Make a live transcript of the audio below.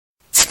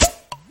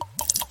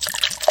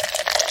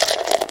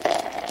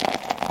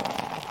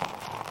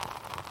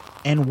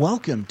And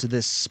welcome to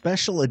this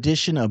special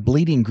edition of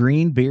Bleeding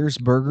Green Beers,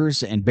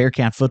 Burgers, and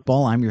Bearcat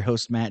Football. I'm your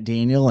host, Matt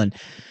Daniel, and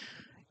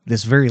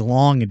this very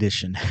long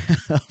edition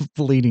of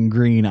Bleeding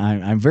Green.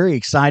 I'm very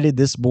excited.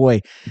 This boy,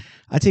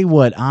 I tell you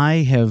what,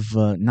 I have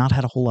not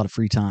had a whole lot of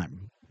free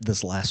time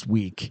this last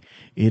week.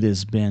 It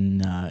has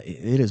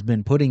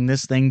been putting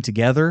this thing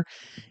together,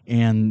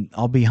 and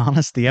I'll be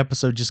honest, the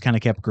episode just kind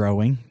of kept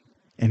growing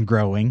and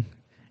growing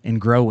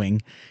and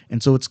growing,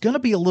 and so it's going to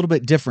be a little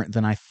bit different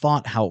than I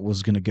thought how it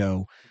was going to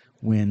go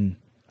when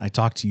I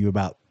talked to you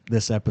about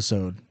this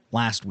episode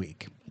last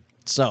week.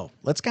 So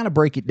let's kind of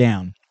break it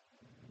down.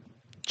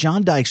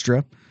 John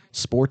Dykstra,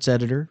 sports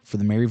editor for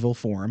the Maryville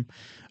Forum,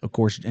 of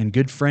course, and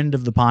good friend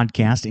of the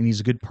podcast, and he's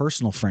a good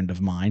personal friend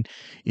of mine,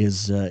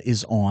 is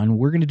on.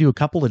 We're going to do a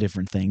couple of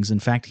different things. In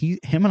fact,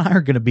 him and I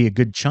are going to be a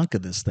good chunk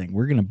of this thing.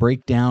 We're going to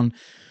break down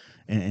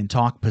and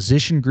talk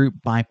position group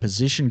by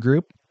position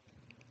group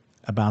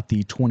about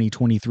the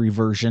 2023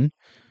 version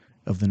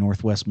of the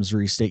Northwest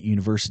Missouri State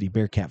University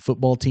Bearcat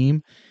football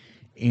team.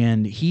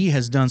 And he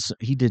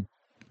did,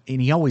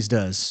 and he always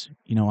does.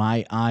 You know,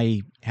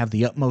 I have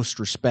the utmost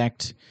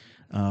respect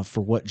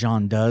for what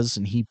John does,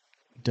 and he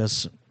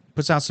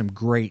puts out some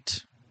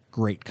great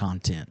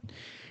content.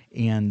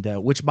 And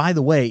which, by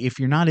the way, if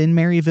you're not in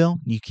Maryville,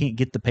 you can't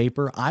get the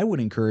paper, I would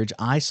encourage,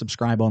 I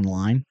subscribe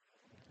online,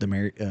 the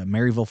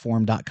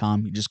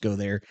MaryvilleForum.com. You just go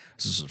there.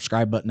 There's a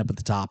subscribe button up at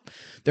the top.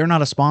 They're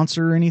not a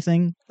sponsor or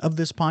anything of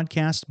this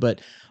podcast,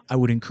 but I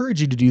would encourage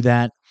you to do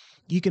that.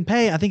 You can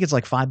pay, I think it's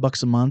like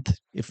 $5 a month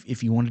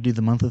if you want to do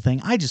the monthly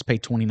thing. I just pay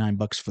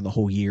 $29 for the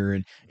whole year,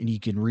 and you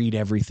can read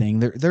everything.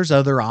 There's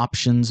other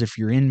options. If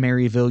you're in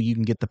Maryville, you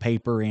can get the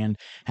paper and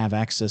have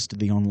access to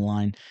the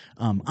online.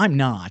 I'm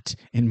not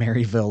in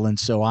Maryville, and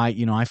so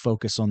I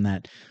focus on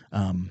that,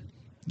 on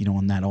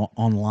that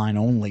online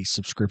only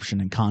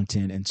subscription and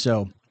content. And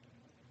so,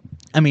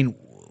 I mean,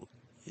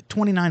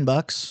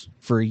 $29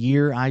 for a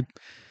year, I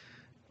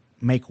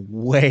make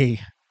way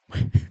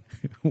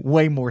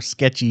more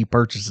sketchy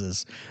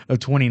purchases of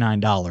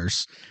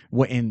 $29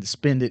 and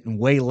spend it in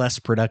way less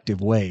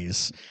productive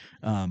ways.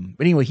 But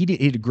anyway, he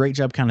did a great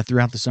job kind of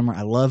throughout the summer.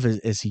 I love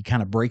as he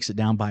kind of breaks it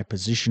down by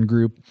position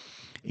group.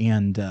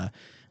 And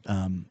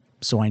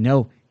so I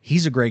know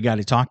he's a great guy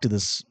to talk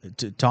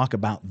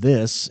about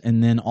this.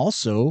 And then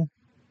also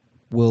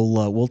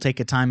we'll take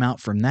a time out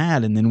from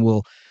that, and then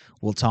we'll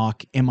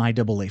talk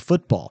MIAA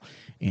football.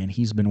 And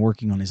he's been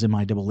working on his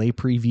MIAA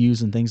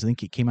previews and things. I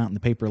think it came out in the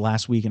paper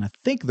last week, and I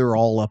think they're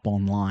all up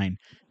online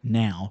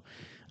now.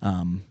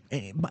 And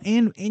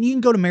you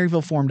can go to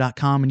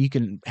MaryvilleForum.com, and you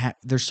can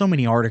there's so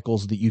many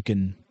articles that you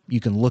can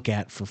look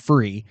at for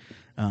free,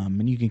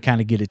 and you can kind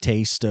of get a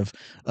taste of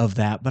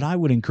that. But I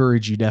would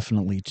encourage you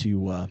definitely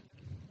to,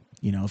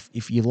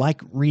 if you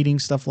like reading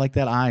stuff like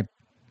that, I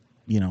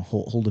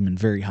hold him in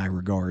very high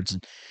regards.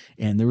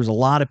 And there was a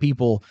lot of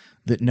people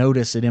that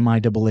notice at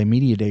MIAA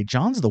Media Day,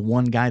 John's the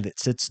one guy that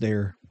sits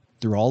there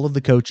through all of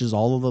the coaches,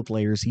 all of the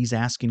players. He's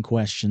asking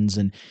questions,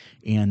 and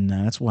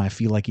that's why I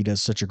feel like he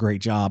does such a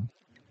great job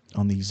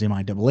on these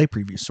MIAA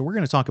previews. So we're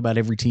going to talk about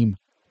every team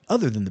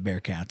other than the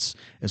Bearcats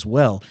as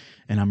well,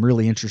 and I'm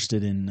really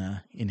interested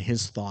in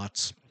his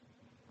thoughts.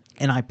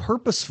 And I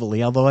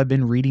purposefully, although I've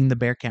been reading the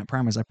Bearcat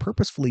Primers, I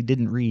purposefully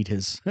didn't read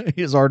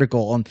his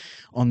article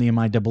on the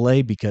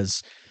MIAA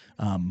because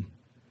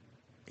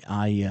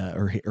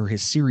or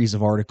his series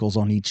of articles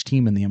on each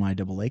team in the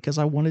MIAA, because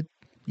I wanted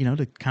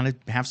to kind of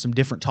have some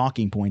different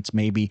talking points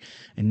maybe,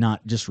 and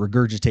not just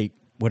regurgitate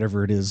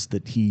whatever it is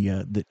that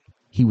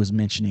he was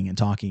mentioning and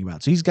talking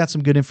about. So he's got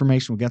some good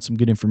information. We've got some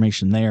good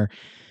information there,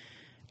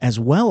 as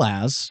well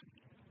as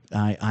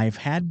I've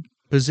had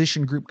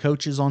position group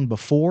coaches on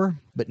before,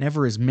 but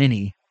never as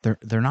many.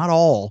 They're not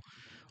all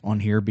on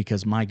here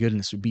because, my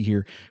goodness, would be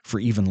here for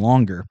even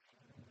longer.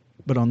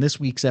 But on this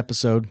week's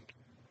episode,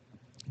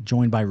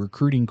 joined by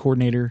recruiting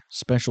coordinator,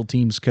 special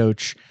teams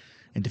coach,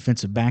 and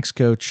defensive backs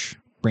coach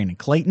Brandon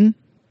Clayton,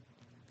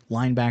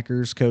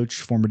 linebackers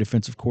coach, former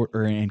defensive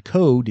and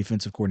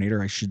co-defensive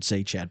coordinator, I should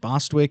say, Chad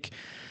Bostwick,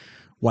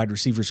 wide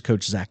receivers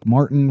coach Zach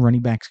Martin,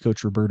 running backs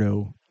coach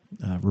Roberto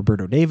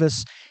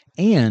Davis,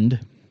 and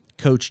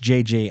Coach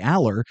J.J.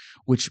 Aller,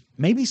 which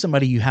may be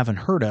somebody you haven't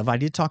heard of. I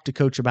did talk to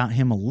Coach about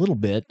him a little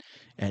bit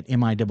at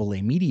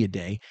MIAA Media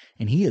Day,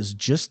 and he is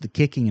just the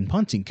kicking and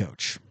punting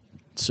coach.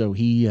 So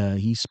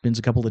he spends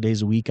a couple of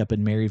days a week up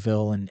in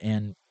Maryville,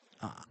 and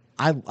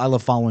I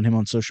love following him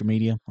on social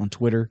media, on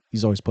Twitter.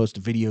 He's always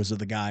posted videos of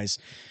the guys,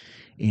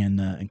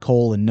 and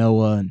Cole and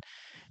Noah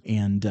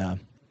and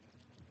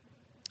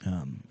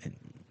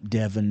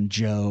Devin,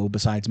 Joe,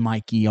 besides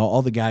Mikey,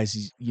 all the guys.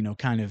 He's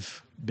kind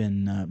of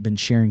been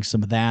sharing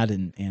some of that,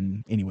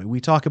 and anyway, we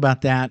talk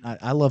about that.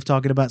 I love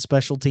talking about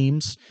special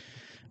teams,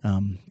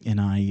 and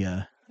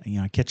I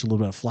catch a little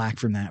bit of flack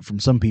from that from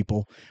some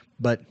people,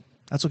 but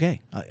that's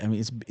okay. I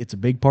mean, it's a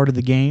big part of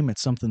the game.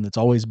 It's something that's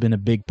always been a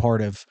big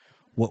part of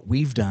what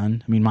we've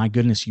done. I mean, my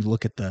goodness, you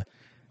look at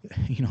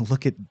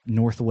look at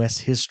Northwest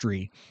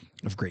history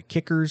of great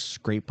kickers,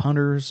 great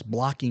punters,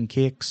 blocking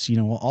kicks,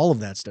 all of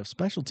that stuff.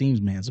 Special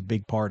teams, man, is a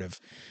big part of,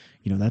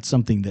 That's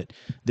something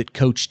that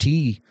Coach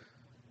T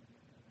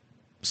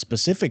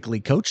specifically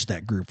coached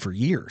that group for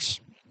years.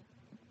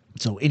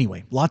 So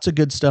anyway, lots of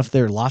good stuff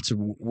there.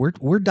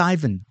 We're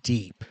diving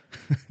deep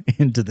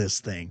into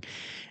this thing,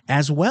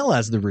 as well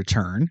as the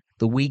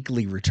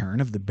weekly return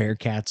of the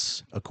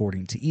Bearcats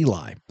According to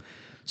Eli.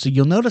 So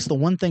you'll notice the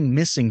one thing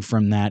missing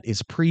from that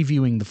is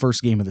previewing the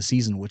first game of the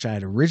season, which I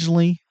had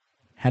originally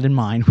had in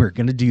mind. We're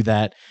going to do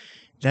that.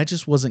 That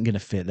just wasn't going to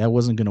fit. That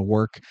wasn't going to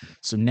work.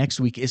 So next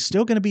week is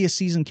still going to be a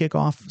season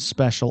kickoff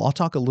special. I'll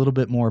talk a little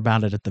bit more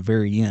about it at the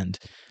very end,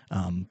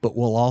 but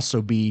we'll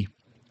also be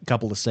a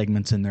couple of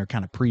segments in there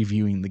kind of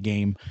previewing the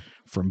game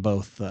from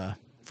both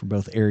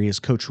areas.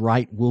 Coach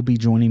Wright will be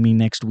joining me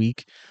next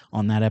week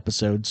on that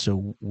episode,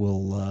 so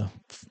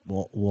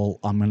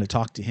I'm going to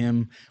talk to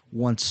him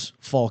once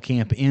fall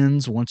camp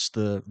ends, once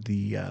the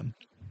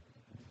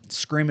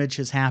scrimmage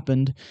has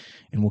happened,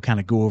 and we'll kind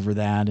of go over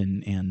that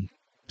and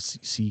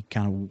see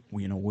kind of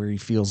where he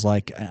feels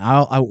like.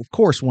 I of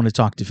course want to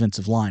talk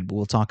defensive line, but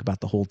we'll talk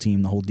about the whole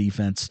team, the whole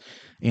defense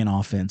and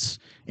offense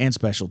and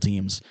special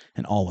teams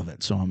and all of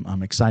it. So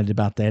I'm excited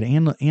about that,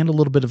 and a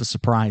little bit of a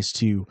surprise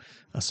too,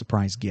 a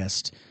surprise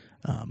guest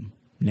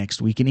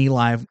next week. And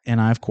Eli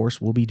and I, of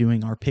course, will be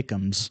doing our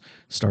pick'ems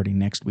starting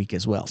next week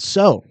as well.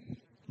 So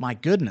my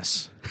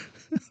goodness,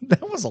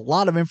 that was a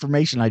lot of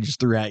information I just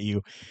threw at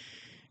you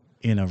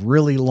in a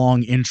really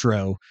long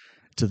intro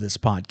to this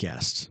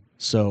podcast.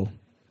 So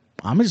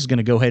I'm just going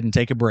to go ahead and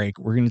take a break.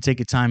 We're going to take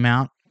a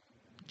timeout.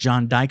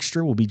 John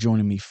Dykstra will be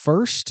joining me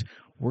first.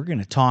 We're going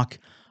to talk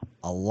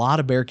a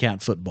lot of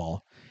Bearcat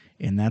football,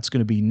 and that's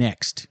going to be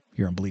next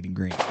here on Bleeding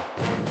Green.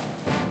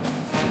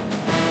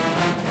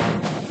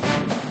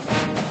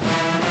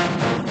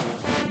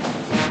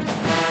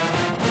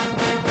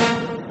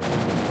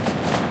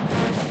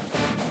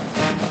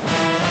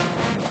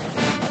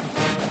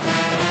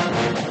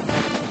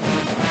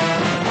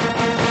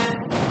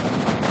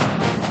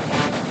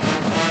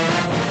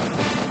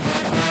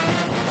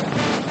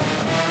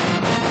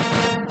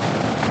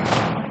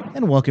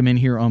 Welcome in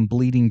here on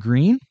Bleeding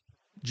Green,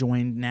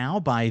 joined now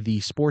by the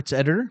sports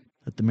editor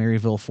at the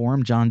Maryville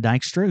Forum, John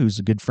Dykstra, who's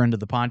a good friend of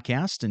the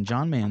podcast. And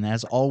John, man,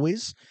 as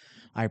always,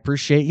 I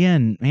appreciate you.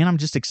 And man, I'm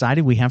just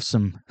excited we have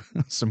some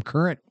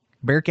current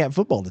Bearcat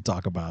football to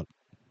talk about.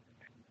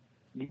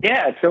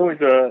 Yeah, it's always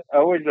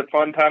a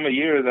fun time of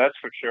year, that's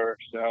for sure.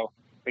 So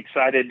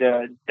excited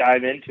to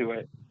dive into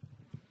it.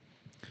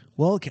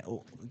 Well,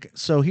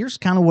 so here's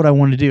kind of what I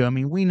want to do. I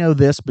mean, we know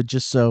this, but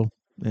just so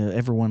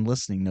everyone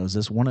listening knows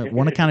this, want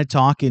to kind of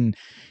talk and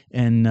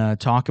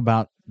talk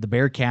about the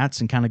Bearcats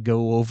and kind of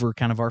go over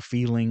kind of our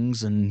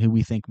feelings and who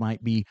we think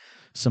might be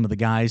some of the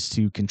guys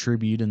to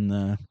contribute in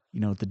the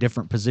the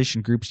different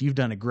position groups. You've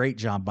done a great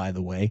job, by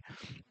the way,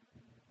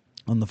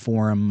 on the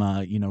forum,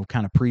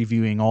 kind of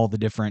previewing all the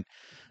different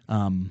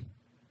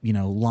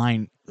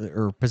line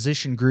or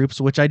position groups,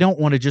 which I don't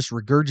want to just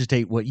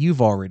regurgitate what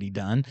you've already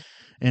done.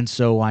 And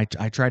so I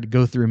tried to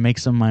go through and make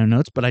some of my own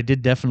notes, but I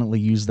did definitely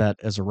use that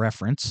as a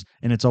reference.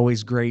 And it's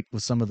always great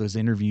with some of those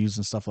interviews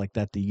and stuff like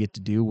that you get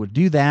to do. We'll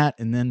do that,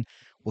 and then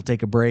we'll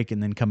take a break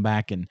and then come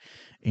back and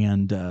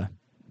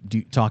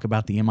talk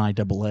about the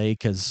MIAA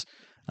because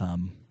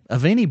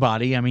of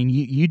anybody. I mean,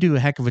 you do a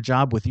heck of a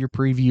job with your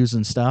previews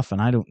and stuff,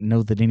 and I don't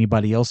know that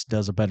anybody else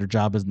does a better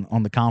job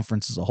on the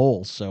conference as a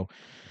whole. So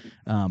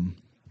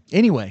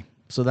anyway,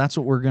 so that's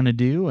what we're going to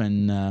do,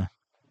 and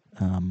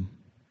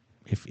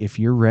if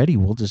you're ready,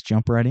 we'll just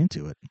jump right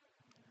into it.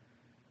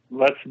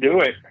 Let's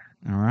do it.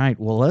 All right.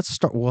 Well, let's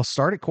start. We'll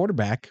start at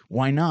quarterback.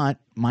 Why not?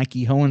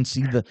 Mikey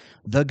Hohensee,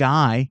 the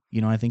guy.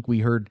 I think we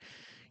heard,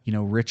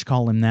 Rich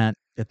call him that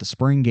at the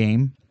spring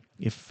game,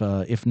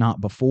 if not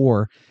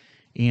before.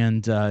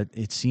 And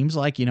it seems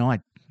like, I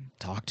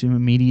talked to him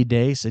in media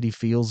day, said he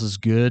feels as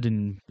good,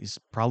 and it's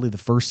probably the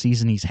first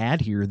season he's had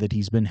here that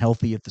he's been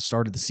healthy at the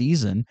start of the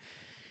season.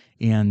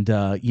 And,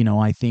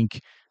 I think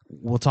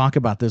we'll talk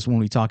about this when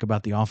we talk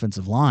about the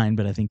offensive line,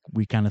 but I think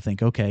we kind of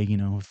think, okay,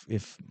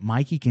 if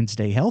Mikey can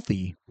stay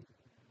healthy,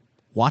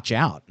 watch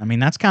out. I mean,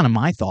 that's kind of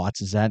my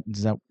thoughts. Is that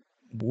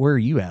where are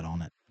you at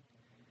on it?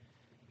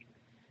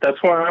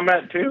 That's where I'm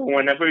at too.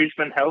 Whenever he's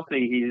been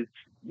healthy, he's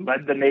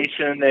led the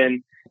nation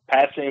in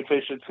passing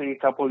efficiency a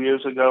couple of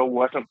years ago,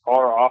 wasn't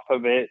far off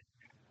of it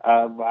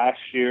last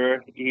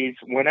year.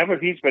 Whenever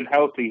he's been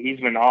healthy, he's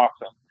been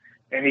awesome.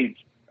 And he's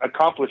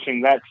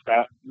accomplishing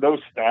those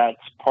stats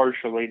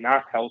partially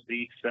not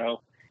healthy.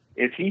 So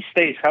if he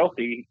stays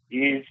healthy,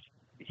 he's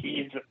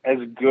as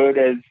good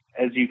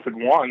as you could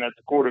want at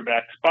the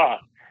quarterback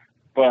spot.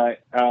 But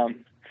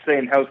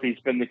staying healthy has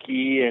been the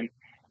key,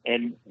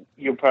 and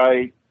you'll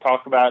probably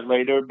talk about it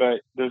later,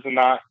 but there's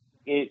not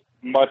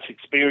much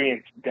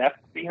experience depth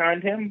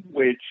behind him,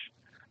 which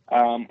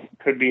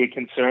could be a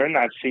concern.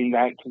 I've seen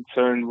that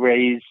concern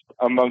raised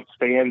amongst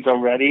fans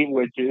already,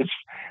 which is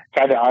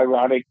kind of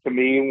ironic to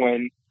me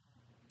when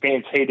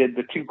fans hated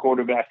the two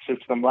quarterback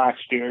system last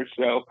year.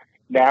 So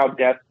now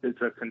depth is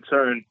a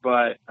concern,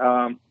 but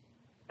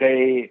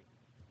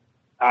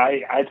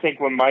I think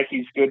when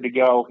Mikey's good to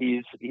go,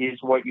 he's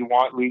what you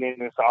want leading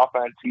this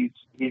offense.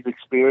 He's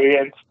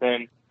experienced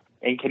and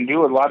can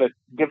do a lot of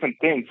different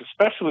things,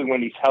 especially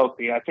when he's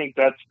healthy. I think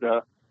that's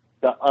the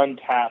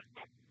untapped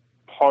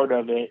part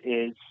of it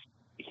is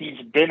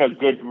he's been a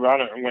good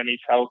runner when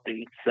he's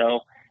healthy. So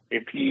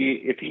if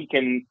he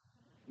can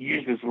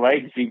use his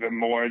legs even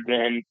more,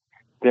 then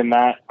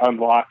that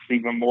unlocks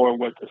even more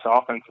what this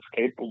offense is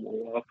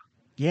capable of.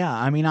 Yeah,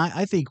 I mean,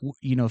 I think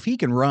if he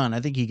can run,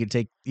 I think he could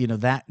take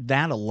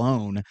that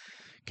alone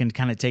can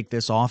kind of take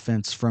this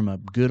offense from a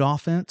good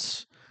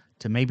offense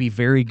to maybe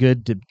very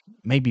good to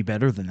maybe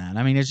better than that.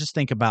 I mean, just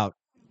think about,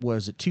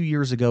 was it 2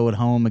 years ago at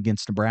home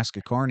against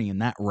Nebraska Kearney in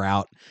that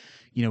route?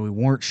 We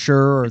weren't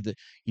sure, or the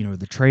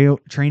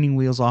training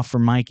wheels off for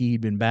Mikey.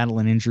 He'd been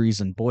battling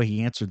injuries, and boy,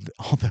 he answered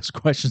all those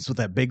questions with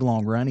that big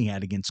long run he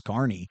had against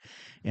Kearney.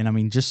 And I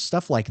mean, just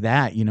stuff like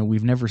that.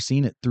 We've never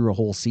seen it through a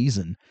whole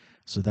season,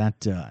 so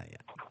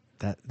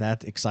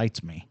that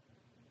excites me.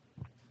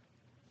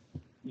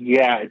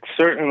 Yeah, it's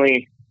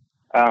certainly.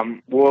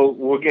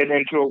 We'll get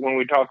into it when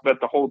we talk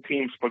about the whole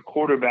teams, but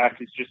quarterback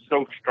is just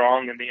so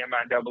strong in the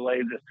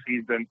MIAA this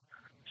season.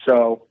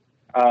 So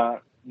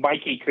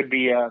Mikey could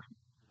be a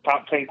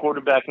top 10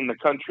 quarterback in the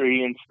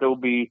country and still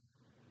be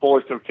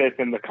fourth or fifth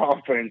in the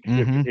conference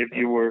if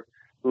you were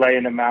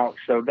laying him out.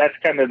 So that's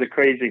kind of the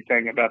crazy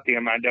thing about the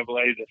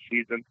MIAA this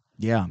season.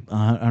 Yeah,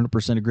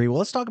 100% agree. Well,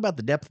 let's talk about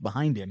the depth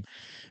behind him,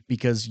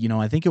 because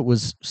I think it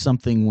was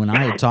something when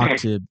I had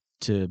talked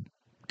to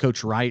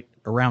Coach Wright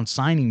around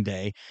signing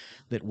day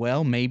that,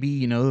 well,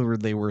 maybe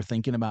they were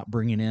thinking about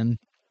bringing in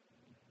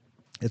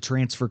a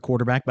transfer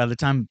quarterback. By the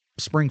time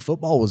spring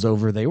football was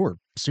over, they were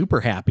super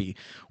happy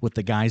with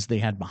the guys they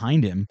had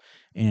behind him.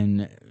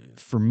 And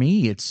for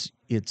me, it's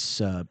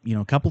a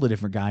couple of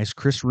different guys.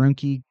 Chris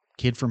Runke,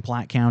 kid from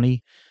Platte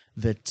County,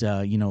 that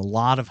a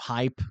lot of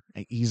hype.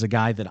 He's a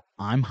guy that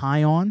I'm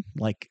high on.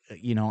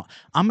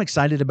 I'm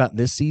excited about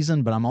this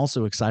season, but I'm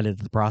also excited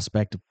at the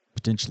prospect of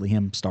potentially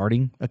him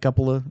starting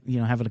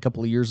having a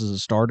couple of years as a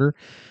starter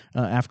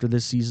after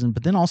this season.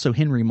 But then also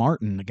Henry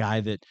Martin, a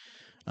guy that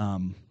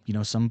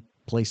some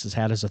places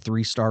had as a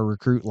 3-star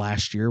recruit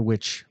last year,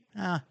 which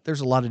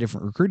there's a lot of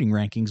different recruiting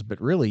rankings,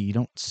 but really you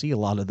don't see a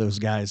lot of those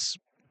guys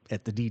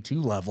at the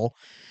D2 level.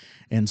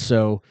 And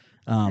so,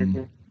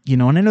 and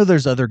I know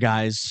there's other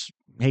guys.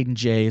 Hayden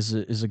Jay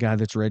is a guy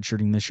that's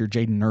redshirting this year.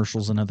 Jaden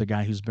Urschel's another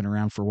guy who's been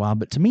around for a while.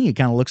 But to me, it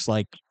kind of looks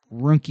like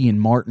Runke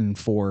and Martin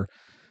for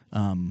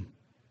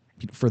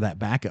that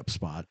backup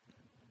spot.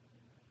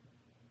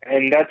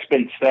 And that's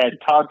been said.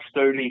 Todd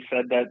Sturdy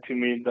said that to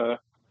me the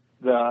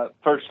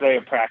first day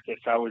of practice.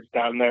 I was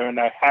down there, and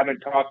I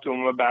haven't talked to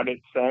him about it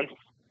since.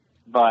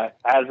 But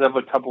as of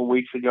a couple of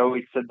weeks ago,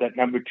 he said that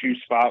number 2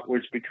 spot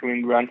was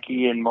between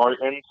Runke and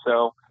Martin.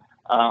 So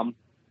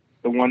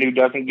the one who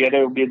doesn't get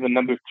it will be the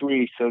number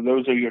 3. So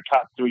those are your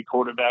top 3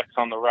 quarterbacks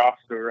on the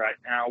roster right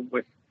now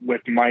with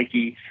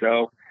Mikey.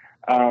 So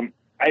I'm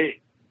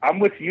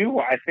with you.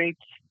 I think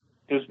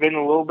there's been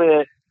a little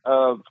bit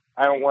of,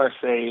 I don't want to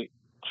say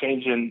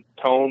change in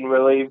tone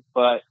really,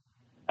 but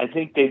I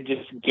think they've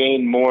just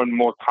gained more and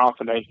more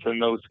confidence in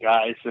those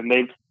guys, and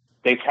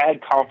they've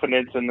had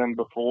confidence in them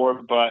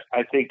before, but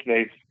I think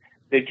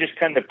they've just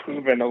kind of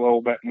proven a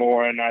little bit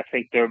more, and I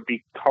think they'll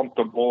be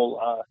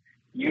comfortable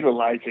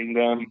utilizing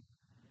them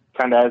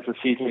kind of as the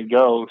season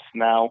goes.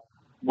 Now,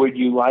 would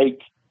you like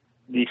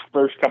these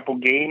first couple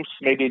games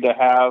maybe to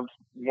have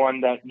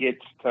one that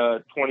gets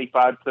to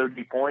 25,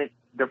 30 point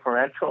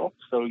differential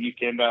so you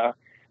can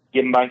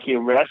give Mikey a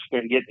rest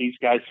and get these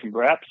guys some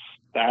reps?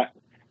 That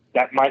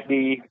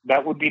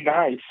would be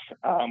nice.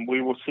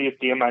 We will see if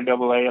the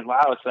MIAA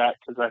allows that,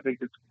 because I think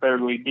it's a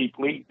fairly deep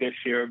league this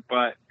year.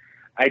 But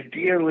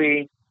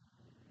ideally,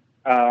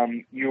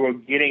 you are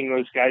getting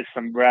those guys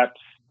some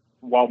reps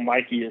while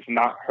Mikey is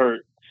not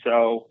hurt.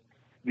 So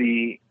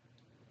a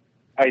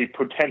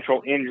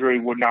potential injury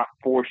would not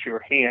force your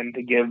hand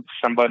to give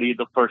somebody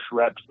the first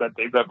reps that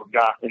they've ever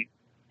gotten.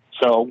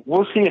 So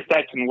we'll see if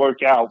that can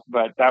work out,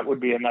 but that would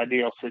be an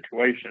ideal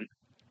situation.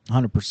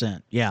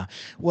 100%. Yeah.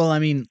 Well, I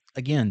mean,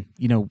 again,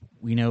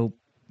 we know,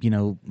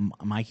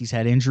 Mikey's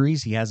had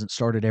injuries. He hasn't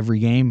started every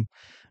game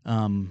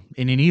in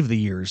any of the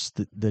years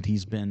that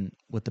he's been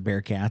with the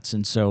Bearcats.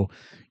 And so,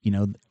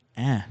 you'd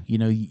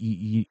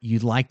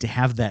like to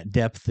have that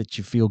depth that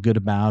you feel good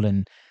about.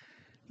 And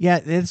yeah,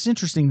 it's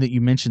interesting that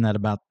you mentioned that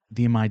about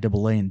the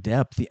MIAA in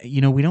depth.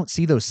 We don't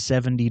see those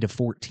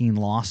 70-14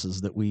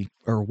 losses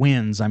or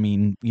wins. I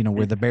mean,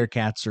 where the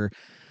Bearcats are,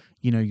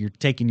 you're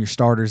taking your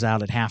starters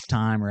out at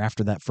halftime or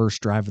after that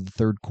first drive of the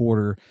third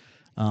quarter.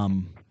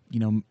 And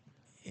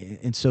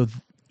so,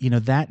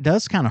 that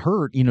does kind of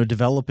hurt,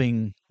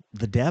 developing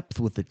the depth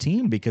with the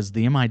team, because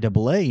the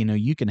MIAA,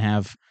 you can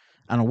have,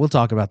 I don't know, we'll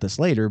talk about this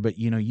later, but,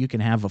 you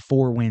can have a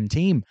 4-win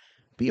team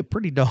be a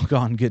pretty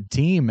doggone good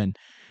team. And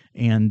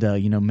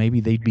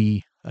maybe they'd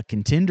be a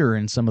contender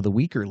in some of the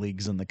weaker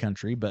leagues in the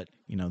country, but,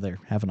 they're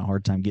having a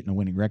hard time getting a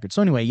winning record.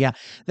 So anyway, yeah,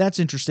 that's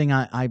interesting.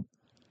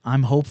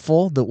 I'm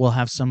hopeful that we'll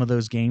have some of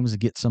those games to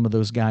get some of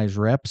those guys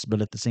reps,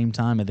 but at the same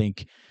time, I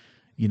think,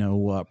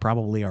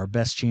 probably our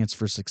best chance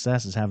for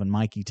success is having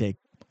Mikey take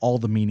all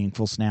the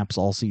meaningful snaps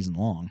all season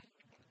long.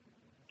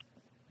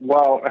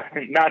 Well,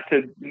 not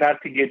to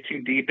get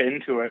too deep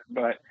into it,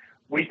 but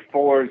week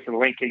 4 is the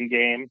Lincoln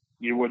game.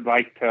 You would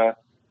like to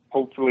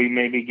hopefully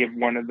maybe give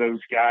one of those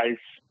guys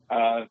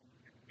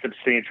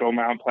substantial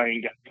amount of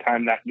playing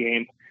time that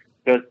game.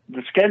 The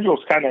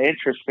schedule's kind of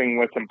interesting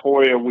with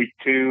Emporia week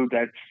 2.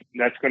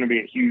 That's going to be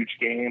a huge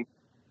game,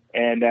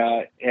 and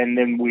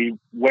then we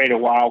wait a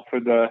while for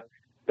the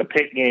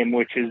Pitt game,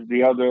 which is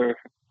the other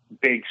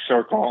big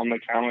circle on the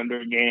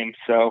calendar game.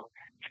 So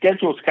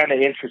schedule's kind of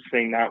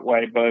interesting that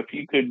way. But if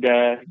you could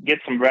get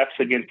some reps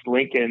against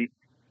Lincoln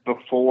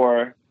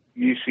before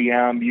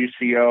UCM,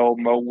 UCO,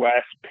 Mo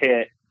West,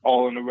 Pitt,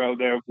 all in a row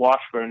there,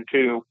 Washburn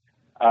too.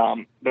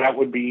 That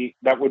would be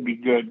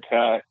good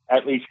to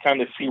at least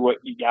kind of see what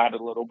you got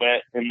a little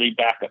bit in the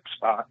backup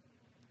spot.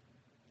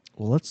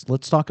 Well,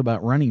 let's talk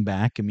about running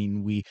back. I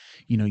mean,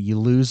 you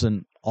lose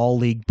an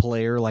all-league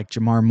player like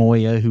Jamar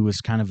Moya, who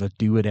was kind of a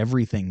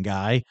do-it-everything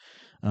guy.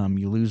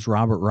 You lose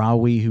Robert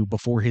Rawi, who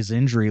before his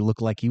injury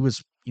looked like he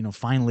was,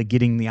 finally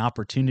getting the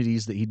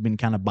opportunities that he'd been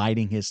kind of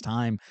biding his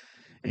time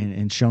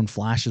and shown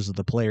flashes of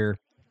the player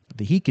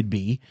that he could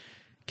be.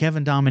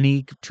 Kevin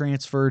Dominique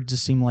transferred,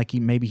 just seemed like he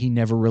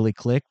never really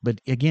clicked. But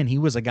again, he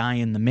was a guy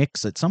in the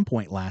mix at some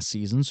point last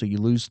season. So you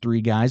lose 3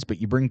 guys, but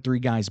you bring 3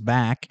 guys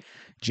back.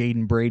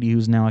 Jaden Brady,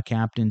 who's now a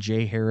captain,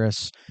 Jay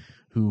Harris,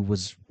 who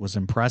was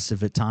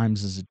impressive at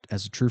times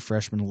as a true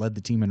freshman, led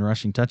the team in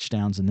rushing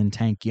touchdowns, and then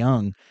Tank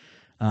Young.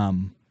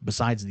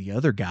 Besides the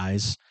other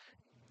guys,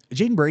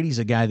 Jaden Brady's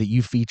a guy that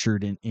you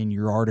featured in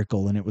your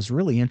article, and it was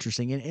really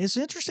interesting. And it's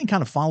interesting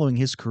kind of following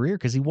his career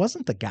because he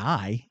wasn't the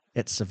guy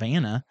at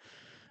Savannah.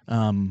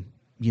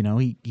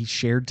 He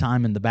shared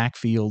time in the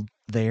backfield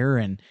there,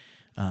 and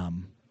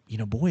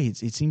boy,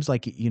 it seems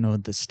like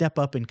the step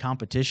up in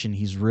competition.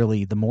 He's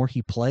really, the more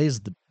he plays,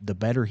 the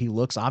better he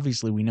looks.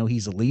 Obviously, we know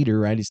he's a leader,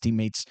 right? His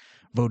teammates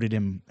voted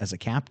him as a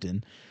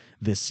captain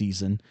this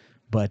season,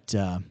 but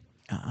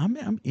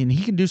and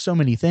he can do so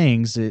many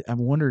things. I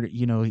wondered,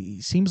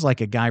 he seems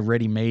like a guy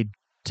ready-made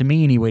to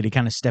me anyway to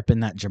kind of step in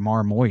that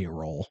Jamar Moya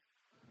role.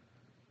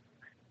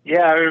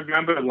 Yeah, I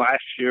remember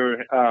last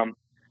year.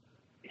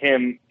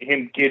 Him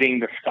getting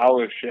the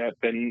scholarship,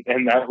 and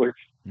that was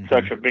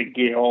such a big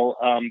deal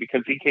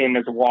because he came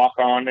as a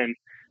walk-on and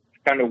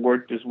kind of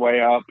worked his way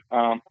up.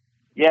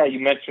 You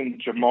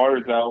mentioned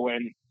Jamar though,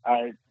 and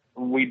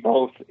we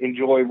both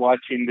enjoy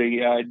watching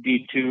the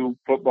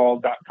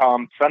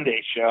D2Football.com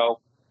Sunday show,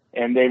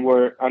 and they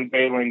were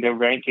unveiling their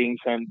rankings,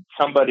 and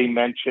somebody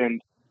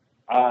mentioned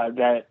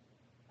that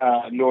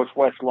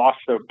Northwest lost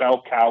their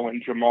bell cow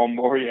in Jamal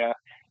Moria,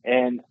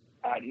 and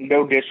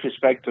no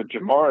disrespect to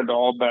Jamar at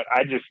all, but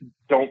I just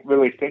don't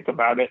really think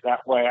about it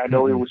that way. I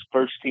know he was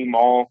first team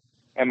all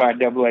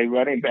MIAA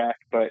running back,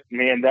 but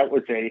man, that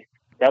was a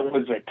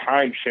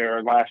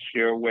timeshare last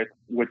year with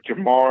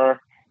Jamar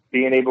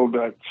being able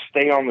to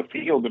stay on the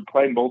field and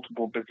play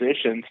multiple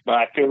positions. But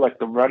I feel like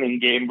the running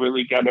game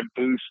really got a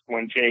boost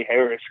when Jay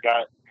Harris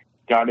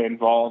got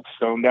involved.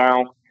 So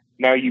now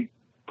you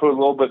put a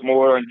little bit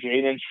more on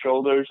Jaden's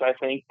shoulders, I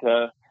think,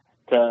 to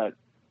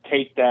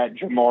take that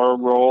Jamar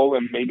role,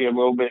 and maybe a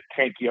little bit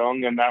Tank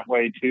Young in that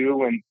way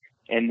too.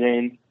 And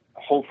then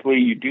hopefully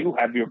you do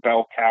have your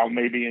bell cow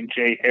maybe in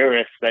Jay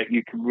Harris that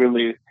you can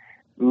really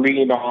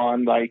lean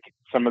on, like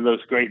some of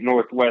those great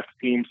Northwest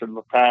teams in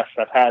the past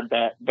have had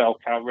that bell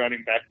cow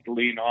running back to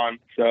lean on.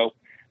 So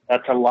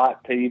that's a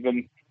lot to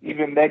even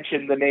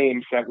mention the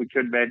names that we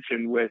could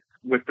mention with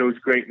those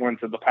great ones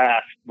of the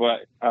past.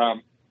 But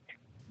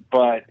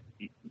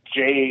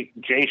Jay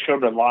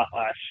showed a lot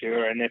last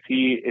year, and if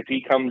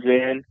he comes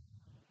in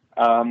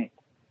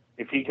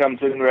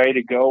ready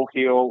to go,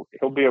 he'll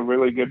be a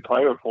really good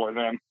player for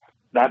them.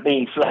 That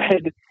being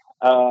said,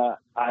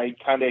 I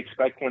kind of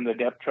expect when the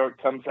depth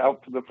chart comes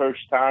out for the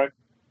first time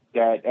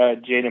that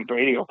Jaden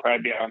Brady will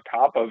probably be on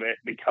top of it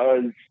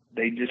because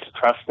they just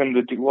trust him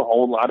to do a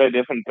whole lot of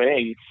different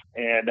things,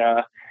 and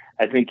I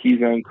think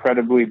he's an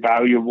incredibly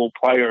valuable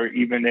player,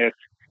 even if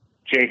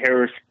Jay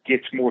Harris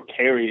gets more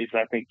carries.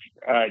 I think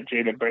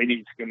Jaden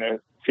Brady's going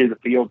to see the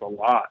field a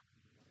lot.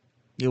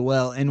 Yeah,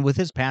 well, and with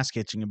his pass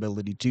catching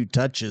ability, 2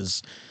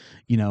 touches,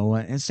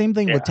 and same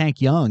thing with Tank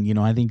Young.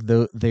 I think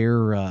they're,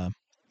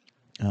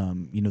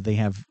 they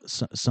have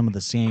some of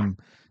the same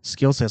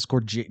skill sets. Of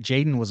course,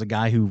 Jaden was a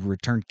guy who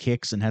returned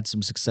kicks and had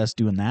some success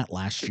doing that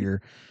last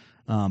year.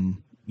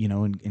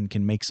 And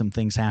can make some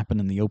things happen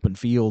in the open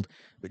field.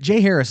 But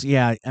Jay Harris,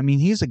 yeah, I mean,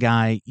 he's a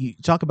guy, you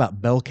talk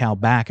about bell cow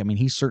back. I mean,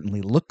 he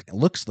certainly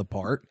looks the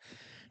part.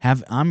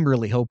 I'm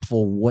really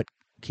hopeful what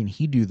can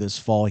he do this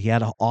fall. He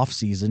had an off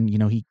season,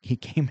 he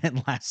came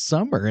in last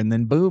summer, and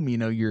then boom,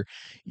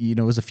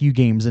 it was a few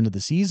games into the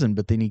season,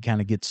 but then he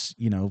kind of gets,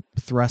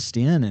 thrust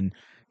in, and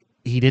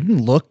he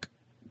didn't look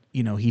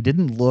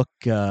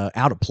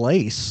out of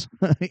place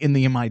in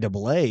the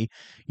MIAA,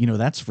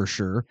 that's for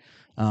sure.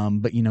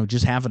 But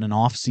just having an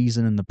off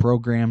season in the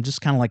program,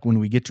 just kind of like when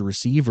we get to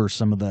receiver,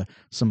 some of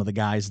the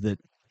guys that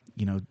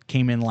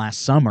came in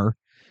last summer,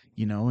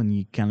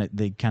 and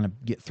they kind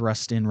of get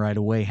thrust in right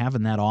away.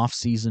 Having that off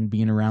season,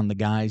 being around the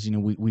guys,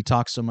 we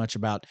talk so much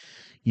about,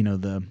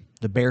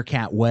 the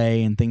Bearcat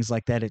way and things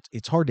like that.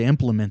 It's hard to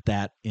implement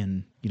that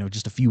in,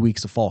 just a few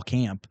weeks of fall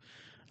camp,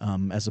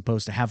 as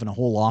opposed to having a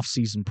whole off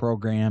season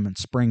program and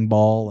spring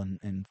ball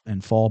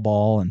and fall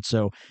ball. And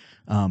so,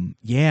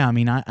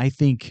 I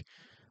think,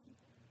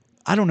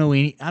 I don't know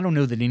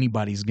that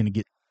anybody's going to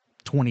get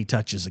 20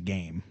 touches a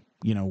game,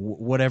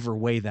 whatever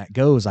way that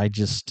goes. I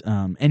just,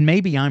 and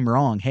maybe I'm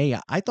wrong. Hey,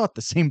 I thought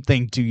the same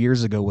thing 2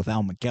 years ago with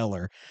Al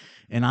McKellar,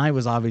 and I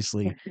was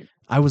obviously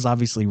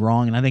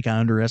wrong. And I think I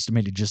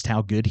underestimated just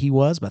how good he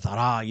was, but I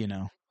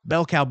thought,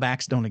 bell cow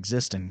backs don't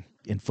exist in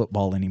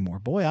football anymore.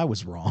 Boy, I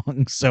was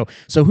wrong. So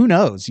who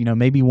knows,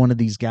 maybe one of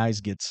these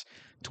guys gets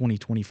 20,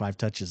 25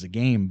 touches a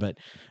game, but,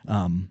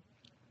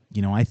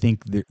 I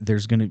think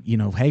there's going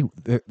to, hey,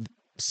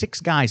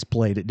 6 guys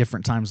played at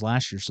different times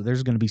last year, so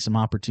there's going to be some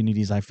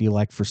opportunities, I feel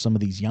like, for some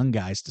of these young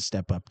guys to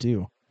step up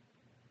too.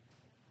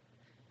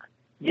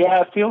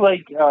 Yeah, I feel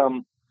like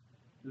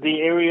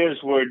the areas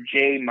where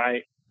Jay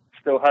might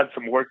still have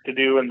some work to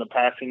do in the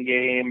passing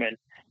game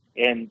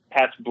and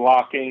pass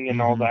blocking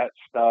and all that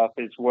stuff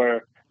is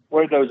where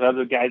those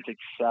other guys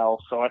excel.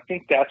 So I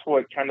think that's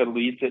what kind of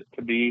leads it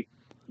to be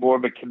more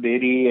of a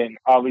committee. And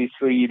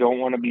obviously you don't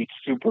want to be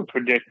super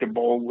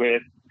predictable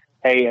with,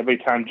 hey, every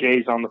time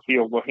Jay's on the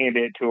field, we'll hand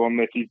it to him.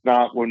 If he's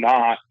not, we're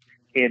not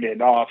hand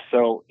it off.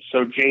 So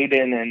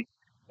Jaden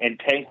and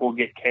Tank will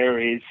get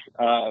carries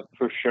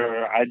for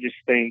sure. I just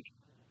think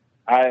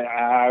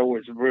I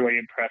was really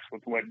impressed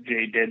with what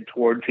Jay did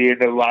towards the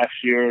end of last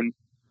year, and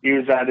he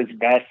was at his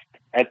best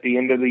at the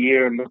end of the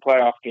year in the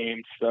playoff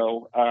games.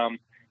 So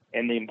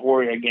in the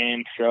Emporia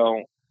game.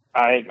 So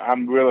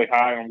I'm really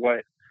high on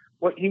what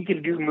he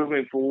can do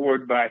moving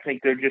forward, but I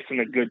think they're just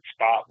in a good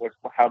spot with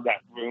how that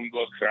room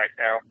looks right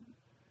now.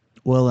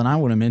 Well, and I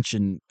want to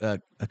mention a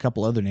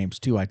couple other names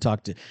too. I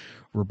talked to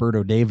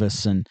Roberto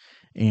Davis, and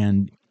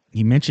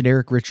he mentioned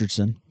Eric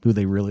Richardson, who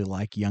they really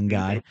like, young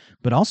guy,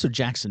 but also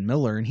Jackson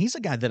Miller, and he's a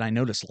guy that I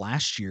noticed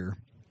last year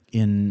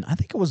in, I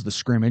think it was the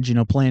scrimmage,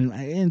 playing.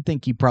 I didn't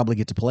think he'd probably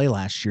get to play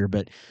last year,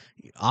 but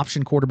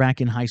option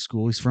quarterback in high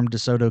school. He's from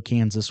DeSoto,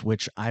 Kansas,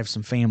 which I have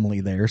some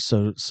family there,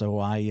 so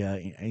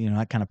I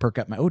I kind of perk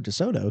up my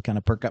DeSoto, kind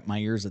of perk up my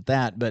ears at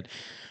that, but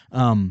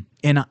and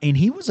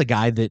he was a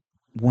guy that,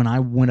 when I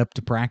went up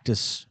to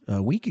practice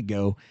a week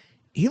ago,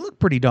 he looked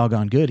pretty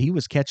doggone good. He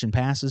was catching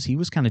passes. He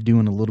was kind of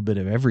doing a little bit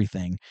of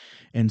everything.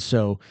 And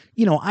so,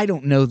 I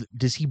don't know,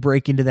 does he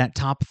break into that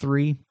top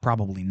 3?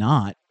 Probably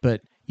not.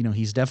 But,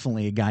 he's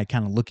definitely a guy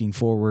kind of looking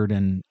forward.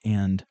 And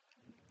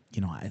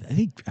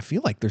I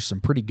feel like there's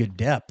some pretty good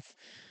depth.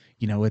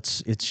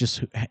 It's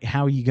just,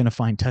 how are you going to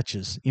find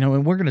touches?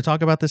 And we're going to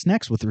talk about this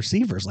next with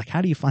receivers. Like,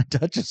 how do you find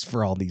touches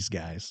for all these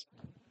guys?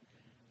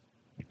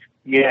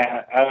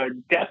 Yeah,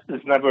 depth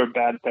is never a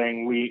bad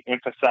thing. We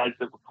emphasize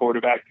that with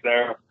quarterbacks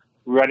there.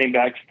 Running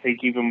backs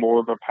take even more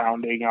of a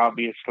pounding,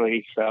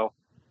 obviously. So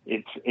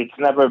it's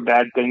never a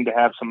bad thing to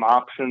have some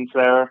options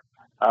there.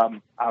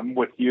 I'm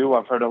with you.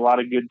 I've heard a lot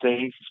of good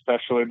things,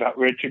 especially about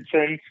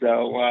Richardson.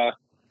 So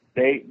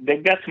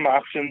they've got some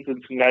options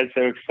and some guys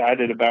they're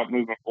excited about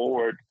moving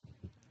forward.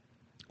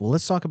 Well,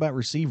 let's talk about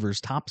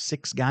receivers. Top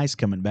 6 guys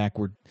coming back.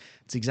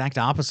 It's the exact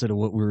opposite of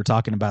what we were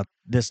talking about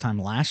this time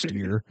last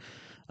year.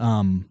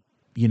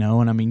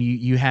 And I mean,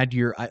 you had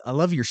I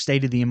love your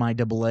state of the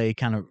MIAA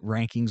kind of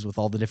rankings with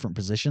all the different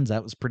positions.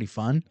 That was pretty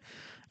fun.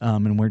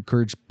 And we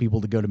encourage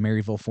people to go to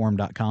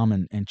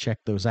maryvilleforum.com and check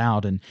those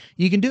out. And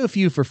you can do a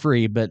few for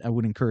free, but I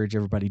would encourage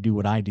everybody to do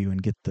what I do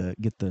and get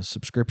the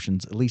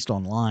subscriptions, at least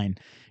online,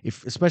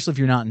 especially if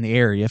you're not in the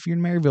area. If you're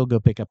in Maryville, go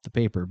pick up the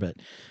paper. But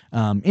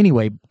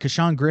anyway,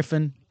 Kashawn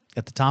Griffin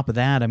at the top of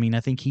that. I mean, I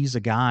think he's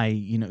a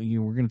guy,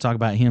 we're going to talk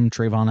about him.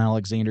 Trayvon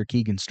Alexander,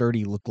 Keegan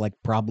Sturdy look like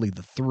probably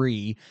the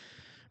 3.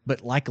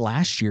 But like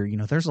last year,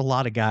 there's a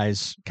lot of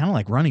guys, kind of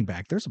like running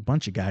back. There's a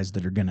bunch of guys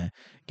that are gonna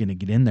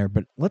get in there.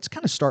 But let's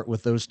kind of start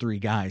with those 3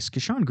 guys.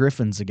 Kashawn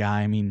Griffin's a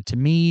guy. I mean, to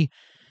me,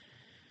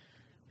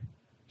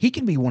 he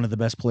can be one of the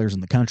best players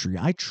in the country.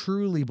 I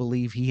truly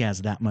believe he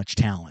has that much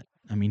talent.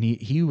 I mean,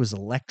 he was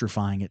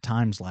electrifying at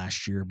times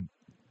last year.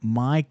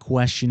 My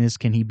question is,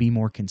 can he be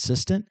more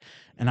consistent?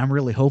 And I'm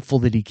really hopeful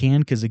that he can,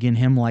 because again,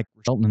 him, like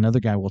Shelton,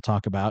 another guy we'll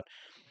talk about,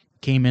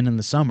 came in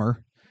the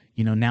summer.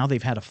 Now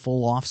they've had a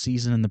full off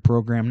season in the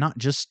program, not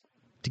just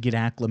to get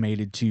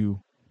acclimated to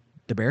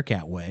the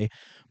Bearcat way,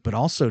 but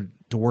also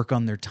to work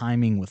on their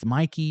timing with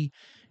Mikey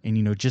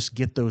and, just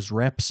get those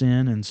reps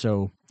in. And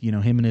so,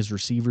 him and his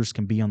receivers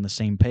can be on the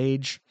same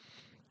page.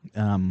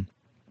 But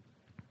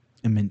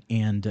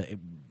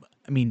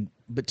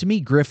to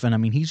me, Griffin, I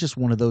mean, he's just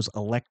one of those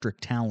electric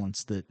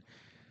talents that,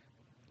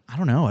 I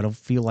don't know, I don't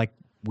feel like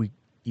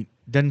it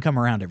doesn't come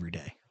around every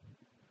day.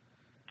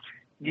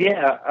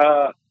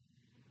 Yeah.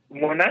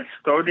 When I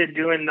started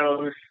doing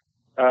those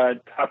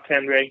top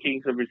 10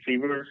 rankings of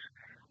receivers,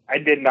 I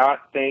did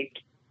not think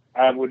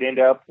I would end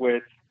up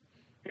with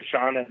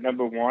Kashawn at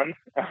number 1.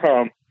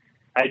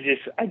 I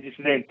just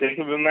didn't think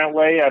of him that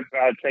way.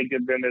 I think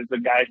of him as a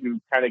guy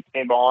who kind of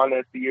came on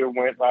as the year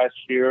went last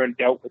year and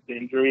dealt with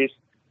injuries.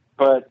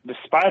 But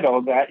despite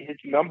all that, his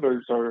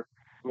numbers are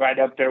right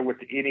up there with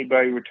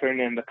anybody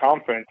returning in the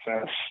conference.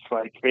 And it's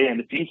like, man,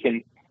 if he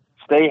can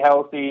stay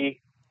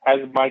healthy, has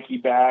Mikey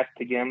back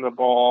to get him the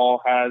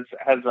ball, has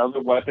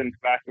other weapons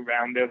back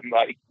around him,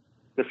 like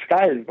the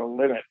sky is the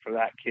limit for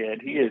that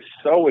kid. He is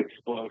so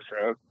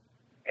explosive,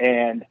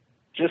 and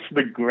just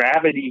the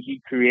gravity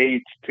he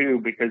creates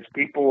too, because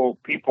people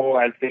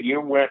as the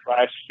year went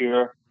last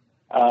year,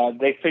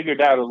 they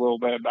figured out a little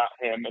bit about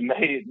him, and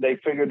they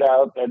figured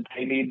out that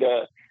they need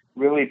to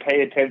really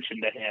pay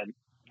attention to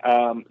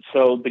him.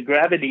 So the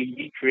gravity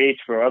he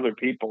creates for other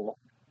people,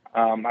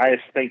 I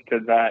just think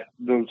that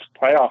those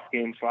playoff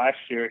games last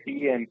year,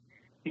 he and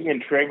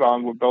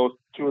Trayvon were both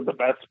two of the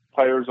best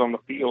players on the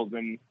field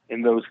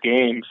in those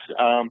games,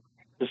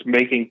 just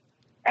making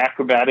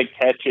acrobatic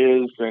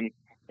catches and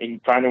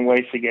finding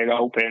ways to get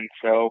open.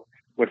 So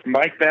with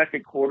Mike back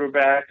at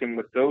quarterback and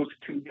with those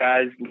two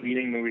guys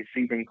leading the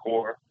receiving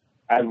core,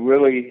 I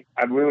really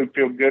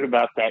feel good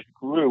about that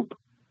group.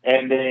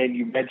 And then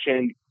you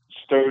mentioned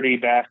Sturdy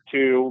back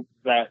too,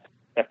 that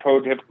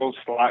prototypical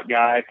slot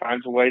guy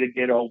finds a way to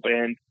get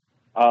open.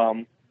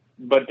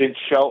 But then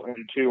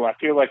Shelton too. I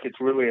feel like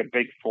it's really a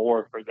big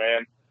four for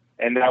them,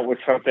 and that was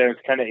something that was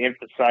kind of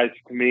emphasized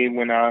to me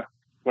when I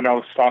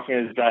was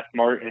talking to Zach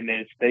Martin.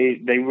 Is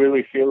they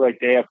really feel like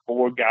they have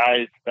four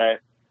guys that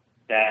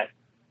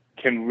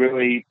can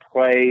really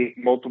play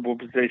multiple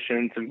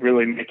positions and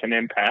really make an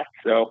impact.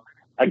 So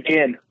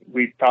again,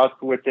 we've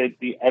talked with it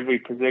every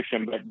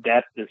position, but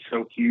depth is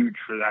so huge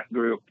for that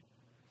group.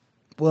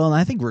 Well, and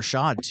I think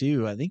Rashad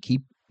too. I think he,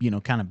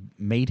 kind of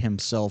made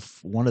himself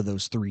one of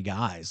those three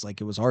guys.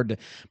 Like it was hard to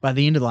by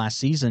the end of the last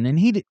season, and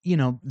he,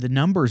 the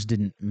numbers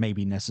didn't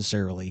maybe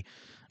necessarily,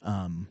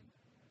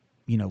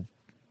 you know,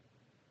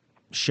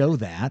 show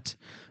that,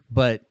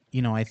 but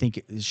I think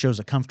it shows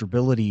a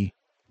comfortability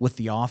with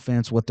the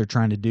offense. What they're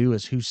trying to do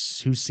is who's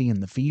seeing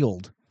the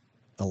field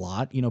a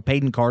lot.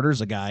 Peyton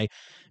Carter's a guy,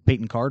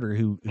 Peyton Carter,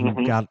 who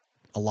got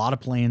a lot of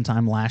playing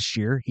time last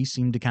year. He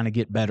seemed to kind of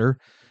get better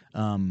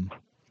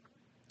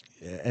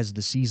as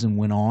the season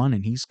went on,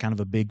 and he's kind of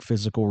a big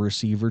physical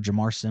receiver.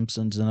 Jamar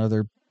Simpson's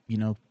another,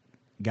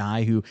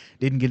 guy who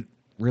didn't get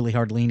really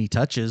hardly any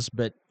touches,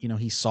 but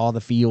he saw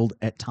the field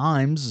at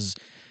times as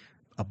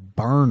a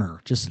burner,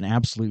 just an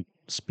absolute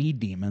speed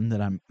demon that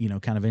I'm,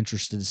 kind of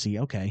interested to see,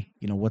 okay,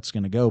 what's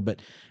going to go.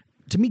 But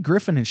to me,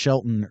 Griffin and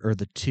Shelton are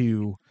the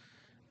two,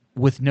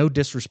 with no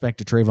disrespect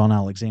to Trayvon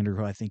Alexander,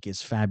 who I think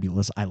is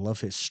fabulous. I love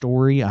his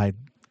story.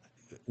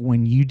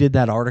 When you did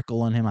that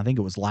article on him, I think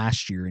it was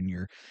last year in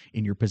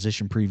your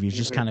position previews,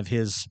 just kind of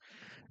his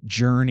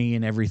journey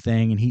and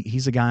everything. And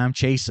he's a guy I'm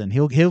chasing.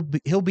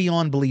 He'll be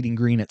on Bleeding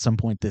Green at some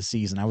point this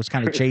season. I was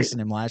kind of chasing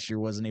him last year,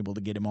 wasn't able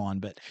to get him on,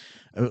 but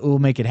we'll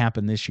make it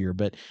happen this year.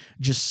 But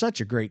just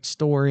such a great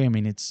story. I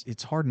mean,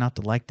 it's hard not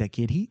to like that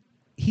kid.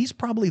 He's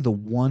probably the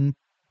one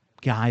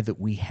guy that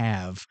we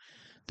have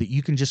that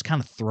you can just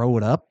kind of throw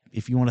it up.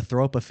 If you want to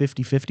throw up a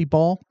 50-50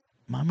 ball,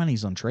 my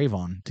money's on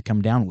Trayvon to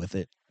come down with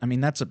it. I mean,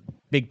 that's a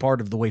big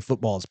part of the way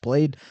football is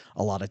played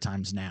a lot of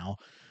times now.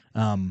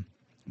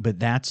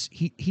 But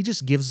he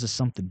just gives us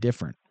something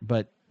different.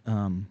 But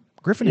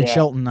Griffin and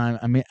Shelton,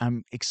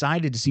 I'm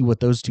excited to see what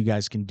those two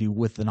guys can do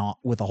with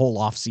a whole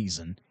off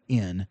season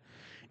in.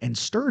 And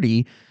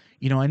Sturdy,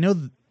 I know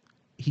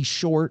he's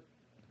short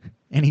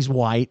and he's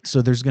white,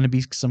 so there's going to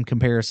be some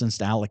comparisons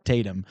to Alec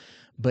Tatum,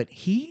 but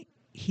he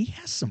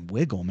has some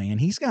wiggle, man.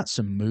 He's got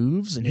some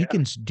moves, and he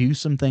can do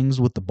some things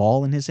with the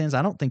ball in his hands.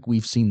 I don't think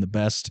we've seen the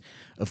best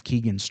of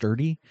Keegan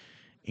Sturdy,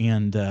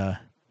 and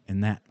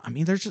that. I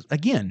mean, there's just,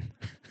 again,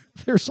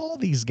 there's all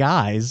these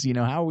guys.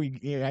 How are you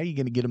going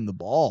to get them the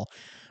ball?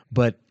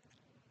 But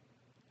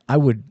I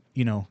would,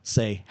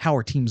 say, how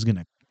are teams going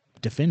to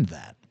defend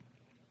that?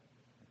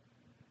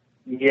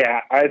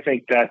 Yeah, I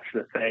think that's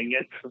the thing.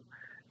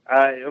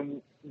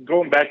 It's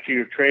going back to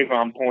your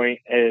Trayvon point,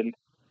 and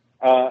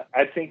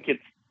I think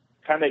it's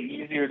kind of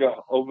easier to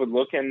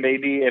overlook, and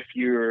maybe if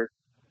you're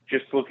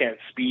just looking at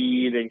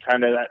speed and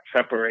kind of that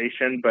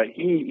separation, but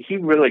he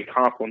really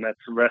complements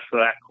the rest of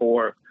that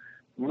core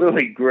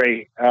really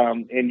great.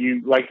 And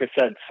you, like I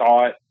said,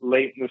 saw it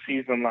late in the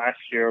season last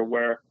year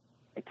where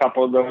a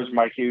couple of those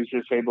Mikey was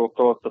just able to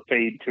throw up the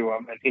fade to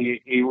him, and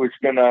he was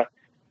going to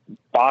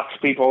box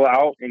people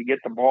out and get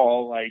the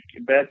ball. Like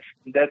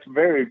that's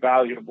very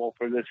valuable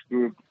for this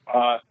group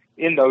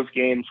in those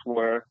games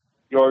where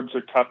yards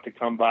are tough to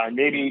come by.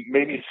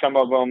 Maybe some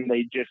of them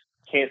they just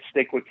can't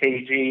stick with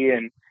KG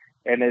and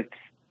it's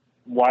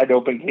wide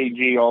open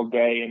KG all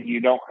day, and you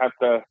don't have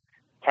to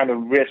kind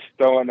of risk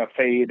throwing a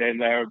fade in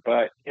there.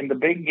 But in the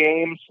big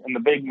games, in the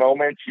big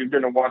moments, you're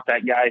going to want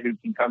that guy who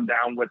can come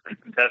down with the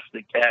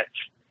contested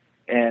catch.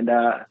 And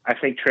I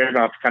think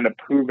Trayvon's kind of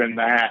proven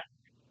that.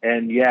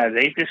 And yeah,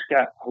 they just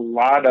got a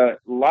lot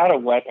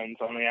of weapons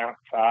on the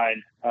outside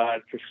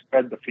to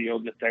spread the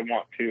field if they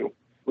want to.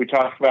 We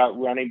talked about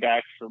running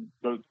backs. So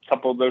a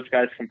couple of those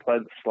guys can play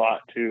the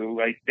slot too.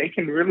 Like they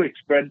can really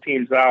spread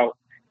teams out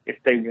if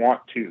they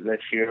want to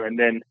this year, and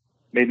then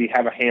maybe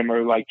have a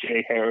hammer like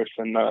Jay Harris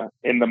in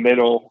the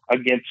middle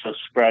against those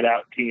spread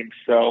out teams.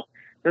 So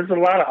there's a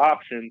lot of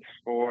options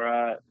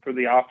for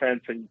the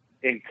offense and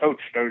Coach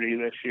Sturdy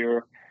this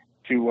year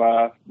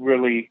to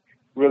really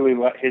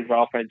let his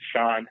offense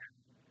shine.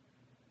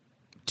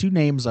 Two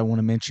names I want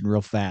to mention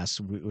real fast.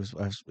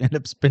 I end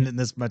up spending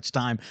this much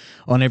time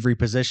on every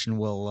position.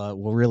 We'll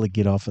really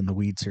get off in the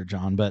weeds here,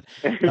 John. But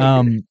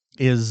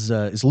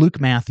is Luke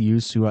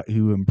Matthews, who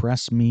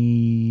impressed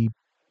me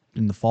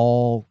in the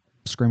fall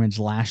scrimmage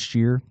last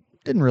year.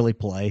 Didn't really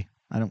play.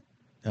 I don't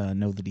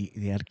know that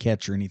he had a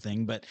catch or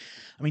anything, but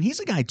I mean, he's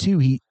a guy too.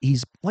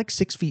 He's like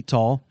 6 feet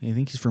tall. I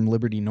think he's from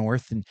Liberty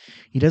North, and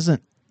he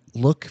doesn't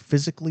look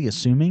physically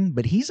assuming,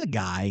 but he's a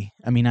guy.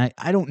 I mean,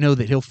 I don't know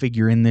that he'll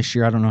figure in this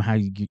year. I don't know how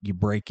you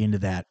break into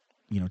that,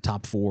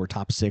 top 4,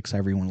 top 6,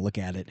 however you want to look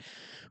at it.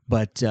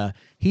 But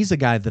he's a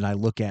guy that I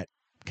look at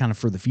kind of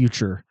for the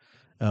future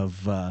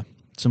of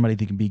somebody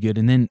that can be good.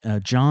 And then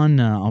John,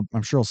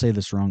 I'm sure I'll say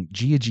this wrong,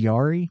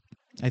 Giagiari.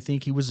 I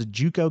think he was a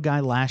JUCO guy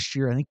last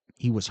year. I think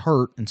he was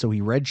hurt, and so he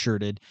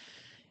redshirted.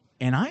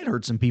 And I had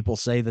heard some people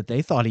say that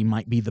they thought he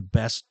might be the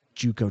best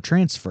JUCO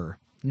transfer.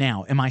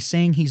 Now, am I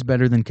saying he's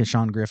better than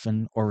Keshawn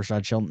Griffin or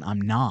Rashad Shelton?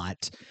 I'm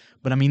not.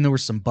 But I mean, there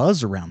was some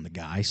buzz around the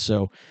guy,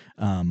 so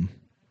who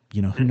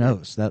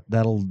knows?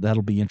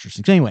 That'll be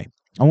interesting. So anyway,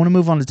 I want to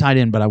move on to tight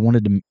end, but I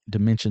wanted to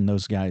mention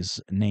those guys'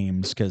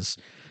 names because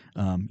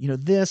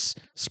this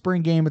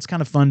spring game, it's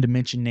kind of fun to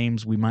mention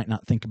names we might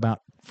not think about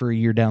for a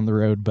year down the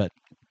road, but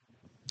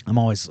I'm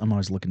always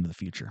looking to the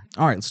future.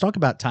 All right, let's talk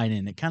about tight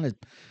end. It kind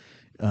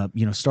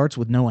of starts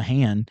with Noah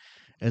Hand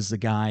as the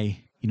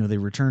guy. They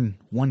returned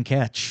one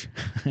catch,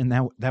 and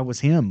that was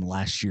him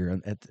last year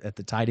at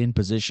the tight end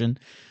position.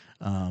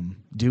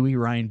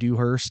 Ryan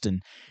Dewhurst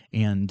and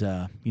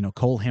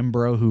Cole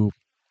Hembrough, who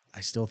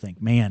I still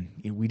think, man,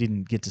 we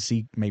didn't get to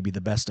see maybe the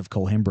best of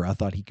Cole Hembrough. I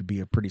thought he could be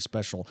a pretty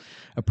special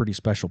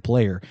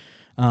player.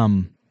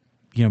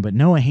 But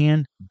Noah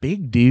Hand,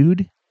 big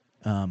dude.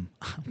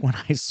 When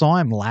I saw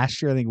him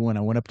last year, I think when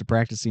I went up to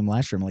practice him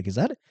last year, I'm like, is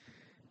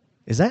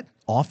that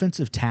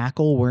offensive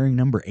tackle wearing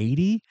number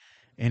 80?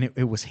 And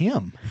it was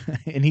him.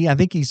 And I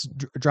think he's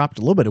dropped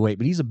a little bit of weight,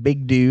 but he's a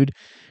big dude.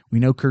 We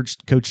know Coach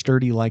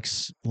Sturdy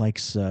likes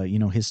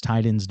his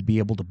tight ends to be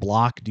able to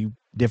block, do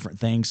different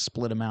things,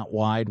 split them out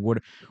wide,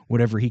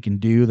 whatever he can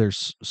do.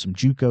 There's some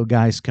JUCO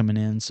guys coming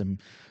in,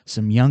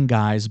 some young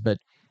guys, but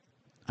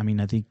I mean,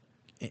 I think,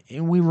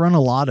 and we run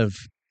a lot of,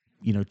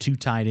 2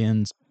 tight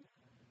ends,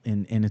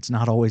 and it's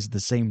not always the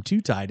same 2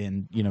 tight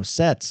end,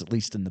 sets, at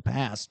least in the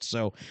past.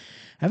 So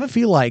I have a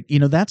feel like,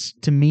 that's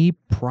to me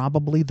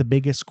probably the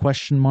biggest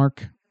question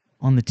mark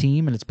on the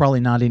team, and it's probably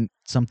not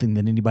something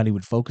that anybody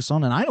would focus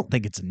on. And I don't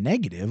think it's a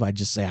negative. I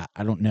just say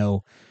I don't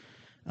know.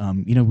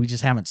 We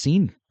just haven't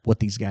seen what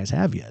these guys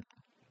have yet.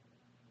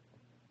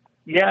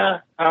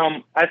 Yeah,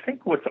 I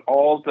think with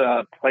all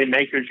the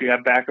playmakers you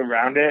have back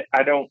around it,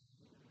 I don't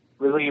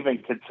really even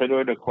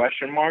consider it a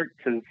question mark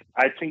because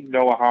I think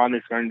Noah Hand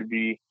is going to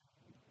be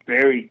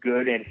very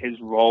good in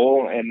his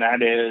role, and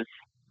that is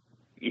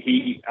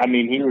he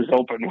was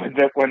open with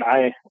it when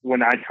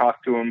I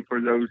talked to him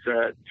for those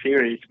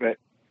series, but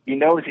he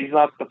knows he's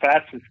not the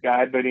fastest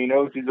guy, but he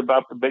knows he's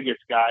about the biggest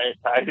guy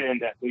at tight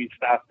end, at least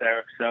out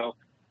there. So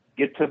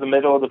get to the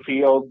middle of the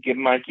field, give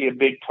Mikey a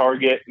big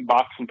target,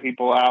 box some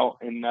people out,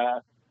 and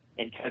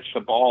catch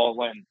the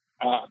ball. And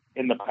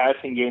in the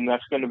passing game,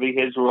 that's going to be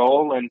his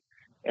role, and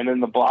in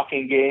the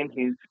blocking game,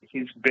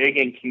 he's big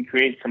and can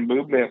create some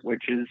movement,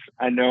 which is,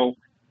 I know,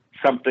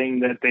 something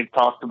that they've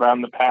talked about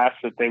in the past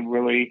that they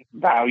really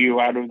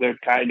value out of their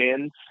tight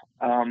ends.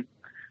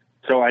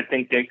 So I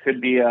think there could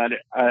be a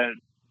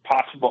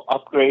possible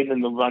upgrade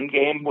in the run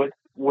game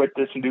with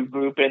this new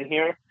group in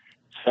here.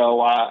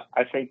 So I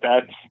think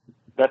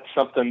that's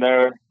something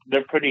they're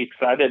pretty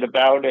excited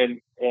about,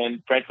 and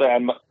frankly,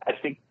 I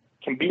think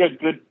can be a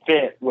good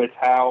fit with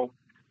how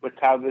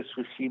this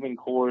receiving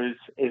core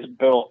is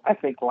built. I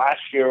think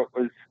last year it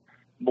was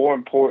more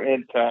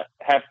important to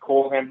have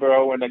Cole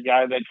Hembrough and a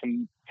guy that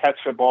can catch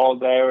the ball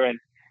there and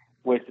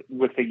with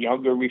a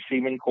younger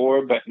receiving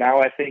core. But now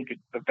I think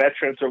the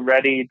veterans are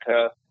ready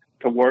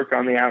to work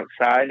on the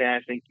outside, and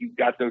I think you've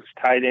got those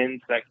tight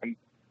ends that can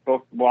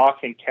both block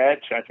and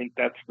catch. I think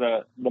that's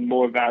the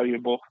more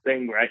valuable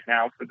thing right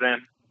now for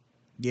them.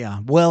 Yeah,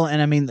 well,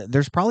 and I mean,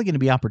 there's probably going to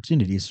be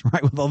opportunities,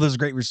 right, with all those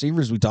great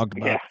receivers we talked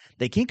about. Yeah.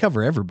 They can't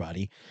cover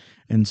everybody,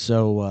 and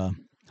so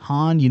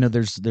Han,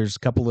 there's a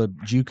couple of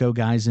JUCO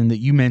guys in that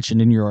you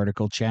mentioned in your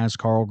article, Chaz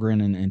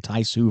Carlgren and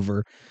Tice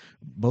Hoover,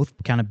 both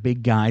kind of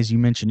big guys. You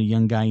mentioned a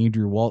young guy,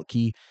 Andrew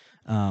Waltke.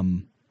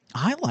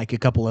 I like a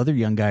couple other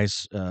young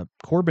guys,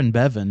 Corbin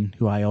Bevan,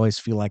 who I always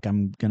feel like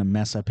I'm going to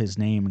mess up his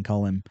name and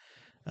call him,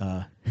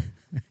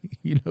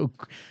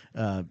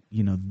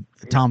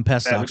 Tom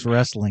Pestock's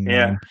wrestling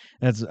name.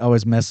 That's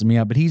always messing me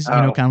up. But he's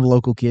kind of a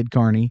local kid,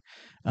 Kearney.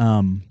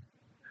 And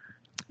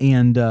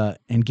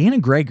Gannon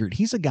Gregor,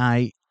 he's a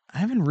guy I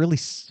haven't really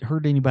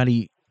heard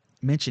anybody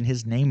mention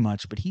his name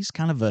much, but he's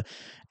kind of a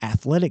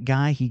athletic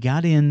guy. He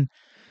got in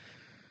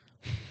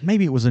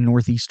maybe it was a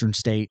Northeastern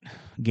State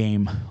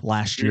game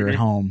last year at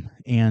Mm-hmm. home,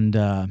 and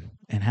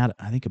had,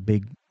 I think, a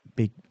big.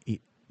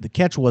 The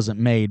catch wasn't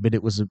made, but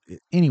it was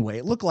anyway.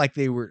 It looked like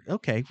they were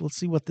okay. Let's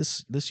see what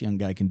this young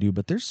guy can do.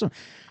 But there's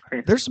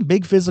some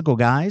big physical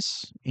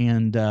guys,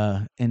 and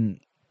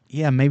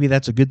yeah, maybe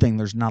that's a good thing.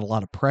 There's not a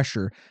lot of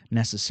pressure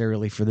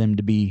necessarily for them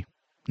to be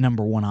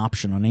number one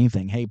option on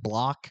anything. Hey,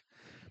 block,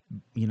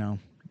 you know,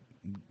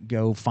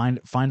 go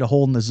find a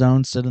hole in the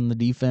zone, sit in the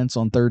defense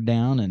on third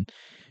down,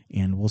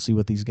 and we'll see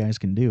what these guys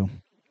can do.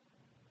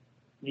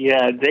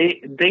 Yeah,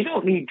 they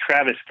don't need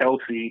Travis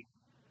Kelce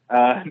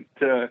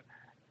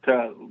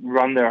to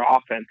run their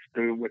offense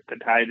through with the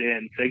tight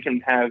ends. They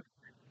can have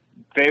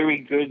very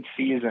good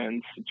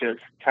seasons,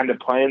 just kind of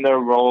playing their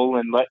role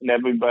and letting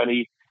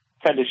everybody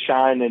kind of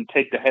shine and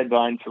take the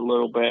headlines a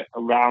little bit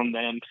around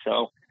them.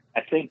 So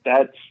I think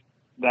that's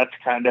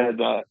kind of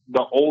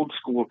the old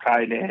school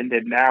tight end,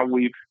 and now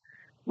we've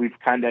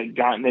kind of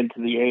gotten into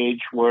the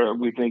age where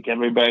we think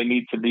everybody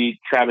needs to be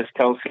Travis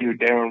Kelce or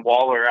Darren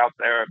Waller out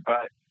there,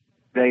 but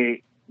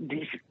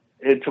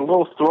it's a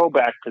little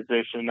throwback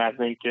position, I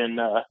think, in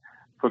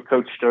for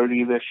Coach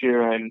Sturdy this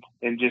year, and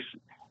just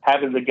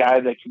having the guy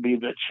that can be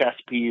the chess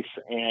piece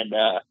and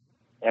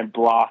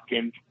block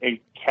and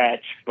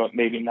catch, but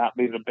maybe not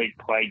be the big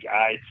play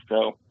guy.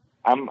 So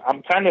I'm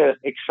kind of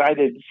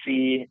excited to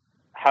see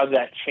how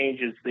that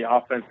changes the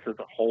offense as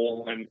a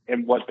whole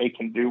and what they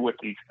can do with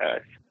these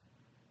guys.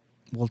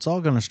 Well, it's all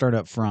going to start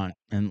up front,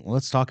 and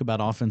let's talk about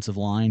offensive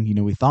line.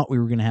 We thought we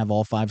were going to have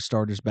all five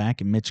starters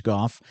back, and Mitch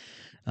Goff,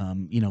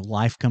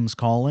 life comes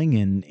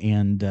calling,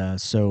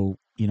 and so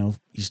you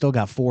still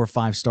got 4 or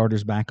 5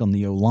 starters back on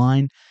the O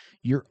line.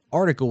 Your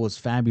article was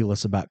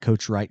fabulous about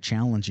Coach Wright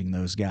challenging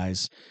those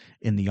guys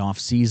in the off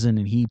season,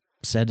 and he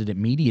said it at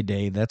Media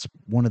Day. That's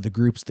one of the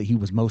groups that he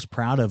was most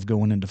proud of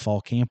going into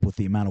fall camp with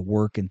the amount of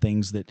work and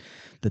things that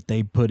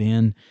they put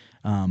in.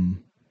 Andrew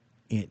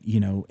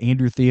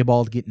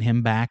Theobald, getting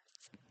him back,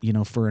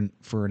 for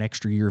an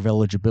extra year of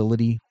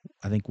eligibility,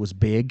 I think was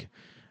big.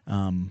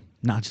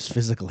 Not just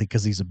physically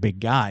because he's a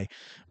big guy,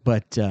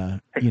 but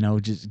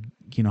just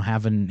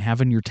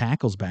having your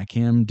tackles back,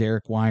 him,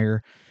 Derek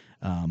Wire,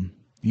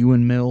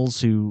 Ewan Mills,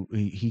 who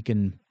he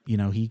can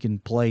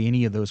play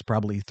any of those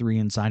probably 3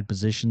 inside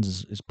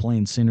positions, is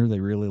playing center. They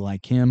really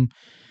like him.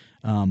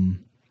 And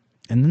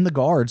then the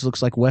guards,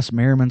 looks like Wes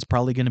Merriman's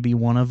probably going to be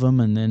one of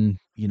them, and then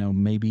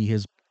maybe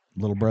his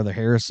little brother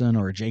Harrison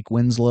or Jake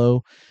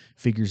Winslow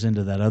figures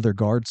into that other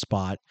guard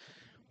spot.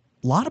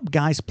 A lot of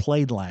guys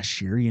played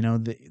last year.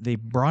 They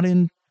brought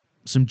in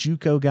some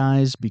JUCO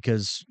guys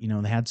because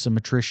they had some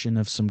attrition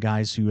of some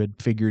guys who had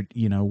figured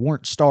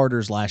weren't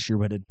starters last year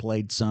but had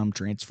played some,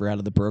 transfer out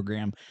of the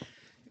program.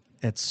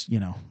 That's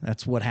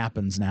what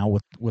happens now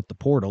with the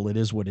portal. It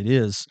is what it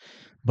is.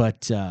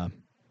 But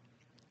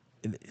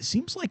it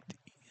seems like,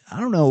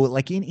 I don't know,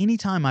 like any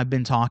time I've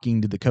been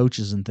talking to the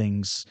coaches and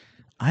things,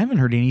 I haven't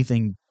heard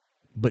anything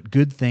but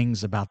good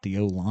things about the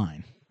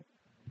O-line.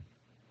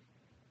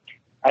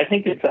 I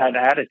think it's that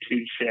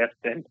attitude shift,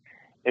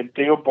 and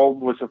Theobald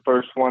was the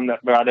first one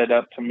that brought it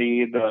up to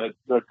me. The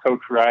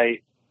Coach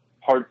Wright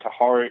heart to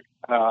heart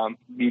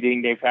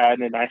meeting they've had,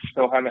 and I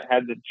still haven't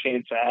had the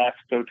chance to ask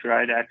Coach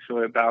Wright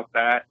actually about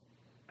that.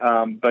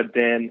 But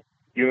then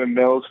Ewan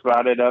Mills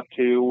brought it up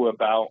too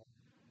about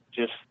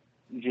just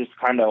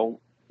kind of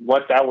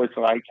what that was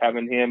like,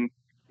 having him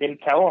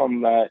tell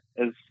them that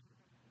as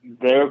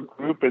their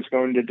group is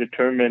going to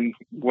determine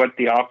what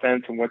the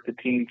offense and what the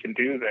team can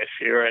do this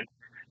year. And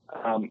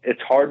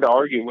it's hard to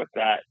argue with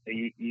that.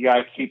 You got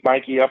to keep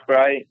Mikey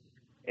upright,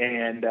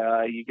 and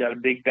you got a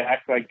big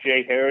back like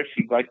Jay Harris.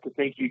 You'd like to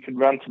think you could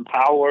run some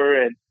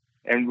power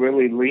and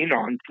really lean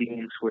on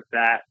teams with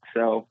that.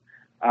 So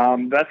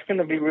that's going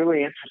to be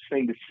really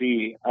interesting to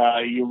see.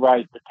 You're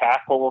right, the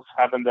tackles,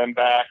 having them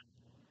back.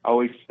 I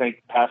always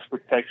think pass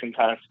protection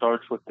kind of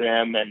starts with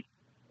them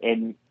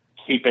and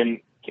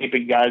keeping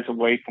guys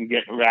away from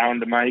getting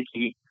around to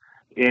Mikey,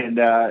 and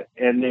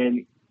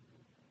then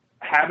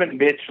having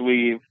Mitch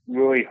leave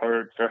really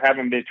hurts, or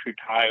having Mitch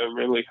retire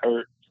really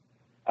hurts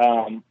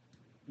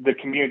the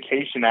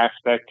communication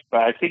aspect.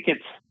 But I think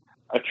it's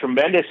a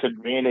tremendous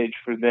advantage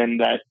for them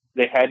that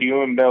they had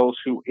Ewan Mills,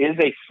 who is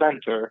a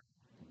center,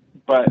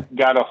 but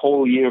got a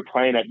whole year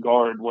playing at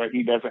guard where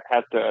he doesn't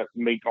have to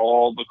make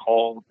all the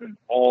calls and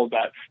all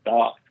that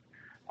stuff.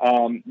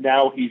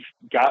 Now he's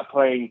got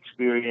playing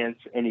experience,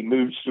 and he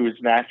moves to his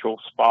natural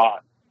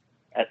spot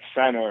at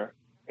center,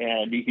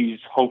 and he's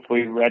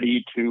hopefully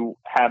ready to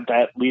have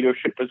that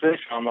leadership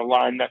position on the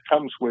line that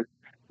comes with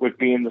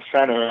being the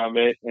center of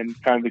it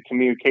and kind of the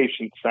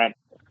communication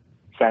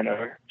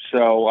center.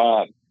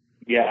 So,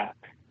 yeah.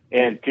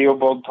 And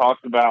Theobald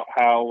talked about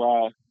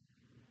how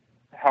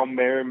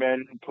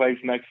Merriman, who plays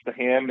next to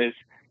him, is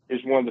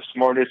one of the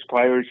smartest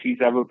players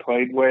he's ever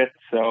played with.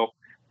 So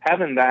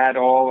having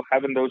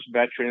those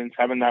veterans,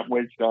 having that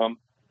wisdom,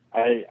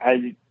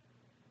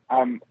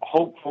 I'm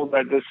hopeful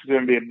that this is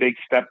going to be a big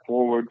step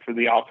forward for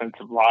the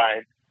offensive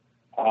line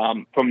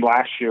from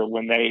last year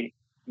when they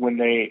when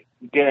they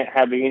didn't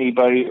have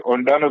anybody or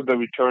none of the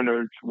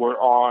returners were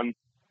on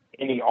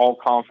any all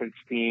conference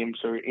teams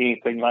or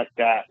anything like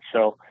that.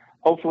 So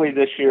hopefully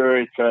this year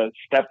it's a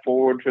step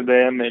forward for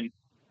them, and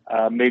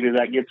maybe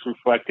that gets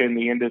reflected in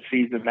the end of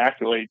season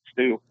accolades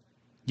too.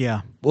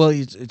 Yeah. Well,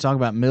 you talk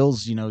about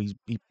Mills,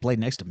 he played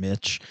next to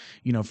Mitch,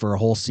 for a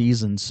whole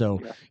season.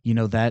 So,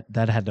 Yeah.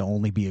 That had to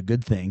only be a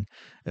good thing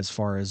as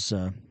far as,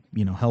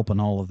 helping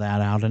all of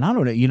that out. And I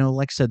don't know,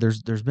 like I said,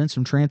 there's been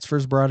some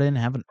transfers brought in.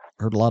 Haven't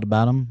heard a lot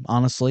about them,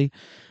 honestly.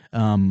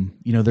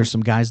 There's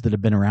some guys that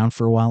have been around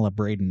for a while, like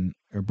Braden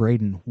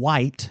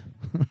White,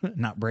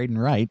 not Braden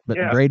Wright, but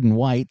Yeah. Braden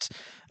White,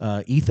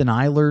 Ethan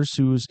Eilers,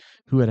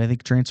 who had, I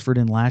think, transferred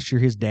in last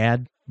year. His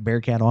dad,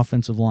 Bearcat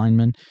offensive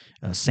lineman,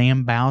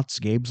 Sam Bouts,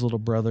 Gabe's little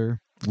brother,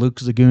 Luke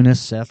Zagunis,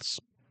 Seth's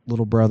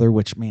little brother,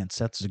 which, man,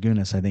 Seth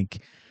Zagunis, I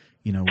think,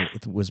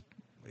 was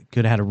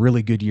could have had a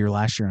really good year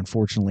last year.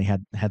 Unfortunately,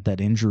 had that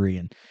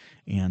injury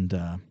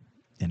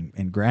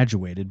and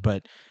graduated.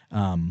 But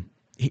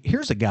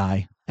here's a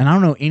guy, and I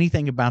don't know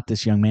anything about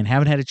this young man.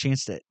 Haven't had a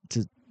chance to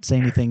say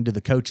anything to the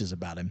coaches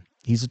about him.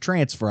 He's a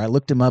transfer. I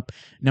looked him up,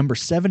 number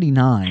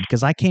 79,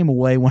 because I came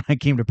away when I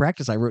came to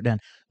practice. I wrote down,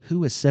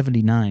 who is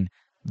 79?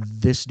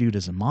 This dude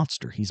is a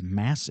monster. He's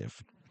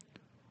massive.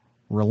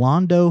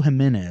 Rolando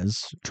Jimenez,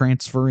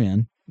 transfer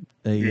in,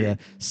 a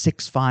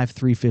 6'5",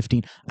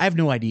 315. I have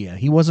no idea.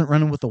 He wasn't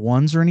running with the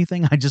ones or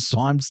anything. I just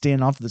saw him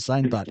stand off to the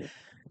side and thought,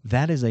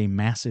 that is a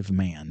massive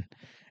man.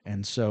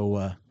 And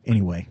so,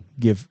 anyway,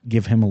 give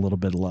him a little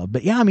bit of love.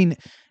 But yeah, I mean,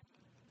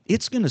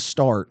 it's going to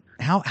start.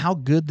 How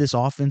good this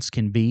offense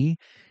can be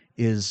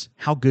is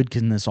how good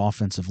can this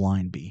offensive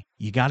line be.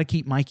 You got to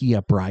keep Mikey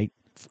upright.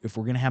 If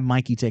we're going to have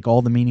Mikey take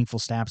all the meaningful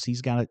snaps,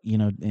 he's got to,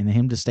 and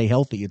him to stay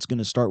healthy, it's going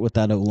to start with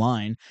that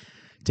O-line,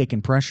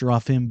 taking pressure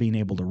off him, being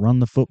able to run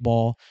the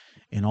football,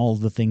 and all of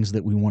the things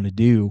that we want to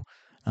do.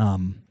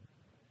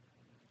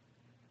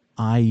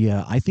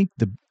 I think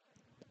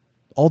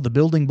all the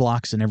building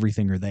blocks and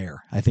everything are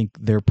there. I think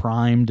they're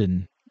primed,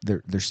 and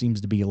there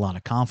seems to be a lot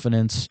of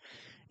confidence,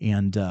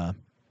 and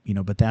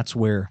but that's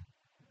where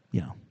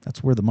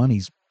the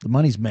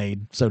money's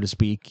made, so to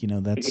speak.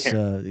 That's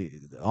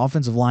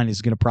offensive line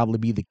is going to probably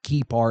be the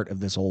key part of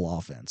this whole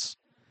offense.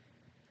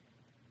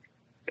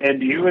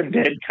 And you and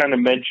Dad kind of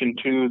mentioned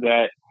too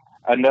that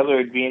another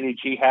advantage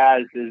he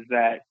has is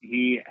that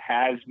he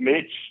has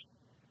Mitch,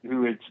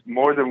 who is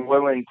more than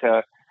willing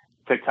to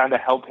kind of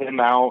help him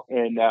out.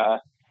 And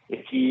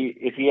if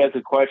he has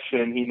a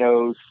question, he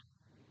knows,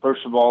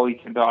 first of all, he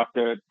can talk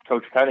to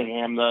Coach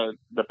Cunningham,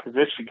 the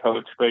position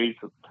coach. But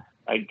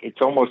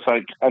it's almost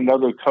like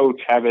another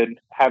coach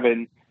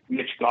having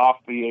Mitch Goff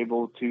be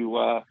able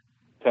to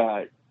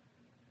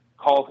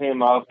call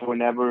him up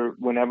whenever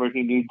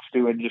he needs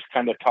to and just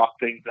kind of talk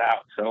things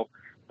out. So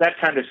that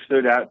kind of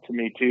stood out to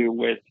me too,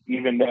 with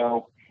even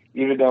though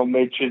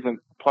Mitch isn't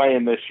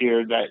playing this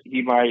year, that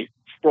he might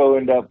still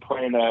end up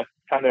playing a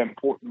kind of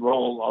important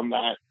role on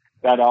that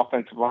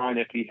offensive line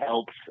if he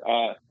helps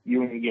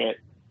Ewing get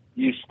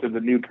used to the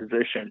new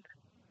position.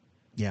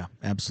 Yeah,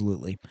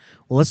 absolutely.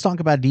 Well, let's talk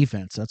about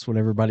defense. That's what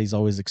everybody's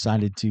always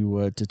excited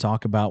to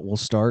talk about. We'll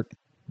start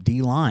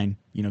D-line.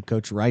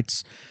 Coach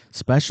Wright's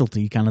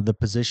specialty, kind of the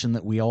position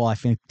that we all, I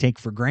think, take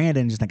for granted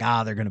and just think,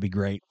 they're going to be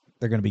great.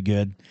 They're going to be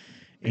good.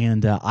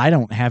 And I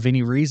don't have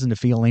any reason to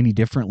feel any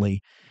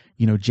differently.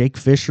 Jake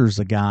Fisher's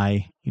a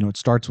guy, it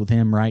starts with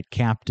him, right?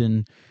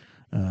 Captain,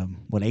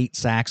 8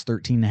 sacks,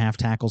 13.5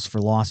 tackles for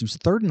loss. He was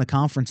third in the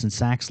conference in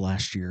sacks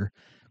last year,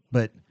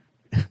 but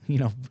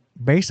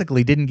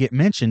basically didn't get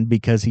mentioned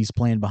because he's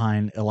playing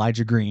behind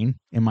Elijah Green,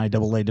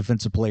 MIAA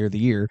Defensive Player of the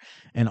Year,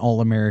 and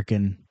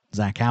All-American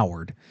Zach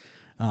Howard.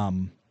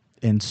 And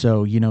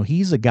so,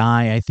 he's a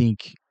guy, I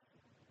think,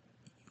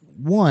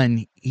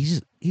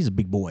 he's a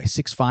big boy,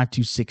 6'5",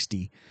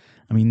 260.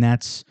 I mean,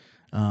 that's,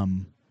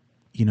 I'm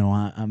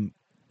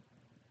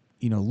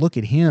look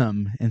at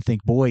him and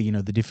think, boy,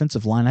 the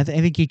defensive line, I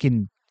think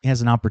he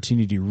has an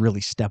opportunity to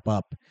really step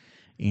up.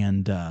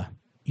 And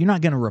you're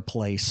not going to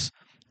replace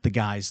the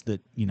guys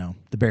that,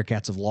 the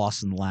Bearcats have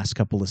lost in the last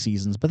couple of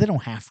seasons, but they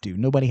don't have to.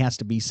 Nobody has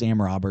to be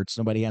Sam Roberts.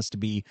 Nobody has to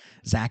be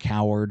Zach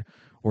Howard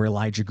or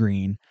Elijah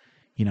Green.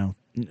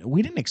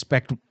 We didn't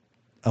expect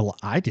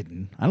I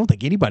don't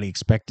think anybody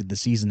expected the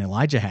season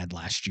Elijah had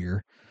last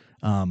year.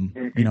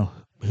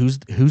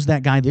 Who's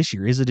that guy this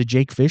year? Is it a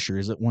Jake Fisher?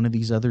 Is it one of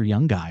these other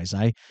young guys?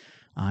 I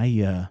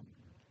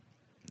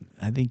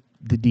think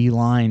the D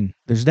line,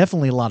 there's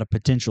definitely a lot of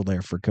potential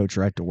there for Coach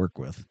Wright to work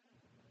with.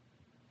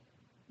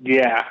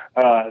 Yeah,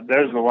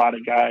 there's a lot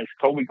of guys.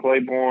 Colby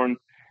Claiborne,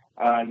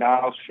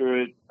 Niles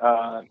Stewart,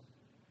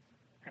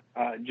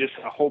 just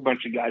a whole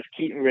bunch of guys.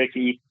 Keaton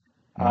Rickey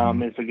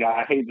is a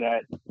guy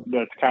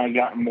that's kind of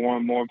gotten more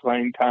and more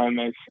playing time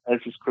as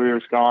his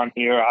career's gone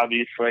here,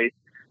 obviously.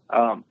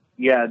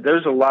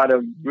 There's a lot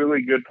of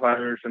really good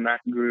players in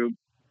that group.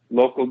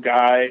 Local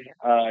guy,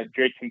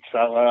 Jake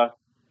Kinsella,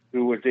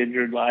 who was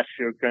injured last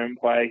year, couldn't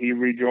play. He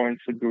rejoins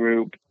the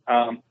group.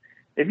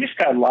 They've just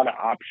got a lot of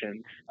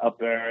options up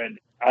there, and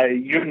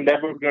you're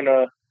never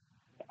gonna.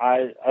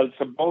 it's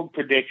a bold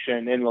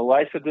prediction in the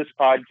life of this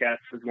podcast.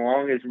 As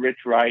long as Rich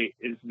Wright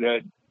is the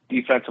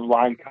defensive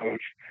line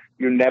coach,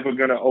 you're never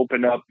going to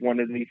open up one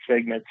of these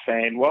segments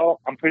saying, "Well,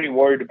 I'm pretty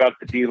worried about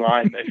the D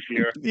line this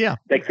year. Yeah,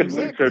 They could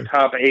lose their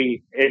top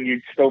 8," and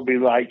you'd still be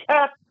like,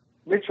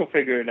 Rich will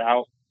figure it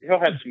out. He'll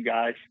have some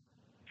guys.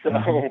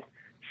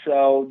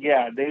 So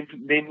yeah,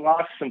 they've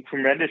lost some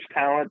tremendous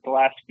talent the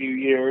last few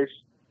years,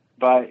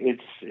 but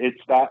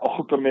it's that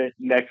ultimate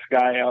next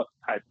guy up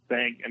type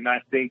thing, and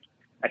I think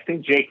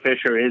Jake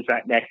Fisher is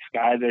that next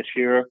guy this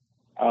year.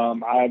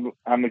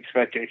 I'm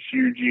expecting a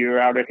huge year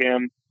out of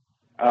him.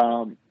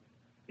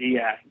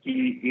 Yeah,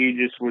 he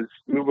just was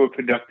uber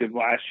productive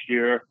last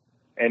year,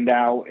 and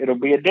now it'll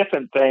be a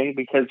different thing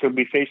because he'll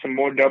be facing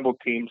more double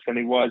teams than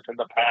he was in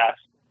the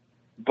past.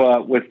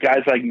 But with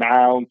guys like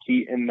Now and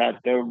Keaton that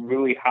they're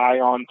really high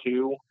on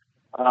too,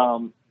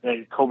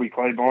 and Kobe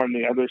Claiborne on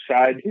the other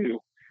side,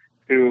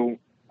 who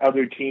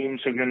other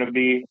teams are going to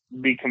be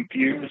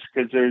confused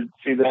because they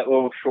see that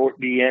little short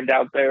D end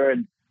out there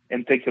and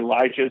think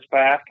Elijah's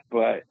back.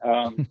 But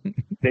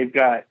they've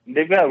got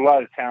a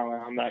lot of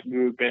talent on that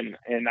group, and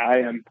I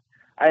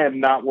am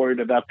not worried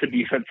about the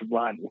defensive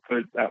line. We'll put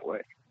it that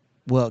way.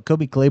 Well,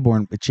 Kobe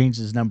Claiborne changed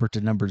his number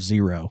to number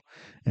 0.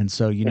 And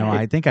so,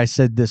 I think I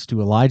said this to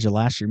Elijah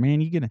last year,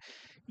 man,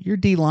 your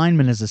D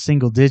lineman is a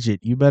single digit.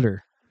 You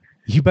better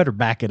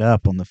back it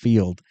up on the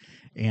field.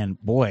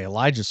 And boy,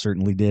 Elijah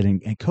certainly did.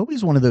 And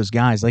Kobe's one of those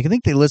guys, like I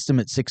think they list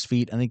him at 6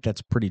 feet. I think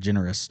that's pretty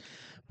generous,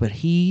 but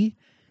he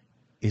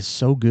is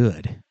so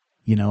good.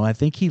 I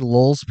think he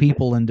lulls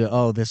people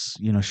into, this,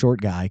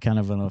 short guy, kind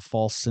of in a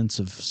false sense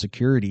of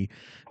security,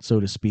 so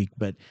to speak.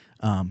 But,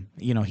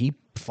 he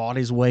fought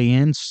his way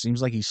in.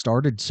 Seems like he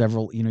started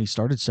several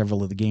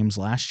of the games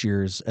last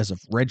year as a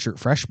redshirt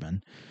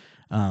freshman.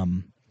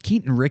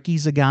 Keaton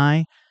Ricky's a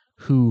guy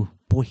who,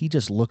 boy, he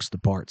just looks the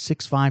part.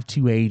 6'5",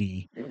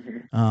 280.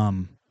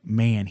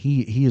 Man,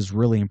 he is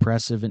really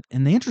impressive.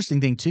 And the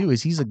interesting thing, too,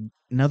 is he's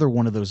another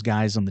one of those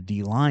guys on the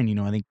D-line.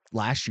 I think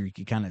last year you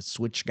could kind of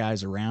switch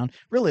guys around.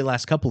 Really,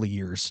 last couple of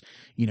years,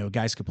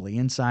 guys could play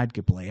inside,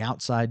 could play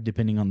outside,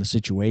 depending on the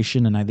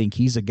situation. And I think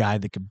he's a guy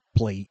that could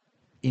play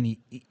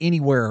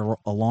anywhere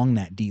along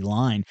that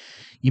D-line.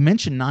 You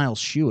mentioned Niles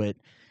Shuett.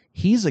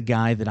 He's a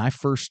guy that I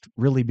first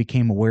really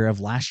became aware of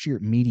last year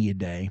at Media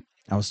Day.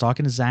 I was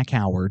talking to Zach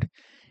Howard,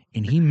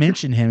 and he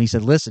mentioned him. He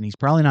said, listen, he's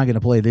probably not going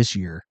to play this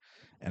year,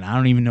 and I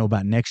don't even know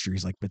about next year.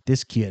 He's like, but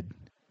this kid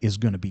is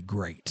going to be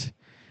great.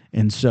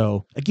 And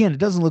so, again, it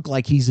doesn't look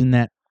like he's in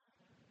that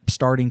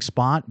starting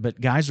spot,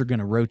 but guys are going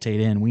to rotate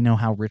in. We know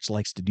how Rich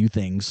likes to do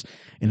things,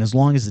 and as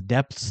long as the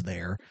depth's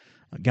there,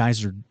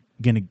 guys are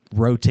going to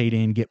rotate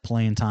in, get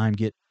playing time,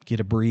 get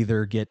a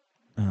breather, get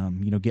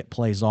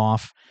plays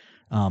off.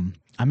 I'm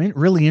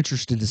really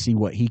interested to see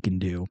what he can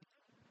do.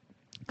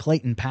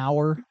 Clayton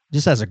Power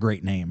just has a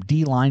great name.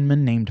 D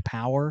lineman named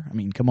Power. I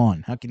mean, come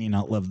on. How can you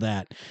not love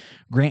that?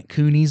 Grant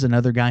Cooney's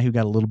another guy who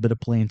got a little bit of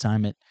playing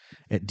time at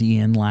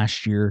DN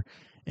last year.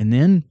 And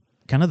then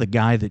kind of the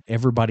guy that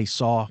everybody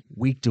saw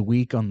week to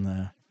week on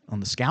the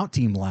scout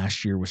team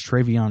last year was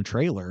Travion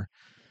Traylor,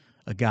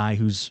 a guy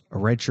who's a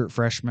redshirt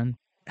freshman.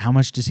 How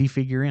much does he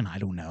figure in? I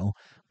don't know.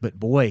 But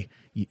boy,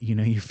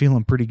 you're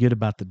feeling pretty good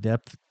about the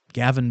depth.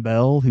 Gavin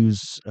Bell,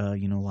 who's, a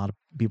lot of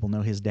people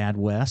know his dad,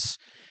 Wes,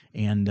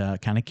 and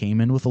kind of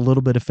came in with a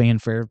little bit of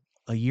fanfare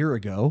a year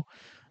ago,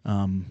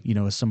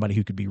 as somebody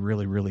who could be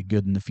really, really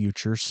good in the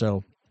future.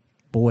 So,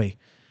 boy,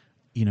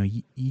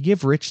 you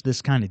give Rich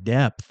this kind of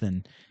depth,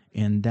 and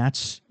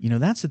that's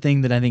the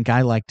thing that I think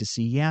I like to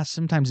see. Yeah,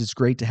 sometimes it's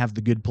great to have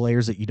the good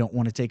players that you don't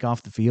want to take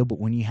off the field, but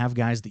when you have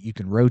guys that you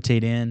can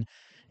rotate in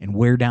and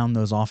wear down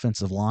those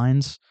offensive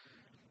lines,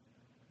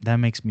 that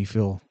makes me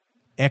feel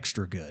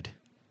extra good.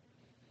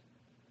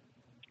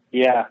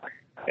 Yeah,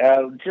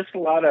 just a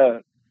lot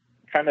of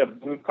kind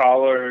of blue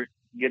collar,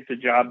 get the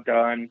job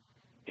done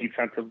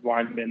defensive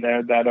linemen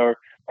there that are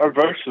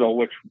versatile,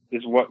 which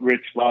is what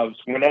Rich loves.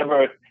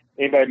 Whenever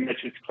anybody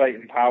mentions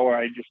Clayton Power,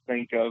 I just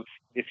think of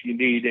if you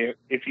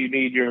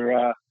need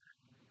your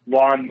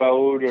lawn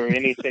mowed or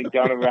anything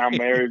done around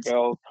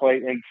Maryville,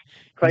 Clayton's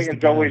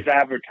always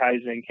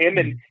advertising. Him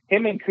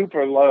and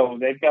Cooper Lowe,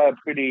 they've got a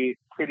pretty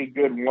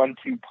good 1-2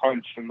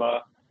 punch in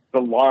the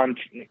lawn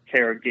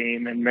care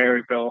game in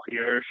Maryville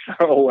here.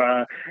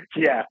 So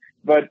yeah,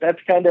 but that's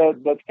kind of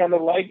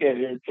like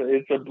it.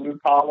 It's a blue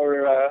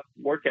collar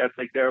work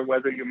ethic there,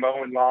 whether you're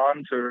mowing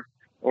lawns or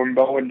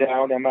mowing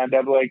down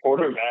MIAA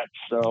quarterbacks.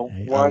 So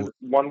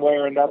one way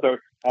or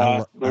another,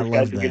 those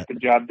guys will get the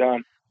job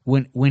done.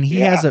 When he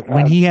has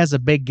a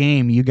big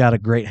game, you got a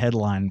great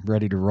headline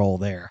ready to roll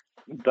there.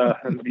 There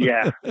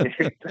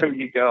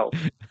you go.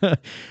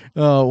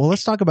 Well,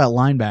 let's talk about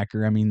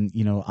linebacker. I mean,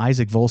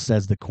 Isaac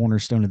Volstad's the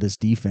cornerstone of this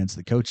defense.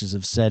 The coaches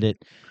have said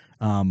it.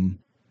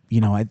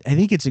 I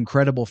think it's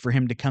incredible for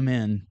him to come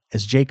in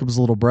as Jacob's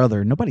little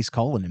brother. Nobody's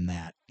calling him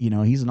that.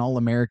 He's an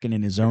All-American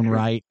in his own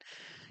right.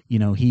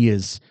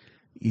 He's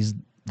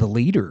the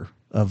leader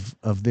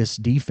of this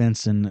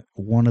defense and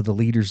one of the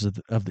leaders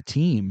of the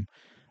team.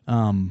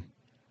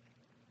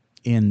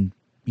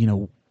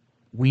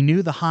 we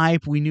knew the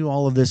hype, we knew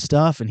all of this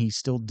stuff, and he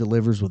still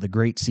delivers with a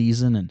great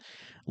season. And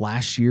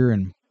last year,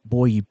 and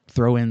boy, you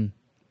throw in,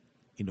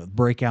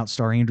 breakout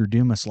star Andrew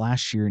Dumas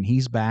last year, and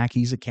he's back.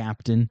 He's a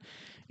captain,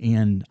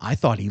 and I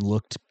thought he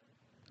looked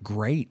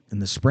great in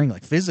the spring.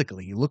 Like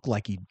physically, he looked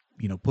like he,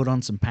 put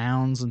on some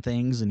pounds and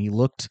things, and he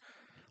looked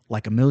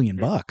like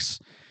 $1,000,000.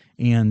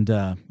 And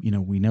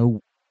we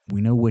know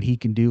what he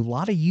can do. A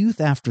lot of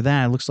youth after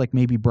that. It looks like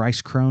maybe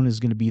Bryce Crone is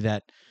going to be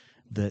the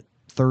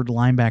third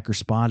linebacker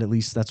spot. At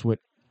least that's what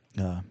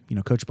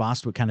Coach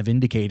Bostwick kind of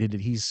indicated,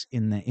 that he's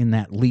in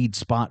that lead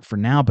spot for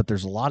now. But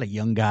there's a lot of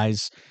young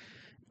guys.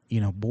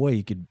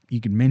 Boy,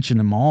 you could mention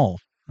them all.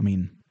 I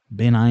mean,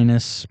 Ben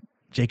Innes,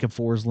 Jacob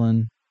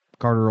Forsland,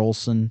 Carter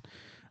Olson,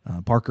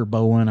 Parker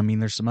Bowen. I mean,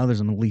 there's some others.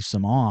 I'm going to leave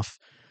some off.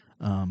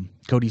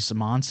 Cody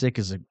Simoncic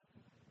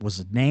was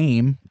a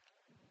name,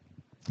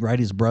 right?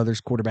 His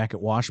brother's quarterback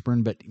at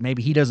Washburn, but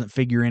maybe he doesn't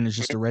figure in as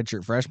just a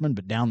redshirt freshman.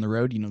 But down the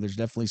road, there's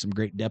definitely some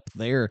great depth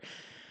there.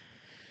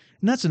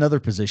 And that's another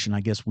position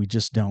I guess we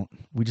just don't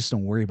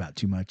worry about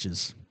too much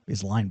is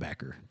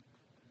linebacker.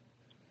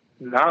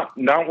 Not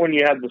when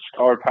you have the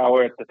star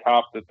power at the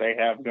top that they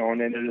have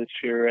going into this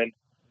year,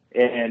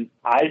 and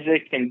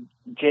Isaac and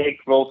Jake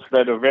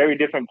Volstead are very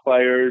different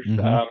players.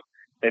 Mm-hmm.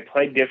 They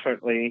play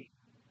differently.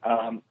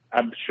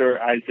 I'm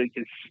sure Isaac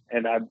is,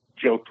 and I've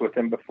joked with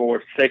him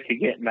before, sick of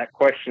getting that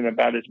question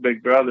about his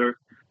big brother,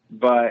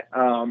 but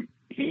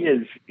he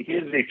is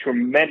a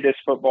tremendous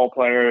football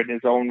player in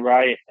his own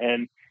right,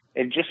 and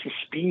just the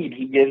speed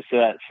he gives to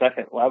that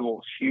second level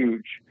is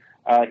huge.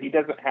 He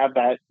doesn't have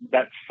that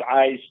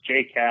size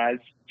Jake has.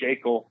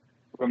 Jake will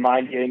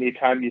remind you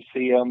anytime you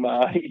see him.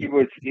 He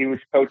was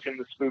coaching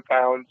the Spook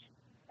Hounds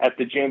at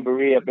the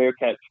Jamboree at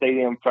Bearcat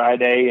Stadium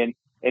Friday,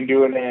 and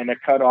doing it in a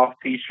cutoff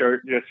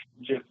T-shirt.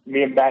 Just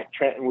me and Matt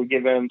Trenton would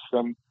give him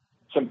some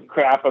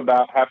crap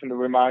about having to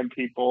remind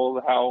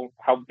people how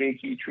big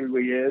he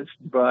truly is.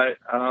 But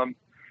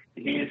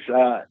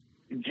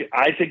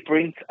Isaac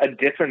brings a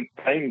different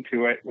thing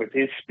to it with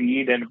his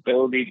speed and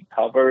ability to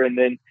cover, and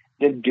then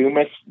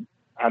Dumas.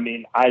 I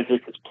mean,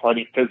 Isaac is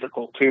plenty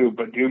physical too,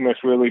 but Dumas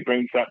really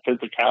brings that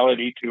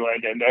physicality to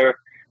it, and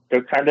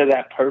they're kind of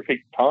that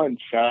perfect punch.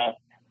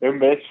 They're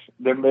miss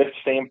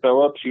Sam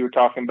Phillips. You were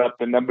talking about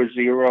the number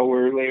 0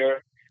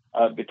 earlier,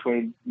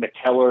 between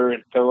McKellar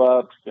and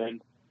Phillips,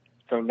 and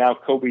so now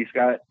Kobe's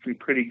got some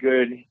pretty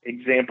good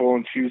example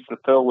and shoes to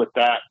fill with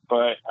that.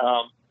 But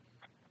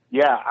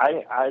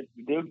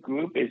their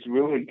group is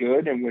really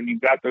good, and when you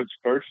got those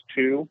first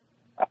two,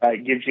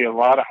 it gives you a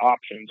lot of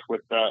options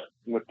with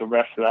the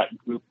rest of that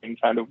group, and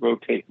kind of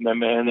rotating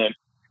them in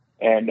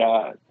and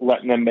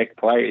letting them make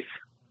plays.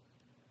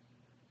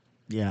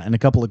 Yeah, and a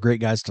couple of great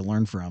guys to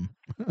learn from,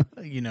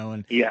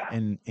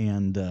 and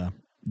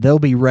they'll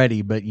be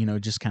ready, but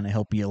just kind of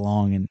help you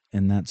along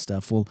and that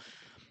stuff. Well,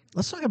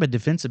 let's talk about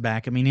defensive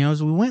back. I mean,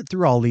 as we went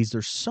through all these,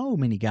 there's so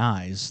many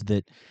guys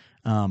that,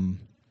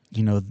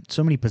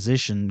 so many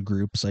position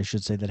groups, I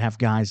should say, that have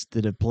guys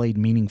that have played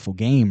meaningful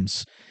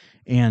games,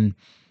 and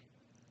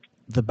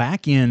the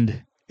back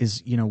end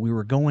is, we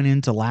were going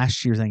into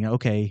last year thinking,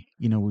 okay,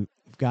 we've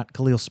got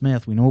Khalil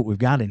Smith. We know what we've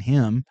got in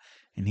him,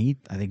 and he,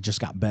 I think, just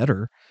got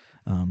better.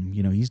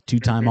 He's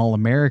 2-time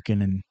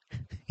All-American, and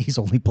he's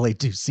only played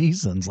 2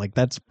 seasons. Like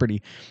that's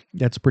pretty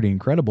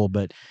incredible.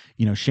 But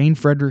Shane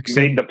Frederickson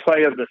made the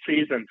play of the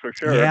season for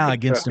sure. Yeah,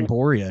 against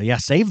Emporia. Yeah,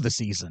 saved the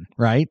season,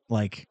 right?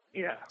 Like,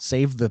 yeah,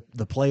 saved the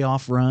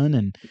playoff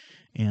run,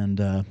 and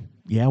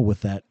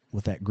with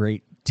that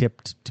great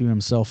tipped to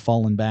himself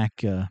falling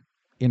back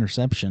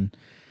interception.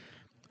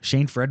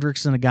 Shane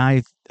Frederickson, a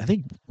guy I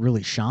think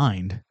really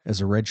shined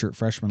as a redshirt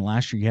freshman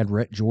last year. You had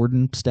Rhett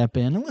Jordan step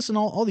in, and listen,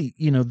 all the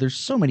there's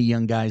so many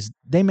young guys.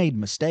 They made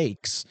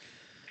mistakes,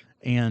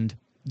 and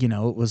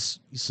it was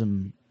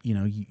some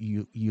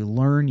you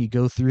learn, you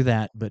go through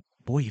that, but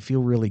boy, you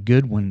feel really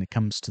good when it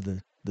comes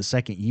to the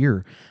second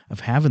year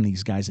of having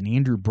these guys. And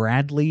Andrew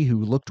Bradley,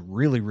 who looked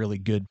really, really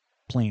good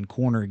playing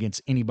corner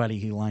against anybody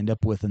he lined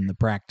up with in the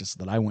practice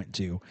that I went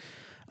to.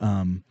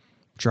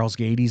 Charles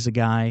Gaddy's a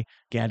guy.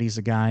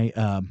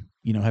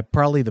 Had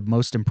probably the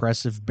most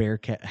impressive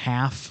Bearcat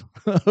half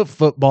of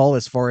football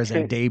as far as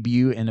a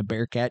debut in a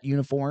Bearcat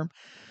uniform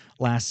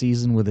last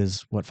season, with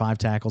his 5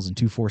 tackles and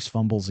 2 forced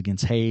fumbles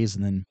against Hayes,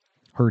 and then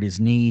hurt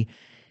his knee.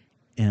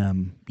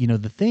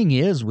 The thing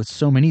is with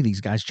so many of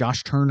these guys,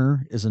 Josh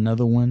Turner is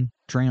another one,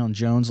 Trayon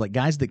Jones, like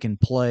guys that can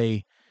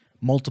play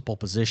multiple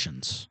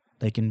positions.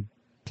 They can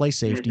play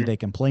safety, they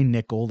can play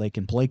nickel, they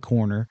can play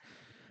corner.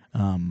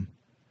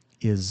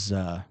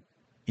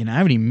 I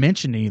haven't even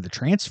mentioned any of the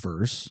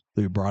transfers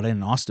that we brought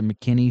in. Austin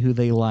McKinney, who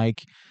they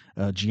like,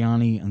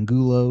 Gianni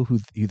Angulo, who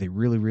they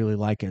really, really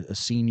like, a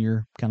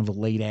senior, kind of a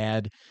late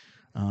ad,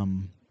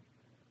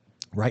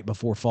 right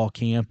before fall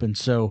camp. And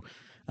so,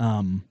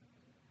 I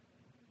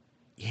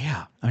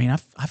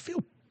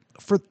feel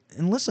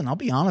and listen, I'll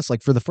be honest,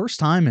 like for the first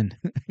time in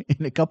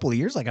a couple of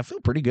years, like I feel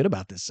pretty good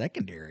about this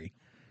secondary.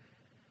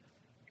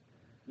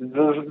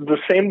 The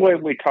same way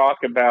we talk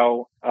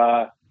about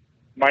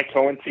Mike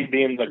Cohency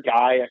being the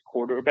guy at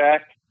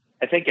quarterback,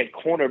 I think at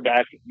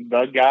cornerback,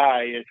 the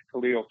guy is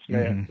Khalil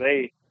Smith.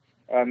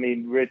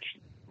 Rich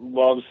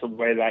loves the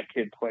way that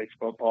kid plays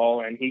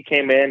football, and he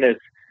came in as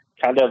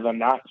kind of a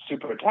not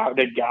super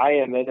touted guy,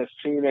 and then as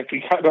soon as he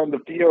got on the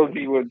field,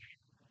 he was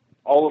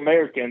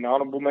All-American,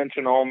 honorable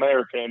mention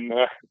All-American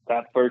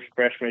that first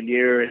freshman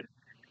year. And,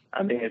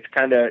 it's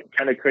kind of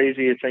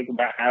crazy to think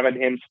about having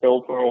him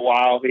still for a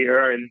while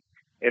here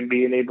and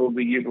being able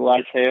to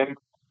utilize him.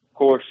 Of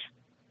course,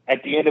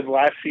 at the end of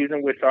last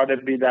season, we thought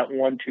it'd be that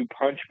 1-2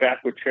 punch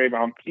back with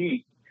Trayvon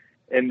Pete,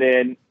 and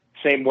then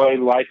same way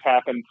life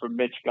happened for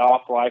Mitch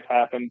Goff, life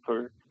happened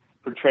for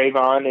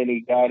Trayvon, and he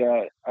got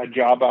a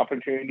job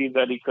opportunity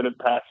that he couldn't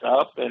pass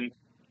up, and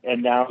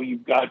now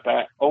you've got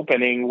that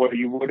opening where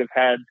you would have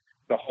had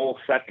the whole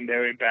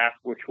secondary back,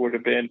 which would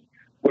have been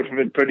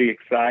pretty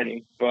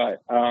exciting.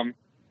 But I'm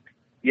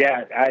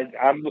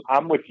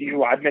with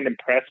you. I've been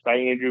impressed by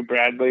Andrew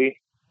Bradley.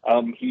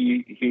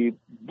 He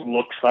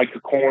looks like a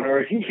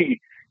corner.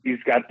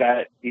 He's got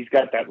that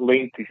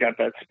length. He's got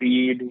that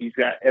speed. He's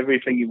got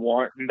everything you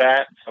want in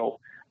that. So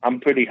I'm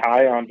pretty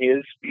high on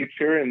his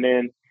future. And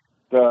then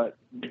the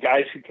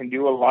guys who can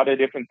do a lot of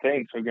different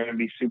things are going to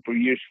be super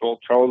useful.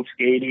 Charles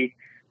Gady,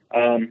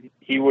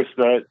 he was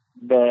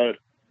the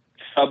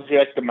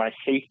subject of my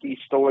safety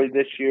story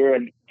this year,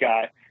 and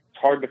it's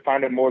hard to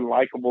find a more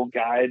likable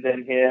guy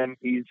than him.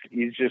 He's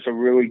just a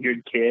really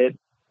good kid.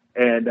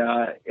 And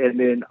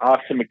then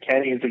Austin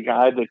McKinney is a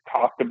guy that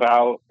talked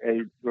about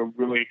and we're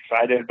really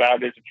excited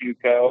about as a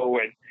JUCO.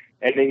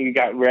 And then you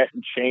got Rhett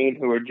and Shane,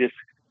 who are just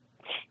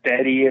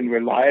steady and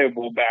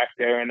reliable back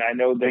there. And I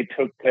know they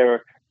took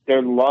their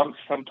lumps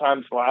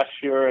sometimes last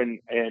year, and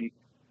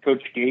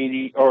Charles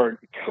Gady,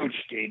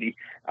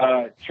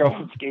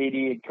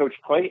 and Coach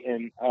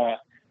Clayton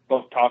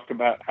both talked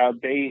about how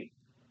they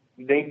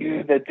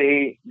knew that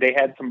they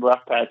had some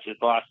rough patches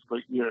last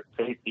year at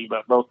safety,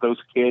 but both those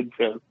kids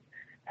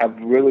have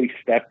really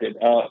stepped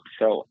it up.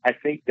 So I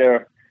think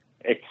they're,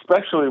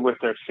 especially with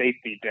their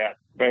safety depth,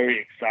 very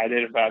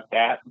excited about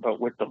that. But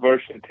with the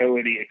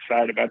versatility,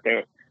 excited about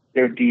their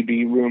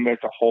DB room as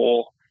a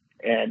whole.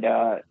 And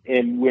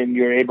when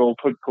you're able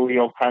to put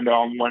Khalil kind of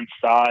on one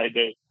side,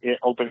 it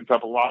opens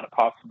up a lot of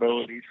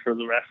possibilities for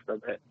the rest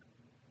of it.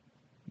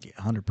 Yeah,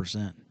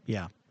 100%.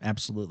 Yeah,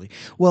 absolutely.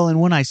 Well,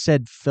 and when I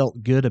said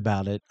felt good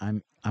about it,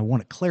 I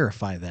want to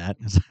clarify that.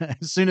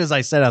 As soon as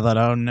I said, I thought,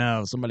 oh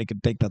no, somebody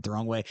could take that the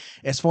wrong way.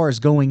 As far as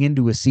going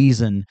into a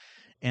season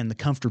and the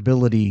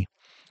comfortability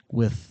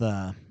with,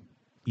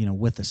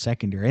 with the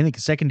secondary, I think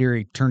the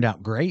secondary turned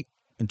out great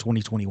in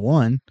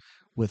 2021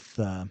 with,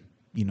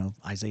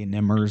 Isaiah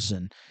Nimmers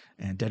and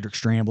Dedrick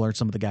Strambler,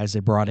 some of the guys they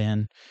brought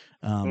in,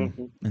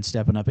 and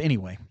stepping up.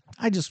 Anyway,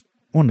 I just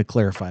wanted to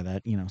clarify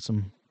that,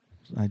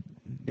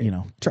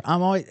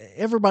 I'm always,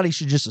 everybody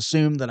should just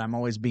assume that I'm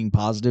always being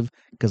positive,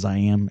 because I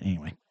am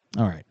anyway.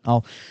 All right.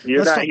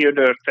 You're not here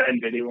to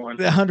offend anyone.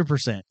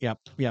 100%.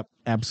 Yep.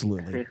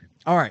 Absolutely.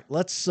 All right.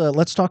 Let's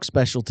talk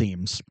special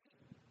teams.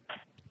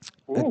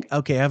 Ooh.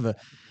 Okay. I have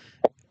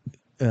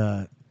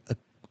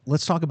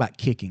let's talk about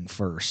kicking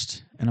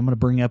first, and I'm going to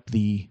bring up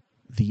the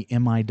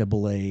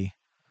MIAA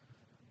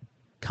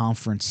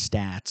conference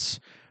stats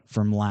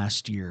from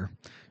last year.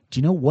 Do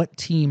you know what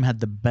team had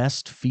the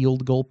best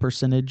field goal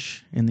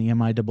percentage in the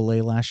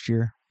MIAA last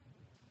year?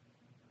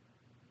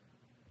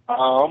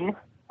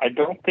 I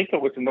don't think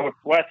it was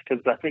Northwest,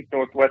 because I think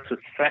Northwest was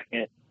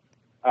second.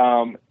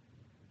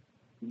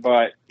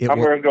 But I'm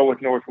going to go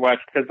with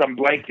Northwest because I'm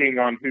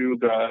blanking on who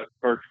the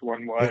first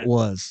one was. It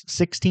was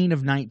 16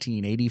 of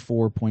 19,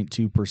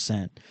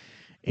 84.2%.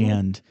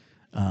 And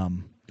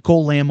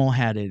Cole Lamel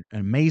had an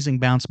amazing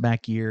bounce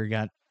back year.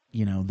 Got,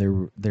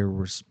 there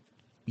was,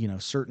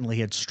 certainly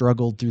had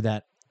struggled through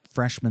that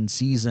freshman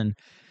season.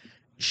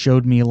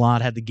 Showed me a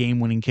lot, had the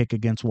game-winning kick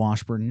against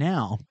Washburn.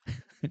 Now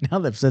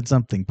they've said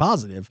something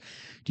positive.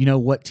 Do you know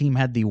what team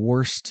had the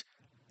worst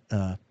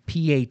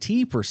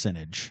PAT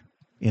percentage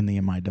in the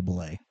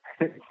MIAA?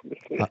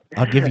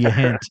 I'll give you a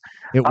hint.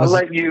 I'll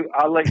let you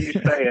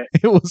say it.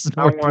 It was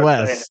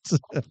Northwest.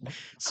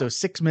 So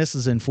 6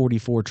 misses and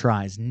 44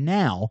 tries.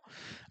 Now,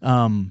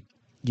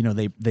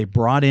 they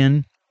brought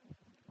in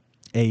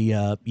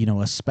a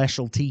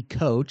specialty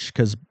coach,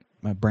 because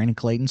Brandon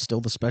Clayton's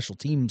still the special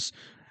teams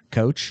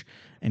coach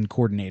and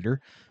coordinator,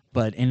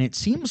 and it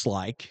seems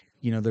like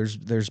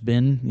there's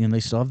been they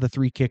still have the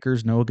 3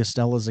 kickers. Noah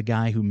Gostella's a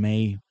guy who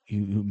may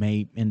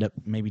end up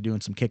maybe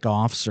doing some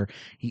kickoffs, or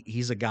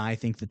he's a guy I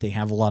think that they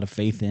have a lot of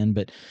faith in.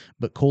 But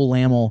Cole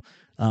Lamel,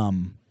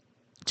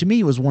 to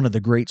me, was one of the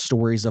great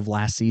stories of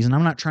last season.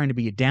 I'm not trying to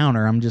be a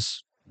downer. I'm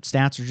just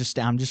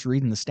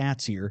reading the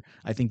stats here.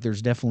 I think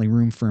there's definitely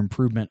room for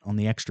improvement on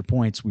the extra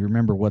points. We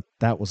remember what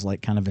that was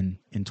like kind of in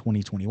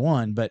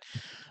 2021, but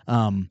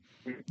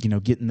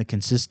getting the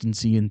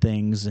consistency in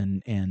things,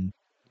 and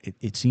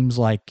it seems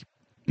like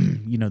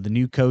the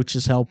new coach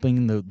is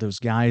helping those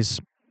guys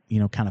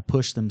kind of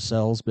push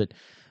themselves. But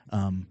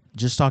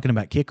just talking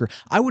about kicker,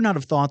 I would not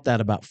have thought that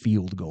about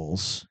field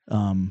goals.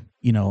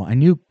 I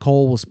knew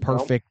Cole was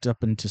perfect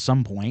up until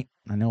some point.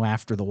 I know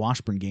after the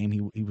Washburn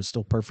game, he was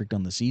still perfect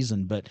on the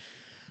season, but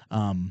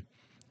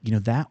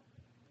That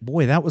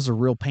was a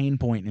real pain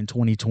point in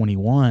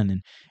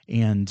 2021.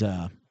 And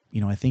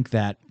I think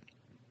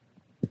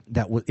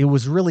it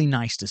was really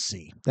nice to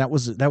see. That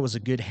was a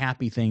good,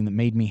 happy thing that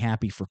made me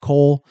happy for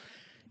Cole,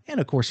 and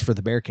of course for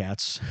the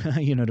Bearcats,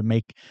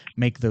 to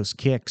make those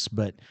kicks.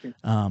 But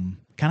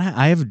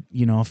I have,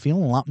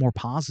 feeling a lot more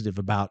positive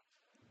about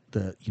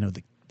the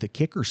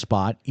kicker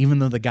spot, even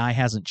though the guy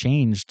hasn't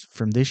changed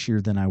from this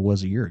year than I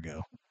was a year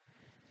ago.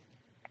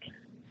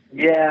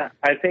 Yeah,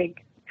 I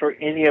think for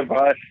any of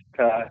us,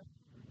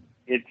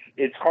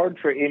 it's hard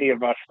for any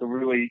of us to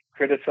really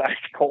criticize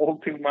Cole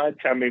too much.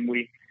 I mean,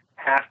 we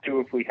have to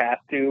if we have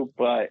to,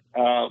 but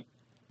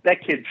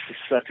that kid's just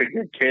such a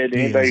good kid.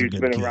 Anybody who's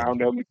been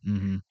around him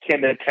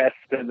can attest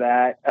to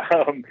that.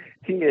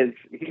 He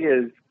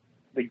is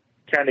the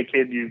kind of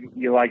kid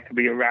you like to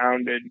be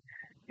around and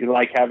you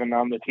like having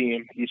on the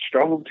team. He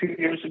struggled 2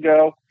 years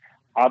ago.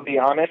 I'll be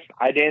honest,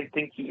 I didn't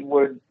think he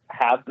would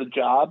have the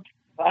job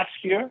last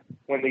year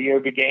when the year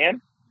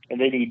began. And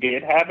then he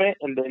did have it,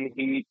 and then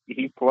he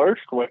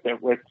flourished with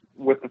it with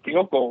the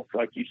field goals,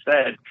 like you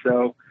said.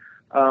 So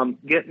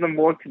getting them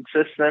more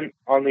consistent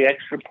on the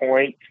extra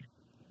points,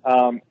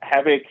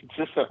 having a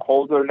consistent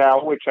holder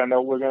now, which I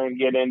know we're going to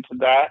get into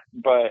that,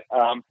 but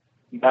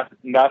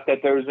not that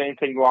there was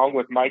anything wrong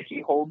with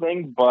Mikey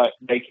holding, but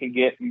they can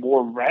get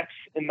more reps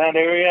in that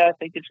area. I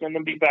think it's going to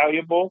be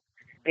valuable.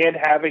 And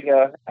having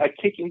a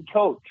kicking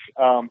coach.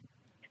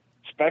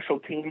 Special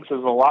teams is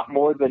a lot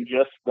more than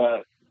just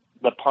the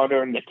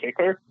punter and the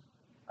kicker.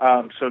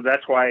 So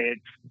that's why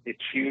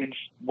it's huge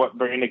what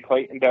Brandon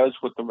Clayton does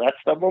with the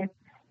rest of them.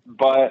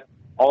 But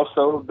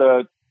also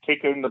the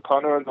kicker and the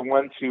punter are the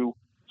ones who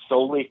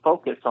solely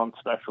focus on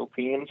special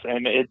teams.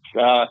 And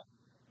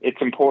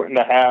it's important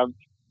to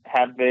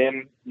have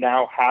them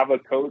now have a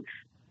coach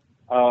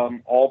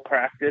all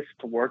practice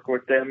to work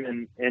with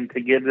them and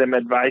to give them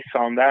advice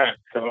on that.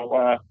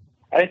 So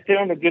I think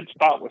they're in a good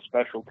spot with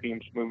special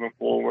teams moving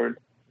forward.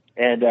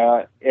 And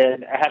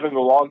having the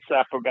long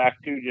snapper back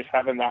too, just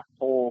having that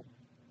whole,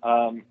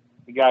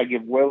 you gotta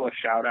give Will a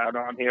shout out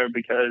on here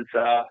because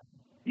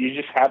you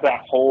just have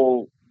that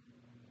whole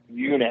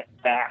unit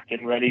back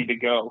and ready to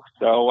go.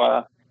 So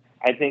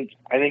I think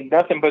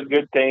nothing but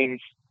good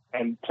things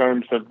in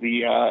terms of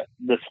the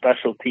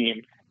special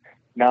teams.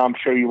 Now I'm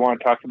sure you want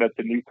to talk about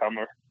the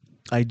newcomer.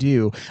 I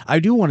do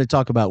want to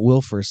talk about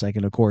Will for a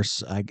second. Of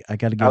course, I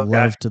got to give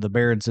love to the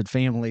Berenson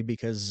family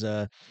because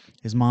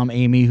his mom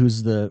Amy,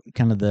 who's the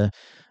kind of the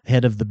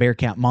head of the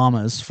Bearcat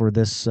Mamas for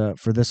this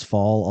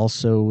fall,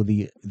 also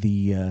the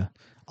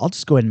I'll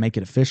just go ahead and make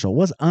it official.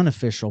 Was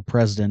unofficial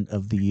president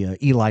of the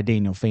Eli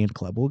Daniel fan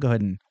club. We'll go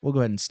ahead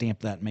and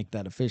stamp that and make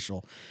that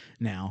official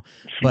now.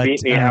 But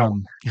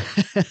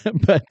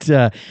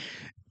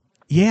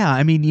yeah,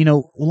 I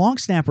mean, long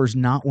snapper's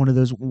not one of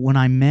those. When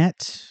I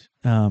met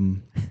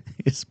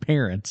his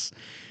parents,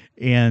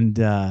 and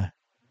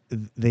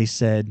they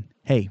said,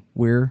 "Hey,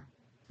 we're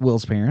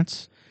Will's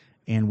parents,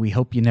 and we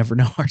hope you never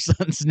know our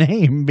son's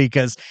name,"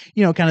 because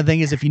kind of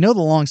thing is, if you know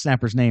the long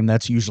snapper's name,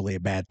 that's usually a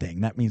bad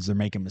thing. That means they're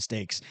making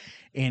mistakes,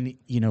 and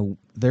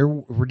there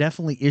were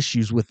definitely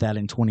issues with that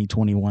in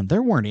 2021.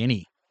 There weren't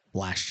any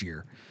last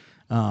year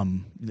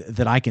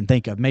that I can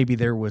think of. Maybe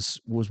there was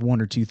one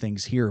or two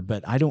things here,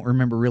 but I don't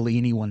remember really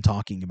anyone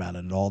talking about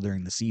it at all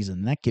during the season.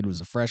 And that kid was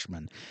a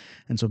freshman.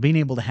 And so being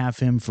able to have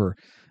him for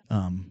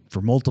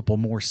multiple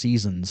more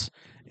seasons,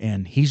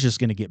 and he's just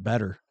going to get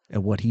better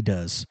at what he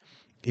does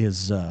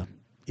is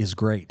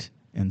great.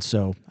 And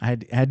so I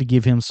had to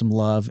give him some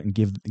love and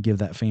give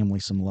that family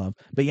some love.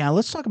 But yeah,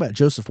 let's talk about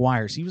Joseph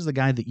Wires. He was the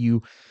guy that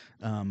you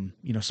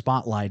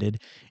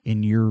spotlighted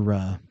in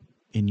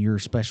your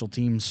special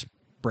teams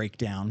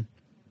breakdown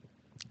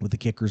with the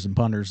kickers and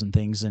punters and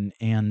things. And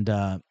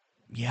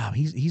yeah,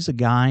 he's a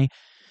guy.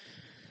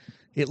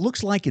 It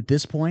looks like at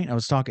this point, I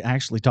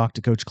actually talked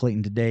to Coach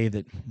Clayton today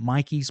that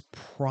Mikey's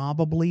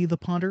probably the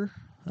punter.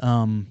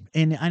 And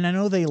I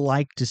know they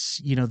like to,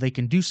 they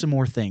can do some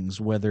more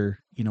things, whether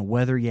he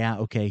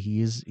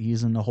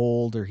is in the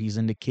hold or he's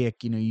in the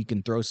kick, you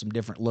can throw some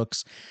different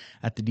looks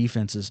at the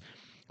defenses,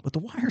 but the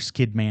Wires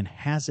kid, man,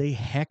 has a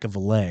heck of a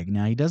leg.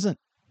 Now he doesn't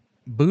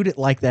boot it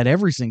like that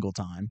every single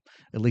time,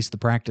 at least the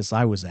practice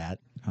I was at.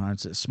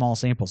 It's a small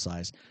sample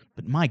size,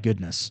 but my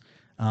goodness,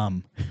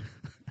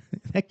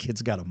 that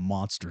kid's got a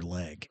monster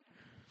leg.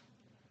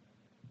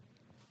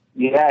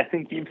 Yeah, I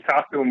think you've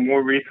talked to him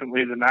more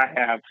recently than I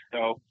have,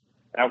 so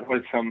that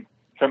was some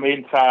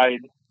inside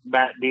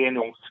Matt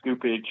Daniel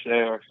scoopage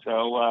there.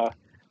 So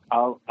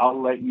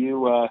I'll let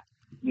you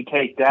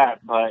take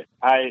that, but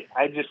I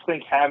just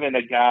think having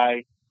a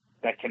guy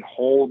that can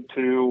hold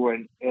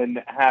to and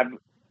have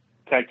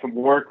that can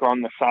work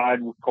on the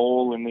side with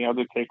Cole and the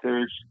other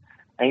kickers,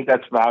 I think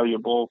that's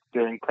valuable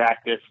during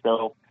practice,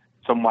 so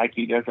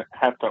Mikey doesn't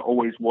have to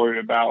always worry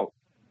about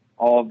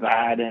all of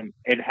that and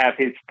have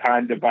his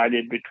time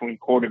divided between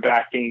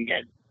quarterbacking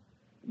and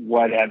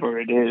whatever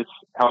it is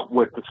out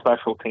with the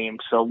special teams.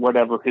 So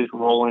whatever his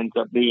role ends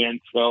up being.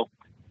 So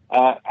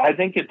I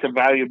think it's a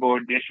valuable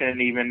addition,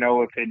 even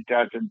though if it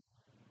doesn't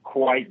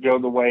quite go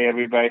the way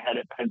everybody had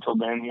it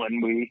penciled in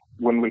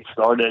when we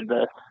started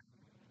this.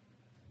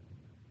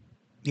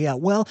 Yeah,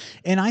 well,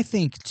 and I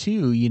think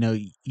too,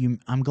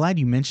 I'm glad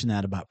you mentioned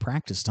that about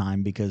practice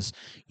time, because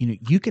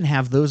you can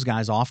have those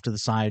guys off to the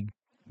side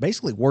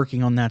basically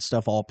working on that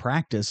stuff all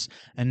practice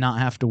and not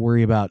have to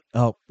worry about,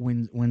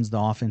 when's the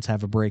offense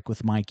have a break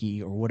with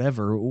Mikey or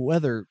whatever,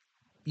 whether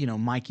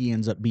Mikey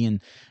ends up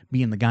being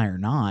the guy or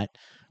not.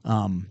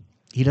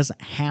 He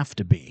doesn't have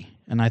to be,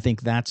 and I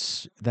think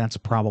that's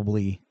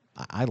probably,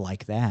 I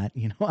like that.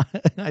 When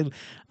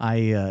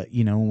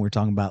we're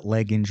talking about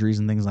leg injuries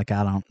and things like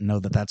that, I don't know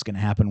that that's going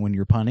to happen when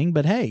you're punting,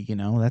 but hey,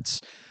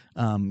 that's,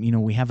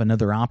 we have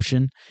another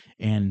option.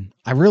 And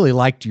I really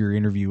liked your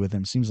interview with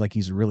him. Seems like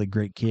he's a really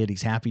great kid.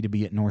 He's happy to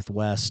be at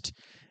Northwest.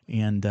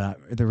 And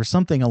there was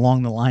something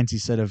along the lines he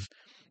said of,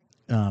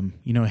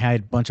 had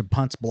a bunch of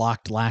punts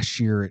blocked last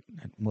year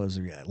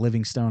at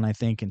Livingstone, I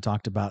think, and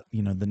talked about,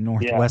 the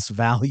Northwest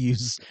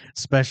values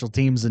special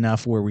teams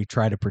enough where we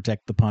try to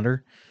protect the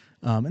punter.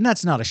 And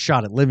that's not a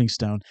shot at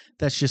Livingstone.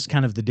 That's just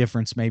kind of the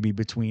difference maybe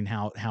between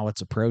how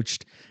it's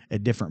approached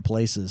at different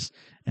places.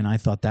 And I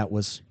thought that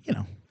was,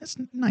 it's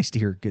nice to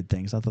hear good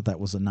things. I thought that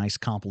was a nice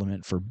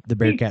compliment for the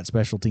Bearcat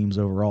special teams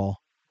overall.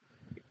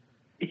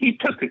 He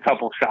took a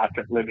couple shots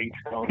at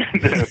Livingstone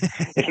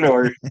in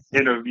our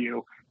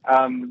interview.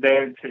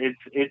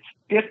 It's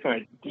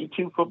different.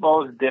 D2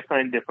 football is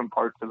different in different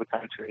parts of the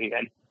country,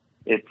 and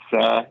it's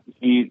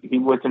he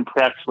was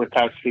impressed with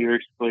how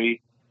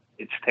seriously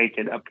it's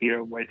taken up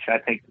here, which I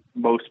think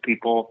most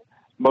people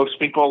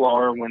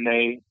are when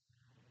they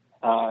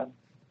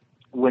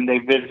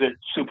visit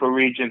Super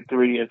Region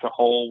 3 as a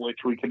whole, which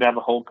we could have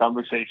a whole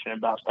conversation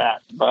about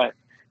that. But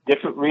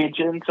different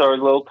regions are a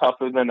little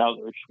tougher than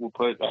others, we'll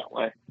put it that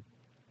way.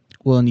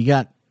 Well, and you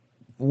got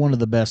one of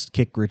the best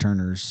kick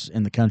returners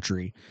in the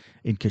country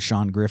in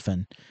Kashawn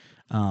Griffin.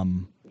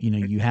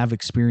 You have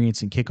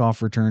experience in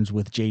kickoff returns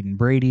with Jaden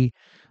Brady,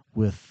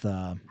 with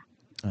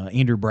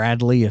Andrew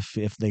Bradley,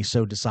 if they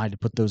so decide to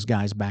put those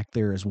guys back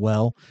there as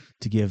well,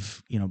 to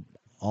give,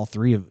 all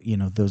three of,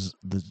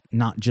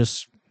 not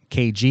just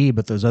KG,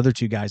 but those other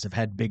two guys have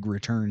had big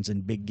returns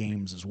in big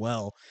games as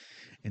well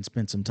and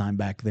spent some time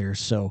back there.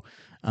 So,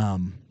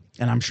 and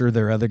I'm sure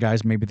there are other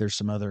guys, maybe there's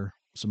some other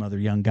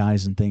young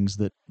guys and things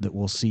that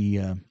we'll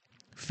see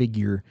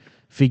figure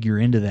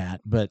into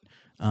that. But,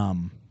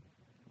 and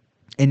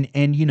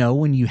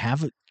when you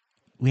have it,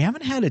 we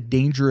haven't had a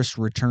dangerous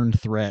return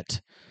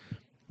threat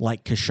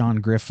like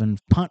Kashawn Griffin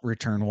punt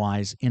return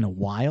wise in a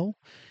while.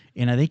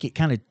 And I think it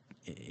kind of,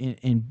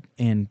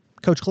 and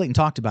Coach Clayton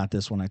talked about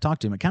this when I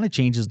talked to him, it kind of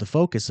changes the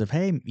focus of,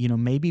 hey,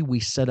 maybe we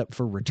set up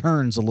for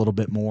returns a little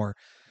bit more,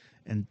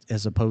 and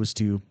as opposed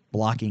to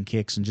blocking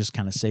kicks and just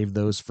kind of save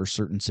those for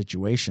certain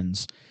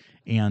situations.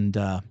 And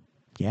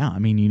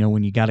when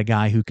you got a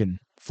guy who can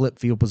flip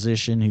field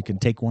position, who can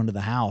take one to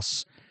the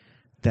house,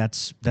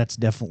 that's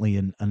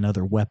definitely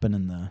another weapon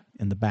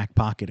in the back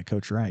pocket of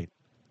Coach Wright.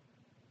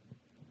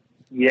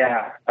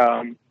 Yeah,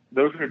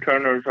 those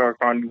returners are a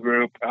fun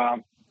group.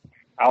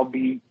 I'll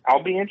be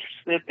interested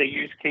if they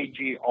use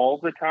KG all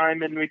the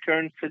time in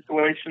return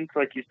situations.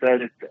 Like you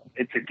said,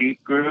 it's a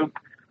deep group,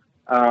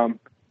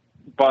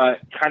 but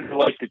kind of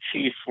like the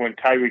Chiefs when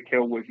Tyreek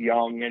Hill was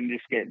young and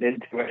just getting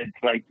into it.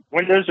 It's like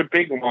when there's a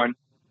big one,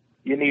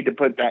 you need to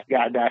put that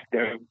guy back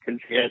there because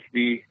he has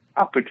the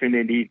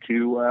opportunity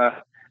to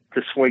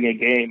swing a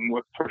game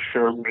for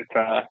sure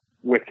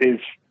with his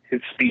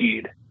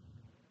speed.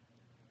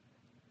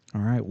 All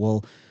right.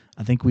 Well,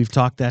 I think we've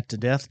talked that to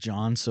death,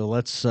 John. So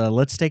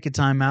let's take a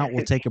time out.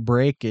 We'll take a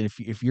break.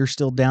 If you're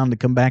still down to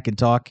come back and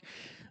talk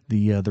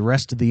the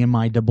rest of the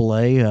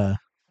MIAA,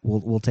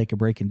 we'll take a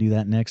break and do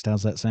that next.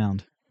 How's that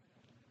sound?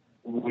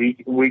 We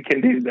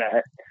can do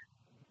that.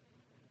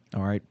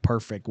 All right.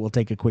 Perfect. We'll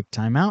take a quick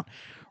time out.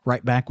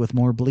 Right back with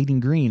more Bleeding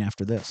Green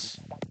after this.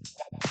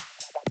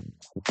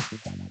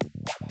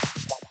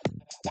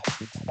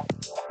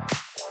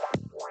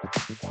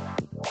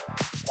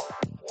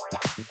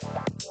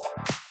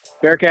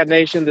 Bearcat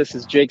Nation, this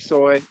is Jake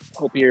Soy.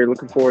 Hope you're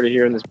looking forward to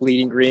hearing this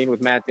Bleeding Green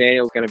with Matt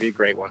Daniel. It's going to be a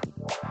great one.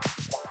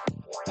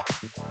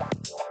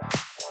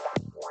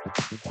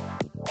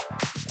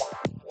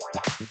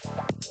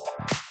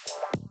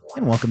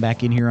 And welcome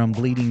back in here on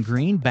Bleeding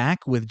Green,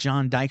 back with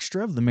John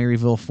Dykstra of the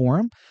Maryville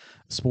Forum,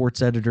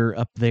 sports editor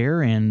up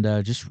there, and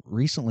just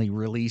recently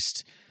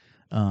released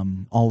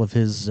all of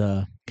his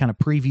kind of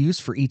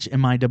previews for each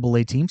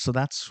MIAA team. So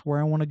that's where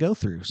I want to go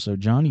through. So,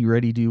 John, you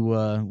ready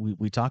to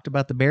we talked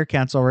about the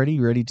Bearcats already.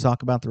 You ready to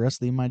talk about the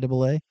rest of the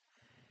MIAA?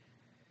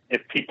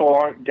 If people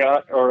aren't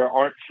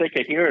sick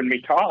of hearing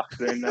me talk,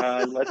 then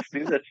let's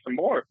do this some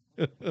more.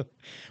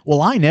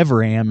 Well, I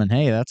never am, and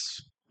hey,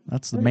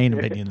 that's the main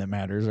opinion that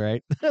matters,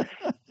 right?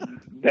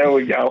 There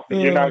we go.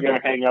 You're not going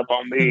to hang up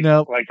on me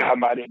like I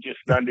might have just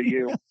done to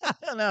you.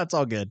 No, it's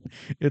all good.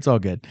 It's all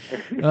good.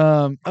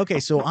 Okay,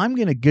 so I'm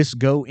going to just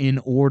go in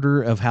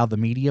order of how the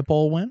media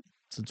poll went,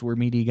 since we're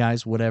media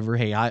guys, whatever.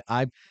 Hey,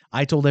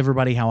 I told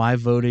everybody how I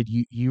voted.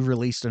 You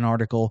released an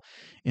article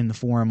in the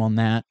forum on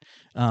that.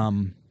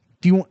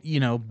 do you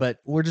want, but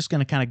we're just going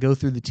to kind of go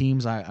through the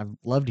teams. I'd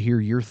love to hear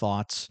your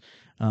thoughts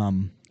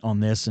on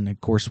this. And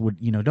of course,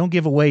 don't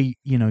give away,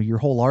 your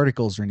whole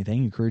articles or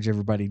anything. Encourage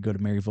everybody to go to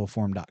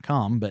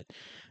maryvilleforum.com. But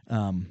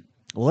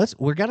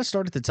we got to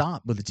start at the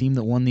top with the team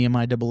that won the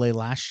MIAA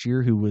last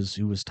year, who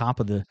was top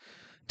of the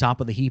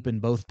heap in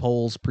both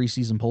polls,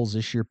 preseason polls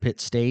this year, Pitt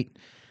State,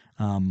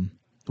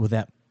 with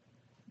that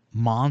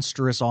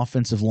monstrous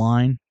offensive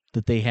line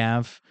that they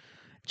have.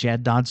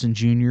 Chad Dodson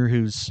Jr.,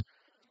 who's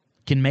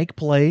can make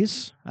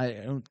plays. I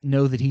don't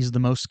know that he's the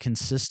most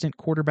consistent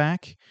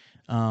quarterback,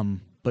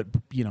 but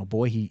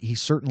boy, he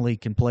certainly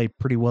can play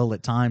pretty well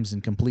at times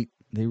and complete.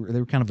 They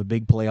were kind of a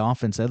big play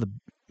offense. They had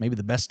maybe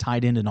the best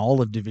tight end in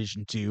all of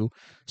Division II,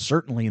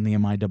 certainly in the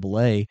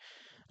MIAA.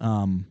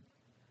 And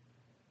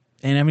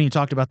I mean, you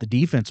talked about the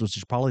defense, which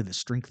is probably the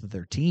strength of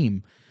their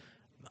team.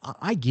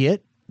 I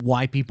get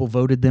why people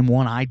voted them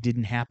one. I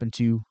didn't happen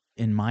to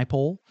in my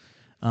poll.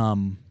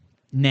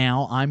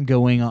 Now I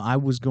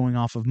was going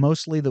off of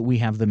mostly that we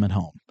have them at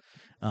home.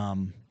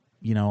 I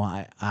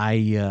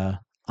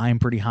am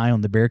pretty high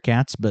on the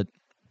Bearcats, but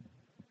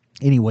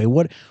anyway,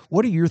 what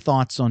are your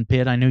thoughts on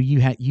Pitt? I know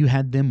you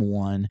had them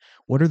one.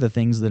 What are the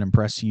things that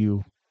impress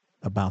you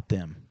about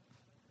them?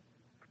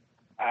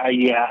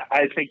 Yeah,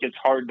 I think it's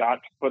hard not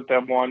to put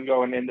them one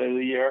going into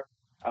the year.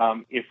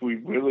 If we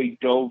really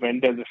dove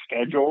into the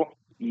schedule,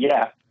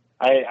 yeah,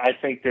 I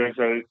think there's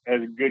a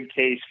good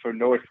case for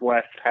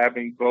Northwest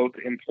having both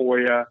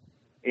Emporia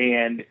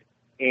and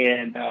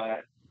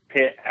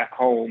Pitt at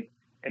home,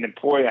 and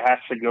Emporia has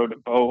to go to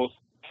both.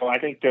 So I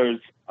think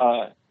there's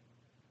a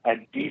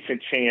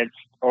decent chance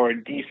or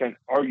a decent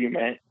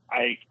argument.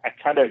 I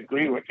kind of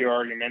agree with your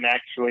argument,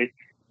 actually,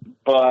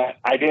 but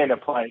I didn't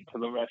apply it to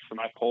the rest of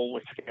my poll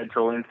with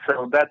schedule, and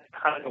so that's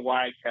kind of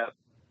why I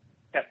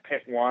kept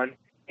Pitt one.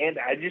 And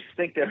I just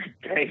think they're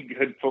a dang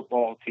good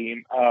football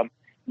team.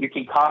 You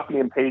can copy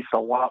and paste a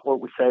lot what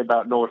we say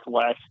about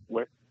Northwest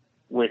with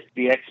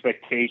the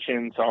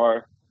expectations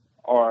are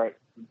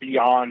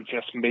beyond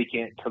just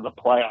making it to the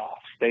playoffs.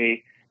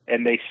 They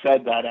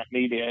said that at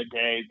media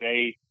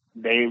day.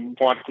 They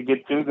want to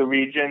get through the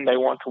region. They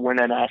want to win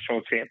a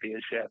national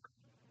championship.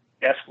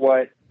 Guess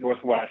what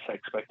Northwest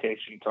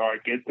expectations are?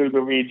 Get through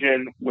the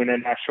region, win a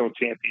national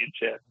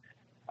championship.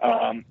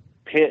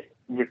 Pitt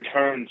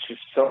returns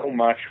just so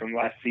much from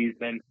last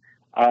season.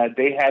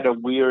 They had a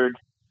weird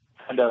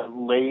kind of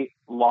late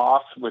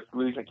loss with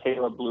losing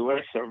Caleb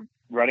Lewis, a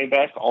running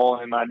back, all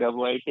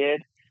MIAA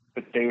kid,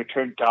 but they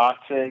returned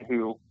Dotson,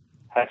 who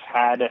has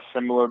had a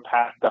similar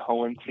path to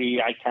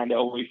Hohensee. I kind of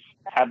always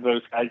have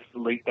those guys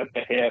linked at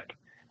the hip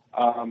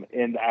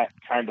in that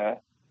kind of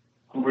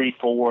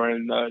 3-4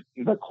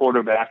 in the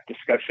quarterback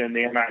discussion in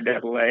the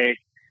MIAA.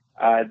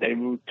 They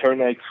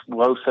returned an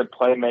explosive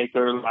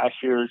playmaker, last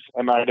year's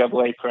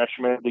MIAA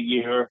Freshman of the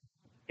Year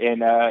in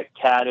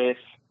Caddis.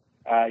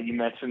 You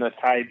mentioned the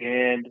tight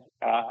end.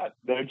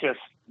 They're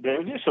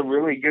just a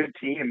really good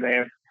team. They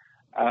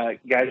have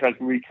guys like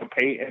Rico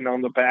Payton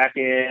on the back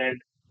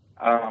end.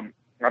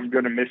 I'm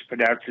going to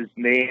mispronounce his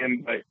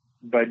name,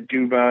 but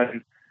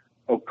Duvan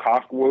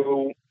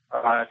Okakwu,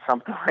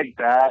 something like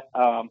that.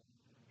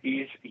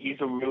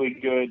 He's a really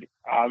good,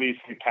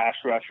 obviously, pass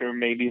rusher,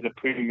 maybe the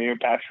premier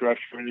pass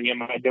rusher in the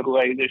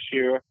MIAA this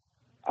year.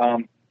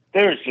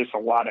 There's just a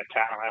lot of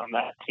talent on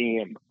that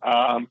team.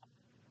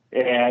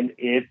 And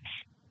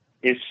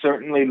it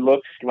certainly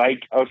looks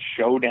like a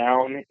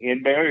showdown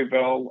in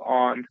Maryville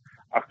on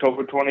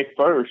October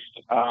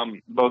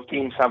 21st. Both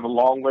teams have a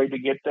long way to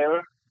get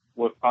there.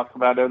 We'll talk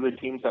about other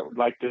teams that would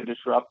like to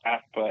disrupt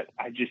that, but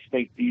I just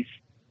think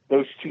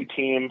those two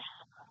teams,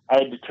 I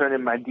had to turn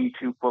in my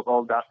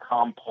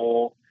D2football.com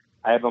poll.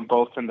 I have them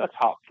both in the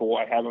top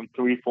 4. I have them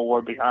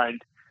 3-4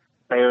 behind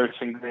Bears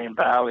and Green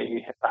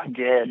Valley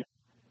again,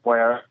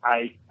 where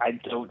I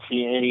don't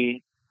see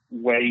any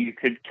way you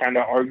could kind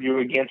of argue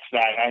against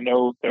that. I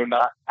know they're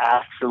not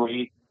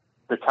actually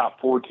the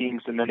top 4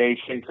 teams in the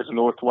nation because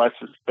Northwest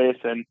is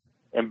 5th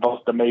in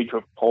both the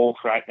major polls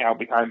right now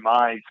behind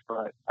mine,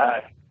 but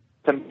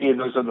to me,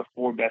 those are the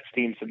 4 best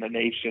teams in the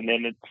nation,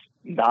 and it's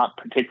not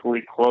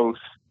particularly close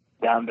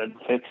down to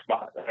the 5th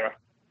spot there.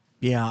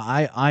 Yeah,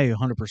 I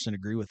 100%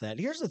 agree with that.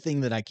 Here's the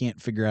thing that I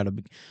can't figure out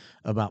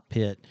about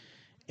Pitt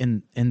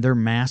and their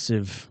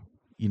massive,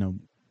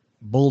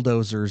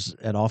 bulldozers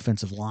at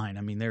offensive line.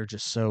 I mean, they're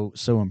just so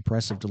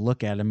impressive to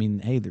look at. I mean,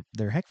 hey,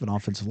 they're a heck of an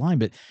offensive line,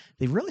 but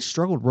they really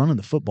struggled running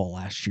the football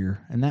last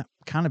year, and that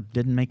kind of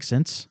didn't make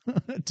sense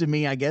to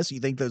me. I guess you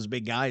think those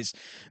big guys,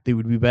 they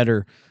would be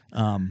better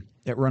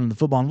at running the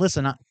football. And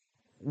listen,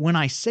 when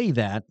I say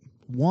that,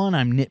 one,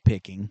 I'm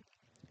nitpicking,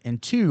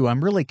 and 2,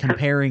 I'm really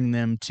comparing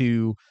them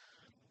to,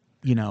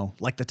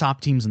 like the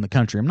top teams in the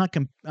country.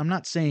 I'm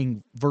not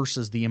saying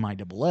versus the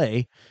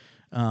MIAA.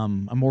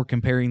 I'm more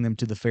comparing them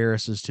to the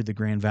Ferrises, to the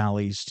Grand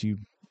Valleys, to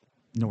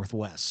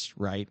Northwest,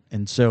 right?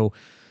 And so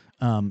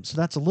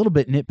that's a little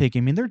bit nitpicking.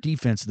 I mean, their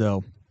defense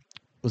though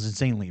was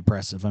insanely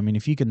impressive. I mean,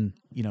 if you can,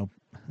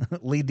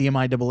 lead the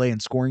MIAA in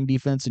scoring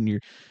defense and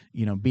you're,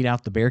 beat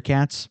out the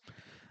Bearcats,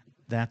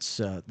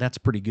 that's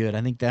pretty good.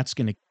 I think that's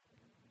going to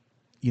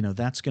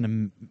that's going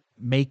to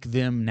make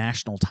them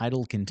national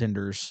title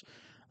contenders.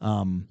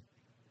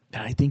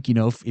 I think,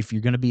 if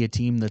you're going to be a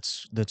team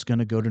that's going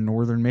to go to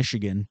Northern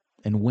Michigan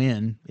and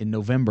win in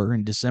November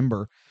and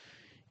December,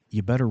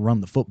 you better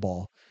run the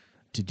football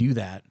to do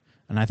that.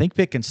 And I think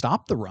Pitt can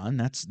stop the run.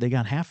 They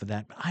got half of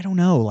that. But I don't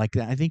know. Like,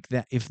 I think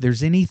that if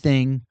there's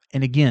anything,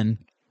 and again,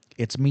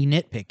 it's me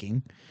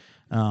nitpicking,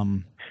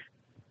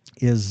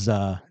 is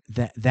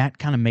that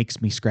kind of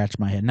makes me scratch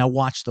my head. Now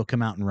watch, they'll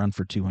come out and run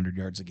for 200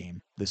 yards a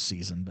game this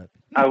season. But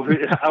I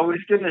was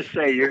going to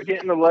say, you're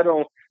getting a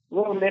little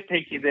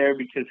nitpicky there,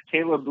 because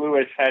Caleb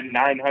Lewis had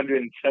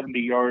 970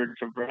 yards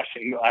of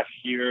rushing last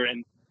year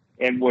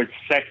and was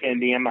second in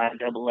the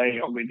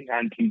MIAA only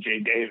behind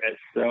TJ Davis.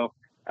 So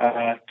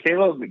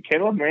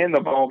Caleb ran the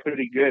ball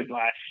pretty good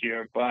last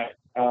year, but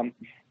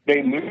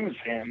they lose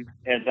him,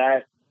 and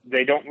that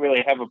they don't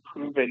really have a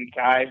proven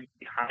guy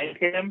behind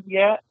him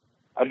yet.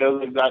 I know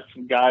they've got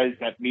some guys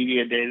that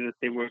media day that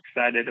they were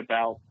excited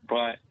about,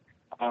 but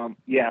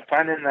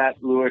finding that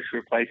Lewis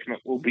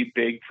replacement will be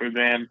big for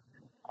them.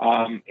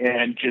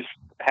 And just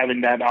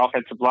having that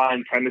offensive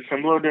line kind of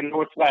similar to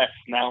Northwest.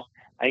 Now,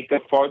 I think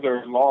they're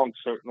farther along,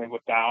 certainly,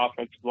 with the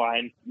offensive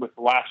line with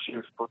last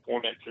year's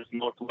performance as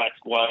Northwest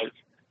was.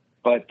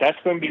 But that's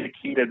going to be the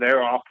key to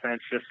their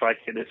offense, just like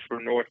it is for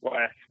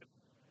Northwest.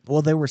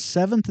 Well, they were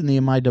 7th in the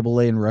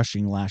MIAA in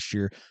rushing last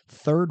year,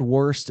 3rd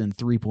worst in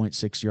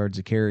 3.6 yards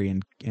a carry,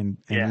 and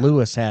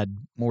Lewis had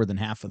more than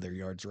half of their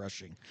yards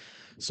rushing.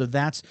 So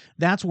that's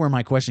where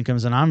my question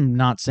comes in. I'm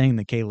not saying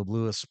that Caleb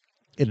Lewis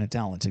isn't a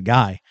talented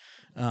guy.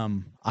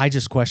 I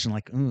just question,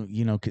 like,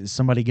 is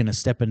somebody going to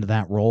step into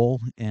that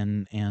role?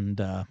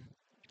 Anyway,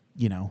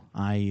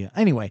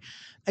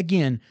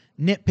 again,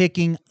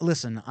 nitpicking.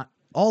 Listen,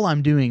 all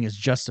I'm doing is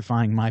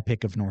justifying my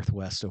pick of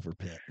Northwest over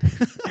Pitt.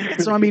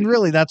 So, I mean,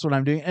 really, that's what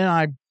I'm doing. And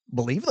I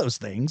believe those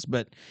things.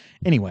 But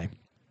anyway.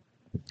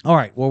 All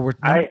right. Well,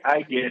 I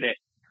get it.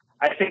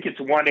 I think it's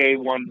 1A,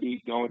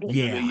 1B going into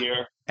the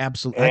year.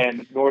 Absolutely.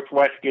 And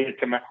Northwest gets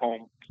them at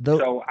home.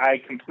 So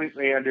I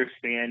completely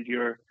understand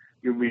your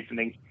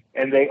reasoning.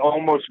 And they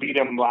almost beat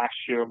them last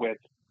year with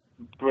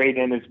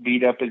Braden as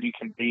beat up as he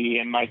can be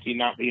and Mikey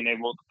not being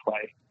able to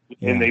play.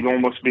 Yeah. And they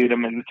almost beat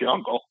them in the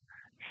jungle.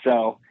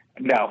 So,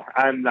 no,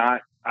 I'm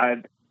not.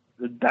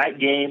 That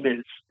game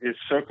is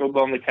circled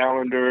on the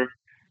calendar.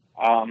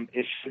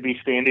 It should be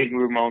standing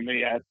room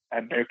only at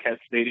Bearcat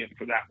Stadium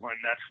for that one.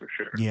 That's for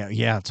sure.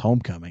 Yeah, it's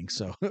homecoming.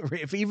 So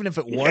even if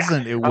it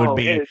wasn't, it would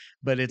be.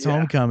 But it's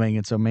homecoming,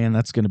 and so man,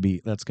 that's gonna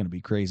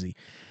be crazy.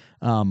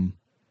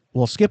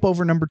 We'll skip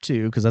over number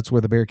 2 because that's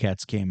where the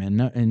Bearcats came in.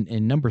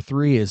 And number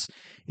 3 is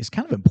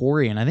kind of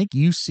Emporia, and I think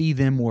you see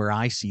them where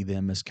I see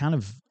them as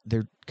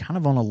they're kind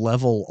of on a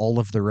level all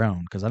of their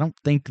own, because I don't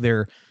think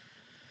they're,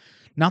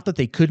 not that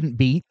they couldn't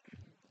beat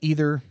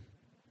either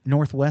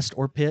Northwest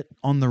or Pitt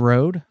on the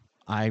road.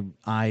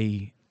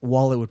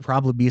 While it would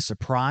probably be a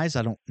surprise,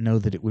 I don't know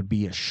that it would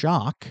be a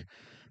shock,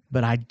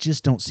 but I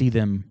just don't see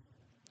them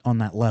on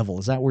that level.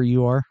 Is that where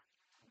you are?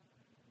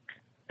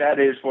 That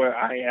is where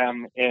I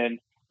am, and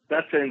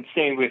that's an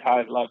insanely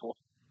high level.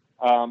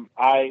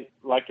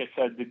 Like I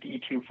said, the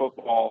D2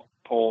 football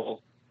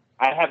poll,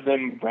 I have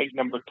them ranked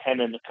number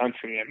 10 in the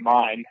country in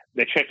mine.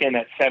 They check in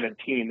at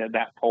 17 in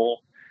that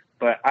poll,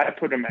 but I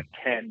put them at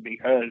 10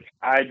 because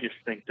I just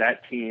think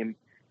that team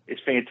is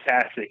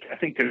fantastic. I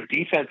think their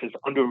defense is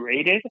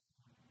underrated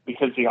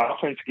because the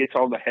offense gets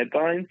all the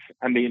headlines.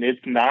 I mean,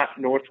 it's not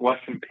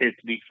Northwest and Pitt's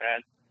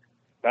defense.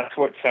 That's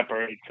what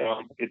separates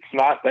them. It's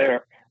not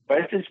there, but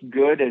it's as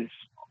good as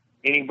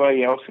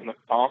anybody else in the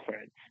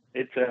conference.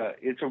 It's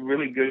a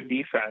really good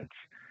defense,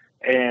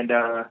 and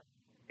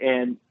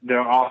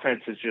their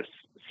offense is just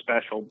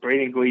special.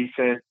 Braden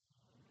Gleason,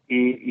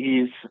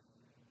 he's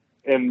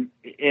in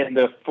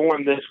the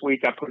form this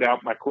week. I put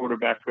out my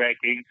quarterback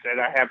rankings,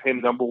 and I have him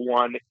number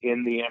 1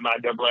 in the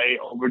MIAA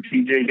over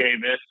TJ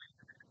Davis.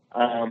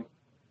 I'm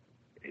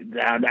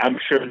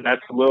sure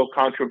that's a little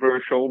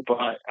controversial,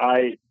 but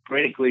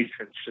Braden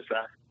Gleason's just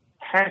a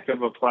heck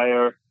of a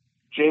player.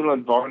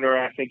 Jalen Varner,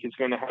 I think, is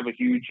going to have a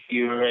huge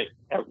year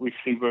at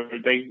receiver.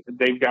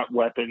 They've got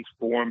weapons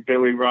for him.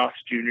 Billy Ross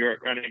Jr.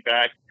 at running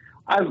back.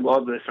 I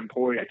love this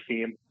Emporia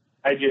team.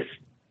 I just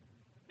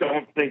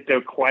don't think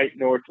they're quite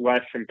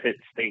Northwest and Pitt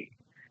State.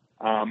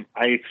 I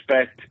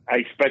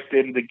expect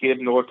them to give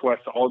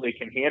Northwest all they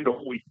can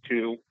handle week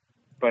 2,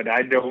 but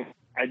I don't.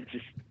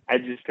 I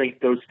just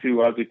think those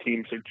 2 other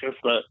teams are just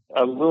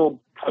a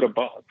little cut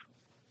above.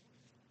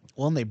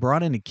 Well, and they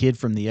brought in a kid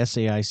from the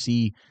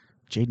SAIC,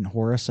 Jaden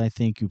Horace, I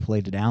think, who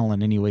played at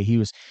Allen. Anyway,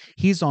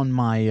 he's on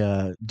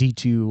my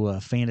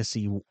D2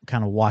 fantasy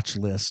kind of watch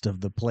list of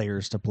the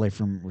players to play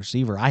from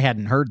receiver. I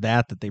hadn't heard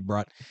that they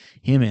brought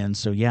him in.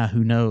 So yeah,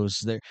 who knows?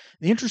 The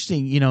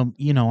interesting,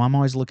 I'm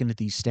always looking at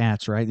these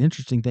stats, right? The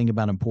interesting thing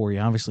about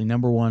Emporia, obviously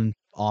number 1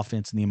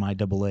 offense in the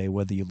MIAA,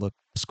 whether you look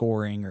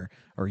scoring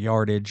or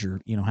yardage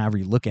or however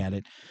you look at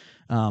it,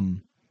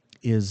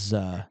 is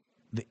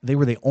they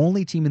were the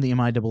only team in the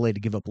MIAA to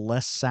give up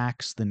less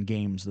sacks than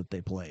games that they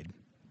played.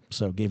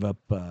 So gave up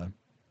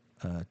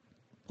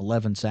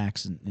 11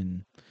 sacks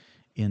in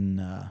in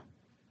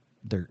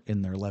their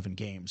 11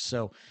 games.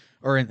 So,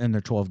 or in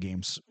their 12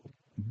 games.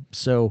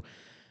 So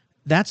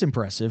that's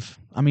impressive.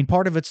 I mean,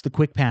 part of it's the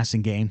quick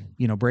passing game.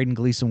 You know, Braden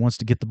Gleason wants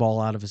to get the ball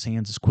out of his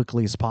hands as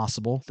quickly as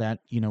possible. That,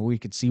 you know, we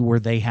could see where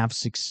they have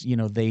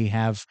they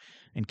have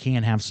and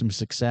can have some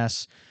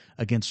success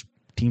against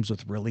teams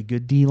with really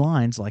good D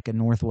lines like a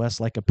Northwest,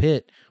 like a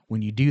Pitt,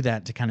 when you do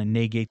that to kind of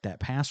negate that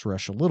pass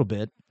rush a little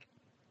bit.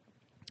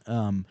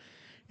 And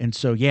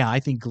so, yeah, I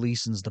think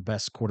Gleason's the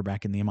best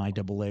quarterback in the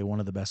MIAA, one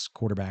of the best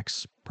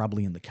quarterbacks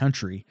probably in the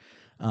country.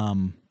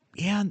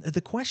 Yeah,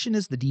 the question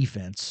is the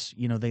defense.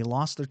 You know, they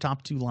lost their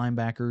top 2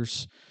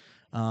 linebackers.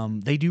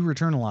 They do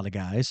return a lot of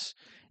guys,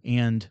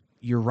 and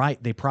you're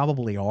right, they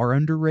probably are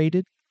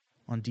underrated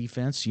on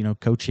defense. You know,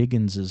 Coach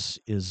Higgins is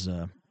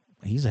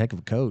he's a heck of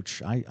a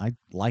coach. I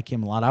like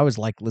him a lot. I always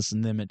like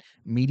listening to them at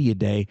media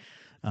day,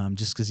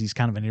 just because he's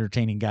kind of an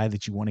entertaining guy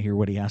that you want to hear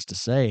what he has to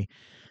say.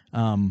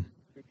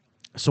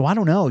 So I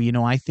don't know. You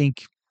know, I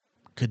think,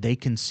 could they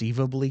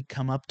conceivably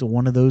come up to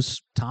one of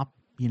those top,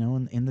 you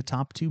know, in the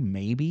top 2,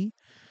 maybe.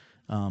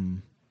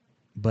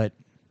 But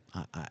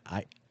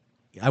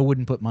I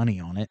wouldn't put money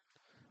on it.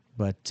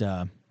 But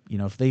you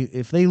know, if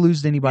they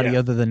lose to anybody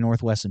other than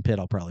Northwest and Pitt,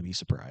 I'll probably be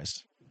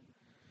surprised.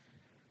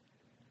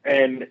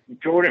 And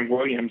Jordan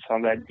Williams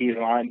on that D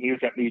line, he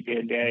was at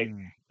media day.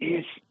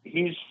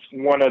 He's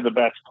one of the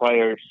best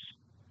players,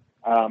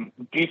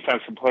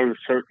 defensive players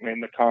certainly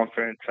in the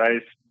conference. I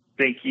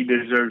think he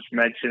deserves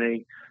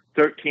mentioning.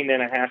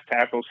 13.5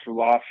 tackles for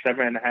loss,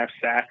 7.5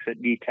 sacks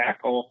at D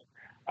tackle.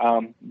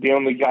 The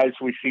only guys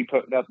we see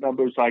putting up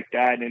numbers like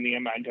that in the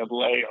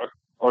MIAA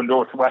are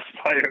Northwest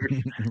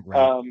players.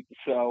 Right.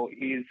 So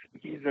he's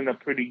in a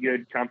pretty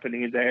good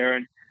company there.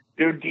 And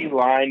their D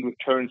line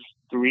returns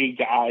 3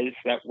 guys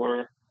that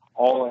were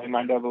all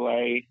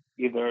MIAA,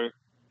 either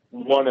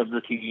one of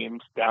the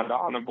teams, down to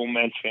honorable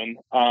mention.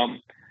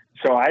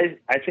 So I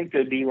think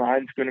the D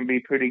line's going to be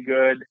pretty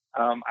good.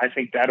 I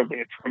think that'll be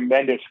a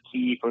tremendous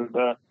key for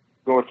the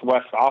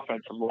Northwest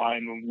offensive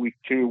line in week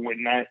 2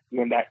 when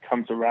that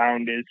comes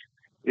around,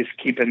 is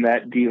keeping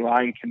that D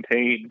line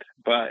contained.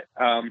 But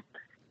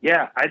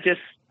yeah,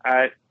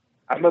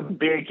 I'm a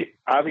big,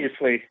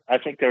 obviously I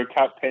think they're a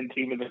top 10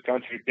 team in the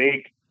country.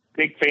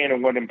 Big fan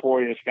of what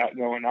Emporia's got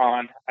going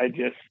on. I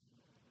just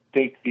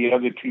think the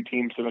other 2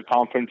 teams in the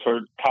conference are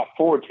top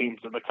 4 teams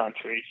in the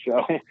country.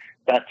 So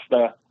that's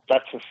a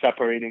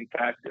separating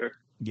factor.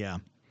 Yeah.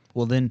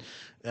 Well, then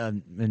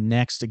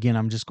next, again,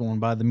 I'm just going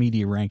by the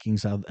media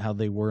rankings, how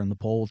they were in the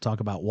poll. We'll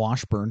talk about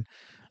Washburn,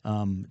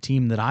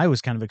 team that I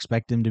was kind of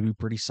expecting to be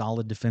pretty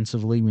solid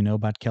defensively. We know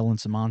about Kellen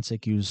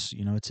Simoncic, who's,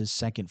 you know, it's his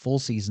second full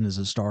season as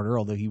a starter,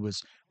 although he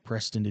was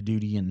pressed into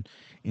duty in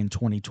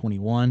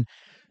 2021.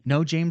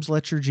 No James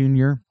Letcher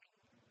Jr.,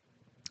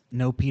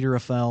 no Peter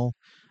Affel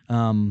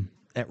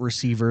at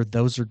receiver.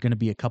 Those are going to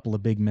be a couple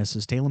of big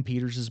misses. Talon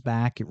Peters is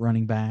back at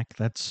running back.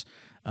 That's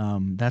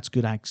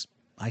good.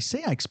 I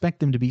say I expect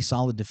them to be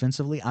solid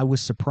defensively. I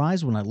was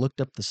surprised when I looked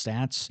up the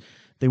stats.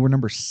 They were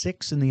number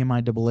 6 in the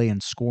MIAA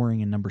in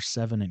scoring and number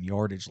 7 in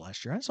yardage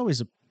last year. I just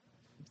always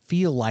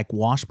feel like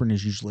Washburn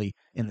is usually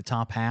in the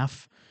top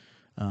half,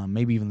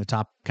 maybe even the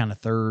top kind of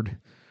third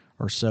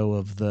or so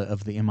of the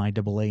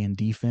MIAA in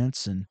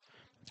defense. And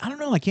I don't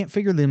know. I can't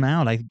figure them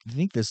out. I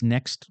think this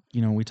next,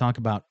 you know, we talk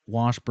about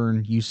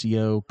Washburn,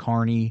 UCO,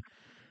 Kearney.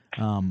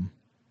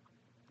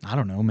 I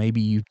don't know.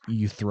 Maybe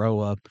you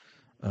throw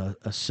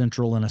a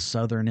Central and a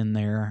Southern in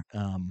there.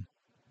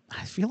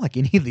 I feel like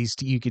any of these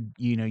you could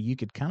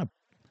kind of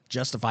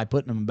justify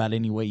putting them about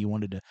any way you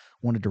wanted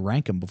to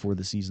rank them before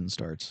the season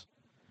starts.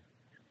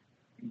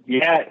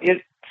 Yeah,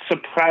 it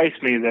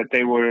surprised me that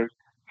they were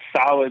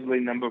solidly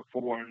number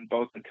 4 in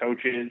both the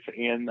coaches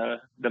and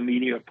the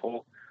media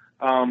poll.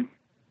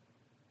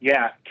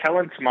 Yeah,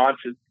 Kellen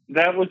Simoncic,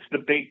 that was the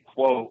big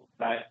quote.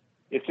 That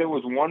if there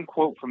was one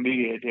quote from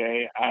media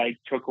day I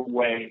took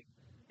away,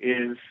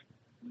 is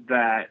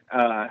that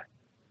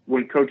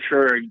when Coach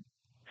Schurig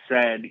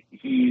said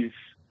he's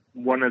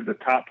one of the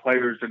top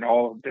players in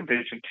all of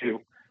Division II,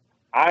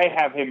 I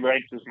have him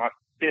ranked as my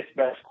 5th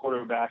best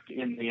quarterback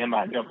in the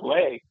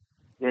MIAA,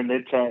 and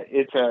it's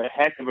a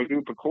heck of a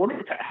group of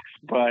quarterbacks.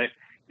 But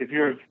if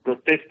you're the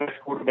 5th best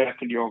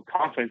quarterback in your own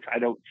conference, I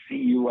don't see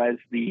you as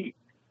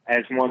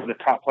one of the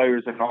top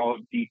players in all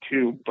of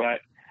D2.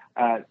 But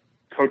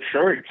Coach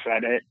Schurig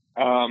said it,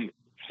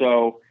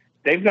 so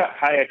they've got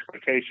high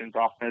expectations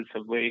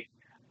offensively.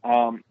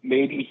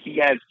 Maybe he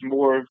has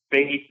more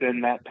faith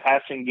in that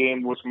passing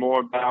game was more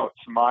about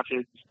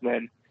Simoncic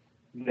than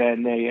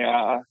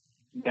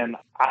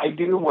I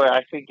do, where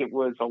I think it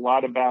was a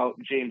lot about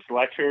James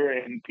Letcher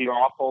and Peter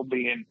Offal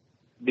being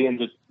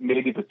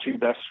maybe the 2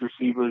 best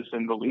receivers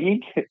in the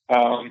league.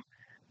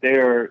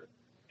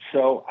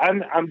 So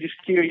I'm just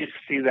curious to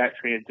see that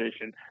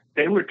transition.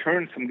 They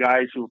returned some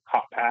guys who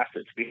caught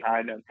passes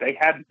behind them. They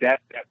have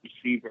depth at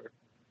receiver,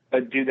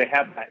 but do they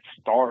have that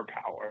star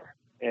power?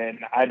 And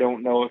I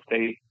don't know if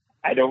they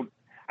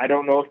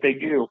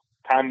do.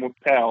 Time will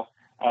tell.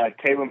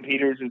 Taylor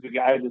Peters is a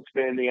guy that's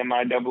been in the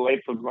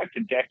MIAA for like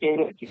a decade,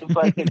 it feels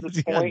like at this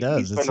Yeah, it point. does.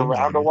 He's It been seems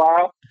around like a it.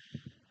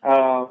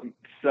 while.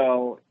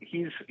 So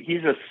he's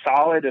as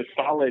solid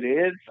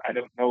is. I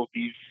don't know if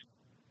he's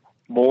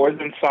more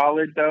than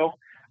solid though.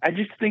 I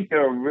just think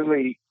they're a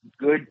really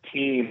good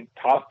team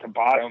top to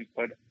bottom,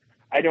 but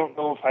I don't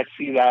know if I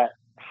see that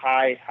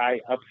high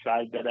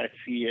upside that I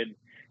see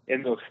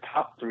in those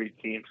top three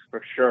teams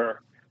for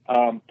sure.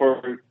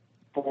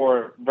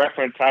 For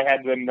reference, I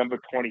had them number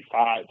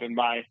 25 in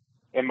my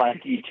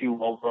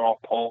D2 overall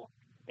poll,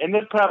 and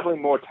they're probably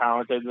more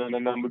talented than the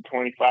number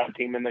 25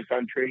 team in the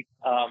country.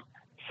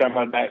 Some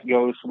of that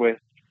goes with,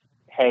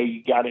 hey,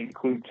 you got to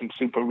include some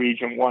Super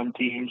Region 1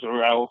 teams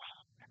or else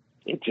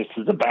it just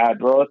is a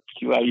bad look.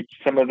 Like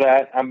some of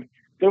that,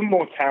 they're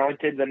more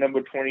talented than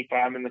number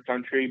 25 in the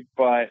country,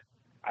 but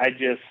I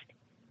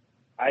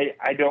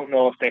don't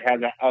know if they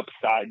have that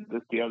upside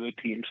that the other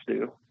teams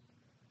do.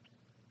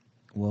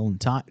 Well,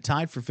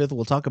 tied for fifth.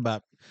 We'll talk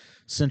about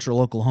Central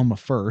Oklahoma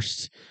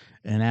first.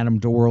 And Adam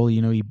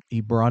Dorrell,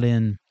 he brought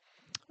in.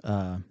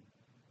 It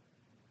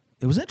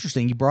was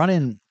interesting. He brought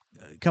in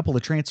a couple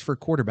of transfer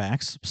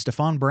quarterbacks.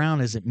 Stephon Brown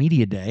is at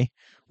Media Day,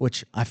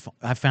 which I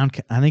found.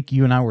 I think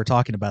you and I were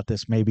talking about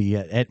this maybe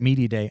at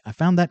Media Day. I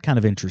found that kind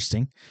of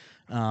interesting.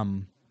 But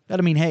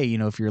I mean, hey,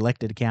 if you're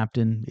elected a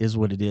captain, is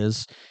what it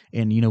is.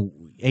 And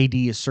AD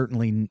is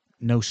certainly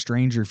no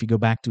stranger. If you go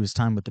back to his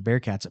time with the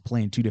Bearcats at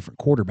playing two different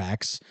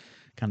quarterbacks,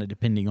 kind of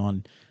depending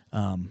on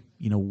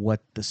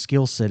what the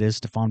skill set is.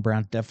 Stephon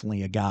Brown's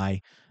definitely a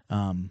guy.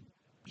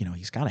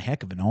 He's got a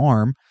heck of an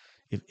arm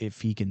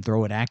if he can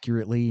throw it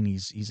accurately, and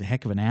he's a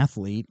heck of an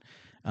athlete.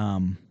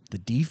 The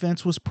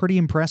defense was pretty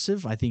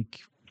impressive. I think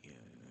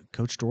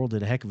Coach Dorrell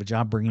did a heck of a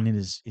job bringing in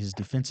his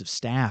defensive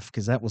staff,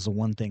 because that was the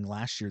one thing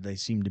last year they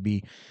seemed to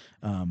be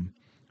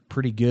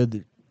pretty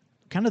good.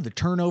 Kind of the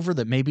turnover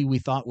that maybe we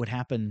thought would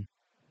happen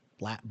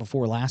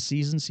before last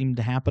season seemed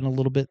to happen a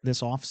little bit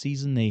this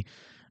offseason. They,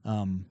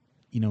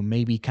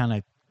 maybe kind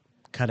of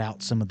cut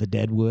out some of the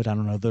dead wood. I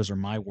don't know. Those are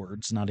my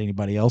words, not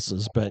anybody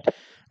else's. But,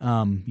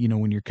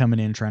 when you're coming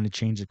in trying to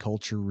change the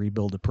culture,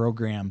 rebuild a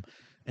program.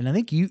 And I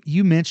think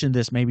you mentioned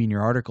this maybe in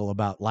your article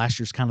about last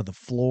year's kind of the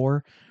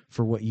floor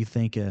for what you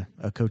think a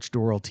Coach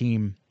Dorrell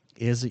team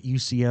is at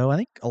UCO. I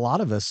think a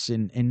lot of us,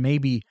 and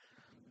maybe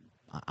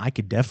I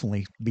could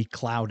definitely be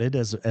clouded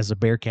as a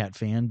Bearcat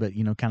fan, but,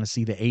 kind of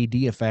see the AD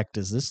effect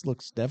as this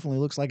definitely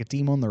looks like a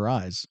team on the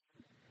rise.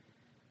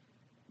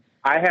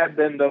 I had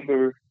them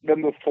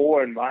number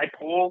 4 in my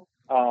poll.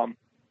 I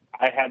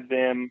had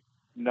them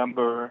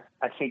number,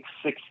 I think,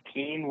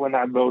 16 when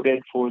I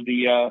voted for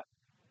the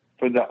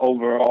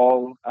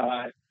overall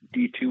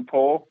D2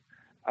 poll.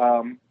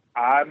 I'm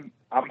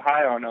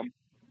high on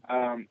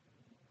them.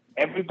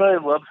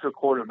 Everybody loves the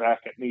quarterback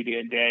at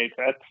Media Day.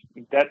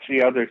 That's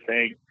the other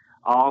thing.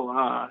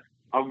 I'll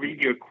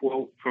read you a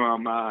quote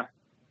from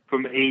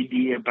AD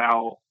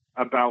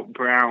about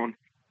Brown.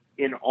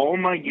 In all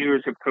my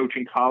years of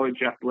coaching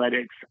college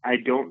athletics, I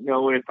don't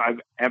know if I've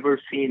ever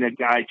seen a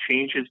guy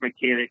change his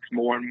mechanics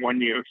more in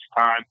 1 year's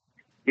time.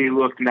 He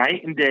looked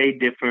night and day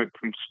different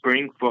from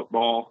spring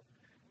football,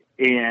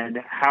 and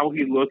how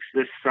he looks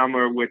this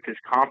summer with his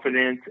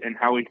confidence and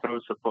how he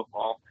throws the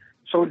football.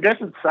 So it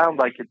doesn't sound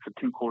like it's a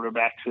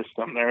 2-quarterback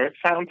system there. It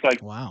sounds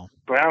like wow,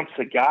 Brown's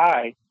the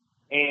guy,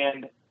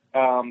 and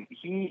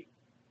he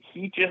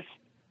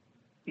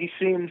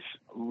seems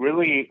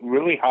really,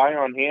 really high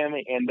on him,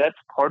 and that's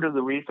part of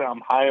the reason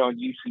I'm high on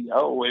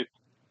UCO,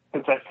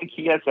 because I think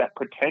he has that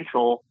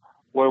potential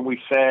where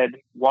we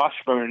said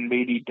Washburn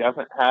maybe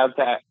doesn't have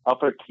that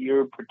upper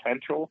tier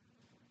potential.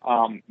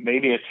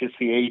 Maybe it's just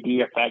the AD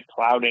effect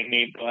clouding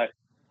me, but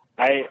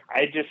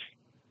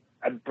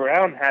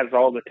Brown has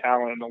all the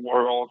talent in the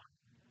world,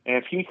 and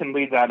if he can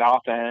lead that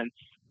offense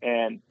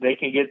and they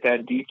can get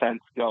that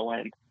defense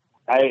going,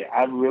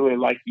 I really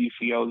like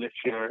UCO this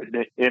year.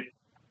 It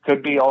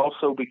could be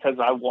also because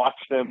I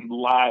watched them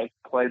live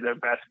play their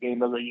best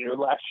game of the year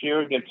last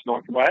year against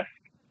Northwest,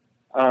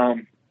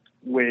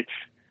 which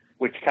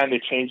kind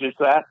of changes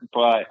that.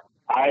 But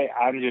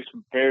I'm just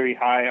very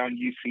high on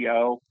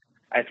UCO.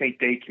 I think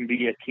they can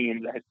be a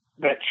team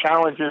that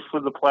challenges for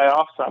the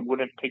playoffs. I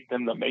wouldn't pick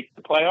them to make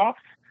the playoffs,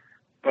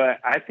 but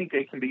I think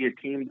they can be a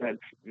team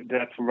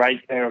that's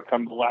right there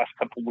come the last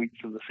couple weeks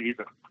of the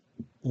season.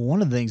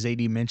 One of the things AD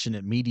mentioned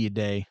at Media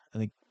Day, I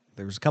think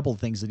there was a couple of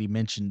things that he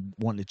mentioned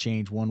wanting to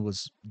change. One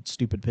was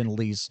stupid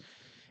penalties,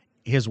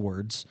 his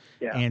words,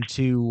 Yeah. and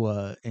two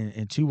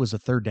was a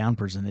third down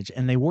percentage,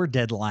 and they were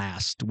dead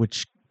last,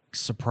 which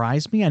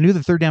surprised me. I knew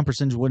the third down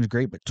percentage wasn't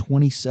great, but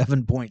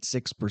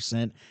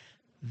 27.6%,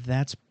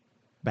 that's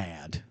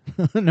bad,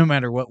 no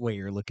matter what way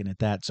you're looking at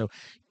that. So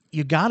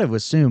you got to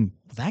assume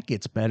that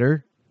gets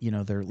better.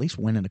 They're at least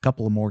winning a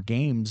couple of more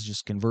games,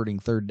 just converting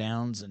third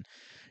downs and,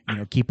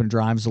 keeping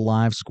drives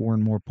alive,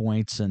 scoring more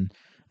points. And,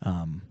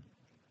 I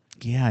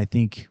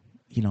think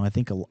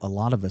a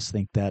lot of us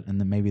think that, and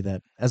then maybe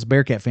that as a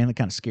Bearcat fan, that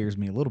kind of scares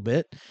me a little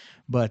bit,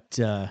 but,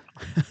 and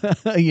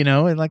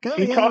like, oh,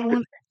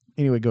 yeah,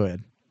 anyway, go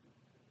ahead.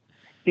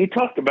 He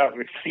talked about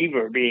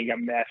receiver being a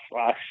mess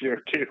last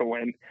year too,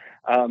 and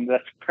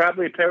that's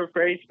probably a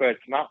paraphrase, but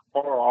it's not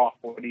far off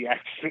what he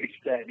actually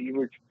said. He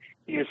was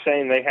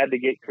saying they had to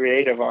get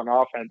creative on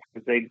offense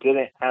because they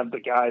didn't have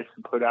the guys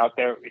to put out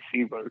there at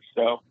receivers,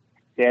 so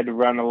they had to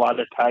run a lot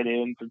of tight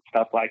ends and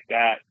stuff like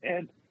that.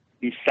 And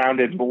he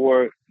sounded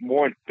more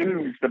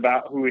enthused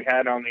about who he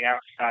had on the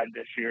outside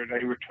this year.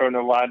 They returned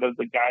a lot of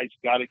the guys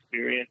who got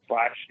experience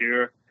last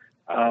year.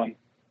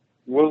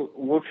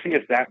 We'll see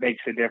if that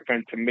makes a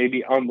difference and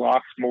maybe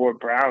unlocks more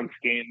Brown's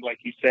game. Like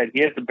you said,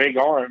 he has a big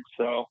arm,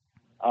 so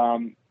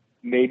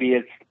maybe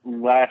it's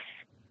less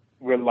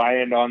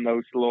reliant on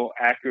those little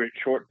accurate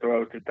short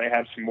throws if they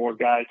have some more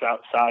guys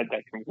outside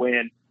that can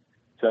win.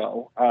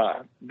 So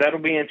that'll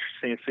be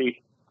interesting to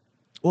see.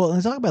 Well,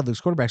 let's talk about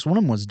those quarterbacks. One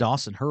of them was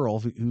Dawson Hurl,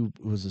 who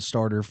was a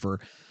starter for,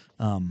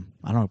 I don't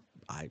know,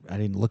 I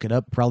didn't look it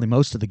up, probably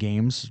most of the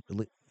games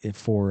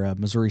for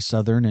Missouri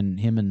Southern, and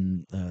him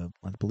and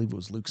I believe it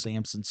was Luke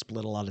Sampson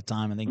split a lot of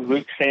time. I think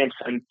Luke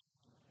Sampson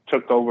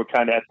took over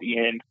kind of at the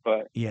end,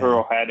 but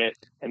Hurl had it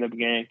in the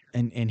beginning.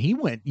 And he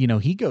went,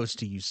 he goes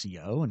to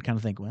UCO and kind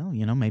of think, well,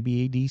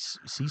 maybe AD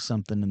sees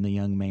something in the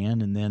young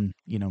man, and then,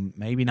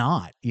 maybe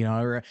not,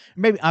 or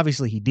maybe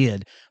obviously he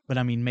did, but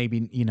I mean,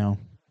 maybe,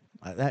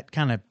 that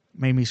kind of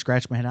made me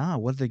scratch my head.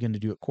 What are they going to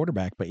do at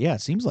quarterback? But yeah,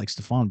 it seems like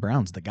Stephon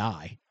Brown's the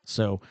guy.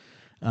 So,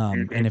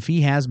 and if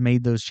he has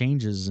made those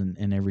changes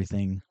and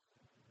everything,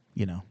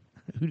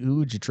 who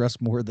would you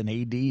trust more than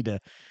AD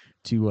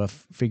to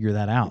figure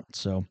that out?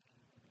 So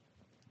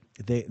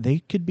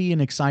they could be an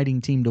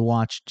exciting team to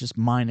watch, just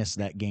minus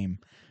that game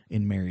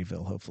in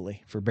Maryville,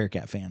 hopefully, for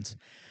Bearcat fans.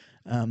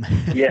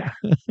 Yeah.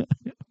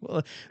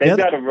 Well, they've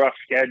got a rough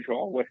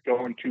schedule with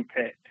going to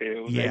Pitt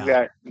too.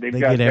 Yeah, they've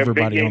got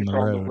everybody big on the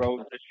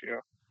road this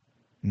year.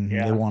 Mm-hmm.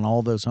 Yeah. They won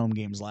all those home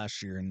games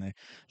last year, and the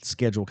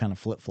schedule kind of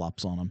flip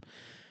flops on them.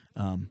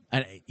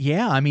 I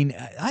mean,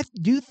 I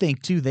do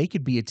think too they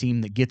could be a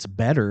team that gets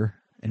better,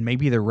 and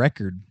maybe their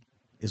record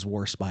is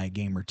worse by a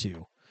game or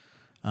two.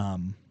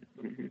 That'll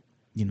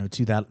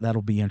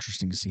be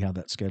interesting to see how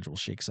that schedule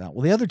shakes out.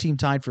 Well, the other team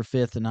tied for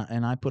fifth, and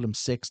I put them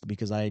sixth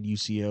because I had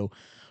UCO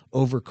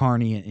over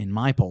Kearney in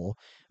my poll.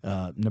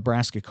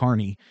 Nebraska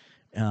Kearney,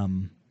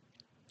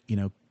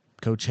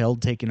 Coach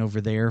Held taking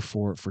over there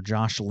for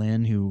Josh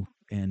Lynn, who,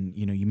 and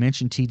you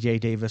mentioned TJ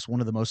Davis,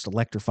 one of the most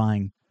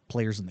electrifying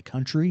players in the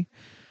country.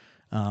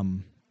 I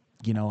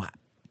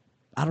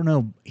don't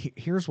know.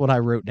 Here's what I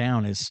wrote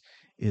down is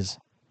he's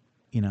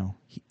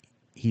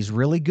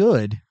really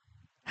good.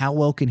 How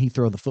well can he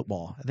throw the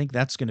football? I think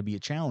that's going to be a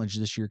challenge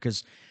this year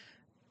because,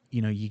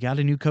 you got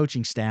a new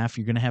coaching staff.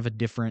 You're going to have a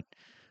different,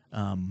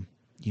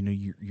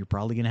 you're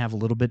probably going to have a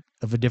little bit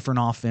of a different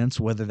offense,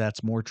 whether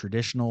that's more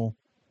traditional,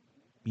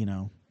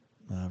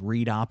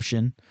 read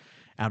option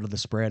out of the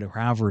spread or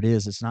however it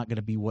is. It's not going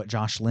to be what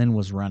Josh Lynn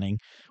was running,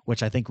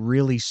 which I think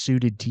really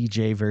suited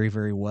TJ very,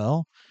 very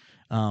well.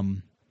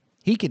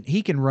 He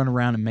can run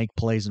around and make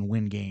plays and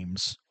win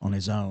games on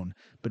his own,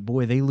 but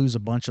boy, they lose a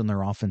bunch on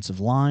their offensive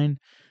line.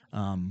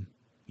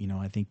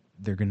 I think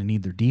they're going to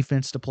need their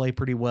defense to play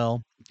pretty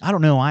well. I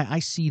don't know. I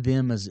see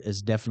them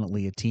as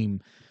definitely a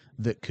team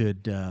that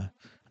could,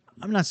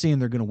 I'm not saying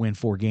they're going to win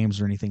 4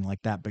 games or anything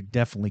like that, but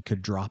definitely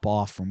could drop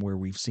off from where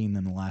we've seen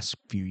them the last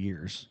few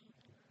years.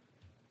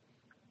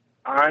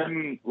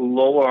 I'm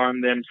lower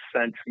on them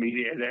since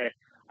media day.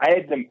 I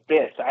had them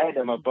fifth. I had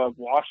them above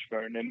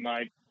Washburn in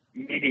my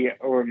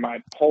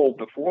my poll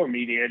before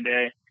media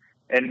day,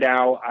 and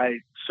now I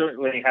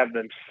certainly have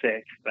them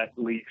sixth at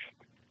least.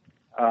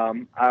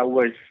 I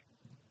was,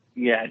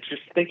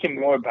 just thinking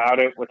more about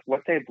it with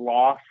what they've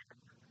lost.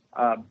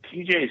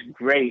 TJ is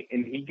great,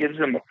 and he gives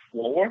them a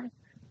floor,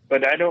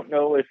 but I don't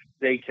know if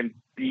they can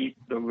beat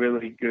the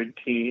really good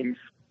teams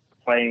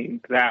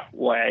playing that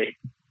way,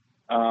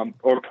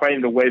 or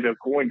playing the way they're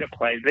going to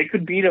play. They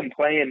could beat them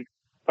playing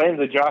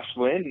the Josh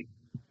Lynn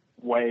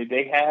way.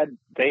 They had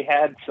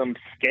some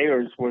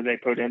scares where they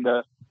put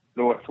into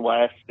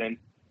Northwest, and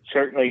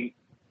certainly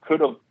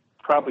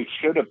probably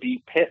should have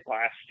beat Pitt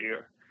last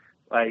year.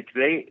 Like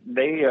they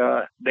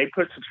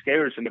put some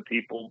scares into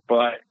people,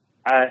 but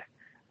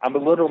I'm a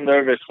little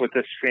nervous with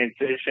this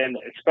transition,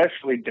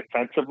 especially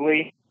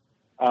defensively.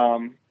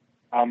 I'm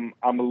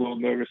a little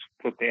nervous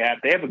with what they have.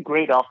 They have a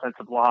great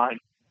offensive line,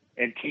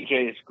 and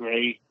TJ is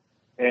great,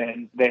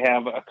 and they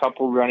have a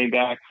couple running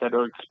backs that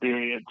are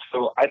experienced.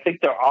 So I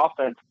think their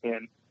offense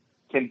can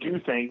do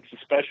things,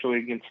 especially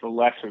against the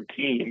lesser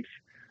teams.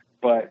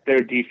 But their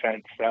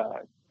defense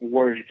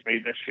worries me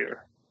this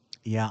year.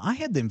 Yeah, I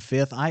had them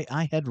fifth.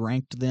 I had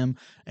ranked them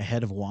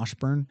ahead of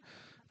Washburn.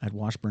 I had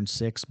Washburn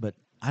 6, but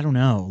I don't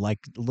know. Like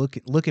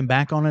looking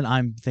back on it,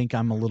 I think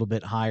I'm a little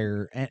bit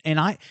higher.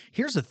 And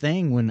here's the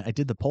thing: when I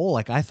did the poll,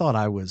 like I thought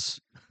I was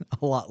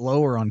a lot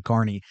lower on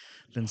Kearney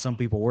than some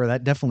people were.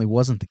 That definitely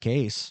wasn't the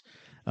case.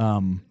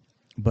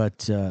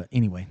 But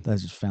anyway, I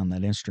just found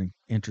that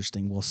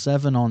interesting. Well,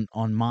 7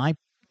 on my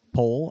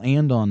poll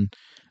and on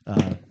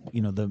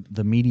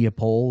the media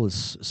poll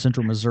is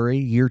Central Missouri,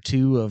 year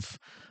 2 of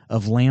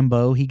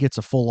Lambeau. He gets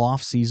a full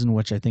off season,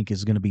 which I think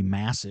is going to be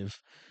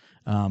massive.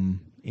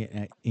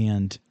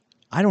 And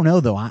I don't know,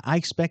 though. I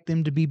expect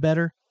them to be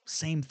better.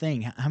 Same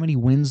thing. How many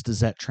wins does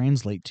that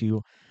translate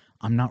to?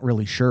 I'm not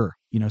really sure.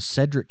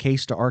 Cedric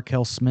Case to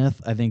Arkell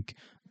Smith, I think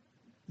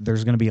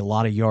there's going to be a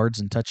lot of yards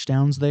and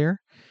touchdowns there.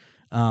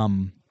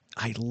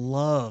 I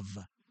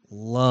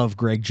love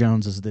Greg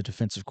Jones as the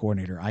defensive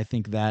coordinator. I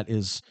think that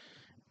is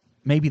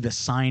maybe the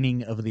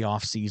signing of the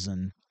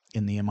offseason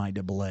in the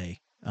MIAA.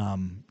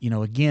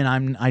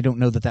 Again, I don't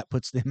know that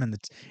puts them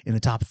in the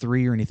top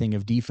 3 or anything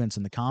of defense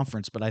in the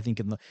conference, but I think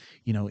in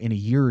a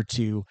year or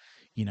two,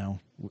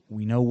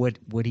 we know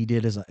what he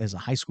did as a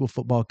high school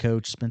football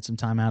coach, spent some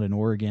time out in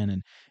Oregon,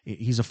 and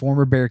he's a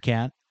former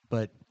Bearcat,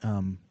 but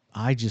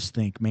I just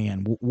think,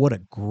 man, what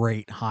a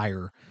great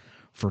hire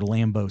for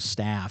Lambeau's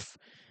staff.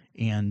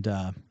 And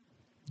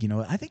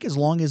I think as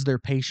long as they're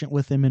patient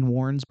with him in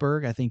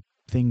Warrensburg, I think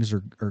things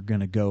are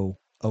going to go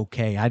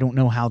okay. I don't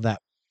know how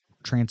that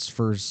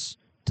transfers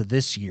to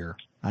this year.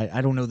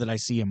 I don't know that I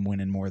see him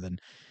winning more than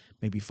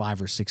maybe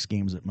 5 or 6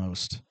 games at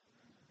most.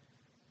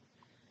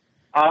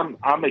 I'm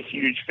a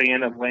huge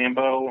fan of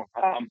Lambeau.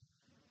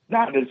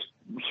 Not as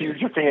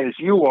huge a fan as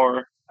you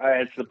are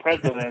as the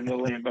president of the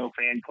Lambeau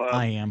fan club.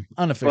 I am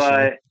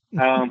unofficially,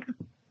 but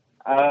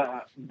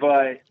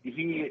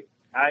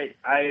I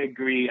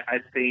agree. I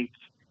think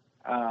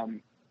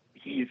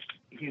he's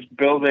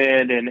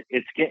building and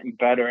it's getting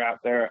better out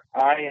there.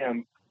 I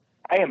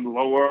am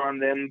lower on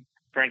them,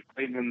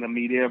 frankly, than the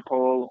media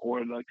poll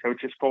or the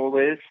coaches poll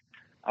is.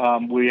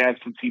 We have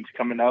some teams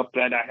coming up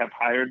that I have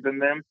higher than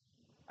them,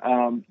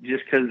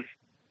 just because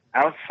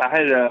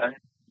outside of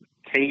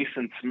Case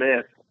and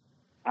Smith,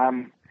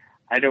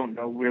 I don't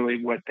know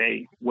really what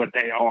they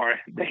are.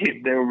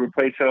 They're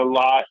replacing a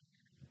lot.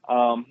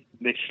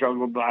 They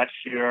struggled last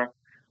year.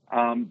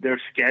 Their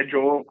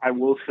schedule, I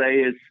will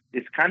say,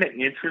 is kind of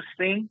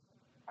interesting,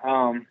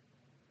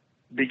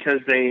 because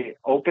they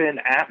open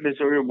at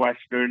Missouri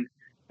Western,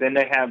 then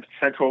they have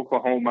Central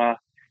Oklahoma,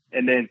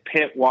 and then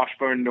Pitt,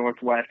 Washburn,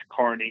 Northwest,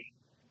 Kearney.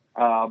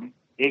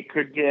 It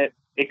could get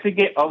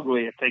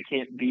ugly if they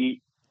can't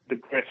beat the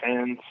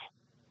Griffins,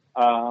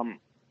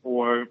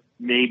 or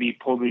maybe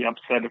pull the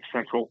upset of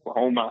Central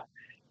Oklahoma.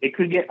 It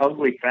could get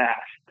ugly fast.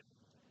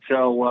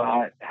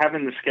 So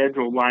having the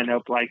schedule line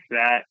up like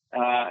that,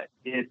 I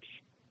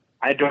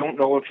don't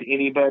know if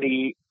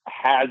anybody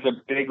has a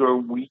bigger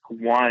week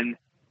 1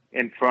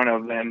 in front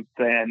of them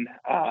than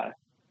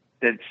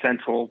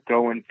Central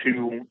going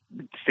to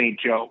St.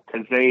 Joe,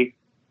 because they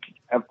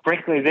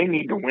frankly they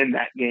need to win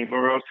that game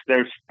or else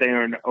they're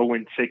staring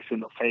 0-6 in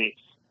the face.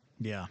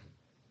 Yeah.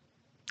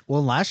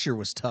 Well, last year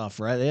was tough,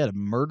 right? They had a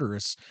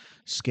murderous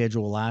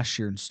schedule last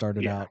year and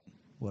started out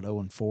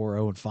 0-4,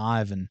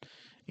 0-5, and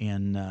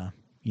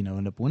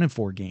ended up winning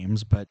 4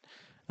 games, but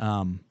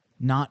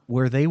not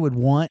where they would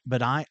want.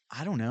 But I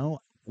don't know.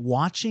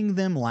 Watching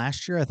them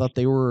last year, I thought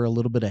they were a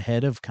little bit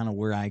ahead of kind of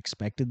where I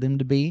expected them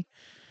to be.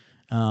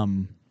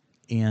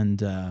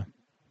 And I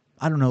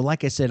don't know.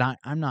 Like I said,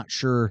 I'm not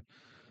sure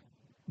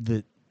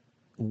that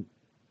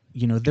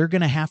they're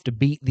going to have to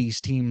beat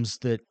these teams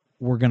that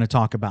we're going to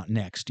talk about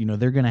next.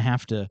 They're going to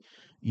have to,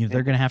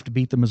 they're going to have to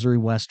beat the Missouri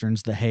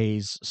Westerns, the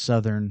Hayes,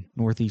 Southern,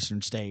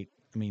 Northeastern State.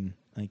 I mean,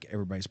 I think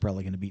everybody's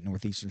probably going to beat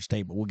Northeastern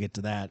State, but we'll get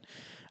to that.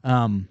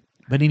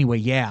 But anyway,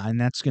 yeah, and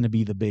that's going to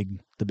be the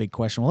big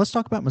question. Well, let's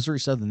talk about Missouri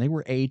Southern. They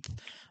were 8th.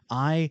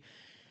 I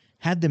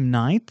had them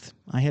 9th.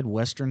 I had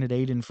Western at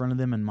 8 in front of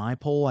them in my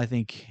poll. I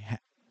think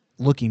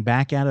looking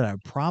back at it, I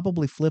would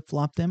probably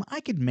flip-flop them. I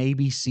could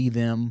maybe see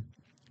them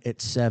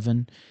at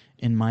 7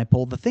 in my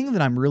poll. The thing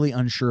that I'm really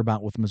unsure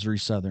about with Missouri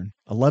Southern,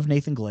 I love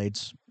Nathan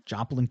Glades,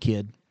 Joplin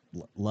kid,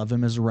 love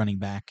him as a running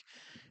back.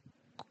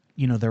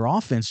 Their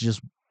offense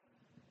just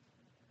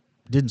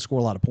didn't score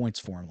a lot of points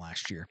for him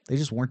last year. They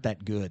just weren't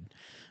that good,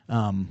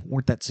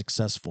 weren't that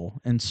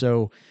successful. And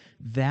so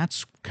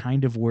that's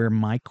kind of where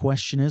my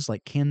question is,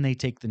 like, can they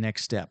take the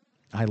next step?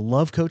 I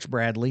love Coach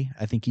Bradley.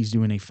 I think he's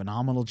doing a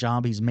phenomenal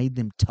job. He's made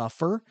them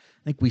tougher.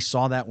 I think we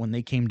saw that when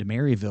they came to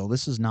Maryville.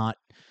 This is not,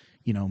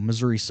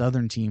 Missouri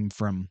Southern team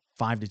from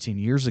 5 to 10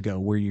 years ago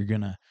where you're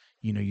going to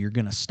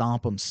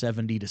stomp them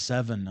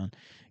 70-7 on,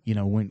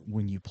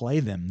 when you play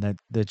them.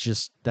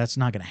 That's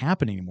not going to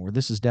happen anymore.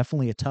 This is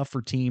definitely a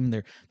tougher team.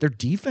 Their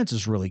defense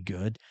is really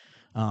good.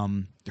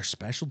 Their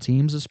special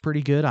teams is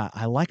pretty good.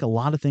 I like a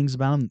lot of things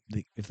about them.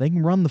 If they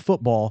can run the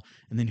football,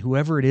 and then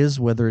whoever it is,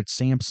 whether it's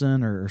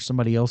Sampson or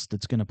somebody else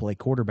that's going to play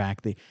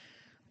quarterback,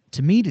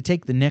 to me, to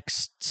take the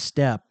next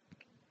step,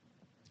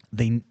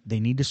 they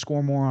need to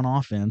score more on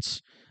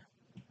offense.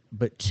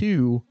 But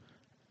 2,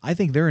 I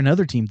think they're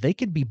another team. They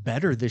could be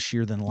better this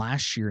year than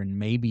last year and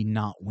maybe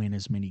not win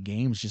as many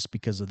games just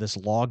because of this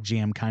log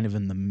jam kind of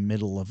in the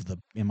middle of the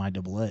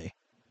MIAA.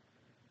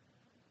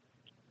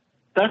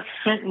 That's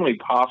certainly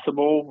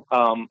possible.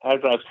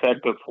 As I've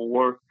said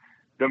before,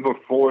 number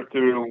 4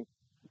 through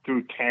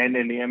 10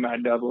 in the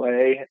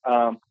MIAA,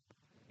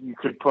 you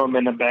could put them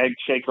in a bag,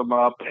 shake them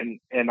up,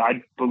 and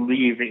I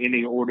believe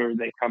any order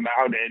they come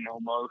out in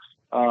almost.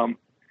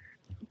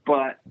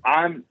 But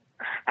I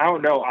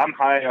don't know. I'm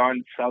high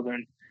on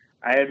Southern.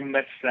 I had them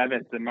at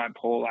 7th in my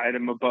poll. I had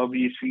them above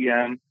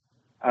UCM.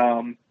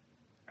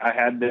 I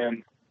had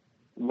them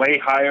way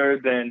higher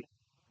than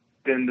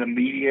the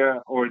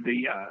media or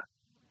the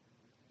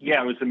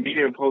it was the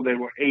media poll. They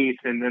were 8th,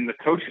 and then the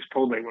coaches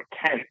poll they were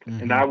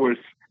 10th, and I was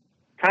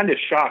kind of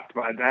shocked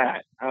by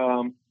that.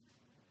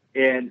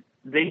 And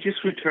they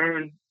just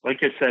returned,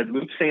 like I said,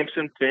 Luke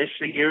Sampson finished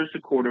the year as a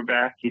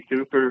quarterback. He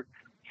threw for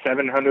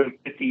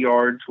 750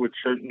 yards, which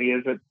certainly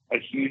isn't a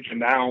huge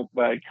amount,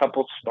 but a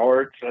couple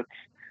starts,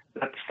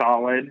 that's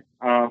solid.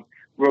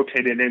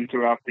 Rotated in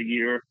throughout the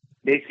year.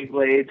 Nathan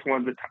Glade's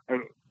one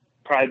of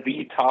probably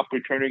the top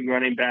returning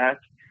running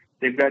backs.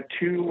 They've got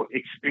 2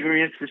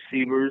 experienced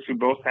receivers who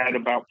both had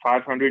about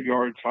 500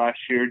 yards last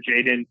year.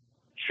 Jaden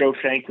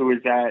Shoshank, who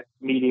was at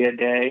Media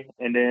Day,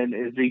 and then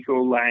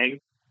Ezekiel Lang,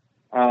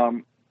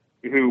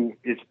 who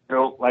is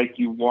built like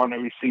you want a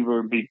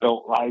receiver to be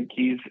built like.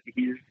 He's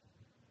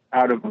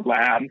out of the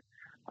lab.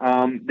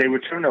 They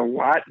return a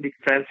lot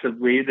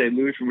defensively. They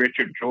lose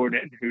Richard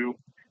Jordan, who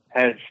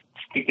has,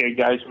 speaking of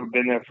guys who have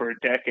been there for a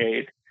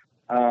decade,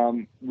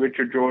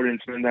 Richard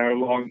Jordan's been there a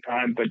long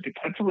time, but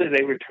defensively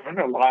they return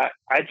a lot.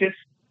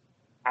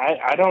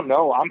 I don't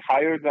know. I'm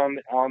higher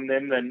on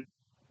them than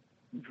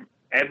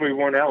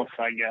everyone else,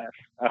 I guess.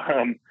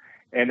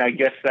 And I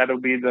guess that'll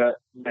be the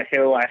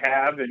hill I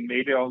have, and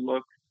maybe I'll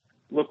look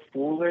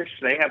foolish.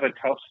 They have a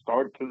tough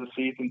start to the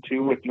season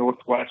too with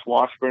Northwest,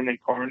 Washburn, and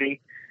Kearney.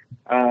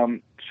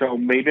 So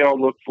maybe I'll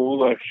look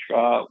foolish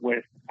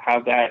with how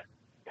that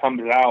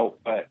comes out.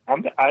 But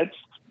I just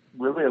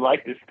really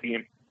like this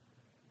team.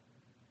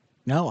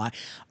 No,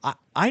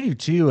 I do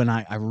too, and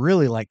I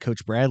really like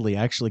Coach Bradley.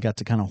 I actually got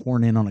to kind of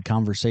horn in on a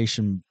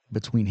conversation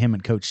between him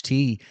and Coach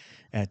T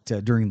at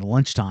during the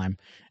lunchtime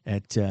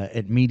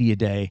at Media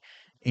Day,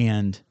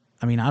 and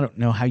I mean, I don't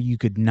know how you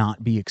could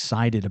not be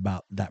excited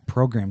about that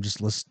program.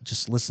 Just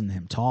listen to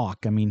him talk.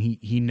 I mean,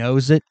 he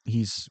knows it.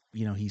 He's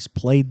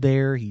played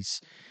there. He's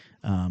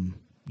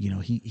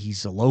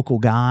he's a local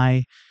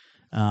guy.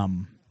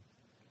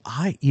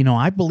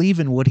 I believe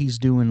in what he's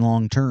doing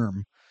long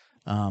term.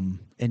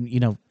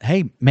 And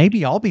hey,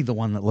 maybe I'll be the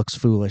one that looks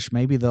foolish.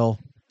 Maybe they'll,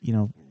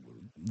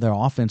 their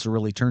offense will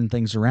really turn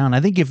things around.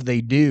 I think if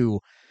they do,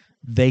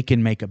 they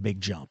can make a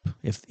big jump.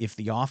 If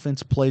the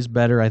offense plays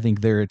better, I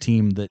think they're a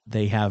team that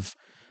they have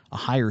a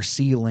higher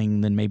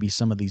ceiling than maybe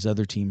some of these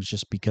other teams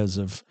just because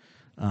of,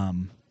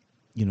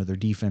 their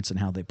defense and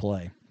how they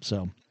play.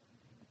 So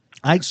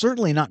I'm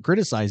certainly not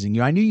criticizing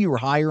you. I knew you were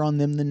higher on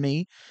them than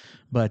me,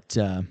 but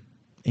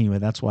anyway,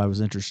 that's why I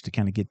was interested to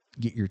kind of get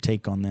your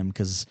take on them,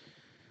 because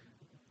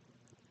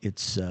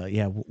it's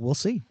we'll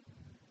see.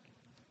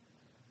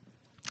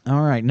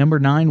 All right, number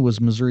 9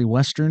 was Missouri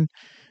Western.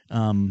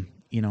 And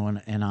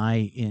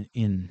I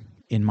in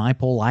my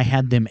poll I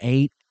had them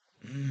 8.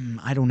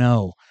 I don't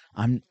know.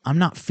 I'm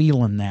not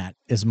feeling that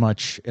as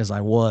much as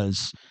I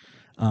was.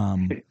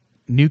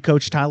 New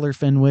coach Tyler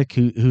Fenwick,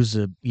 who's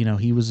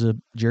he was a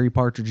Jerry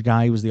Partridge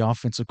guy. He was the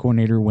offensive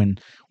coordinator when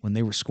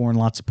they were scoring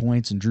lots of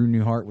points and Drew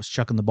Newhart was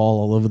chucking the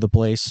ball all over the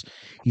place.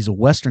 He's a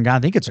Western guy. I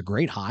think it's a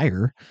great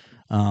hire.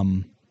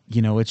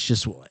 It's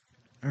just,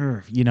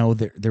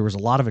 there was a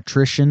lot of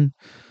attrition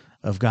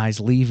of guys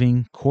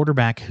leaving.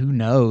 Quarterback, who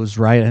knows,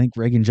 right? I think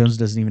Reagan Jones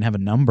doesn't even have a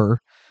number.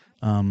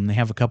 They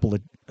have a couple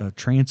of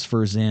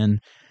transfers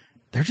in.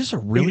 They're just a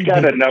really He's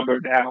got a number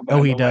now.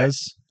 Oh, he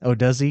does? Oh,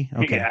 does he?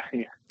 Okay.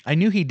 Yeah. I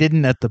knew he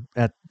didn't I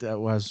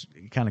was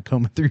kind of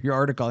combing through your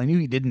article. I knew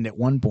he didn't at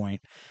one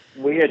point.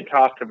 We had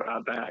talked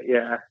about that,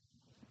 yeah.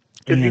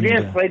 Because he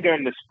didn't play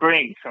during the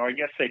spring, so I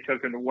guess they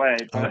took it away.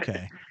 But,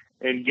 okay.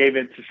 And gave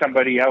it to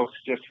somebody else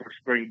just for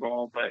spring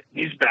ball, but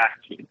he's back.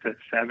 He's at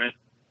 7.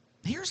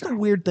 Here's the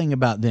weird thing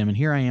about them, and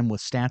here I am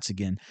with stats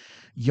again.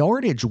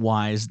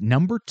 Yardage-wise,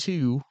 number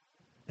 2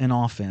 in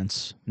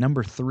offense,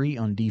 number 3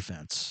 on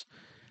defense.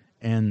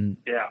 And,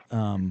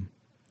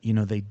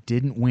 they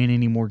didn't win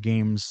any more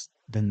games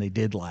than they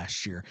did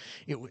last year.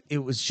 It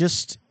was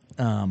just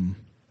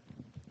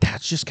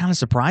that's just kind of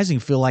surprising.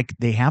 Feel like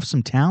they have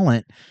some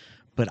talent,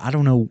 but I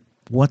don't know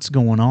what's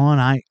going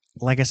on.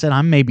 Like I said,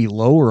 I'm maybe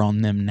lower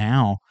on them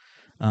now.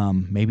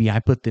 Maybe I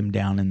put them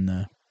down in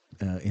the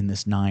in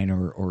this 9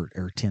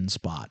 or 10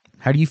 spot.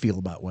 How do you feel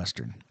about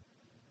Western?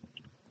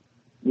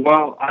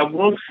 Well, I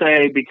will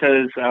say,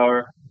 because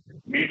our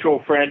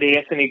mutual friend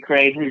Anthony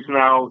Crane, who's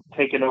now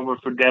taken over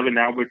for Devin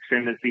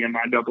Albertson as the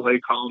MIAA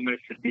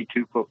columnist at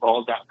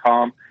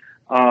d2football.com,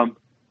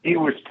 he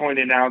was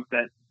pointing out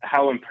that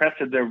how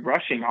impressive their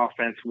rushing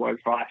offense was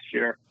last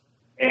year.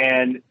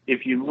 And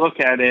if you look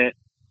at it,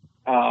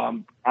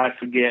 I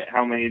forget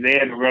how many. They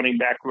had a running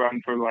back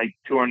run for like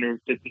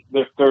 250.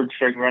 Their third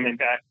string running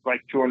back,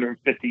 like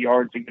 250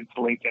 yards against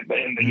Lincoln at the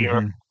end of the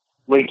year.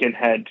 Lincoln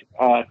had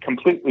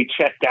completely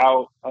checked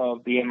out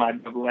of the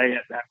MIAA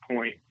at that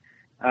point.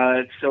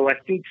 So I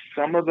think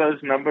some of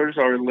those numbers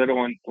are a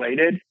little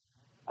inflated,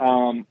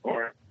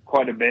 or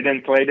quite a bit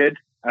inflated.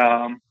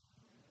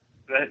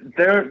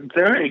 They're an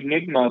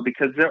enigma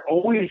because they're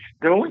always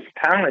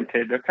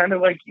talented. They're kind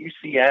of like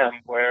UCM,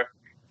 where it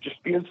just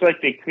feels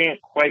like they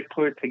can't quite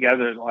put it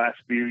together the last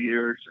few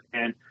years.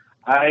 And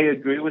I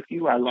agree with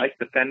you. I like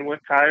the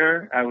Fenwick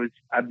hire.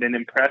 I've been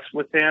impressed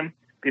with him.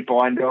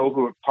 People I know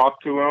who have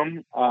talked to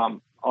him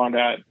on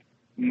a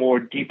more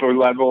deeper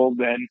level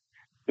than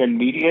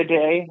media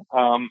day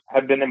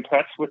have been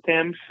impressed with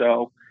him.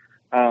 So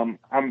I'm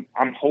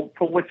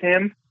hopeful with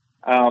him.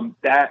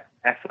 That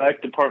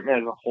athletic department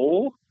as a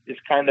whole is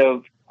kind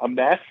of a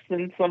mess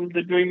in some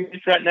degrees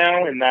right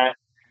now, and that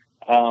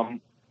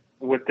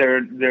with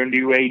their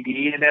new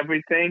AD and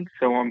everything.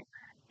 So I'm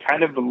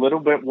kind of a little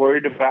bit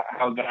worried about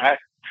how that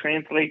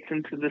translates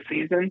into the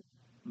season.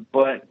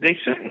 But they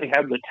certainly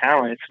have the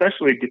talent,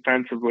 especially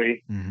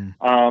defensively. Mm-hmm.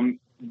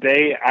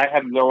 I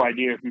have no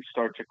idea who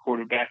starts at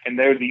quarterback, and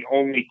they're the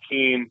only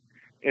team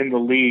in the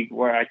league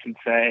where I can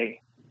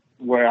say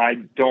where I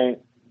don't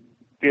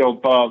feel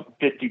above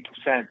 50%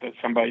 that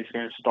somebody's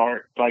going to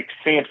start. Like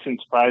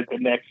Sampson's probably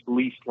the next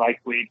least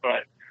likely,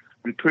 but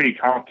I'm pretty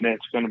confident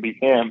it's going to be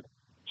him.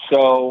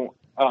 So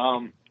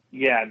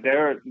yeah,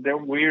 they're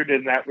weird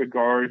in that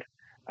regard.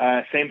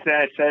 Same thing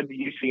I said to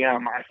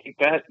UCM. I think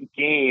that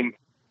game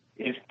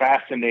is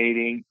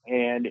fascinating,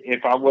 and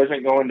if I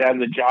wasn't going down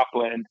to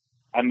Joplin,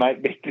 I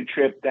might make the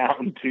trip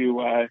down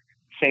to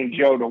St.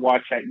 Joe to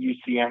watch that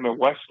UCM and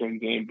Western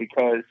game,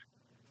 because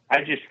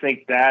I just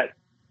think that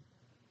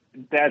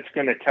that's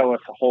going to tell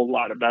us a whole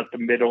lot about the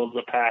middle of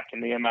the pack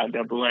in the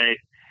MIAA.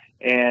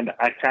 And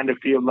I kind of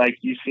feel like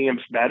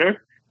UCM's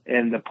better,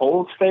 and the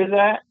polls say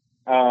that,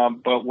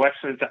 but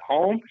Western's at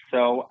home.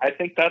 So I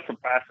think that's a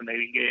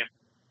fascinating game.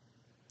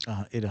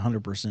 It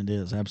 100%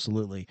 is,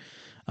 absolutely.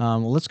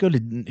 Well, let's go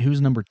to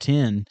who's number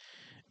 10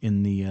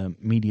 in the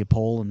media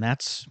poll, and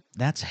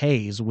that's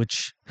Hayes,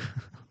 which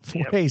for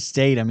Hayes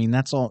State, I mean,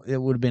 that's all. It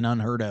would have been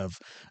unheard of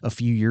a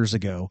few years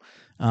ago.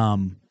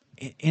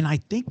 And I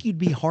think you'd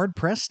be hard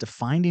pressed to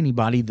find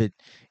anybody that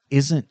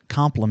isn't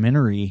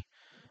complimentary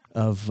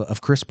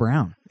of Chris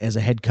Brown as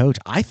a head coach.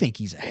 I think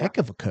he's a heck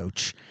of a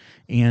coach,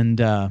 and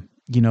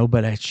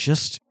but it's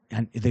just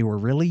they were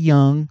really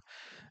young.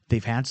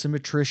 They've had some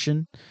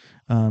attrition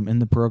in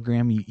the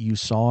program. You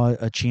saw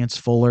a Chance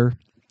Fuller,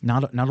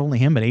 not only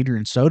him but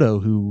Adrian Soto,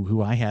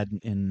 who I had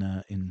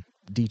in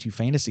D2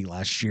 fantasy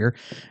last year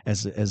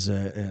as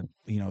a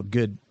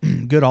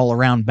good all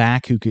around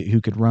back who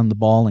could run the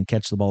ball and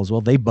catch the ball as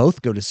well. They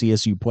both go to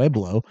CSU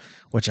Pueblo,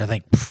 which I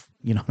think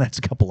that's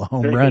a couple of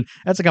home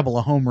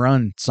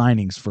run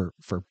signings for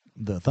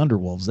the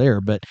Thunderwolves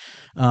there. But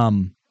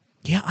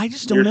I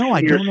just don't know.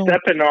 I don't know. You're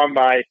stepping on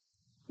my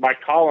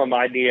column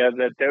idea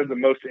that they're the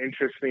most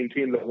interesting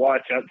team to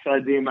watch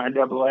outside the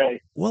MIAA.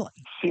 Well,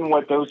 seeing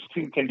what those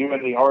two can do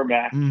in the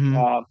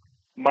RMAC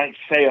might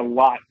say a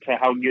lot to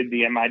how good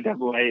the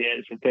MIAA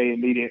is if they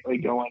immediately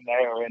go in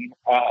there and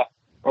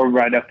or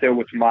right up there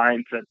with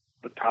Mines at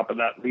the top of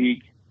that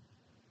league.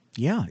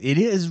 Yeah, it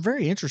is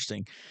very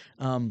interesting.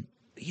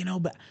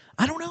 But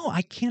I don't know.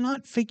 I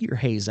cannot figure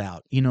Hayes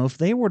out. If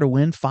they were to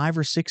win 5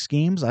 or 6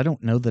 games, I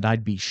don't know that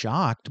I'd be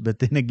shocked. But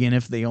then again,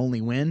 if they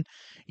only win,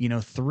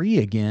 3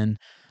 again,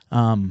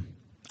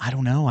 I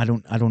don't know. I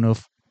don't know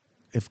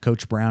if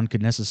Coach Brown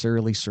could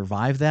necessarily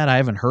survive that. I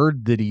haven't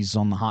heard that he's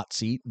on the hot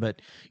seat,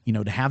 but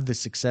to have the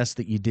success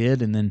that you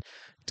did, and then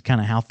to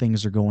kind of how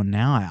things are going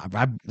now,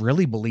 I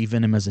really believe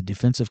in him as a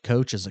defensive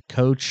coach, as a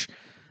coach.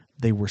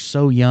 They were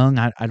so young.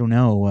 I don't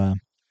know.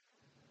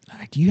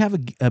 Do you have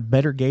a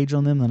better gauge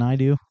on them than I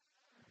do?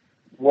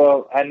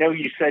 Well, I know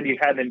you said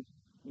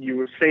you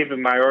were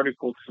saving my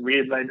article to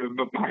read later,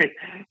 but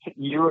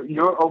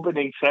your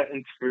opening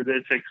sentence for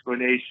this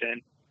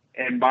explanation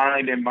and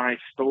mine in my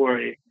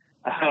story.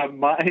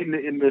 Mine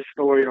in the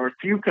story are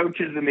few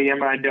coaches in the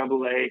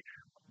MIAA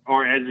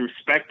are as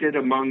respected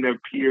among their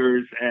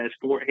peers as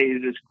Fort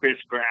Hayes' Chris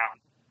Brown.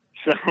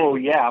 So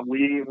yeah,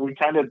 we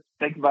kind of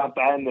think about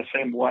that in the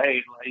same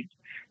way. Like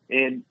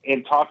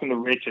in talking to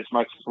Rich as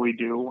much as we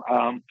do,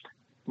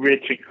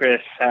 Rich and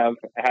Chris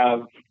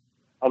have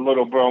a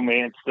little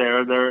bromance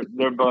there.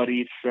 They're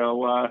buddies,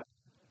 so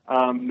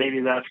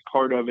maybe that's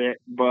part of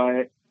it.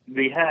 But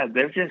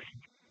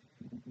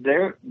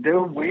they're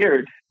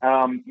weird.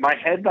 My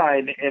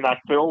headline, and I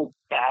feel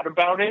bad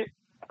about it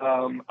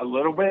a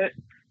little bit,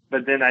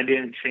 but then I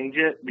didn't change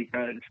it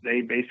because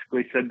they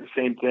basically said the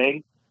same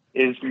thing.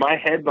 Is my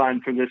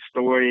headline for this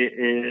story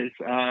is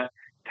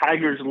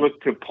Tigers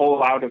look to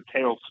pull out of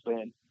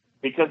tailspin,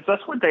 because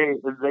that's what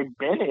they've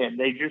been in.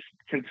 They just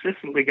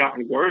consistently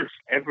gotten worse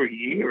every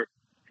year,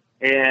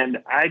 and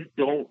I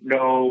don't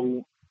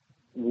know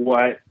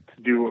what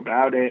to do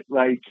about it.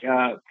 Like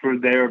for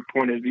their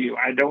point of view,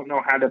 I don't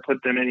know how to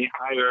put them any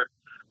higher.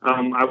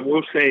 I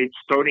will say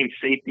starting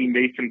safety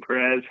Mason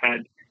Perez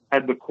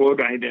had the quote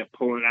I ended up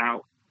pulling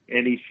out,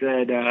 and he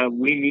said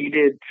we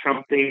needed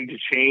something to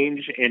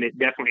change, and it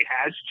definitely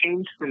has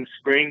changed from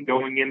spring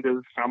going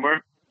into the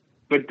summer.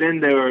 But then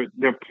their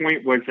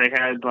point was they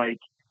had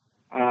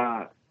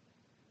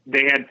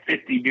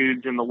 50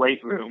 dudes in the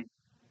weight room.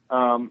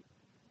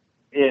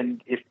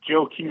 And if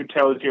Joe Q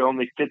tells you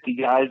only 50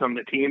 guys on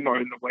the team are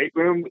in the weight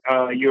room,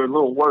 you're a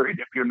little worried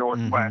if you're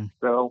Northwest.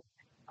 So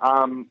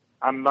I'm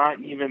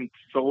not even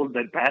sold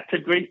that that's a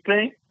great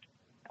thing.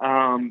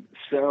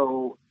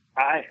 So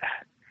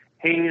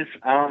Hayes,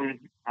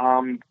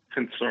 I'm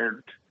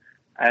concerned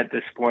at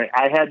this point.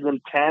 I had them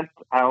 10th.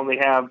 I only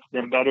have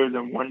them better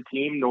than one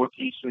team,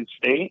 Northeastern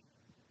State.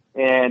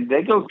 And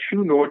they go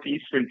to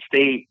Northeastern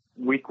State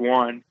week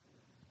 1.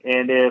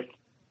 And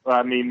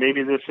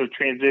maybe this will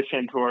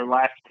transition to our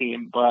last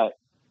team, but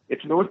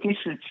if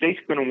Northeastern State's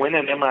going to win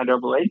an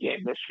MIAA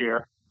game this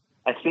year,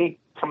 I think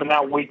coming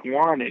out week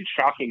 1 and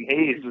shocking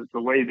Hayes is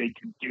the way they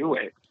can do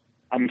it.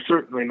 I'm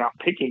certainly not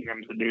picking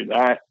them to do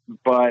that,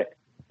 but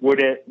would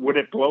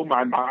it blow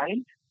my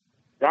mind?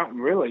 Not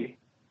really.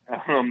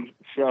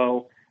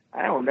 So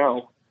I don't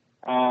know.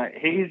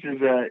 Hayes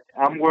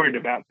I'm worried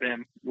about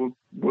them.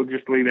 We'll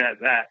just leave it at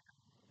that.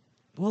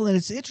 Well, and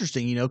it's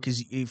interesting,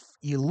 because if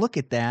you look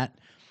at that,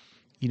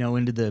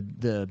 into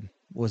the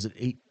was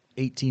it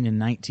 18 and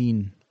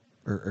 19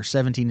 or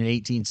 17 and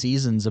 18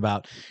 seasons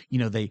about,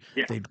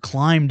 they'd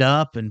climbed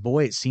up, and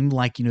boy, it seemed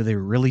like, they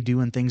were really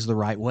doing things the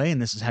right way.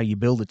 And this is how you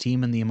build a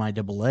team in the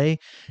MIAA,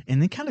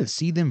 and then kind of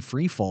see them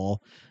free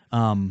fall.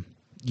 And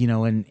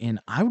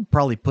I would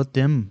probably put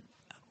them,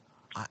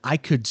 I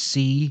could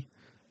see,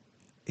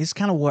 it's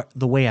kind of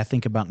the way I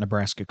think about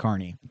Nebraska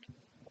Kearney.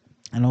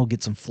 And I'll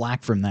get some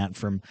flack from that.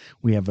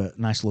 We have a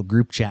nice little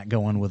group chat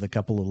going with a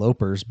couple of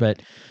lopers,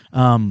 but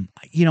I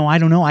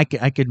don't know. I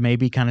could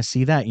maybe kind of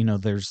see that.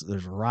 There's a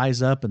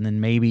rise up, and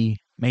then maybe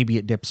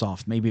it dips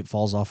off. Maybe it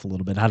falls off a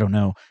little bit. I don't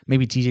know.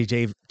 Maybe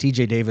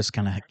TJ Davis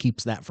kind of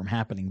keeps that from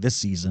happening this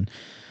season.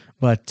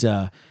 But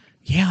I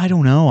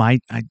don't know.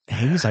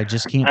 Hayes, I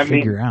just can't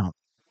figure out.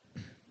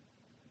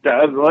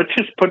 Let's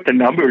just put the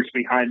numbers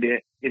behind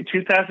it. In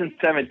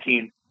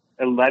 2017,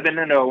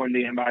 11-0 in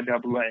the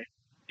MIAA.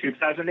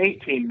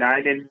 2018,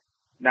 9-2.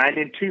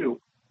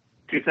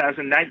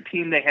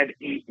 2019, they had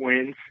 8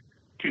 wins.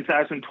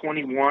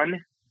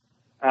 2021,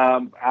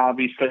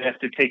 obviously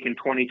after taking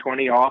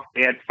 2020 off,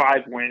 they had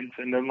 5 wins,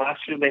 and then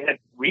last year they had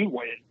 3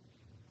 wins.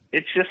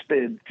 It's just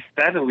been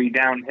steadily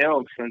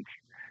downhill since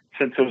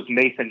those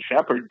Nathan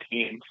Shepard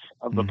teams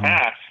of the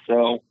past.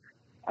 So,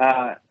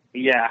 I'm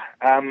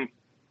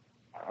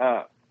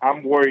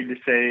worried to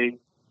say,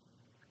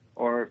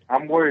 or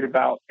I'm worried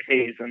about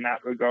Hayes in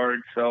that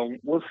regard. So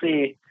we'll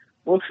see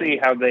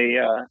how they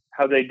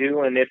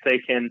do, and if they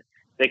can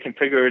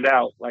figure it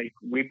out. Like,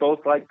 we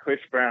both like Chris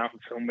Brown,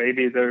 so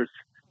maybe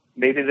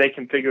they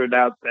can figure it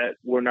out that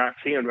we're not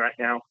seeing right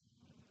now.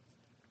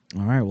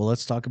 All right, well,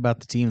 let's talk about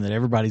the team that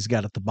everybody's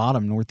got at the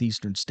bottom,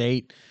 Northeastern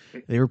State.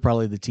 They were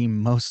probably the team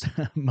most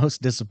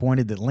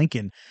disappointed that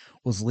Lincoln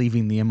was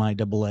leaving the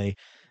MIAA.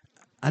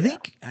 I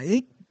think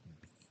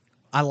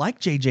I like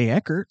JJ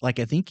Eckert. I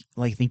think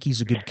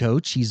he's a good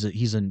coach. He's a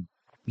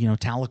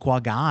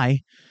Tahlequah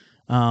guy.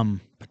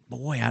 But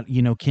boy,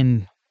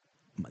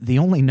 the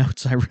only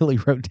notes I really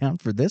wrote down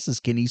for this is,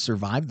 can he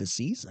survive the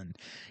season?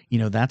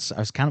 I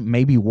was kind of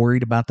maybe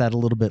worried about that a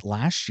little bit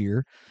last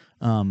year.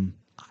 I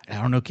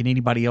don't know. Can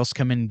anybody else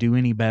come in and do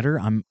any better?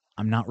 I'm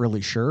not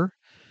really sure.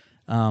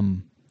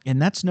 And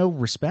that's no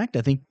respect.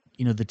 I think,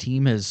 the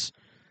team has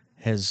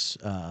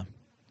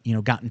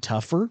gotten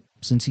tougher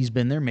since he's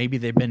been there. Maybe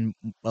they've been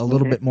a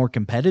little bit more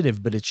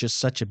competitive, but it's just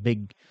such a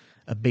big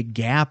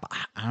gap.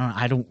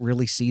 I don't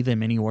really see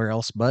them anywhere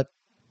else but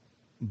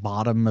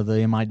bottom of the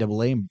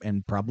MIAA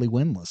and probably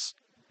winless.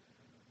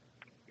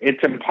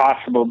 It's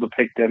impossible to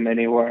pick them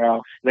anywhere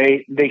else.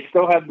 They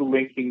still have the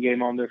Lincoln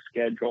game on their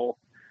schedule,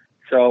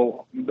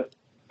 so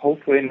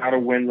hopefully not a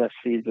winless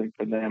season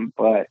for them.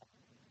 But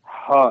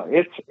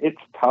it's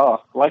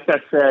tough. Like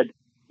I said,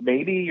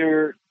 maybe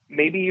your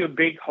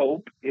big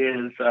hope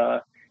is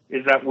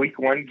that week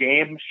 1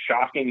 game,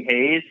 shocking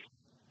Hayes.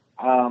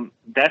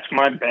 That's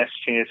my best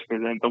chance for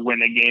them to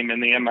win a game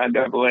in the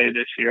MIAA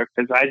this year,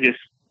 because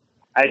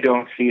I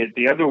don't see it.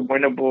 The other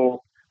winnable,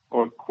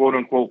 or quote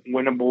unquote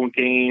winnable,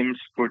 games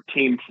for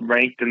teams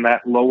ranked in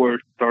that lower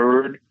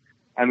third,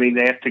 they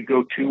have to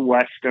go to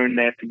Western,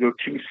 they have to go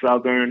to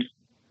Southern.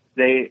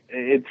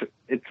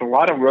 It's a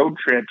lot of road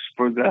trips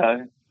for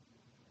the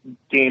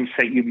games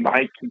that you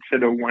might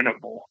consider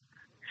winnable.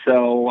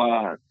 So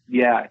I'm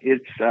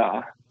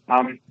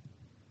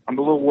a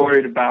little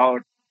worried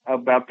about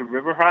the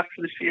Riverhawks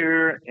this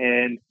year,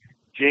 and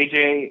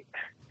JJ.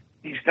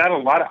 He's got a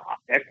lot of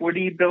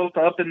equity built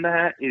up in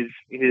that. His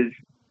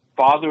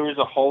father is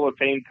a Hall of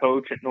Fame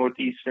coach at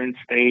Northeastern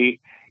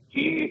State.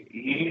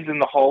 He's in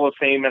the Hall of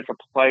Fame as a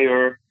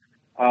player,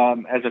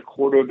 as a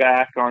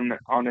quarterback on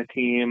a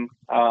team.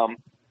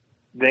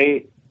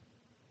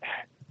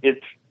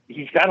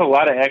 He's got a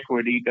lot of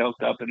equity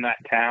built up in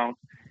that town,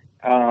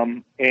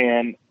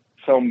 and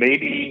so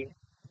maybe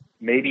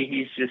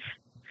he's just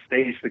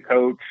stays the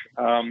coach.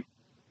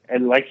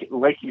 And like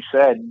you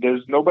said,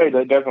 there's nobody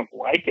that doesn't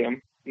like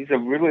him. He's a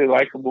really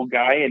likable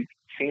guy and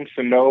seems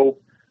to know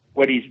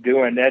what he's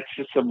doing. That's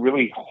just a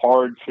really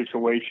hard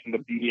situation to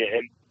be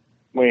in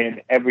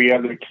when every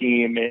other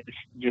team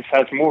just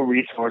has more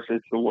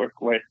resources to work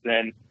with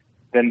than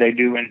they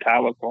do in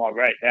Tahlequah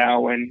right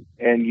now. And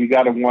you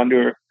got to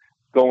wonder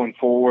going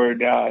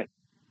forward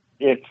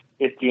if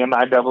the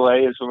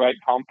MIAA is the right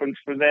conference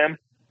for them.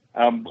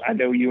 I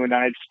know you and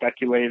I have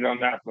speculated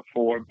on that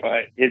before,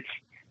 but it's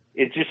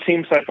it just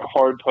seems like a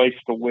hard place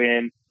to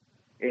win,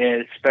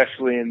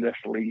 especially in this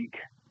league.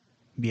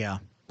 Yeah.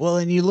 Well,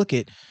 and you look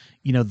at,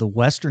 the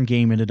Western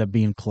game ended up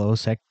being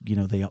close. Heck,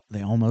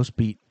 they almost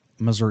beat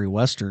Missouri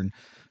Western.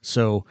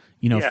 So,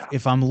 Yeah.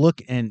 if I'm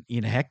looking,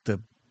 and heck, the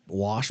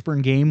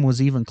Washburn game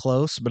was even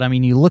close. But I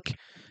mean, I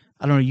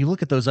don't know, you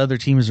look at those other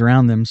teams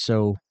around them.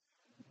 So,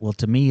 well,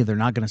 to me, they're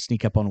not going to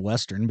sneak up on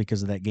Western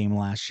because of that game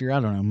last year.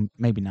 I don't know,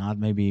 maybe not.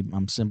 Maybe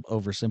I'm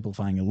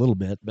oversimplifying a little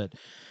bit, but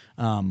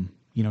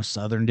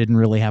Southern didn't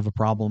really have a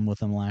problem with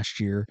them last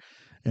year,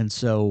 and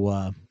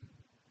so.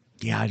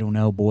 Yeah, I don't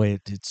know, boy.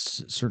 It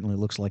certainly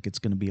looks like it's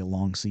going to be a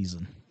long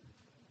season.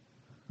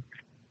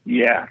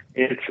 Yeah,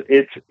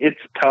 it's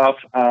tough.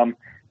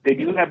 They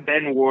do have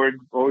Ben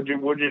Ward.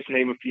 We'll just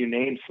name a few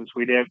names since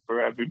we did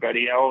for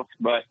everybody else.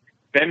 But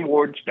Ben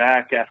Ward's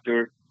back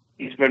after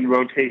he's been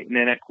rotating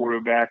in at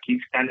quarterback.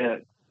 He's kind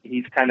of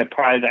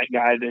probably that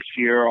guy this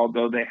year.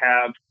 Although they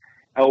have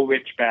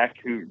Elrich back,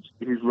 who's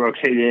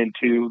rotated in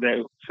too.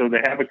 So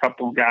they have a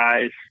couple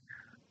guys.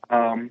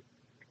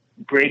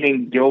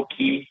 Braden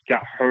Gilkey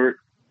got hurt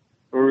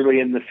early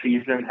in the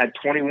season, had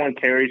 21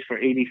 carries for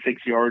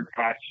 86 yards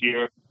last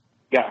year,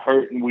 got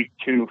hurt in week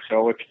 2.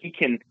 So if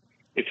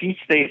he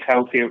stays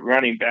healthy at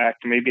running back,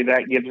 maybe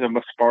that gives them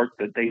a spark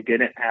that they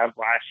didn't have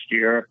last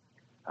year.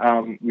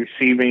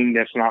 Receiving,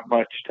 there's not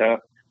much to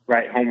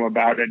write home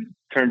about in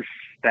terms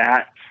of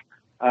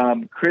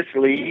stats. Chris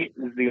Lee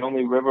is the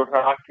only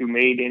Riverhawk who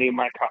made any of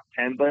my top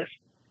 10 lists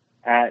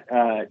at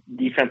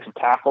defensive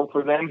tackle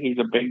for them. He's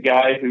a big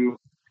guy who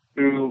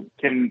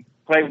can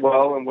play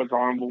well and was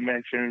honorable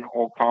mention in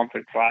all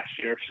conference last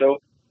year. So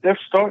they're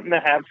starting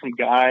to have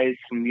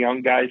some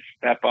young guys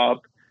step up.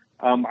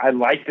 I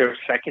like their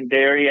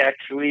secondary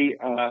actually,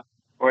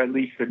 or at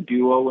least a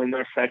duo in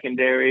their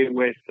secondary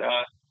with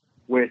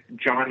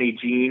Johnny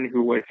Jean,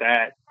 who was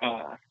at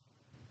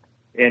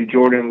and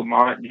Jordan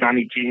Lamont.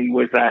 Johnny Jean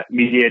was at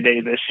Media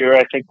Day this year.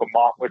 I think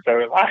Lamont was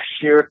there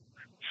last year.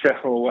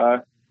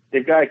 So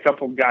they've got a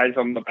couple guys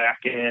on the back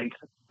end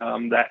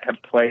that have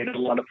played a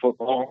lot of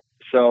football.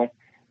 So,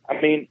 I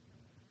mean,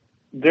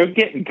 they're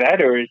getting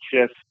better. It's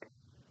just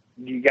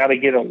you got to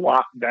get a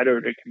lot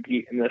better to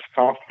compete in this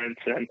conference,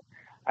 and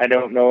I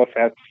don't know if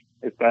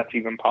that's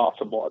even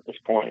possible at this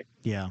point.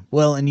 Yeah,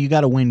 well, and you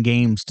got to win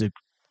games to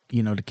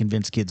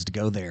convince kids to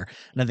go there,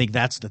 and I think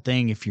that's the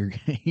thing. If you're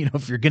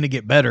if you're going to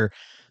get better,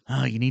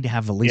 you need to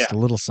have at least a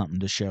little something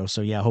to show.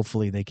 So yeah,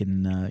 hopefully they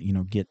can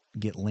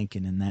get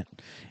Lincoln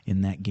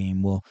in that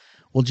game. Well,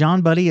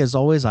 John, buddy, as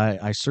always,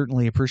 I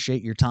certainly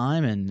appreciate your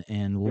time,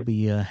 and we'll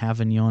be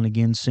having you on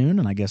again soon.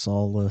 And I guess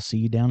I'll see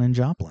you down in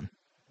Joplin.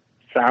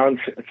 Sounds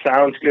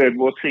good.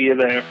 We'll see you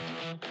there.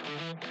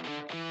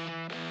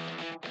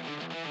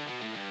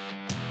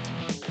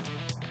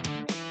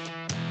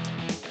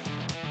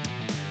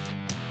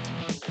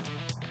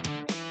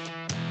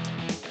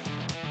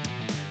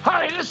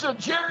 Hi, this is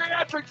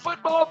geriatric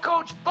football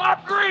coach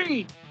Bob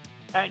Green,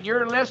 and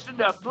you're listening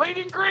to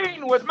Bleeding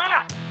Green with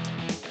Matt.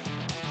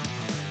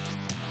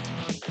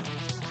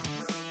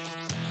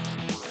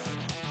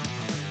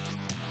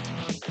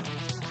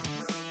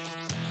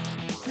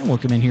 And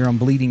welcome in here on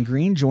Bleeding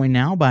Green, joined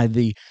now by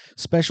the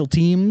special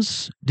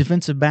teams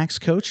defensive backs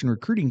coach and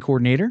recruiting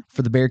coordinator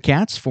for the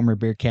Bearcats, former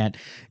Bearcat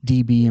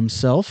DB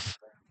himself,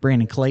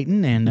 Brandon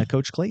Clayton. And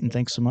Coach Clayton,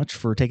 thanks so much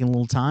for taking a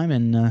little time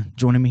and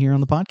joining me here on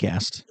the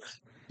podcast.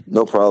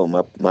 No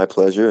problem. My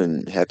pleasure,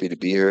 and happy to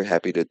be here.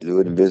 Happy to do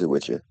it and visit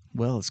with you.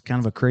 Well, it's kind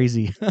of a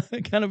crazy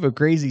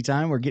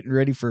time. We're getting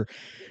ready for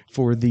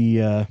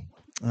the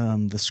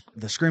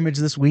scrimmage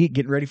this week,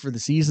 getting ready for the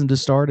season to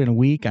start in a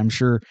week. I'm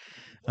sure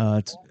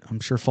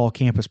fall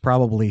camp has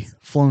probably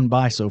flown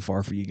by so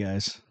far for you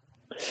guys.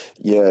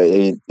 Yeah,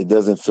 it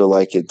doesn't feel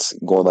like it's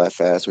going by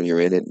fast when you're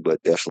in it,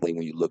 but definitely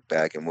when you look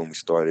back and when we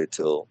started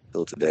till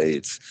today,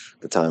 it's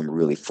the time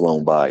really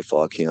flown by.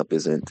 Fall camp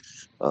isn't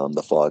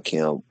the fall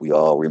camp we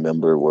all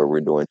remember, where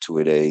we're doing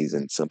 2-a-days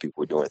and some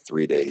people are doing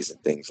 3 days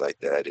and things like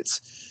that.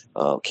 It's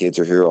kids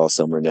are here all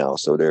summer now,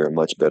 so they're in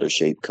much better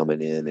shape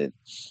coming in, and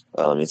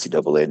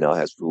NCAA now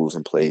has rules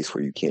in place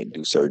where you can't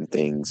do certain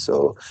things.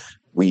 So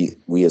we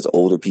as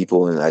older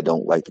people, and I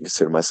don't like to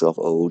consider myself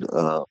old,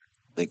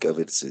 think of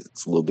it, it's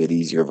a little bit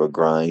easier of a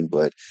grind,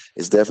 but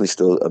it's definitely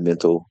still a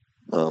mental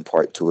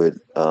part to it.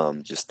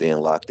 Just staying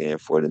locked in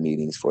for the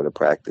meetings, for the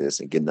practice,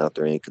 and getting out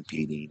there and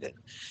competing and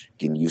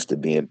getting used to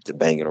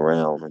banging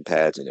around and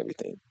pads and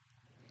everything.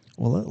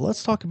 Well,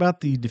 let's talk about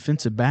the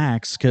defensive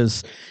backs,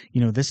 because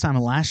this time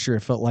of last year,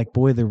 it felt like,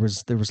 boy, there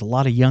was a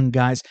lot of young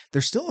guys.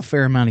 There's still a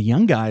fair amount of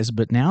young guys,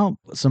 but now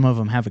some of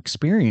them have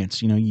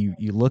experience. You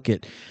look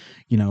at,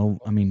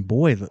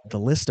 the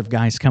list of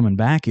guys coming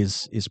back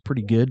is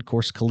pretty good. Of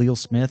course, Khalil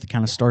Smith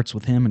kind of starts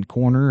with him in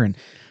corner, and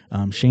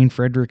Shane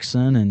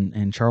Fredrickson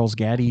and Charles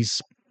Gaddy's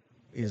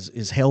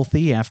is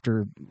healthy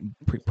after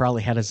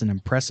probably had as an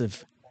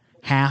impressive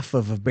half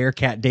of a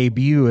Bearcat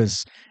debut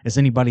as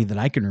anybody that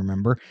I can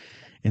remember.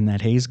 In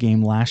that Hayes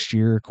game last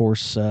year, of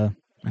course, I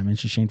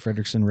mentioned Shane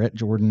Fredrickson, Rhett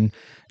Jordan,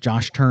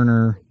 Josh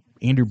Turner,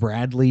 Andrew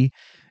Bradley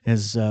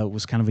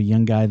was kind of a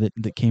young guy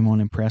that came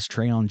on impressed.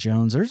 Trayon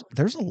Jones.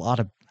 There's a lot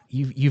of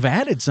you've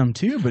added some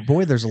too, but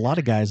boy, there's a lot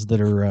of guys that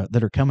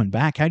are coming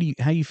back. How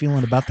you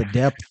feeling about the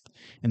depth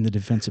in the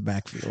defensive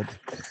backfield?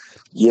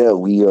 Yeah,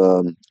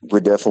 we're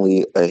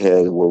definitely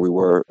ahead where we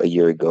were a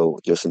year ago,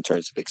 just in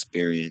terms of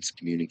experience,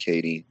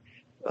 communicating,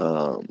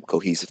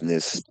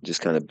 cohesiveness,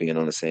 just kind of being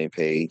on the same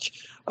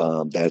page.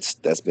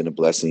 That's been a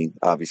blessing.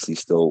 Obviously,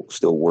 still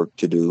work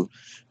to do.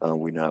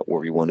 We're not where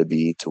we want to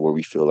be to where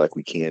we feel like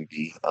we can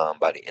be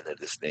by the end of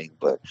this thing.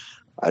 But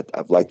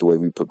I've liked the way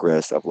we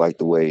progressed. I've liked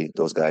the way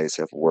those guys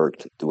have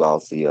worked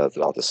throughout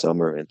the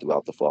summer and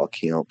throughout the fall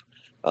camp.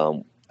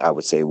 I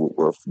would say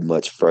we're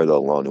much further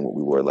along than what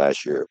we were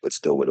last year, but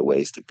still with a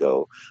ways to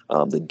go.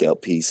 The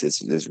depth piece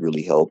has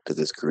really helped because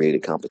it's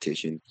created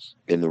competition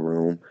in the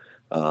room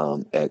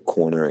at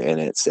corner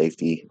and at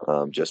safety,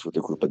 just with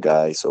a group of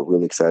guys. So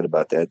really excited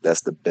about that.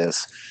 That's the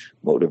best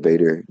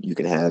motivator you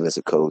can have as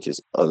a coach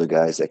is other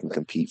guys that can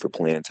compete for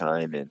playing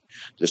time and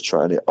just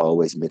trying to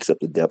always mix up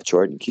the depth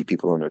chart and keep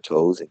people on their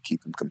toes and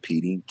keep them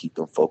competing, keep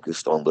them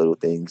focused on little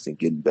things and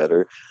getting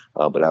better.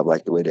 But I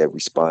like the way they've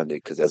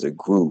responded because as a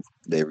group,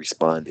 they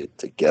responded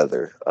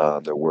together.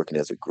 They're working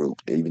as a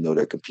group. Even though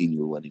they're competing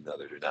with one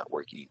another, they're not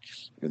working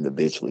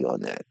individually on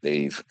that.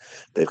 They've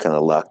kind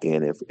of locked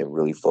in and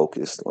really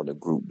focused on the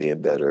group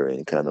being better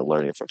and kind of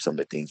learning from some of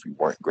the things we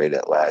weren't great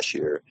at last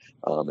year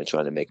and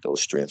trying to make those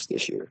strengths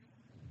this year.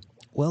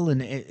 Well,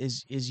 and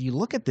as you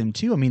look at them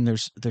too, I mean,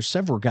 there's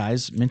several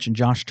guys. Mentioned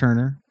Josh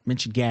Turner,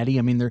 mentioned Gaddy.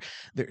 I mean,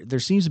 there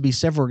seems to be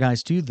several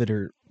guys too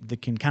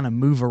that can kind of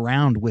move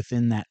around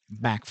within that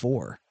back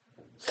four.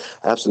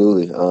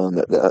 Absolutely.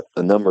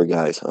 A number of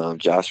guys.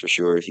 Josh for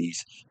sure.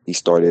 He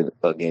started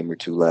a game or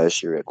two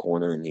last year at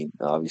corner, and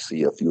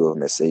obviously a few of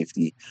them at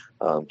safety.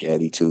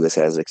 Gaddy too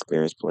has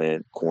experience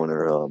playing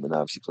corner, and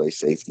obviously plays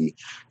safety.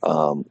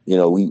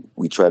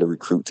 We try to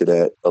recruit to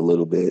that a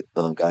little bit.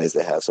 Guys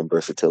that have some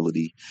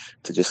versatility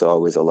to just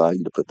always allow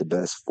you to put the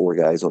best 4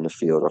 guys on the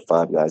field or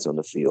 5 guys on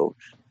the field.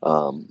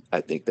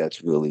 I think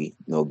that's really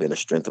been a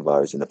strength of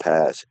ours in the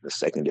past. The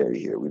secondary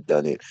here, we've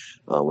done it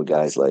with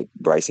guys like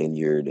Bryce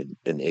Inyard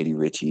and Eddie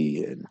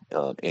Ritchie and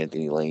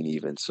Anthony Lane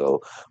even.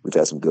 So we've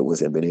had some good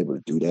ones and been able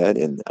to do that.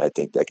 And I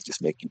think that could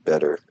just make you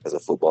better as a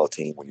football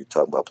team when you're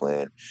talking about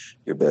playing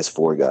your best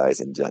 4 guys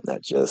and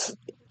not just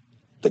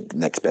the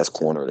next best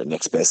corner or the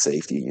next best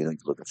safety. You're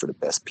looking for the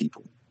best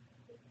people.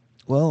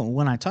 Well,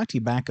 when I talked to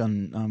you back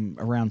on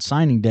around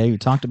signing day, you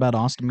talked about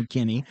Austin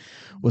McKinney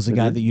was a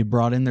guy that you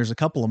brought in. There's a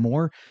couple of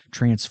more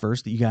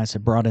transfers that you guys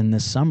have brought in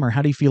this summer.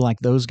 How do you feel like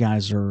those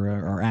guys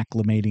are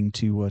acclimating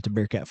to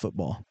Bearcat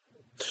football?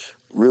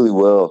 Really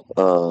well.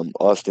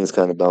 Austin's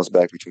kind of bounced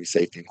back between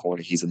safety and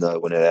corner. He's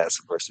another one that has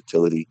some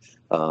versatility.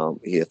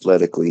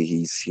 Athletically,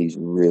 he's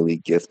really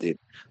gifted,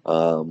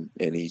 and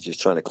he's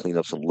just trying to clean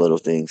up some little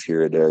things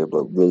here and there.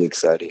 But really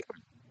excited.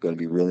 Going to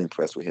be really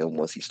impressed with him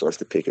once he starts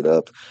to pick it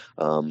up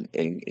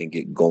and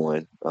get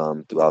going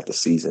throughout the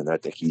season. I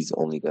think he's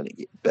only going to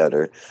get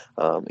better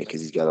because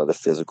he's got all the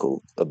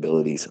physical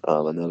abilities.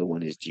 Another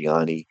one is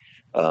Gianni.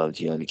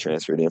 Gianni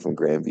transferred in from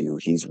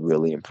Grandview. He's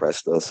really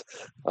impressed us.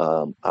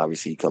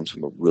 Obviously, he comes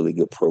from a really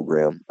good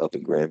program up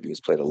in Grandview.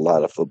 He's played a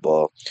lot of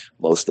football,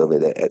 most of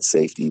it at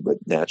safety, but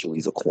naturally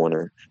he's a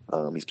corner.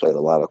 He's played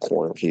a lot of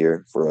corner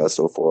here for us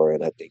so far,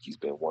 and I think he's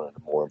been one of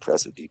the more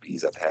impressive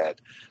DBs I've had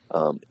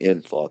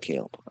in fall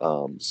camp.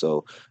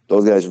 So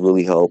those guys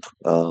really help,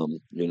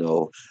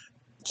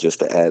 just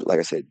to add, like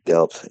I said,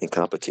 depth and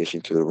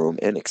competition to the room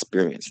and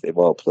experience. They've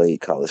all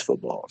played college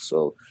football.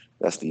 So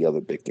that's the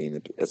other big thing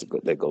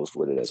that goes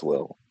with it as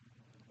well.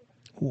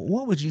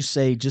 What would you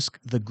say, just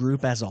the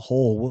group as a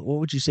whole, what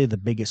would you say the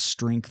biggest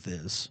strength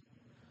is?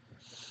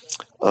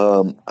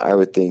 I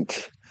would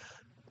think,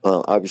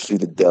 obviously,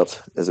 the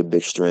depth is a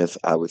big strength.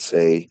 I would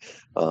say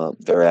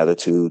their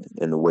attitude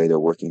and the way they're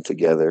working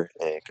together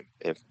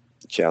and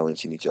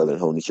challenging each other and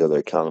holding each other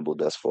accountable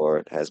thus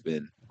far has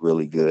been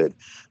really good.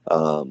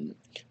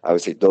 I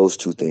would say those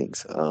 2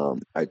 things.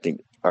 I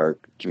think our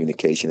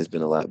communication has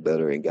been a lot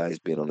better and guys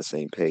being on the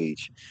same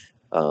page.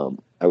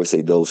 I would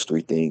say those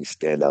 3 things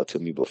stand out to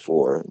me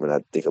before when I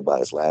think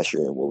about us last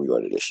year and where we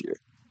are this year.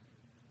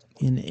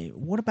 And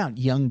what about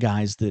young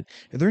guys are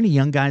there any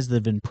young guys that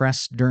have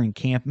impressed during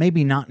camp?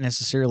 Maybe not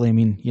necessarily. I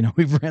mean,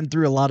 we've ran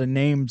through a lot of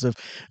names of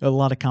a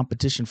lot of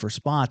competition for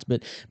spots,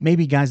 but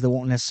maybe guys that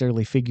won't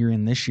necessarily figure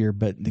in this year,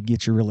 but that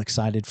get you real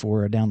excited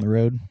for down the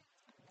road.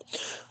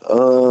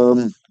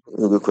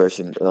 Good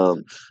question.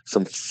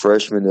 Some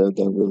freshmen that have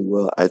done really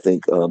well. I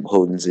think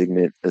Holden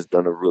Zigman has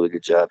done a really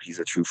good job. He's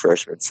a true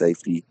freshman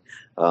safety.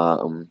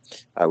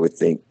 I would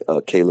think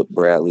Caleb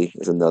Bradley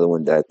is another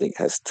one that I think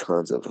has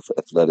tons of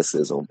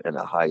athleticism and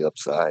a high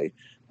upside.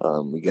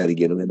 We got to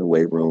get him in the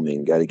weight room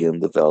and got to get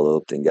him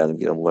developed and got to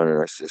get him learning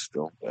our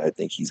system. But I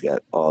think he's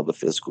got all the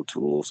physical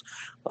tools.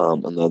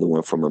 Another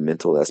one from a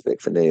mental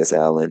aspect, Phineas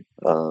Allen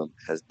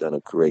has done a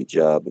great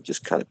job of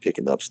just kind of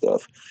picking up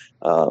stuff.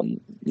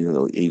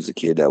 He was a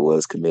kid that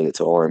was committed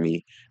to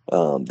Army,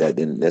 that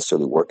didn't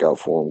necessarily work out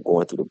for him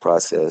going through the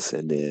process.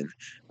 And then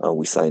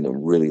we signed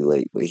him really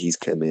late, but he's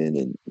come in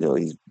and,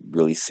 he's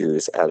really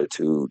serious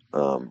attitude,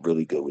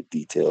 really good with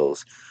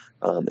details,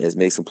 has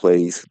made some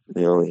plays,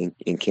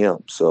 in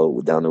camp. So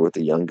we're down there with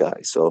the young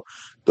guys. So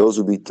those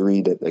would be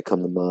three that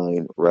come to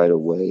mind right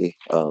away.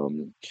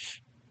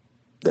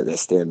 That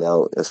stand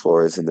out as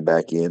far as in the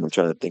back end. I'm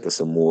trying to think of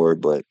some more,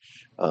 but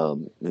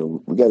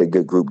we got a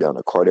good group down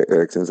there. Carter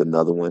Erickson's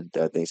another one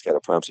that I think's got a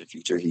promising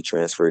future. He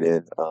transferred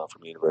in from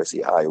the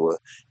University of Iowa.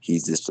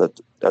 He's just a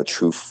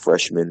true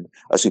freshman.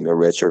 A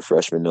redshirt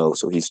freshman, no.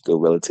 So he's still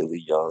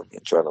relatively young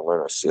and trying to learn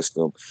our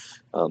system.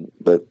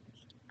 But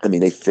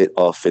they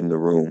all fit in the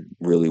room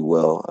really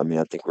well. I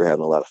think we're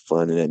having a lot of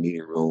fun in that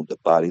meeting room. The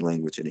body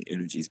language and the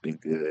energy's been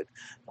good.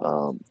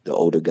 The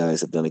older guys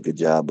have done a good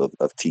job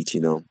of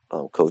teaching them,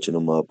 coaching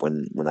them up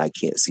when I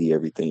can't see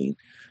everything.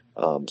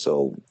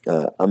 So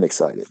I'm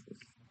excited.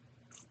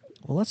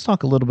 Well, let's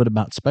talk a little bit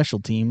about special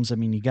teams.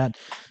 You got,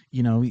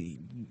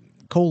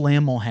 Cole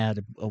Lamel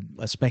had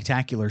a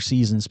spectacular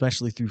season,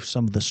 especially through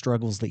some of the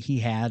struggles that he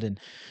had,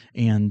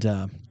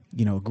 and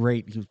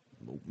great.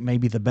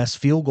 Maybe the best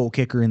field goal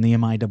kicker in the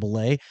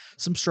MIAA.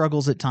 Some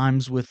struggles at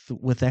times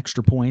with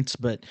extra points,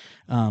 but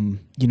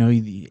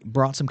he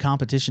brought some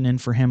competition in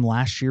for him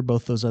last year.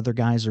 Both those other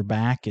guys are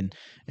back,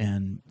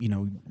 and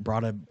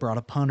brought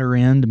a punter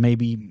in to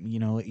maybe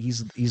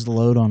ease the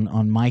load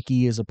on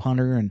Mikey as a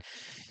punter,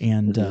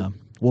 and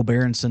Will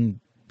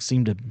Berenson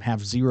seemed to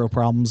have zero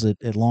problems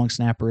at long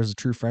snapper as a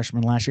true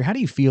freshman last year. How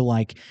do you feel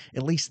like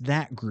at least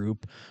that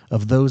group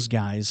of those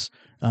guys?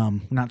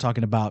 We're not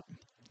talking about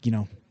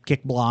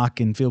kick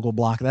block and field goal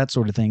block, that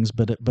sort of things,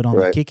 but on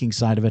Right. the kicking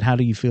side of it, how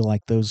do you feel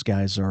like those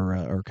guys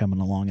are coming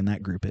along and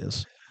that group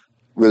is?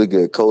 Really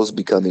good. Cole's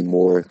becoming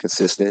more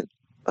consistent.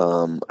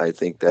 I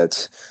think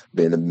that's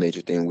been a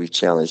major thing. We've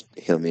challenged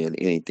him in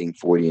anything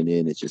 40 and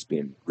in. It's just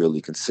being really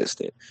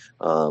consistent,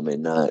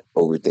 and not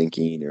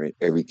overthinking or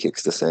every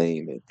kick's the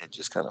same, and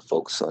just kind of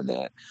focus on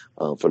that.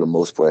 For the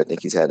most part, I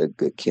think he's had a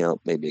good camp,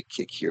 maybe a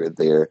kick here or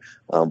there,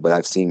 but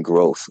I've seen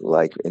growth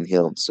like in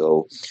him.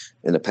 So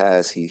in the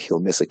past, he'll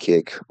miss a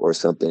kick or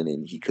something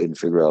and he couldn't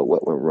figure out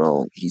what went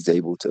wrong. He's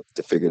able to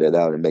figure that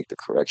out and make the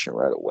correction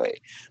right away.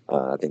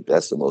 I think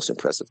that's the most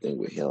impressive thing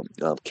with him.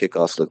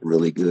 Kickoffs look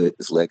really good.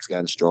 His legs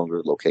gotten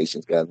stronger.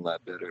 Location's gotten a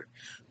lot better.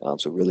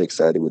 So really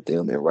excited with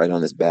them. And right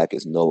on his back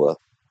is Noah.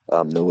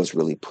 Noah's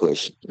really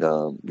pushed. We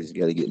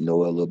got to get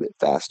Noah a little bit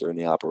faster in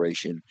the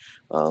operation.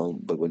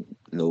 But when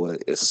Noah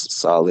is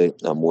solid,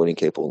 more than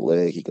capable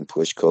leg, he can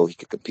push Cole. He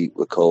can compete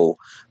with Cole.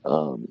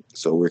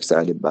 So we're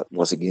excited about,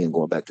 once again,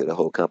 going back to the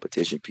whole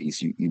competition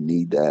piece. You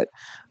need that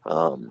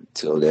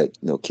so that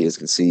kids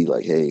can see,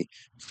 like, hey,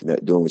 if you're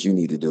not doing what you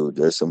need to do,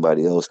 there's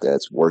somebody else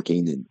that's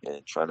working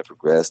and trying to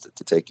progress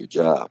to take your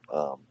job.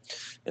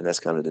 And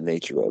that's kind of the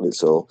nature of it.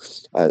 So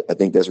I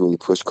think that's really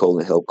pushed Cole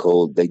and helped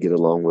Cole. They get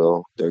along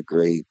well. They're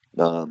great.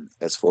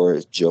 As far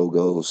as Joe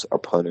goes, our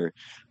punter,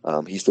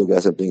 he still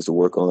got some things to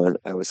work on.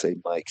 I would say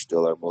Mike's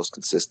still our most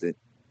consistent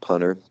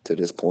punter to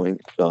this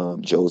point.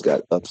 Joe's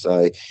got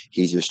upside.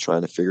 He's just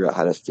trying to figure out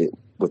how to fit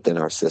within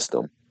our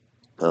system.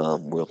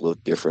 We're a little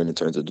different in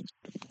terms of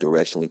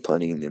directionally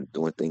punting and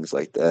doing things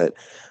like that.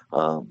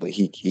 But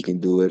he can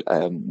do it. I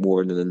have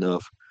more than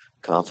enough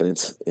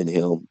confidence in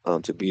him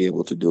to be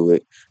able to do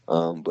it.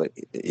 But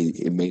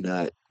it may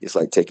not, it's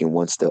like taking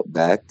one step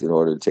back in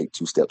order to take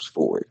two steps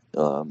forward.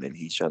 And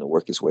he's trying to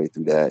work his way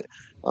through that.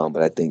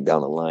 But I think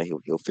down the line,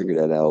 he'll figure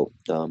that out.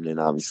 And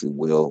obviously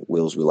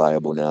Will's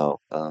reliable now.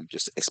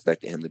 Just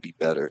expecting him to be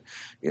better.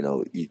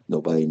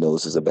 Nobody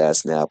knows there's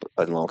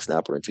a long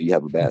snapper until you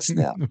have a bad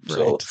snap. Right.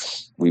 So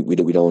we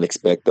don't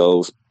expect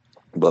those.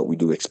 But we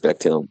do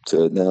expect him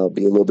to now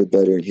be a little bit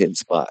better in hitting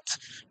spots.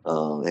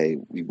 Hey,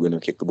 we're going to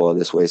kick the ball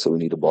this way, so we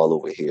need the ball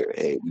over here.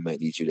 Hey, we might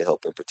need you to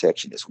help in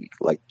protection this week.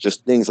 Like,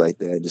 just things like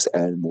that, just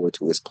adding more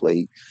to his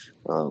plate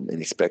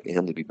and expecting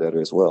him to be better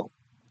as well.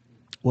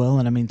 Well,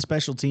 and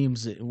special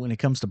teams, when it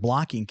comes to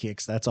blocking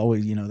kicks, that's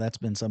always, that's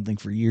been something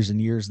for years and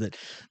years that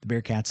the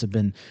Bearcats have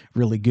been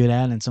really good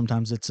at. And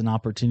sometimes it's an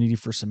opportunity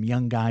for some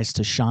young guys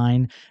to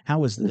shine.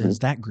 How is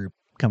that group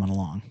coming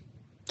along?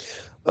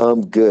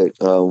 Good.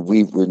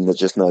 We're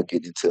just not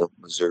getting into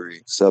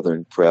Missouri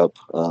Southern prep.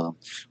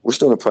 We're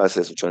still in the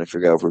process of trying to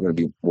figure out if we're going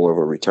to be more of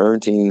a return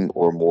team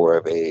or more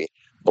of a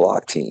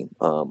block team.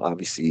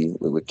 Obviously,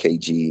 with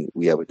KG,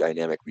 we have a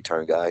dynamic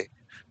return guy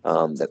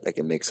that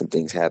can make some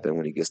things happen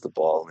when he gets the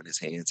ball in his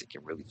hands. It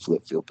can really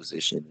flip field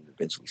position and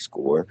eventually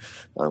score.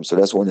 So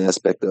that's one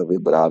aspect of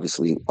it. But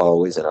obviously,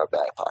 always in our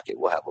back pocket,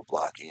 we'll have a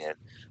block in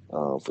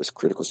for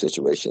critical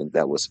situations.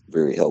 That was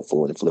very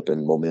helpful in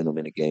flipping momentum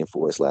in the game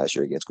for us last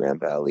year against Grand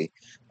Valley,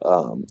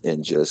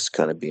 and just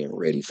kind of being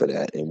ready for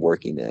that and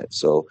working that.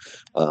 So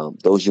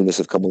those units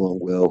have come along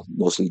well,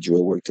 mostly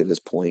drill work to this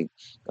point,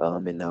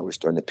 and now we're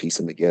starting to piece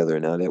them together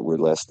now that we're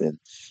less than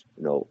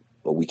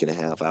a week and a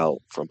half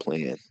out from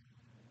playing.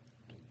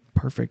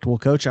 Perfect. Well,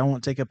 Coach, I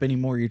won't take up any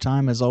more of your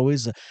time. As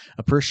always,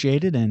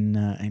 appreciate it,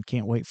 and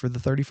can't wait for the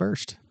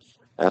 31st.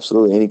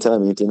 Absolutely.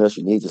 Anytime, anything else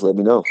you need, just let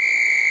me know.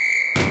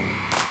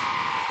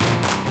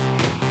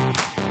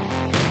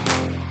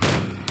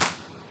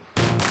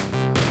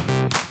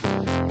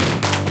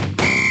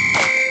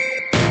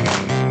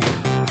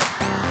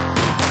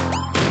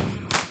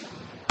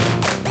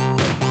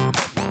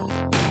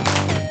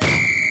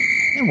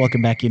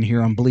 Welcome back in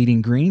here on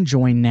Bleeding Green,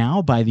 joined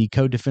now by the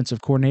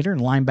co-defensive coordinator and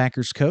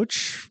linebackers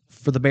coach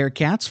for the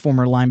Bearcats,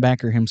 former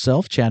linebacker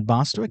himself, Chad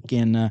Bostwick.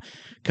 And,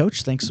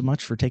 Coach, thanks so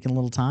much for taking a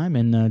little time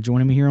and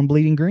joining me here on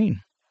Bleeding Green.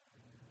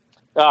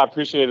 I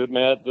appreciate it,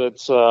 Matt.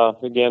 That's,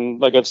 again,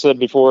 like I've said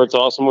before, it's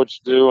awesome what you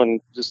do, and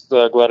just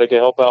glad I could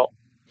help out.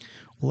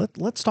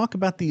 Let's talk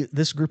about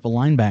this group of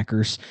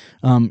linebackers.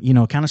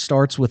 Kind of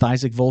starts with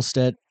Isaac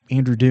Volstead,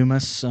 Andrew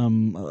Dumas.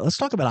 Let's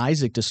talk about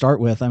Isaac to start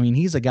with. I mean,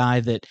 he's a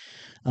guy that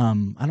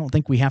I don't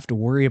think we have to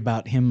worry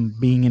about him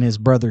being in his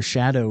brother's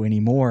shadow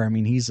anymore. I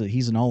mean, he's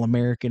an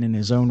All-American in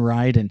his own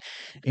right.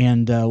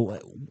 And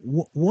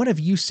what have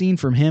you seen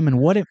from him, and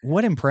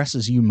what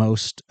impresses you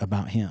most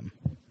about him?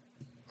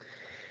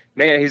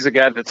 Man, he's a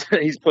guy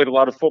he's played a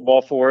lot of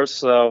football for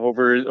us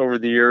over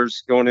the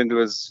years, going into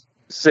his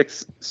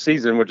 6th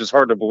season, which is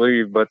hard to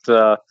believe. But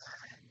I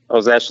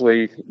was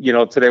actually,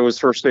 today was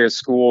first day of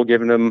school,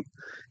 giving him,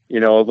 a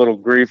little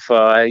grief.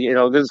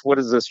 What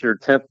is this, your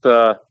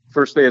 10th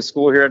first day of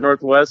school here at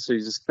Northwest? So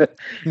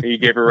he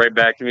gave it right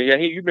back to me. Yeah,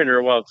 you've been here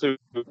a while too.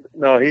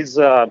 No, he's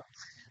a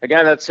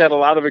guy that's had a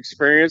lot of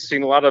experience,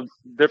 seen a lot of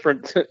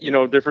different,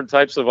 different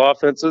types of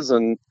offenses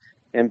and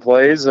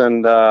plays.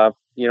 And,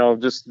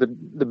 just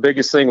the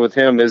biggest thing with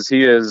him is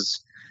he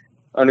is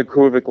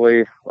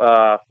unequivocally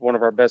one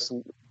of our best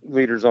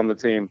leaders on the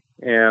team.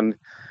 And,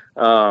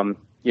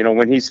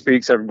 when he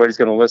speaks, everybody's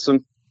going to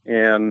listen,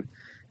 and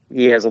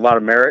he has a lot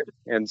of merit.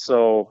 And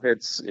so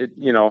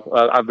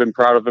I've been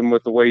proud of him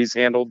with the way he's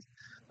handled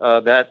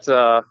that,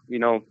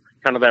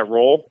 kind of that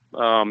role,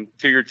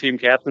 2-year team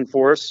captain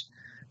for us,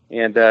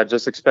 and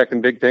just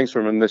expecting big things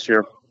from him this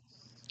year.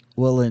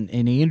 Well, and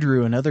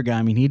Andrew, another guy,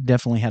 I mean, he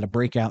definitely had a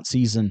breakout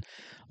season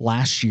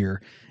last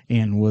year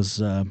and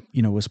was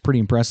pretty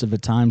impressive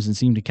at times and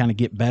seemed to kind of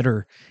get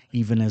better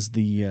even as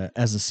the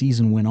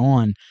season went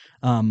on.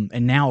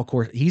 And now, of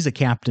course, he's a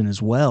captain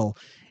as well.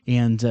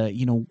 And,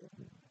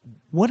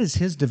 what has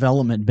his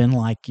development been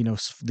like,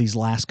 these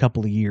last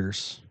couple of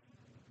years?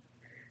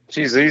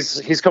 Geez,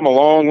 he's come a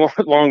long,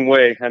 long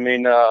way. I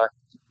mean,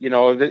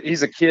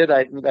 he's a kid.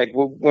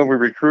 When we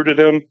recruited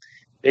him,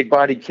 big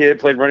body kid,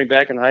 played running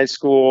back in high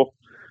school,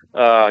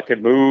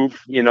 could move,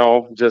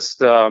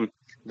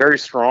 very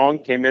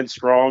strong, came in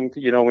strong,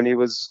 when he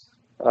was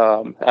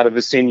out of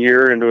his senior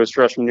year into his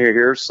freshman year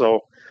here.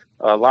 So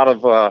a lot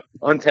of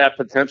untapped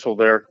potential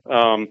there.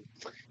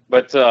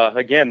 But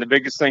again, the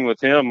biggest thing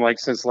with him, like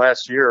since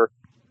last year,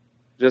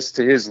 just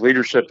his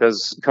leadership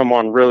has come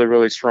on really,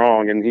 really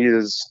strong. And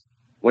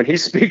when he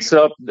speaks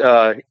up,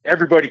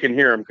 everybody can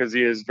hear him because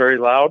he is very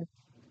loud.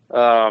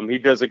 He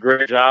does a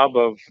great job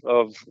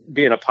of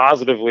being a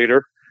positive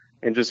leader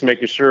and just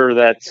making sure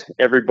that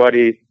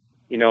everybody,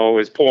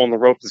 is pulling the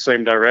rope the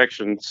same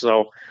direction.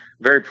 So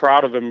very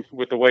proud of him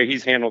with the way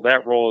he's handled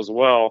that role as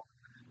well.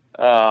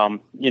 Kind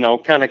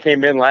of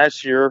came in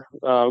last year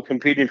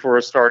competing for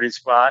a starting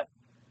spot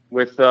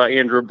with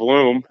Andrew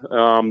Bloom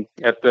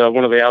at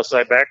one of the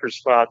outside backer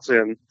spots.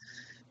 And,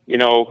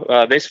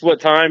 they split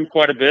time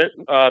quite a bit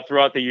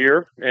throughout the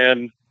year.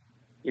 And,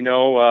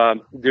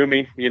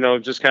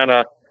 Doomy, just kind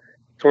of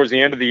towards the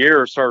end of the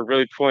year started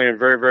really playing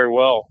very, very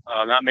well,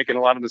 not making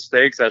a lot of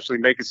mistakes, actually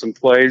making some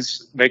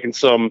plays, making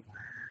some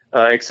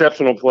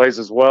exceptional plays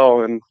as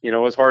well. And,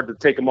 it's hard to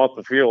take him off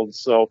the field.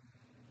 So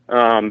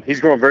he's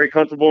growing very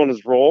comfortable in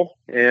his role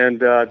and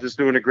just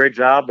doing a great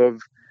job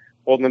of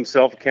holding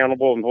himself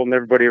accountable and holding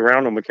everybody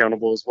around him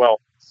accountable as well.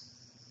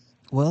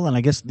 Well, and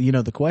I guess,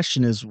 the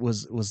question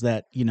was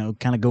that,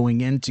 kind of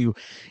going into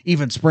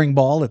even spring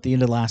ball at the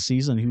end of last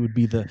season, who would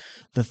be the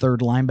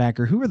third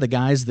linebacker? Who are the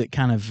guys that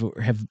kind of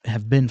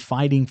have been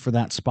fighting for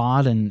that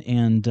spot? And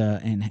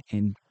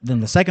then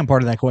the second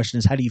part of that question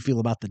is, how do you feel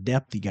about the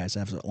depth you guys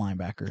have at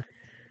linebacker?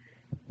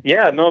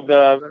 Yeah, no,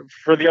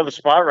 for the other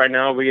spot right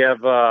now, we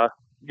have a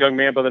young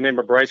man by the name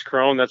of Bryce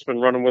Crone that's been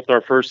running with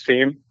our first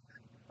team.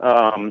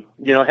 And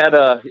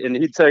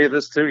he'd tell you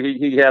this too,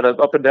 he had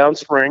an up and down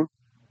spring,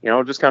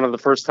 just kind of the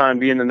first time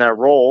being in that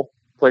role,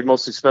 played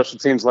mostly special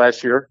teams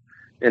last year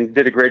and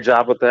did a great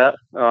job with that.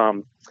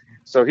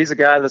 So he's a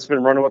guy that's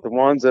been running with the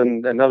ones,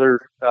 and another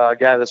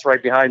guy that's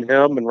right behind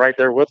him and right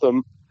there with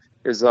him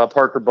is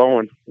Parker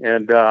Bowen.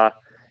 And,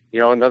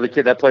 another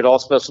kid that played all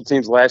special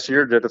teams last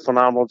year, did a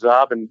phenomenal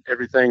job in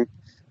everything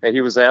that he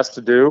was asked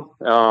to do,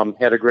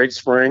 had a great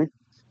spring.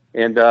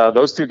 And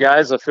those two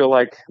guys, I feel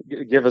like,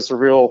 give us a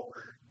real,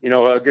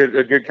 a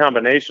good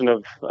combination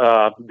of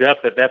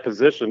depth at that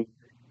position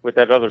with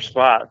that other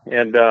spot.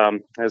 And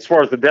as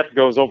far as the depth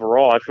goes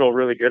overall, I feel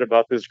really good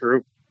about this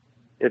group.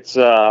 It's,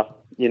 we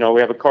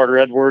have a Carter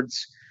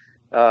Edwards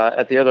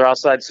at the other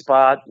outside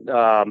spot.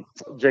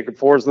 Jacob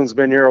Forsland's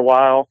been here a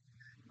while.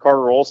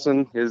 Carter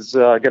Olson is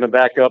going to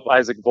back up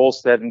Isaac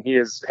Volstead, and he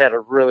has had a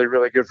really,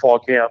 really good fall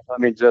camp. I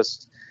mean,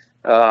 just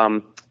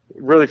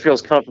really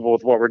feels comfortable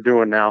with what we're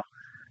doing now.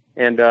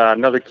 And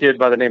another kid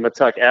by the name of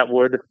Tuck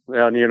Atwood,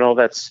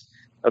 that's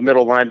a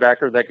middle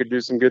linebacker that could do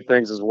some good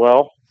things as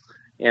well.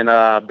 And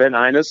Ben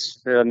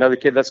Innes, another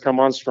kid that's come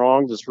on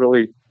strong, just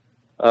really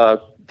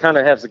kind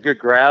of has a good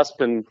grasp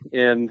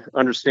and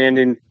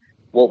understanding,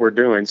 what we're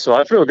doing. So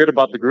I feel good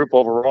about the group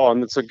overall,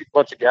 and it's a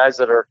bunch of guys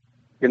that are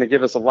going to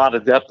give us a lot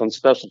of depth on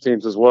special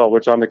teams as well,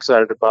 which I'm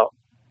excited about.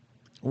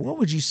 What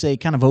would you say,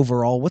 kind of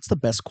overall, what's the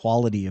best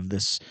quality of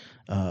this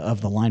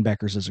of the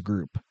linebackers as a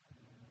group?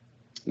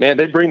 Man,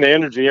 they bring the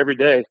energy every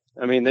day.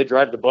 I mean, they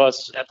drive the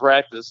bus at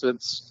practice.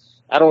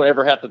 I don't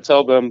ever have to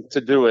tell them to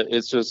do it.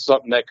 It's just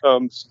something that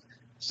comes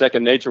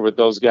second nature with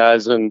those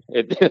guys, and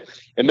it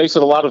it makes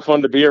it a lot of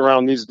fun to be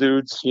around these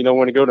dudes. You know,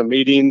 when you go to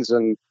meetings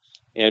and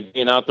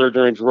being out there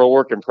during drill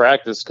work and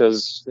practice,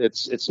 because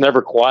it's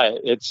never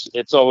quiet.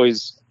 It's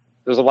always,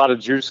 there's a lot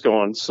of juice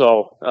going.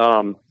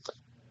 So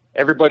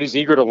everybody's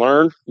eager to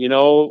learn. You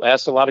know,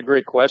 ask a lot of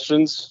great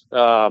questions.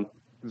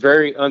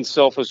 Very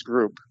unselfish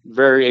group,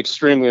 very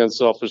extremely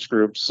unselfish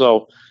group.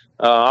 So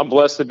I'm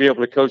blessed to be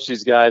able to coach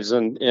these guys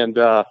and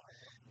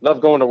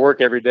love going to work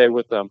every day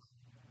with them.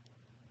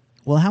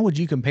 Well, how would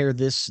you compare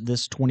this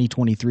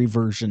 2023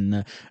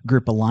 version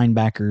group of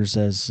linebackers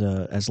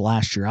as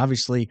last year?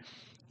 Obviously,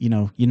 we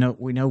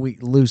know we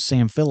lose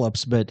Sam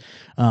Phillips, but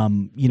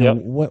Yep.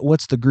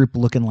 what's the group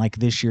looking like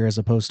this year as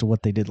opposed to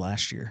what they did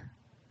last year?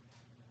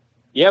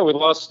 Yeah, we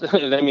lost.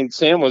 I mean,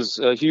 Sam was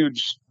a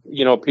huge,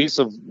 piece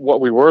of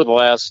what we were the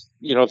last,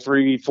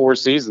 3-4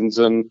 seasons,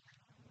 and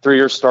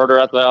 3-year starter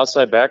at the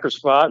outside backer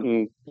spot,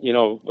 and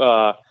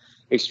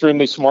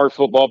extremely smart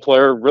football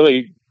player.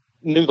 Really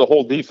knew the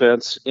whole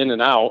defense in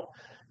and out,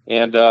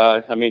 and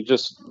I mean,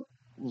 just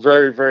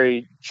very,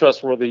 very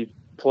trustworthy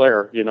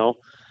player.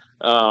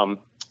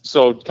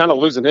 So kind of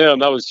losing him,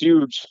 that was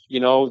huge.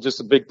 Just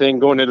a big thing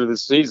going into the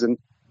season.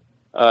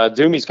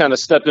 Doomy's kind of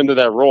stepped into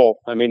that role.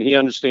 I mean, he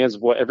understands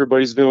what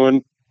everybody's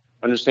doing,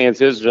 understands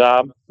his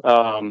job,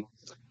 and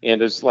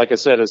is, like I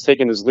said, has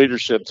taken his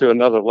leadership to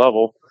another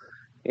level.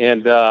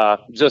 And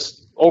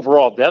just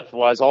overall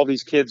depth-wise, all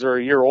these kids are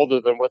a year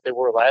older than what they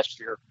were last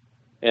year.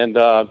 And,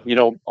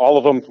 all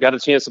of them got a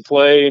chance to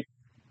play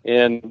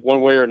in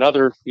one way or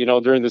another,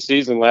 during the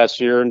season last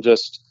year, and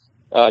just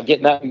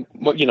getting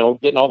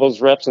all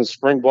those reps in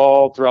spring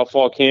ball throughout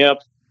fall camp.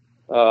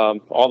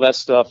 All that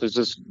stuff is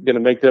just going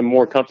to make them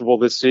more comfortable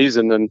this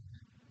season. And,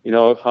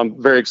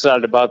 I'm very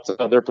excited about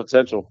their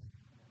potential.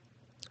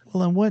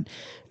 Well, and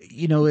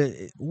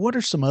what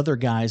are some other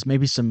guys,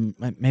 maybe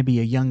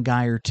a young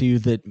guy or two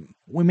that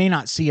we may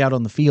not see out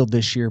on the field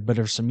this year, but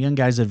are some young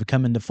guys that have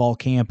come into fall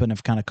camp and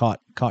have kind of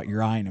caught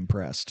your eye and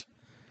impressed?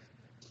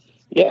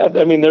 Yeah,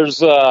 I mean,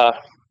 there's a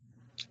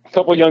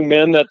couple young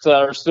men that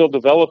are still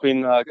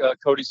developing.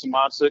 Cody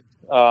Simoncic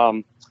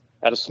out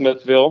of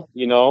Smithville,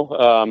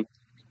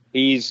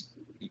 he's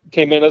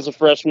came in as a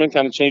freshman,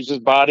 kind of changed his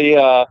body,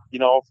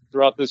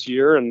 throughout this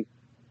year, and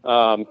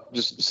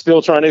just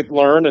still trying to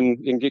learn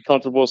and get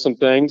comfortable with some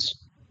things.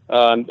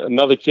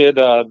 Another kid,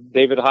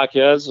 David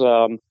Jaquez,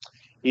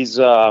 he's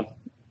out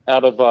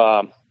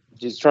of,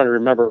 he's trying to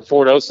remember,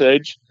 Fort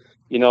Osage,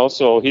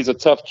 so he's a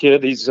tough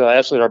kid. He's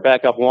actually our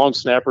backup long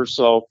snapper.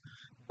 So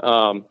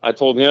I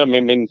told him, I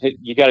mean,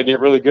 you got to get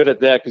really good at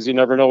that because you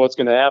never know what's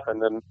going to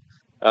happen.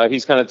 And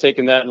he's kind of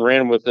taken that and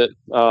ran with it.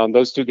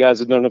 Those two guys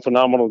have done a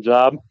phenomenal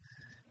job.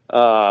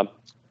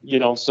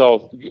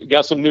 So you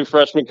got some new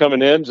freshmen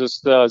coming in,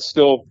 just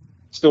still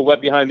wet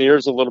behind the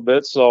ears a little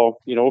bit. So,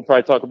 we'll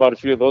probably talk about a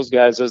few of those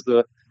guys as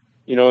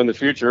in the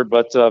future,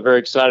 but very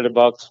excited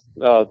about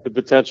the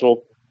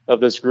potential of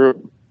this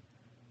group.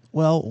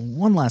 Well,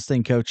 one last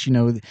thing, Coach,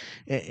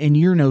 and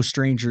you're no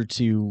stranger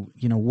to,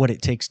 what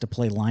it takes to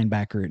play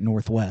linebacker at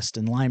Northwest.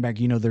 And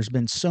linebacker, there's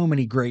been so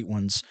many great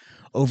ones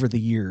over the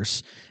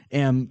years.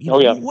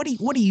 What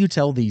do you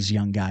tell these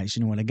young guys?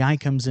 When a guy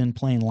comes in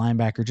playing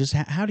linebacker, just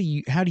how do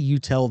you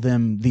tell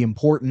them the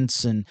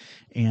importance and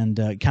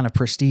kind of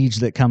prestige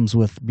that comes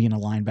with being a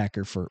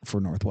linebacker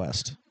for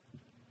Northwest?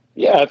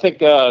 Yeah, I think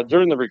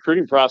during the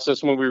recruiting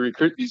process, when we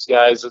recruit these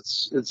guys,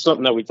 it's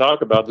something that we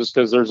talk about just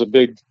because there's a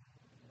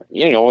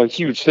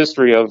huge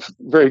history of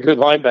very good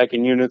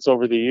linebacking units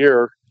over the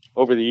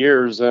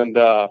years. And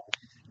I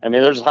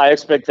mean, there's high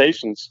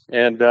expectations,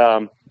 and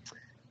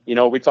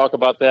we talk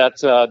about that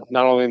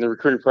not only in the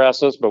recruiting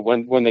process, but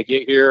when they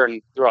get here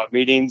and throughout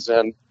meetings.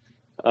 And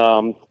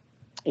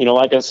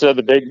like I said,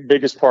 the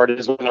biggest part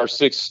is when our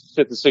fifth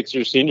and sixth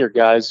year senior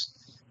guys,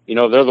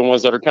 they're the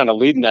ones that are kind of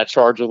leading that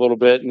charge a little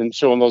bit and then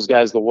showing those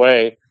guys the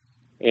way.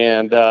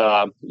 And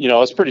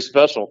it's pretty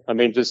special. I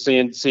mean, just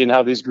seeing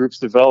how these groups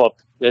develop.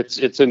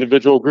 It's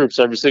individual groups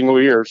every single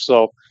year.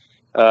 So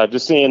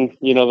just seeing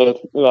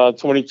the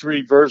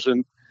 23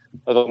 version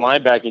of the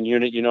linebacking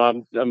unit,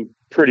 I'm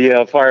pretty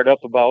fired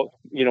up about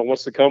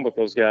what's to come with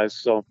those guys.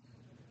 So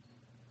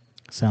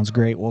sounds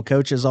great. Well,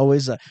 Coach, as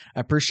always, I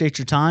appreciate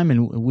your time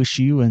and wish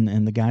you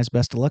and the guys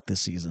best of luck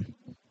this season.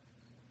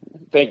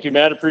 Thank you,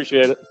 Matt.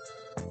 Appreciate it.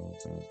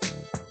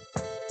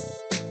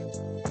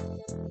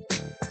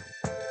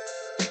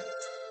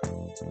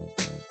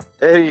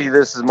 Hey,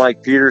 this is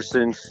Mike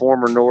Peterson,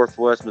 former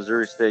Northwest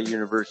Missouri State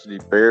University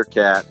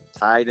Bearcat,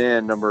 tight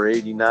end number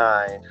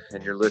 89,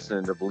 and you're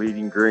listening to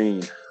Bleeding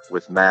Green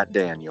with Matt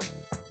Daniel.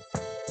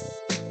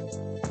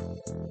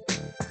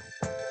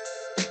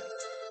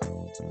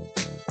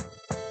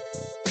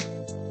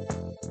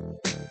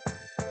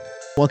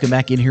 Welcome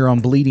back in here on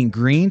Bleeding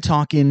Green,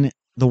 talking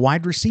the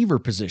wide receiver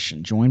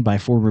position, joined by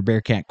former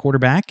Bearcat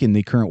quarterback and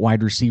the current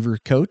wide receiver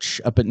coach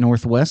up at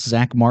Northwest,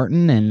 Zach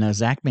Martin. And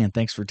Zach, man,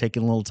 thanks for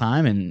taking a little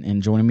time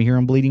and joining me here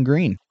on Bleeding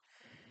Green.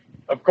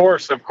 Of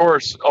course.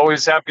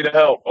 Always happy to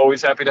help.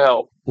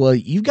 Well,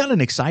 you've got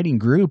an exciting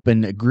group,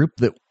 and a group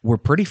that we're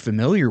pretty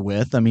familiar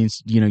with. I mean,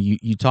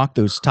 you talk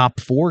those top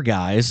four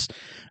guys,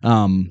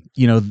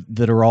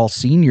 that are all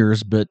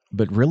seniors, but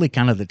really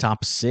kind of the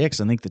top six.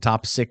 I think the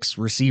top six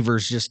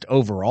receivers just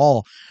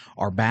overall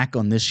are back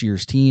on this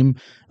year's team.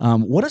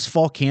 What has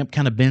fall camp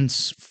kind of been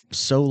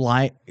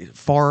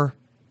far?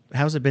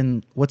 How's it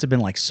been? What's it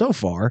been like so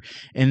far?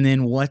 And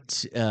then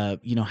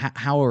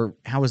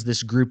how is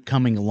this group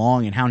coming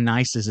along, and how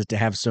nice is it to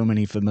have so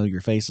many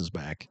familiar faces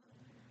back?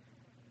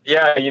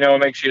 Yeah, it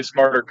makes you a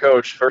smarter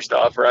coach, first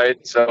off,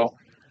 right? So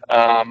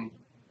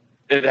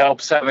it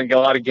helps having a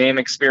lot of game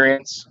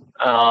experience.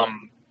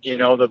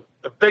 The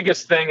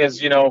biggest thing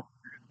is,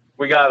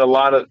 we got a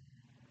lot of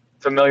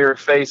familiar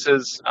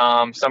faces.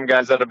 Some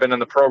guys that have been in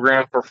the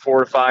program for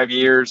 4 to 5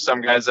 years,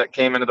 some guys that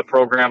came into the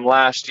program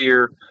last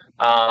year.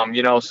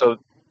 So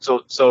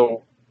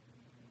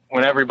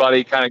when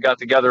everybody kind of got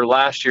together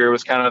last year, it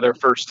was kind of their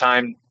first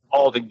time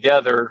all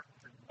together.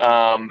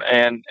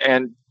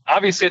 And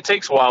obviously it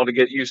takes a while to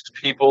get used to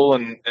people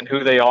and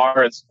who they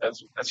are as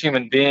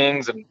human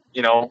beings, and,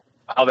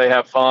 how they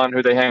have fun,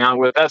 who they hang out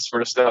with, that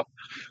sort of stuff.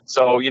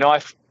 So,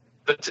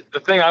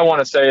 the thing I want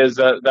to say is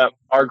that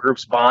our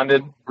group's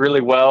bonded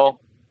really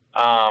well.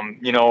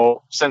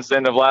 Since the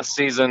end of last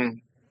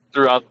season,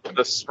 throughout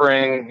the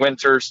spring,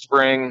 winter,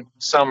 spring,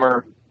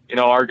 summer,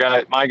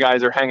 my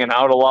guys are hanging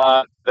out a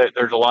lot.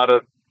 There's a lot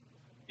of,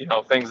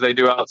 things they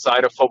do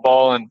outside of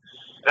football. And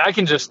I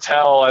can just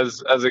tell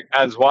as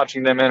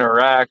watching them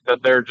interact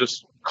that they're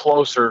just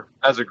closer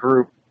as a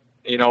group,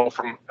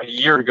 from a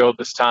year ago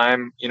this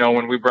time,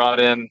 when we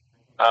brought in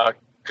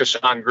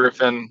Kashawn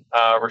Griffin,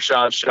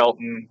 Rashad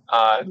Shelton,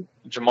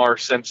 Jamar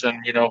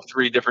Simpson,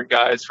 3 different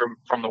guys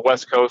from the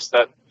West Coast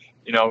that,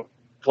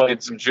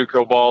 played some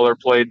JUCO ball or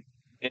played,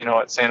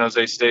 at San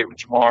Jose State with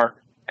Jamar,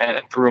 and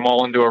threw them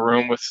all into a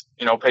room with,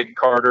 Peyton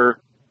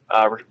Carter,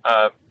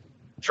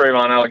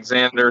 Trayvon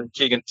Alexander,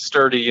 Keegan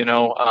Sturdy,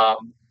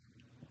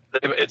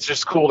 it's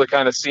just cool to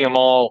kind of see them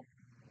all,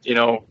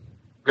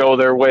 go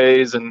their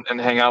ways and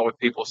hang out with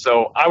people.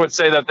 So I would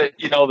say that,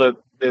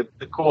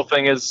 the cool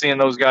thing is seeing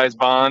those guys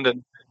bond,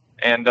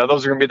 and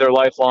those are going to be their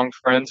lifelong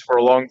friends for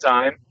a long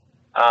time.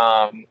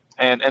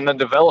 And the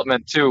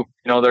development too,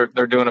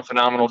 they're doing a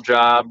phenomenal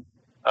job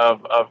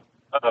of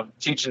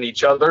teaching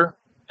each other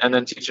and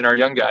then teaching our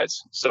young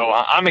guys. So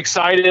I'm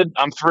excited.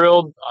 I'm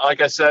thrilled. Like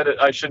I said,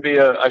 I should be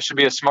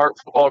a smart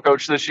football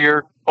coach this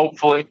year,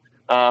 hopefully.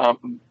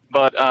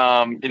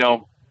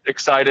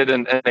 Excited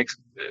and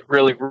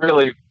really,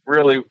 really,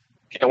 really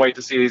can't wait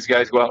to see these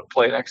guys go out and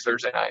play next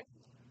Thursday night.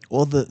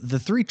 Well, the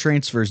 3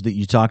 transfers that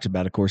you talked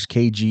about, of course,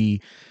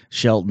 KG,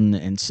 Shelton,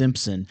 and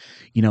Simpson,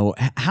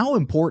 how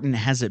important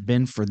has it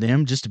been for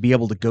them just to be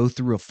able to go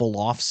through a full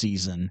off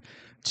season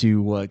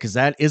because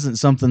that isn't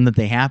something that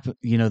they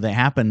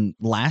happened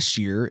last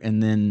year.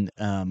 And then,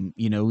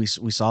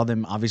 we saw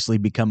them obviously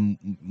become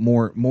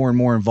more and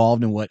more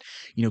involved in what,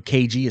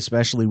 KG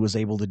especially was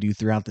able to do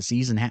throughout the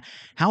season.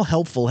 How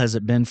helpful has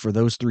it been for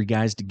those 3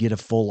 guys to get a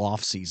full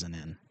off season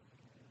in?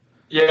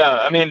 Yeah,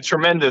 I mean,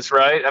 tremendous,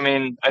 right? I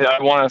mean,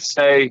 I want to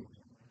say,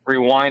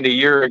 rewind a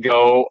year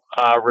ago,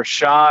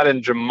 Rashad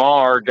and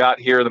Jamar got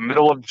here the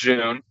middle of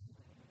June,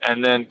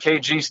 and then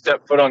KG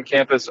stepped foot on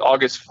campus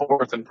August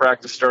 4th, and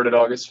practice started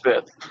August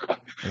 5th.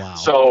 Wow.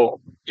 So,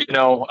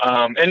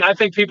 and I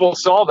think people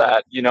saw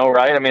that,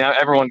 right? I mean,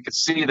 everyone could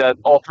see that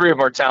all 3 of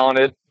them are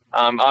talented.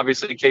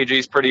 Obviously,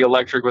 KG's pretty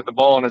electric with the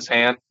ball in his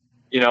hand,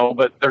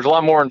 but there's a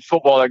lot more in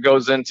football that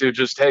goes into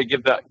just, hey,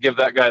 give that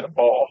guy the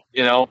ball,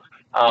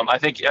 I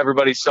think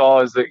everybody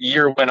saw as the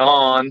year went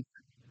on,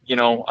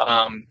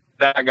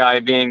 that guy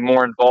being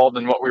more involved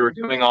in what we were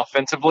doing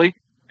offensively.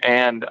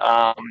 And,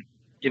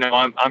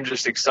 I'm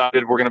just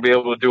excited. We're going to be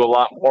able to do a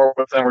lot more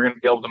with him. We're going to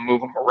be able to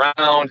move him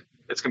around.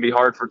 It's going to be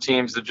hard for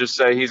teams to just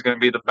say he's going to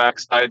be the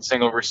backside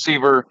single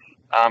receiver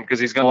because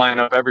he's going to line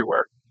up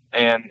everywhere.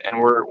 And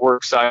we're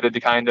excited to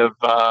kind of,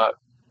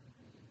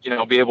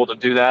 be able to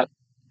do that.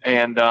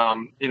 And,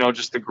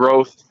 just the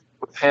growth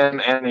with him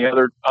and the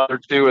other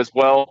 2 as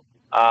well.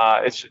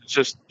 It's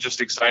just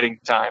exciting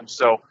times.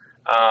 So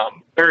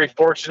very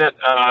fortunate,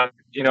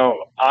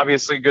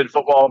 obviously good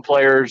football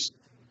players,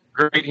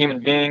 great human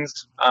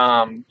beings.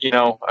 I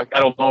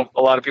don't know if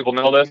a lot of people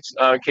know this.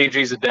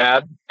 KG's a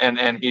dad,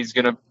 and he's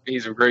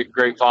a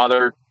great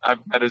father.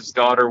 I've met his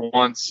daughter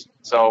once.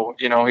 So,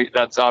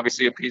 that's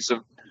obviously a piece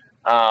of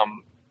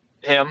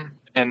him,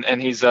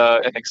 and he's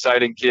an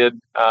exciting kid.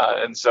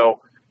 And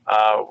so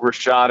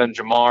Rashad and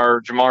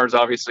Jamar's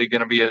obviously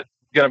going to be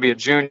a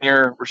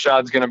junior.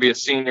 Rashad's going to be a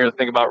senior.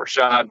 Think about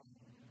Rashad,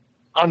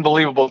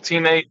 unbelievable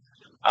teammate,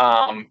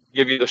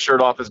 give you the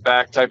shirt off his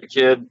back type of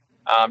kid.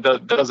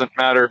 Doesn't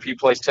matter if he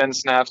plays 10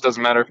 snaps,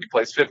 doesn't matter if he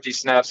plays 50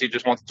 snaps. He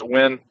just wants to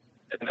win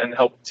and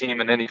help the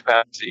team in any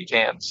capacity he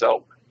can.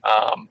 So,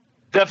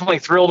 definitely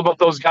thrilled about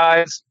those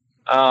guys,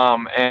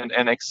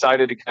 and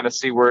excited to kind of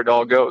see where it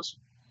all goes.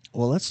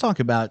 Well, let's talk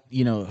about,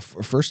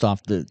 first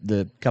off,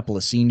 the couple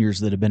of seniors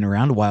that have been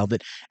around a while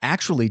that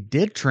actually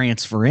did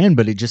transfer in,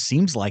 but it just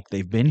seems like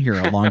they've been here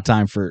a long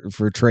time for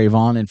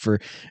Trayvon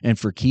and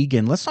for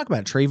Keegan. Let's talk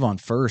about Trayvon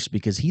first,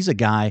 because he's a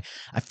guy,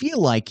 I feel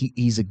like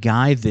he's a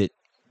guy that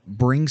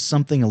brings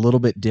something a little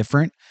bit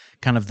different,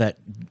 kind of that,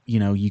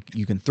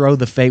 you can throw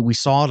the fade. We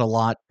saw it a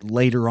lot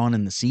later on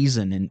in the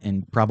season,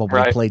 and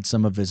probably played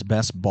some of his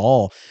best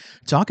ball.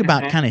 Talk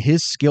about kind of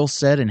his skill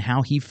set and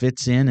how he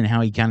fits in and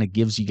how he kind of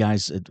gives you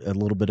guys a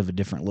little bit of a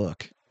different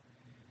look.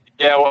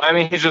 Yeah, well, I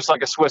mean, he's just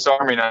like a Swiss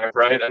Army knife,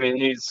 right? I mean,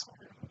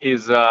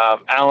 he's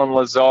Alan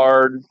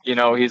Lazard.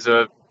 He's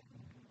a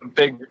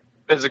big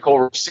physical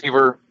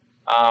receiver,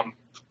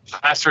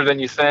 faster than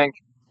you think.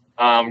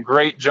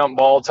 Great jump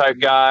ball type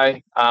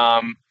guy.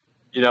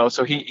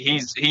 So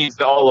he's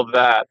all of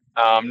that.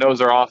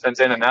 Knows our offense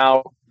in and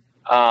out.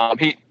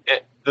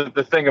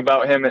 The thing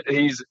about him,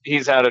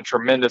 he's had a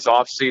tremendous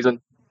offseason.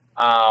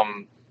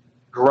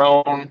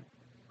 Grown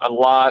a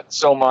lot,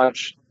 so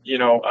much.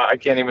 I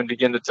can't even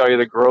begin to tell you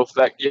the growth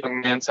that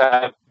young man's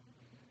had.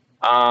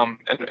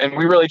 And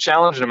we really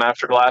challenged him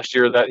after last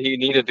year that he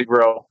needed to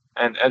grow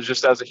and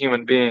just as a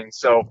human being.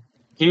 So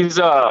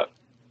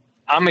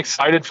I'm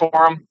excited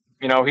for him.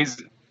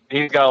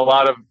 He's got a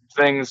lot of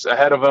things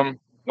ahead of him,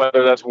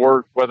 whether that's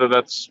work, whether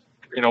that's,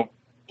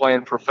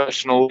 playing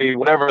professionally,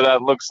 whatever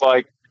that looks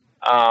like.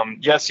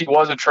 Yes, he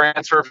was a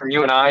transfer from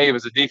UNI. He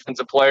was a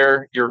defensive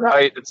player. You're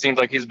right. It seems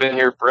like he's been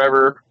here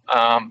forever.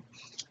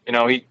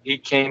 He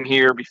came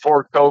here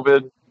before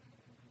COVID.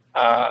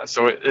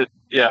 So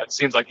it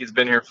seems like he's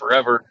been here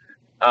forever.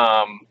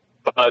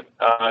 But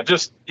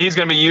he's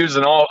going to be used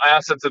in all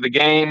assets of the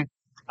game.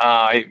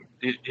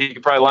 He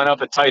could probably line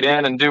up at tight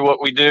end and do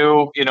what we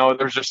do.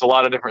 There's just a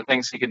lot of different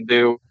things he can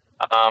do.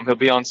 He'll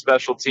be on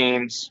special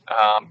teams.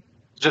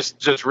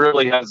 Just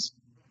really has.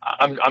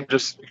 I'm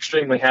just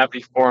extremely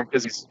happy for him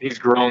because he's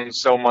grown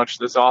so much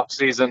this off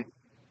season,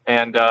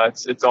 and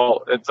it's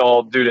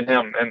all due to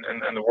him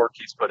and the work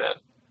he's put in.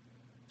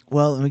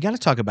 Well, and we got to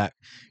talk about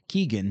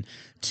Keegan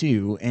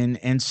too,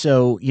 and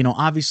so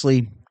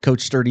obviously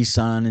Coach Sturdy's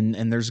son,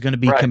 and there's going to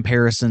be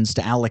comparisons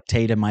to Alec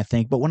Tatum, I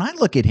think. But when I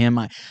look at him,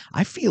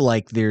 I feel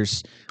like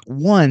there's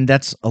one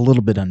that's a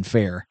little bit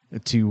unfair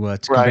to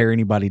compare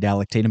anybody to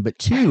Alec Tatum, but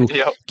two,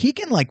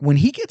 Keegan, like when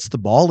he gets the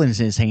ball in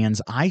his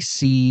hands, I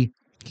see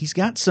he's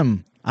got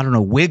some, I don't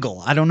know,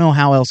 wiggle. I don't know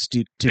how else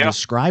to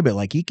describe it.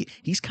 Like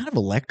he's kind of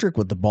electric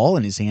with the ball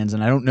in his hands,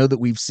 and I don't know that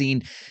we've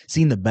seen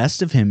the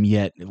best of him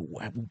yet.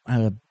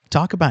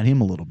 Talk about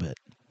him a little bit.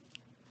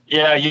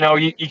 Yeah,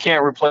 you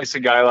can't replace a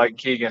guy like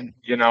Keegan.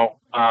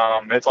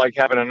 It's like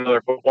having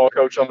another football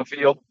coach on the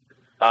field.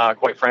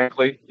 Quite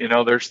frankly,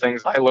 there's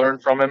things I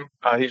learned from him.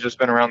 He's just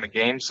been around the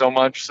game so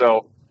much.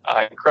 So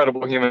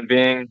incredible human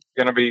being,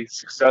 going to be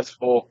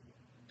successful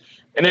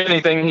in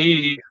anything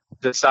he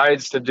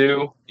decides to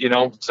do.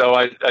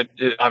 So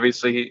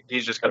obviously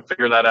he's just got to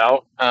figure that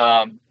out.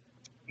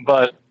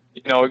 But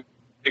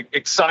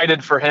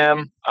excited for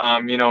him.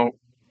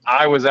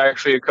 I was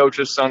actually a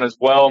coach's son as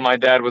well. My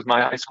dad was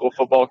my high school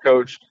football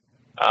coach.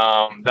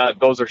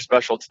 Those are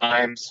special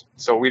times.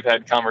 So we've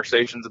had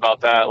conversations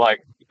about that.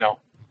 Like, you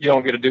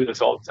don't get to do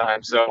this all the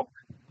time. So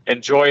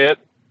enjoy it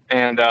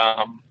and,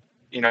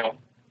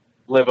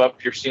 live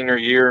up your senior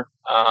year.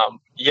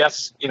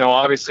 Yes,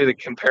 obviously the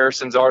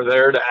comparisons are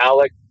there to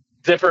Alec.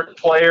 Different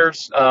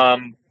players.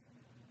 Alec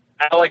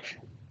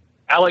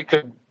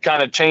could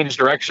kind of change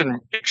direction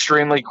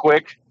extremely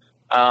quick.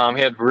 He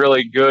had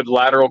really good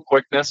lateral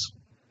quickness.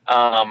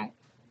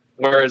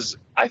 Whereas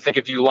I think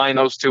if you line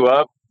those two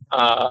up,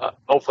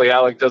 hopefully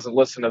Alec doesn't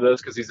listen to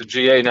this because he's a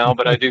GA now,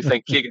 but I do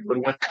think Keegan would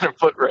win in a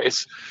foot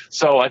race.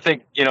 So I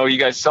think, you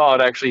guys saw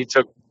it. Actually, he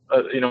took,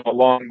 a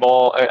long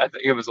ball. I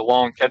think it was a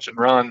long catch and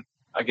run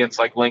against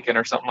like Lincoln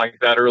or something like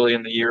that early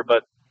in the year,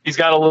 but he's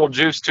got a little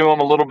juice to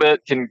him a little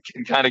bit, can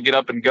kind of get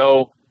up and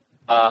go.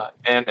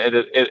 And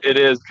it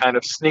is kind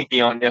of sneaky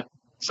on you.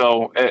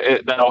 So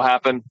that'll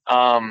happen.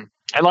 And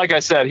like I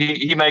said,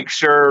 he makes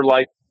sure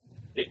like,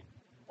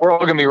 we're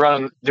all going to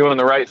be doing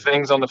the right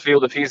things on the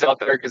field if he's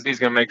out there because he's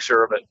going to make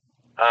sure of it.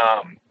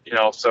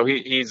 So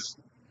he's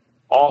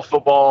all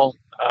football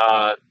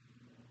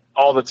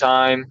all the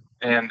time,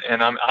 and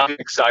I'm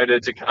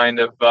excited to kind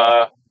of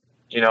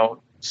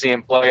see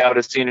him play out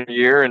his senior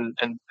year and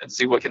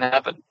see what can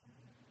happen.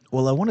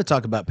 Well, I want to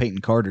talk about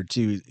Peyton Carter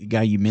too, a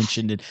guy you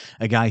mentioned, and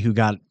a guy who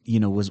got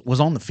was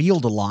on the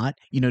field a lot.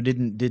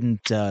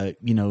 Didn't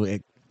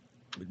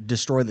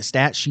destroy the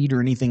stat sheet or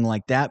anything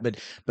like that, but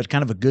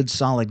kind of a good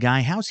solid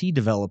guy. How's he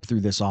developed through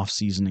this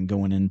offseason and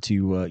going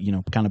into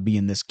kind of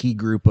being this key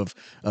group of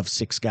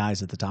six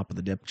guys at the top of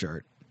the depth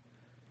chart?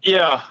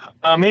 Yeah,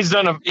 he's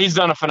done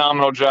a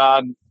phenomenal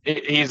job.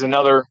 He's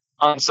another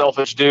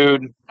unselfish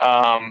dude.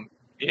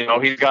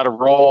 He's got a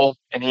role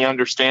and he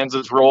understands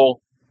his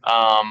role.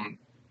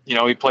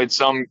 He played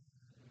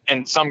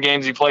in some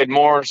games he played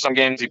more, some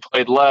games he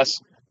played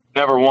less.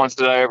 Never once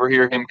did I ever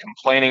hear him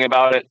complaining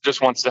about it. Just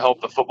wants to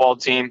help the football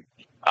team.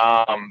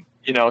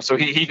 so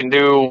he can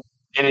do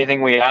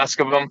anything we ask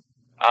of him.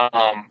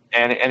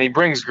 And he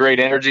brings great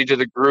energy to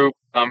the group.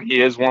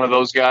 He is one of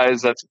those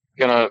guys that's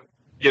going to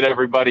get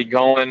everybody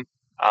going.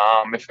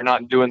 If you're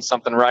not doing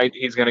something right,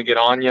 he's going to get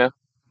on you.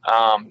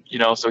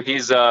 So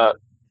he's going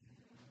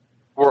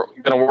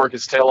to work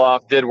his tail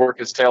off, did work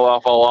his tail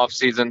off all off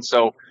season.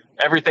 So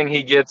everything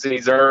he gets,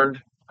 he's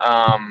earned.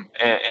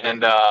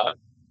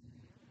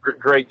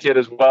 Great kid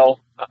as well.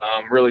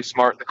 Really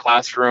smart in the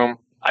classroom.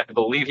 I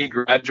believe he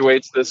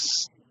graduates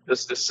this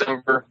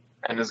December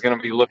and is going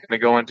to be looking to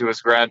go into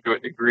his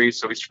graduate degree.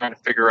 So he's trying to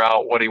figure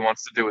out what he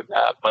wants to do with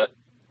that. But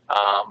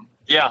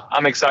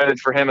I'm excited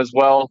for him as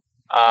well.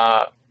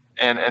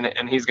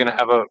 And he's going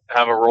to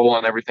have a role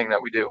in everything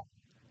that we do.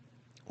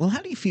 Well,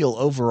 how do you feel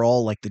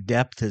overall like the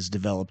depth has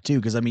developed too?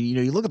 Because I mean,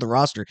 you look at the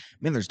roster,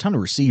 man, there's a ton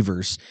of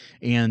receivers,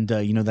 and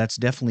that's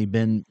definitely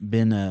been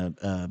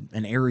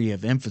an area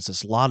of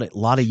emphasis. A lot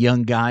of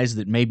young guys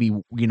that maybe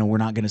we're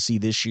not going to see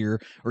this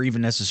year or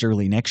even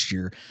necessarily next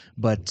year,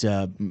 but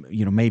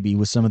maybe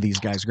with some of these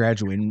guys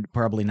graduating,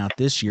 probably not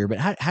this year. But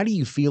how do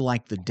you feel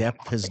like the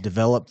depth has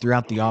developed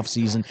throughout the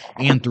offseason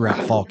and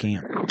throughout fall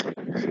camp?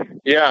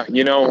 Yeah,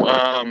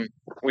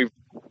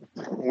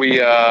 we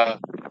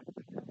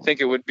think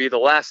it would be the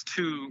last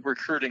two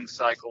recruiting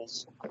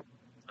cycles.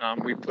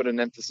 We put an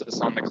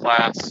emphasis on the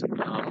class.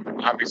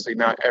 Obviously,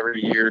 not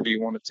every year do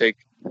you want to take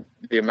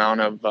the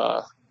amount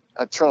of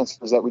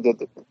transfers that we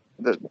did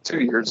the 2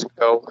 years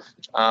ago.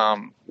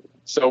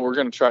 So we're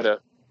going to try to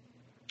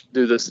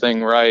do this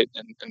thing right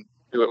and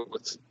do it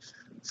with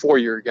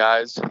 4-year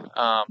guys.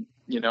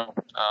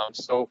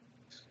 So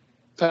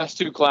past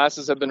two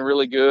classes have been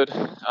really good.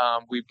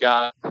 We've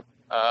got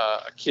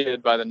a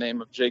kid by the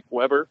name of Jake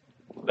Weber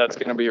that's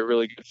going to be a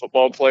really good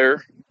football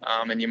player,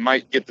 and you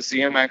might get to see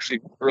him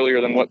actually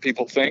earlier than what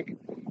people think,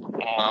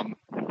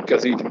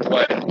 because he can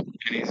play and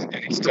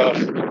he's tough,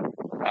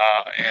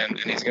 and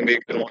he's going to be a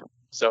good one.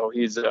 So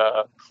he's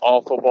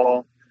all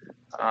football,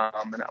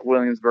 and a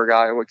Williamsburg,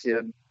 Iowa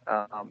kid,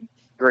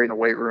 great in the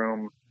weight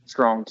room,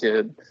 strong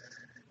kid,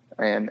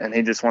 and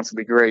he just wants to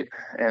be great.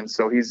 And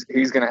so he's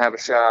going to have a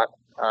shot.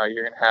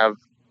 You're going to have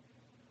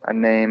a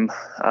name.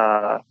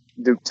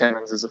 Duke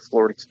Timmons is a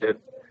Florida kid.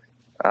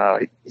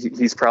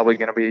 He's probably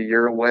going to be a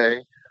year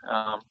away,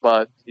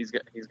 but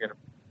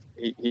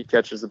he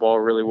catches the ball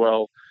really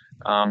well.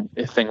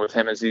 The thing with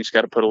him is he's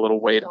got to put a little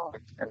weight on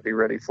and be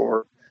ready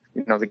for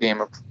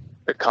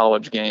the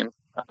college game.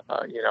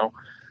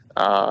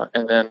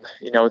 And then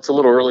it's a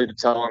little early to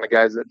tell on the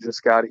guys that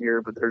just got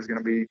here, but there's going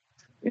to be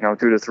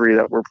 2 to 3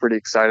 that we're pretty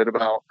excited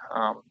about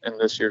in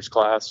this year's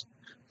class.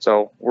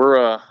 So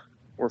we're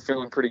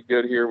feeling pretty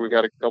good here. We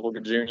got a couple of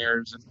good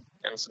juniors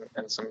and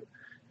some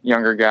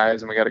younger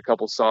guys, and we got a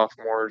couple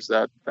sophomores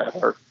that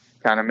are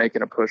kind of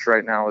making a push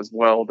right now as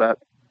well that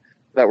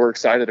we're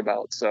excited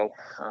about. So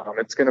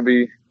it's going to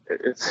be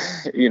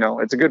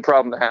it's a good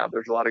problem to have.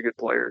 There's a lot of good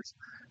players,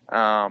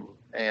 and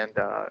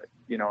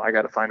I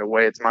got to find a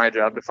way. It's my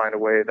job to find a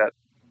way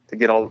to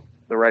get all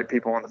the right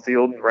people on the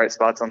field and the right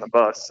spots on the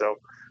bus. So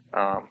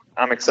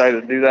I'm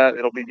excited to do that.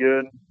 It'll be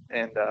good,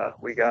 and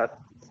we got,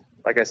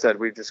 like I said,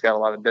 we've just got a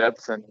lot of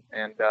depth,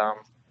 and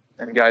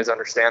guys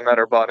understand that,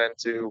 are bought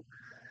into.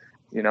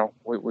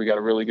 We got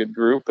a really good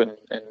group and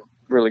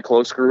really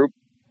close group.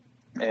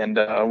 And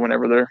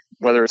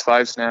whether it's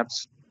 5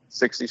 snaps,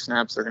 60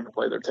 snaps, they're going to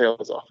play their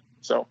tails off.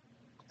 So.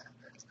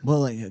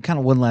 Well, kind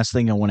of one last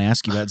thing I want to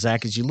ask you about,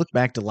 Zach, as you look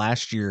back to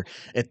last year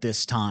at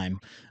this time,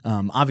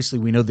 obviously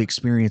we know the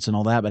experience and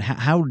all that, but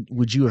how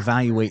would you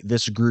evaluate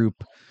this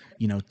group,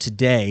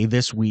 today,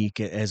 this week,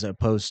 as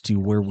opposed to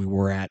where we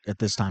were at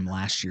this time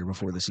last year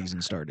before the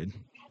season started?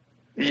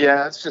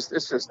 Yeah, it's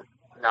just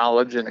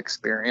knowledge and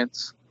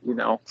experience,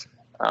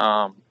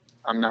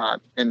 I'm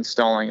not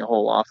installing a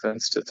whole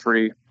offense to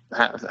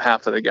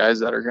half of the guys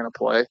that are going to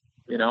play,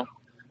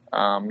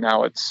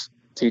 now it's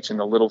teaching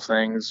the little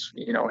things,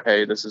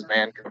 hey, this is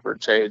man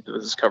coverage. Hey,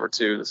 this is cover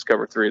 2, this is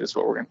cover 3. This is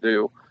what we're going to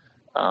do.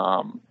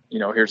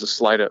 Here's a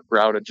slight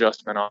route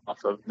adjustment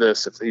off of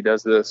this if he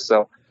does this.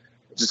 So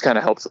it just kind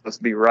of helps us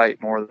be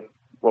right more than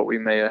what we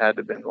may have had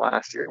to been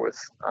last year with,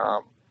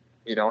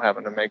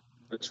 having to make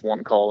this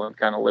one call and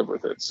kind of live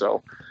with it.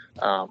 So,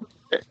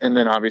 and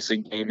then obviously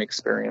game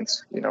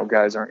experience,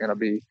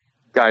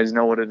 guys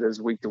know what it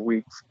is week to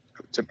week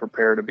to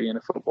prepare to be in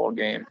a football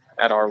game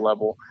at our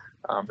level.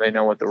 They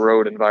know what the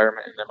road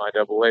environment in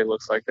MIAA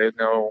looks like. They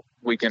know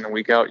week in and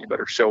week out, you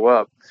better show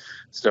up.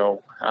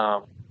 So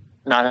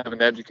not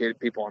having educated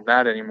people on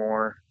that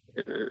anymore,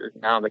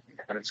 now they can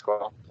kind of just go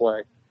out and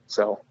play.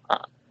 So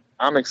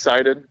I'm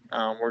excited.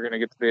 We're going to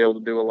get to be able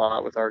to do a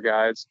lot with our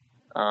guys.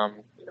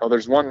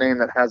 There's one name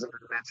that hasn't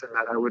been mentioned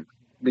that I would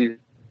be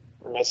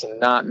remiss in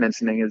not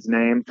mentioning his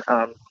name.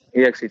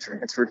 He actually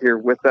transferred here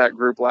with that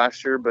group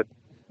last year, but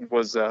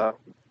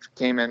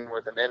came in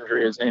with an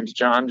injury. His name's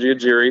John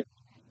Giagiri.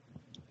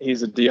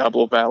 He's a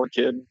Diablo Valley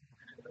kid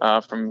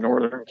from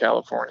Northern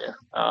California,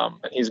 and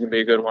he's going to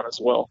be a good one as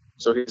well.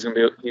 So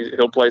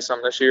he'll play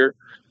some this year,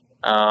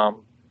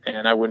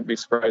 and I wouldn't be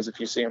surprised if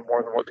you see him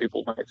more than what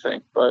people might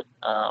think. But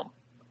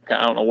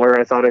I don't know where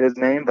I thought of his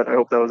name, but I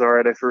hope that was all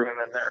right. I threw him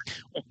in there.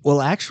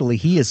 Well, actually,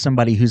 he is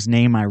somebody whose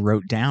name I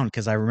wrote down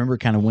because I remember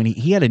kind of when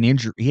he had an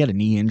injury. He had a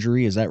knee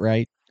injury. Is that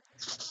right?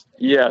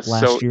 Yes.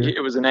 Last year?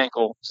 It was an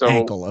ankle. So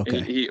Ankle,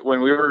 okay. he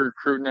when we were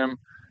recruiting him,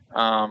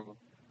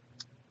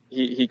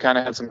 he kind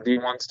of had some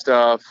D1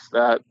 stuff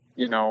that,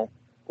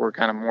 were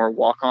kind of more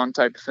walk-on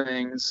type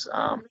things.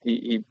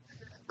 He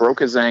broke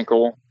his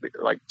ankle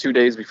like 2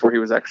 days before he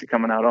was actually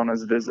coming out on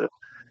his visit,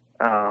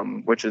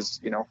 which is,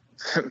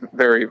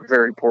 very,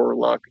 very poor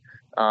luck.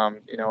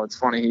 It's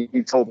funny.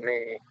 He told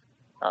me,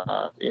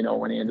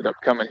 when he ended up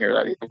coming here,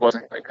 that he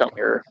wasn't going to come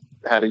here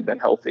had he been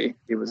healthy.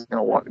 He was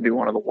going to do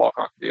one of the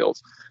walk-on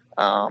deals.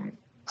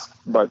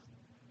 But,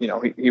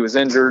 he was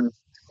injured,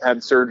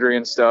 had surgery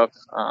and stuff.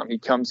 He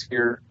comes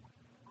here,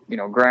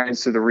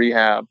 grinds through the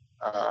rehab,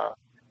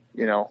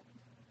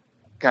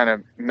 kind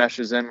of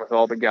meshes in with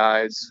all the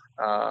guys.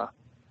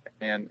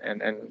 And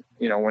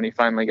when he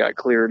finally got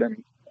cleared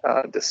in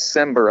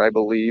December, I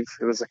believe,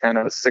 it was a kind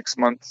of a 6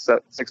 month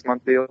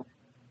deal.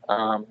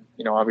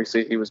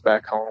 Obviously he was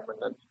back home, and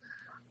then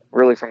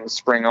really from the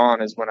spring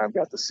on is when I've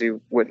got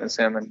to witness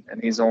him, and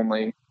he's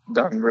only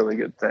done really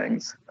good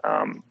things.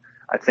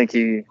 I think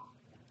he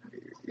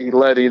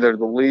led either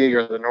the league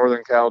or the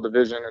Northern Cal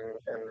division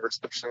in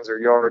receptions or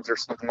yards or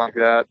something like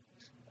that.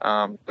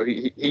 So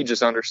he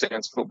just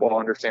understands football,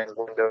 understands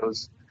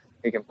windows.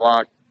 He can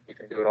block, he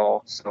can do it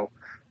all. So,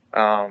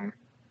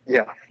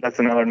 that's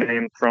another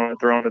name thrown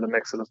into the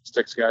mix of the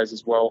 6 guys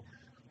as well.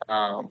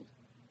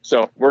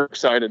 So we're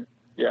excited.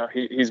 Yeah,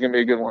 he's going to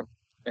be a good one,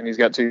 and he's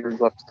got 2 years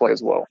left to play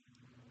as well.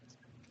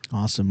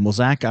 Awesome. Well,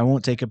 Zach, I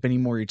won't take up any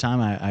more of your time.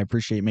 I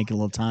appreciate making a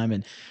little time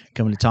and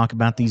coming to talk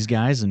about these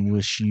guys, and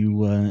wish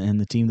you and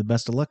the team the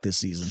best of luck this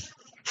season.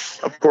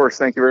 Of course.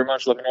 Thank you very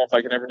much. Let me know if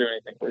I can ever do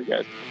anything for you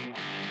guys.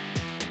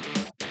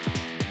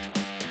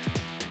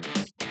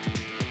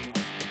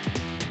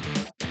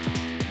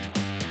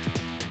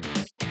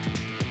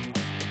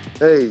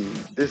 Hey,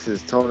 this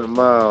is Tony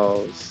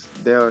Miles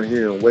down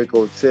here in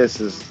Waco,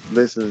 Texas,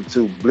 listening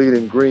to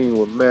Bleeding Green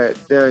with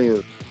Matt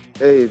Daniels.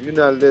 Hey, if you're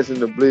not listening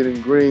to Bleeding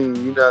Green,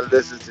 you're not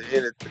listening to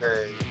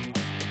anything.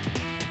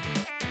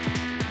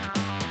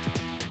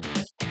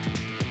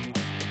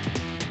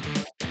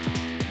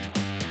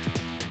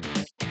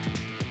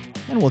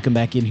 And welcome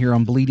back in here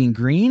on Bleeding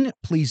Green.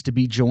 Pleased to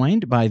be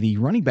joined by the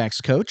running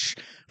backs coach,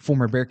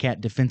 former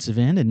Bearcat defensive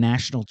end and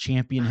national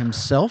champion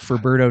himself,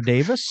 Roberto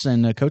Davis.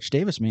 And Coach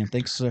Davis, man,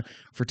 thanks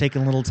for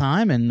taking a little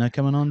time and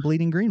coming on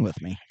Bleeding Green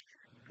with me.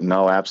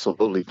 No,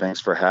 absolutely. Thanks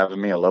for having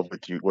me. I love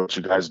what you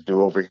guys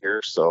do over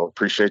here, so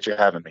appreciate you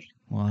having me.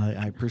 Well,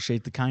 I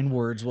appreciate the kind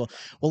words. Well,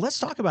 let's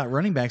talk about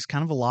running backs.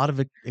 Kind of a lot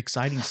of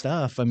exciting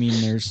stuff. I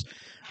mean, there's,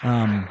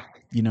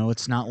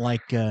 it's not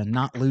like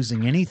not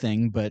losing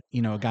anything, but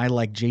a guy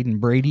like Jaden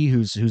Brady,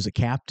 who's a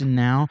captain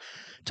now.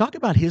 Talk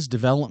about his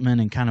development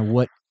and kind of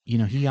what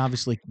he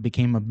obviously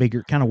became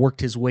kind of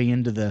worked his way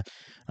into the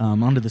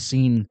onto the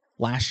scene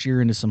last year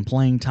into some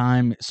playing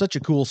time. Such a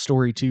cool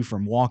story too,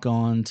 from walk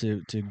on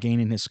to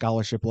gaining his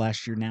scholarship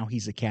last year. Now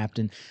he's a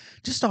captain.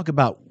 Just talk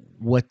about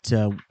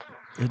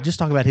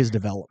his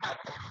development.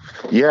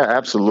 Yeah,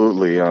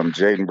 absolutely.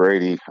 Jaden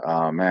Brady,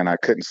 man, I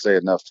couldn't say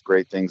enough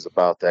great things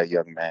about that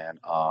young man.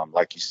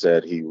 Like you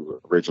said, he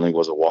originally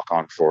was a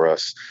walk-on for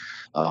us.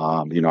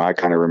 I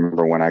kind of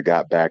remember when I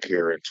got back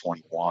here in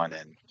 21,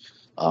 and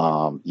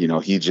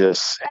he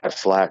just had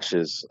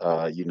flashes,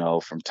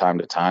 from time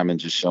to time, and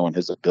just showing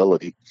his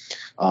ability.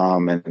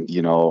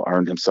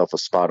 Earned himself a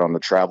spot on the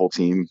travel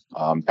team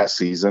that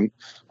season,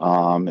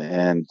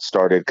 and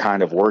started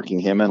kind of working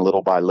him in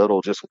little by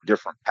little, just with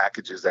different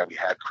packages that we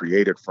had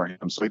created for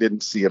him. So he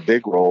didn't see a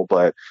big role,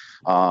 but,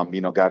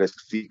 got his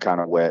feet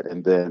kind of wet.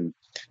 And then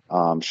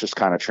just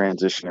kind of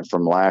transitioning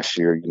from last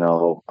year,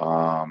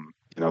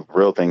 the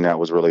real thing that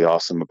was really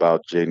awesome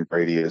about Jaden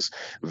Brady is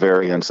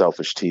very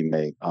unselfish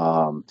teammate.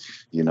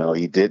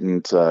 He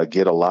didn't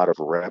get a lot of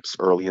reps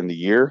early in the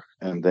year,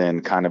 and then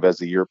kind of as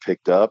the year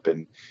picked up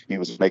and he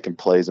was making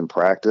plays in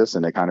practice,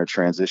 and it kind of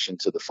transitioned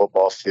to the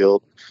football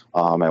field.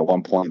 At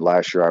one point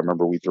last year, I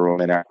remember we threw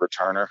him in at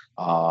returner,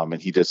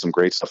 and he did some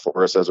great stuff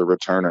for us as a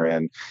returner,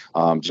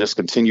 and just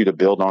continued to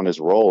build on his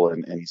role.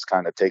 And he's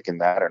kind of taken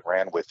that and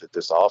ran with it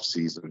this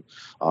offseason.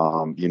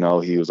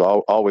 He was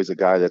always a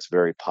guy that's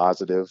very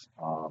positive,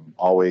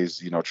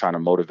 always, trying to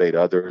motivate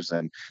others,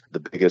 and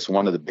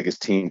one of the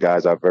biggest team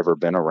guys I've ever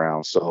been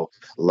around. So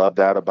love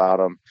that about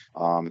him.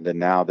 And then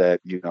now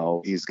that,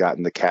 he's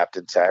gotten the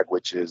captain tag,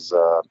 which is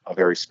a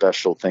very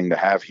special thing to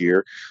have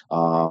here.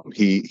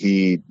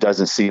 He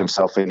doesn't see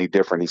himself any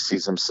different. He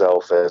sees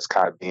himself as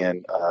kind of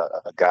being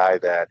a guy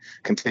that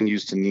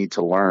continues to need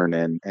to learn,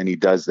 and he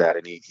does that.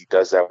 And he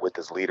does that with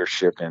his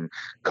leadership and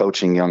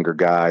coaching younger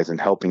guys and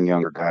helping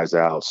younger guys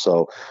out.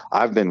 So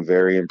I've been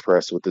very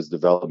impressed with his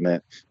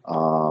development.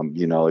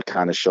 It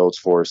kind of shows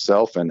for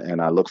itself,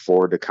 and I look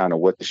forward to kind of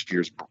what this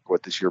year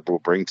will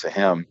bring to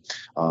him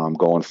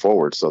going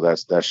forward. So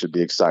that should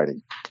be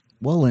exciting.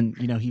 Well, and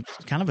he's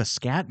kind of a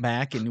scat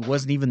back, and he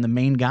wasn't even the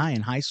main guy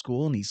in high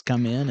school, and he's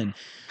come in, and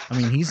I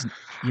mean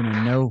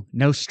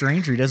no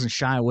stranger. He doesn't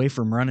shy away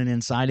from running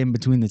inside in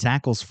between the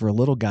tackles for a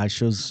little guy.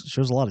 Shows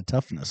a lot of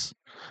toughness.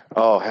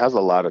 Oh, has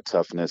a lot of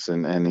toughness,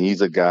 and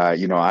he's a guy.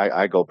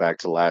 I go back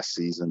to last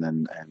season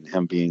and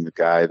him being the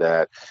guy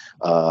that,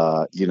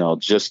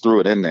 just threw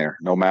it in there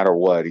no matter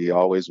what. He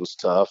always was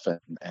tough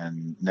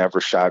and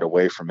never shied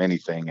away from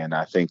anything. And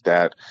I think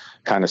that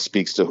kind of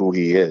speaks to who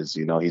he is.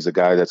 He's a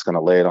guy that's going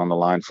to lay it on the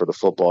line for the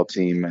football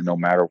team, and no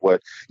matter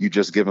what, you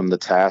just give him the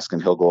task,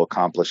 and he'll go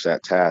accomplish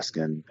that task.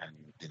 And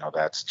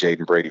that's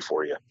Jaden Brady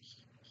for you.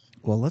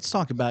 Well, let's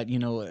talk about,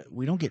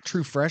 we don't get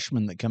true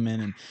freshmen that come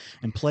in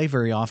and play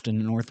very often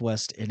in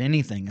Northwest at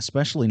anything,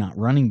 especially not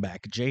running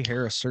back. Jay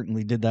Harris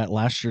certainly did that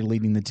last year,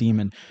 leading the team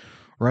in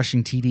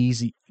rushing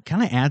TDs. He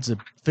kind of adds a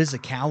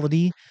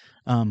physicality.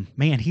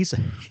 Man, he's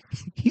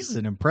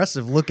an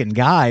impressive looking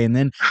guy. And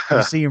then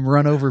you see him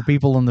run over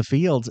people on the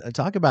field.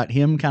 Talk about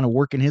him kind of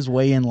working his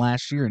way in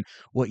last year and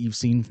what you've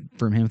seen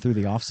from him through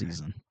the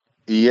offseason.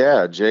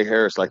 Yeah, Jay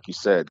Harris, like you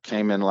said,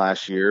 came in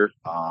last year.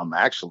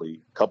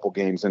 Actually, a couple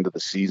games into the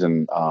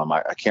season,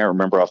 I can't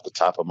remember off the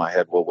top of my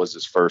head what was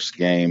his first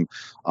game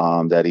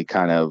that he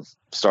kind of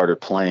started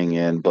playing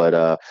in,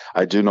 but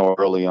I do know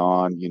early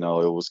on, it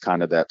was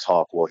kind of that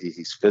talk. Well,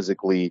 he's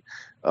physically,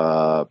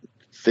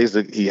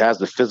 he has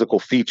the physical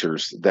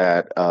features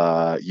that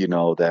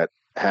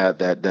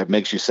that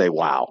makes you say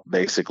wow,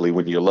 basically,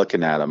 when you're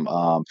looking at him.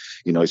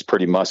 He's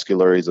pretty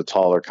muscular, he's a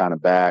taller kind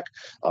of back,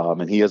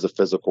 and he is a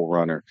physical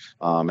runner,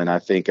 and I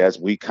think as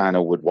we kind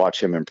of would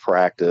watch him in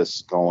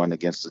practice going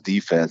against the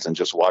defense and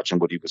just watching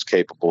what he was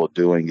capable of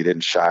doing, he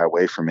didn't shy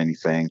away from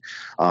anything,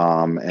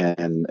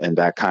 and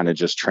that kind of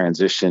just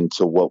transitioned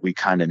to what we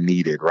kind of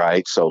needed,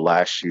 right? So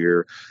last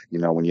year,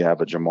 when you have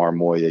a Jamar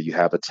Moya, you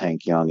have a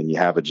Tank Young, and you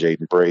have a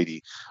Jaden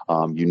Brady,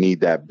 you need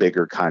that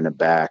bigger kind of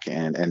back,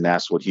 and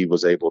that's what he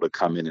was able to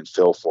come in and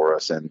fill for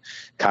us. And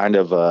kind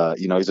of,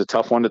 he's a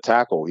tough one to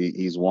tackle.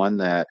 He's one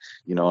that,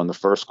 in the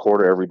first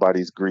quarter,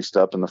 everybody's greased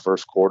up in the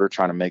first quarter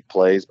trying to make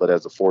plays. But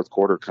as the fourth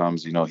quarter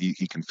comes,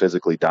 he can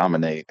physically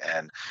dominate.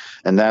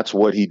 And that's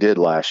what he did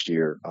last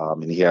year.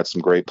 And he had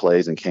some great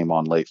plays and came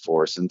on late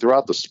for us. And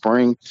throughout the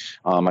spring,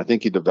 I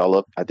think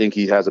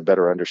he has a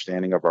better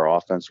understanding of our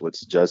offense,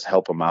 which does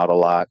help him out a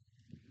lot.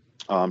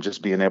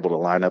 Just being able to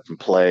line up and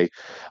play,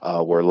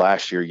 where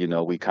last year,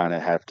 we kind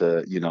of have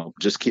to,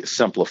 just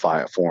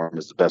simplify it for him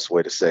is the best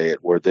way to say it.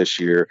 Where this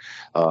year,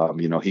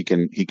 he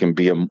can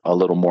be a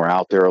little more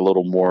out there, a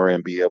little more,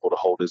 and be able to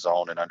hold his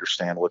own and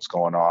understand what's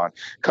going on.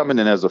 Coming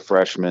in as a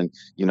freshman,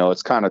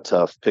 it's kind of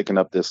tough picking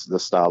up this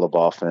style of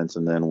offense,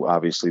 and then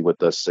obviously with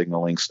the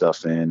signaling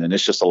stuff in, and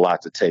it's just a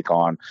lot to take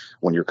on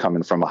when you're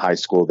coming from a high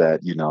school that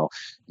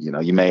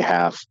you may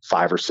have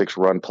 5 or 6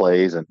 run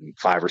plays and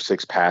 5 or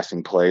 6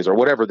 passing plays or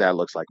whatever that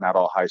looks like. Not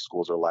all high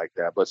schools are like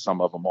that, but some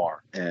of them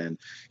are. And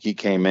he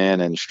came in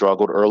and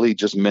struggled early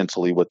just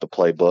mentally with the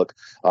playbook.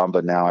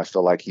 But now I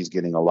feel like he's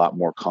getting a lot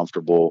more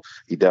comfortable.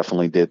 He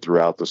definitely did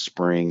throughout the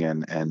spring.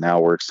 And now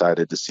we're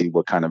excited to see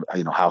what kind of,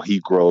 how he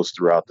grows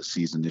throughout the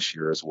season this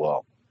year as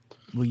well.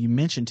 Well, you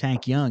mentioned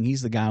Tank Young.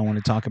 He's the guy I want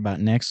to talk about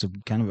next.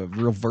 Kind of a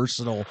real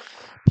versatile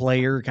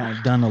player, kind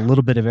of done a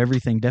little bit of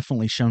everything,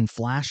 definitely shown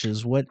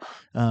flashes. What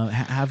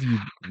have you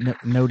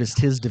noticed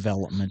his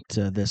development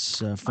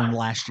from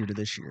last year to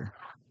this year?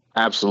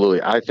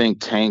 Absolutely. I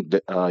think Tank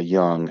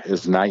Young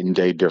is night and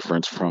day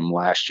difference from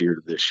last year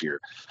to this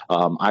year.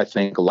 I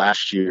think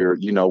last year,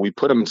 we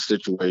put him in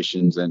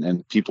situations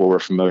and people were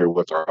familiar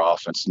with our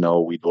offense.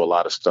 We do a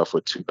lot of stuff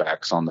with 2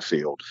 backs on the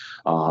field.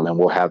 And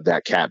we'll have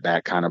that cat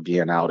back kind of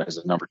being out as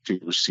a number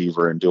 2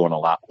 receiver and doing a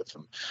lot with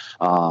him.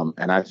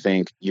 And I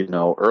think,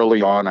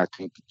 early on, I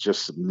think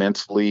just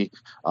mentally,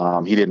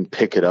 he didn't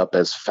pick it up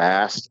as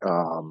fast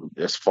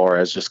as far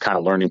as just kind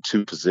of learning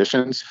 2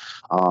 positions.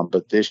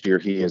 But this year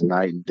he is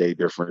night and day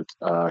different.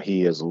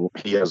 He has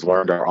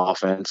learned our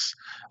offense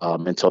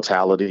in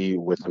totality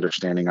with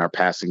understanding our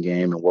passing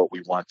game and what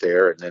we want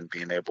there, and then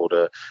being able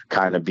to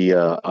kind of be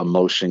a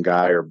motion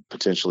guy or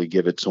potentially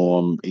give it to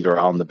him either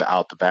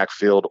out the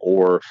backfield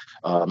or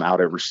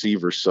out at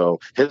receiver. So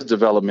his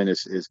development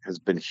has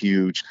been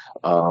huge.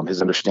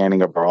 His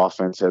understanding of our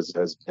offense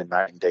has been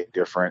night and day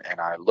different, and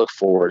I look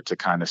forward to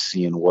kind of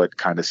seeing what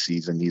kind of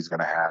season he's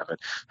going to have. And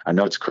I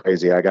know it's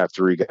crazy. I got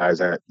 3 guys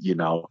that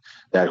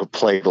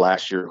played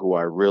last year who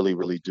I really,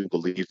 really do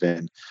believe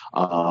in.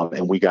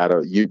 And we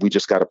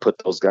just got to put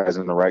those guys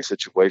in the right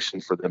situation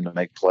for them to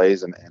make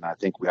plays. And I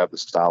think we have the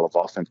style of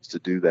offense to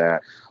do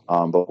that.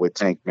 But with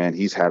Tank, man,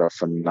 he's had a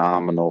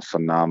phenomenal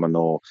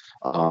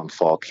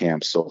fall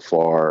camp so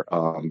far,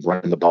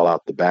 running the ball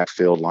out the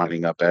backfield,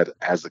 lining up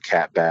as the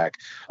cat back.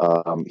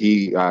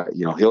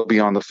 He'll be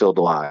on the field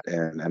a lot.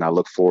 And I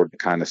look forward to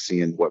kind of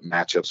seeing what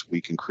matchups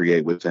we can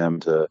create with him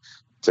to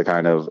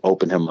kind of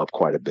open him up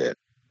quite a bit.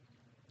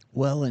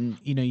 Well, and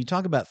you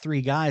talk about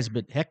three guys,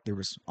 but heck, there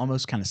was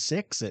almost kind of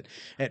six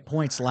at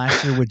points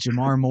last year with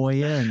Jamar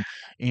Moya and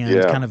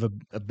Yeah, kind of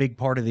a big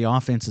part of the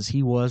offense as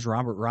he was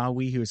Robert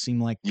Rawi, who it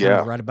seemed like kind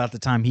of yeah, right about the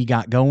time he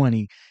got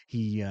going,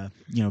 he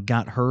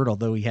got hurt.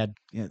 Although he had,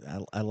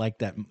 I like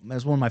that. That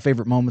was one of my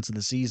favorite moments of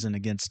the season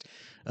against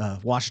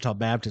Washita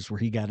Baptist, where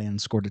he got in,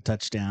 scored a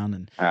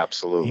touchdown,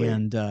 absolutely.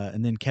 and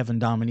then Kevin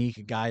Dominique,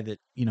 a guy that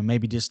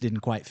maybe just didn't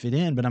quite fit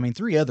in. But I mean,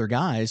 three other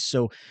guys.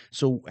 So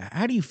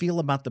how do you feel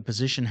about the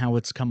position, how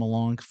it's come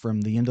along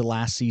from the end of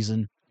last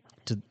season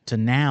to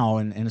now,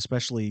 and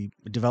especially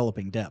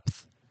developing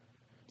depth?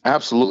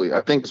 Absolutely.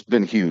 I think it's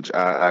been huge.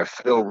 I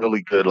feel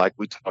really good. Like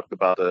we talked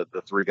about the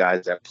three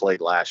guys that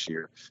played last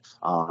year.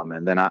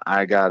 And then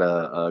I got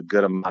a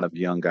good amount of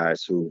young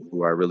guys who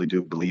I really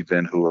do believe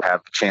in, who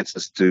have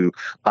chances to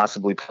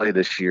possibly play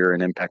this year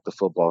and impact the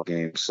football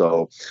game.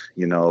 So,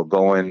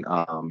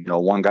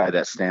 one guy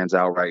that stands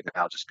out right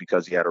now just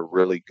because he had a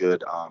really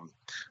good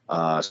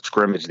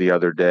scrimmage the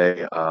other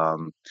day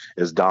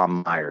is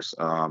Dom Myers.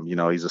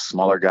 He's a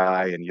smaller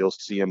guy, and you'll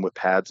see him with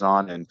pads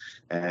on,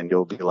 and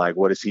you'll be like,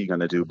 what is he going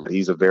to do? But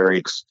he's a very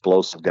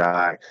explosive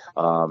guy,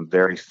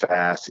 very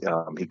fast.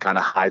 He kind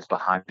of hides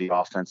behind the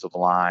offensive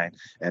line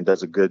and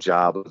does a good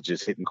job of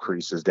just hitting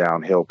creases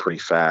downhill pretty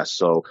fast.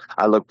 So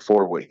I look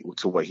forward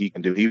to what he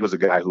can do. He was a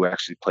guy who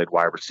actually played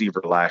wide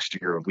receiver last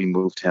year, and we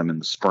moved him in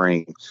the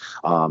spring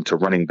to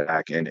running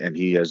back, and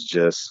he has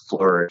just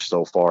flourished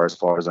so far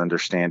as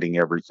understanding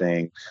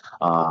everything.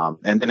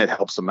 And then it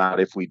helps him out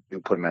if we do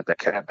put him at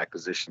that back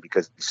position,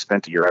 because he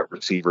spent a year at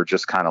receiver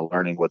just kind of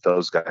learning what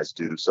those guys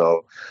do.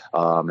 So,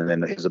 and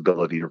then his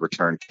ability to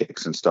return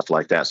kicks and stuff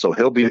like that. So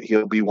he'll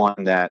be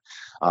one that,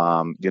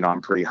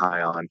 I'm pretty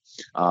high on.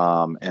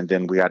 And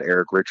then we got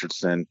Eric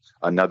Richardson,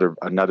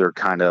 another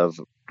kind of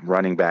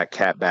running back,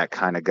 cat back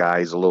kind of guy.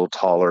 He's a little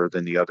taller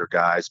than the other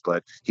guys,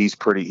 but he's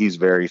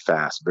very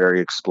fast,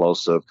 very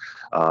explosive.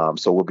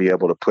 So we'll be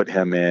able to put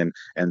him in.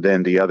 And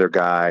then the other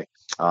guy,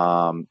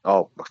 I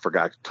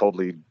forgot,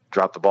 totally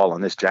dropped the ball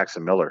on this.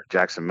 Jackson Miller.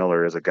 Jackson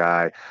Miller is a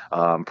guy,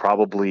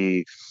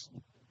 probably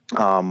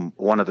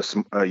one of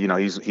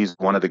the he's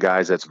one of the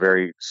guys that's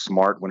very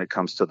smart when it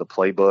comes to the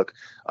playbook.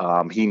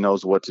 He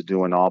knows what to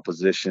do in all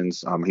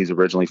positions. He's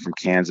originally from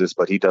Kansas,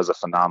 but he does a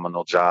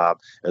phenomenal job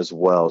as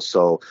well.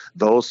 So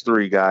those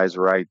three guys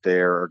right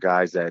there are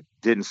guys that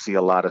didn't see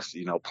a lot of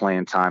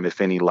playing time,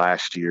 if any,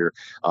 last year,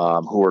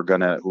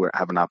 who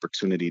have an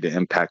opportunity to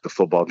impact the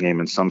football game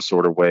in some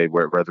sort of way,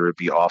 whether it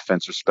be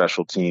offense or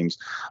special teams,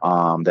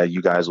 that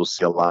you guys will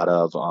see a lot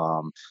of.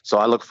 So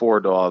I look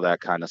forward to all that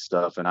kind of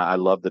stuff, and I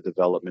love the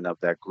development of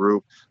that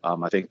group.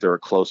 I think they're a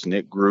close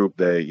knit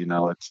group.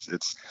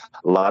 It's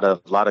a lot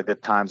of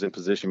good times in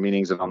position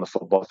meetings and on the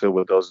football field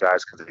with those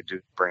guys, because they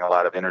do bring a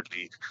lot of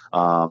energy.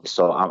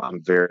 So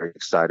I'm very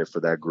excited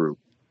for that group.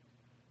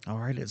 All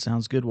right, it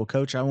sounds good. Well,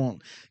 Coach, I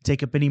won't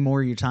take up any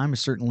more of your time. I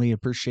certainly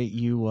appreciate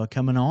you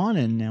coming on,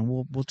 and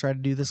we'll try to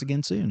do this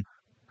again soon.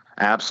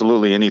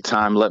 Absolutely.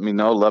 Anytime, let me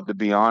know. Love to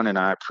be on, and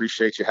I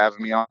appreciate you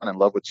having me on, and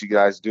love what you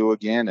guys do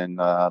again, and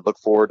look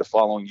forward to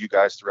following you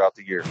guys throughout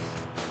the year.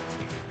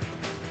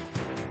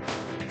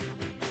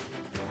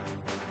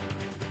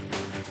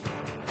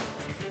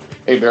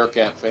 Hey,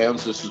 Bearcat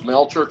fans, this is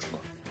Mel Churchman,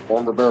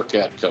 former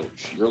Bearcat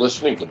coach. You're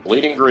listening to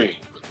Bleeding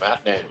Green with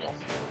Matt Daniel.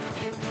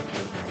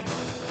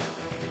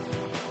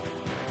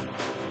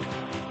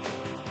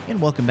 And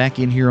welcome back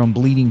in here on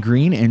Bleeding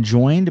Green, and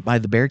joined by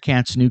the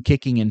Bearcats' new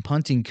kicking and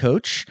punting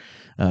coach,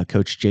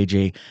 Coach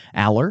JJ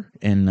Aller,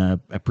 and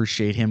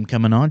appreciate him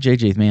coming on.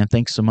 JJ, man,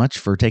 thanks so much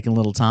for taking a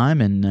little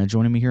time and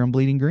joining me here on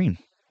Bleeding Green.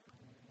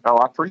 Oh,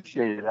 I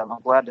appreciate it. I'm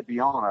glad to be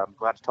on. I'm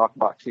glad to talk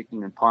about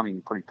kicking and punting.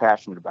 I'm pretty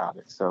passionate about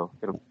it. So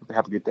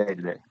have a good day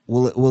today.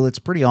 Well, it's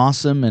pretty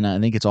awesome, and I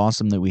think it's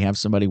awesome that we have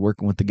somebody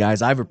working with the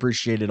guys. I've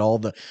appreciated all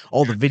the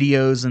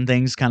videos and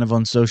things kind of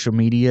on social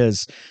media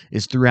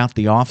is throughout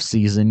the off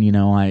season.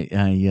 I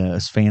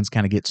as fans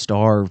kind of get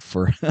starved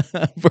for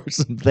for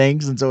some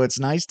things, and so it's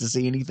nice to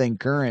see anything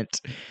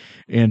current.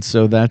 And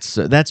so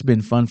that's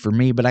been fun for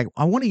me. But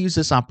I want to use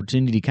this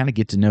opportunity to kind of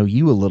get to know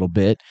you a little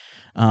bit.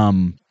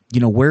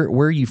 Where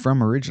are you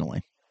from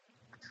originally?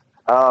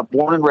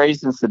 Born and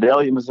raised in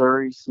Sedalia,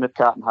 Missouri, Smith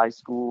Cotton High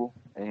School,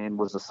 and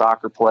was a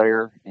soccer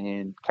player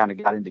and kind of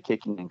got into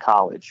kicking in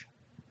college.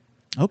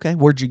 Okay.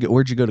 Where'd you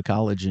go to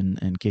college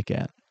and kick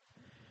at?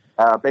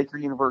 Baker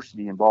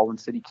University in Baldwin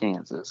City,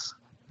 Kansas.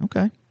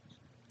 Okay.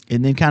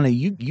 And then kind of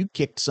you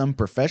kicked some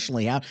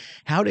professionally.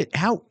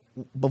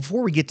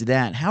 Before we get to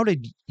that, how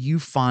did you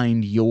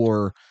find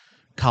your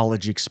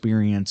college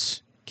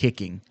experience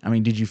kicking? I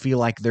mean, did you feel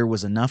like there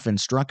was enough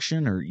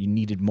instruction or you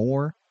needed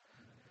more?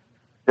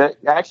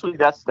 That's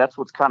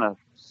what's kind of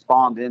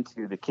spawned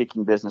into the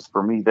kicking business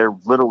for me. There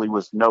literally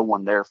was no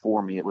one there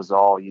for me. It was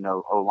all,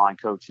 O-line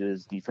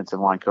coaches, defensive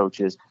line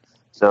coaches.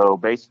 So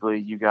basically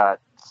you got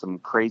some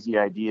crazy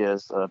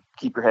ideas,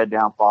 keep your head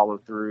down, follow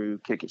through,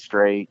 kick it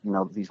straight,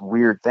 these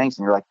weird things.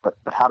 And you're like, but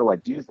how do I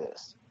do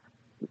this?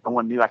 No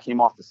one knew. I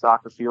came off the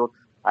soccer field.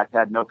 I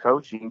had no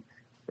coaching.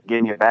 They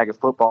gave me a bag of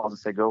footballs and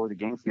said, go over the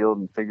game field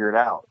and figure it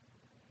out.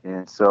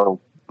 And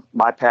so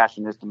my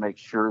passion is to make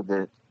sure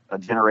that a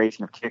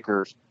generation of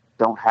kickers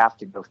don't have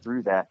to go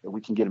through that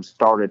we can get them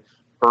started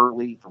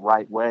early the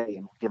right way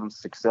and give them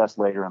success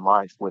later in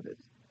life with it.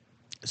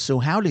 So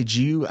how did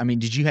you,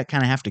 did you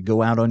kind of have to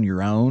go out on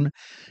your own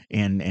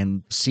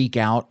and seek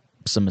out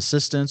some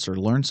assistance or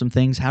learn some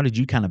things? How did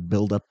you kind of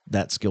build up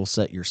that skill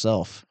set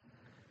yourself?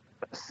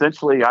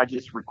 Essentially, I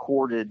just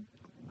recorded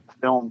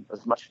film,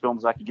 as much film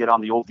as I could get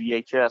on the old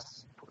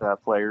VHS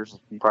players.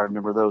 You probably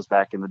remember those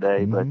back in the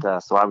day. Mm-hmm.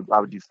 But so I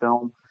would do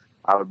film.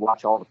 I would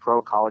watch all the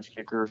pro college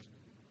kickers.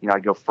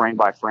 I'd go frame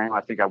by frame.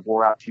 I think I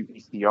wore out 2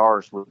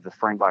 ECRs with the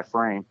frame by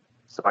frame.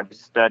 So I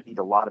just studied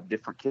a lot of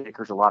different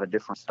kickers, a lot of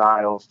different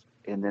styles,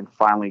 and then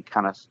finally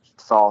kind of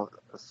saw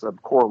some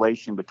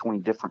correlation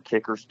between different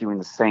kickers doing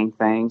the same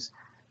things.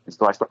 And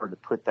so I started to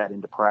put that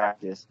into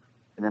practice,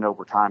 and then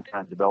over time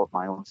kind of developed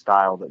my own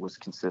style that was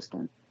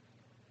consistent.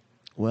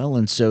 Well,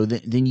 and so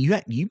then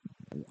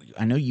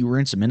I know you were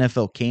in some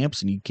NFL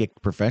camps and you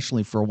kicked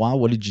professionally for a while.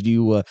 What did you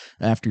do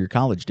after your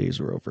college days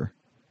were over?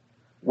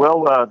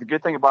 Well, the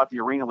good thing about the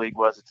Arena League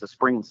was it's a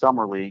spring and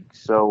summer league.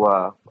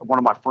 So one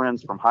of my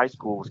friends from high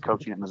school was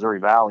coaching at Missouri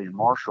Valley in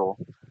Marshall.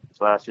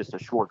 So that's just a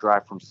short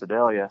drive from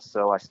Sedalia.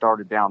 So I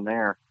started down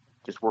there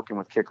just working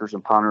with kickers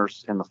and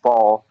punters in the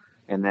fall.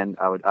 And then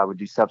I would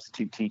do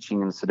substitute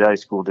teaching in the Sedalia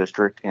School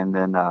District and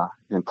then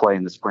play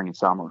in the spring and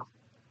summer.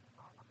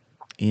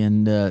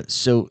 And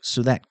so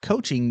that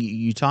coaching,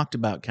 you talked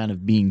about kind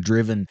of being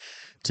driven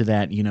to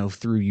that,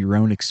 through your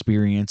own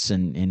experience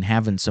and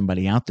having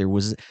somebody out there.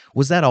 Was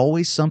that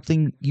always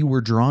something you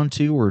were drawn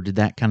to, or did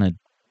that kind of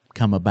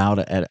come about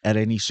at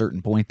any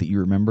certain point that you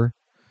remember?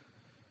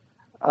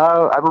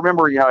 I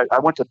remember, I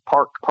went to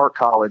Park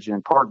College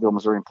in Parkville,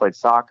 Missouri, and played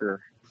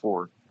soccer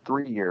for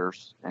 3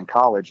 years in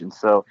college. And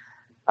so,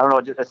 I don't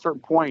know, at a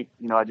certain point,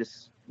 I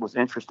just was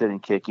interested in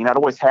kicking. I'd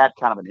always had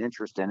kind of an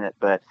interest in it,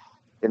 but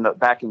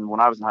back when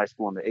I was in high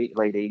school in the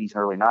late 80s and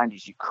early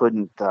 90s, you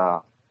couldn't,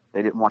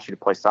 they didn't want you to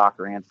play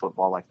soccer and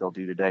football like they'll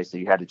do today. So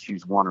you had to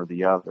choose one or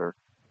the other.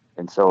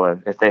 And so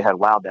if they had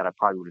allowed that, I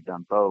probably would have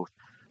done both.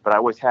 But I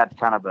always had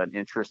kind of an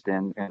interest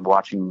in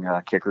watching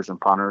kickers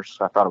and punters.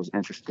 I thought it was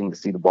interesting to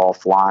see the ball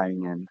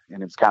flying, and it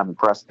was kind of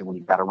impressive when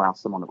you got around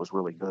someone that was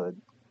really good.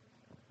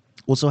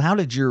 Well, so how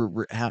did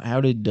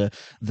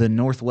the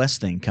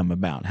Northwest thing come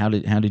about? How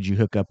did you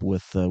hook up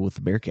with the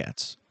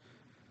Bearcats?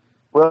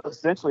 Well,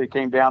 essentially, it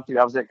came down to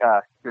I was at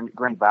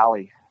Grand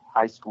Valley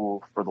High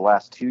School for the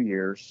last 2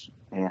 years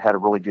and had a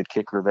really good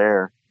kicker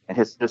there. And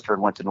his sister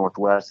had went to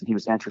Northwest, and he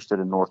was interested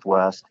in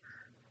Northwest.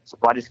 So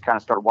I just kind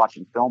of started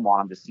watching film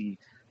on him to see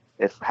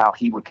how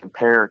he would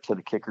compare to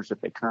the kickers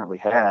that they currently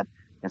had.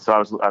 And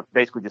so I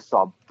basically just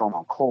saw film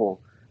on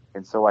Cole.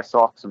 And so I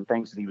saw some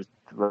things that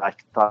I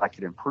thought I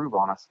could improve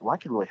on. I said, well, I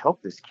could really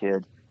help this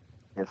kid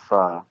if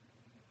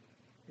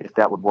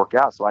that would work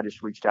out. So I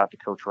just reached out to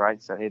Coach Wright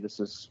and said, hey,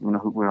 this is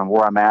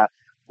where I'm at,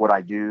 what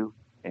I do,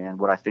 and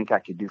what I think I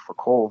could do for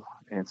Cole.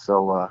 And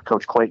so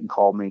Coach Clayton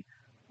called me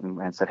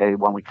and said, hey,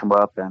 why don't we come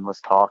up and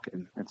let's talk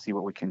and see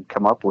what we can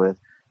come up with.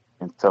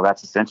 And so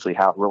that's essentially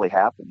how it really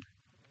happened.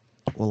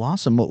 Well,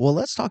 awesome. Well,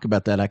 let's talk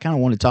about that. I kind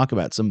of want to talk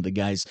about some of the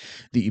guys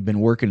that you've been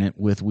working it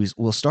with.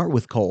 We'll start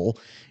with Cole,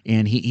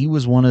 and he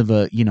was one of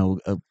a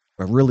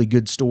really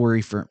good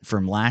story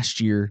from last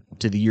year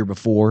to the year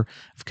before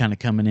of kind of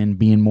coming in,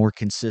 being more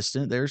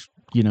consistent. There's,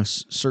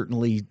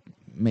 certainly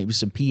maybe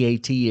some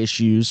PAT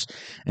issues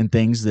and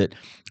things that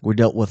were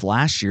dealt with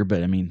last year,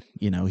 but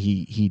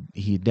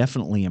he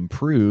definitely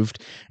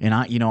improved. And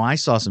I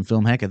saw some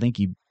film. Heck, I think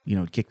he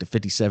kicked a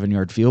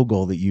 57-yard field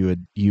goal that you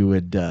had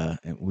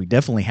we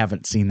definitely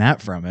haven't seen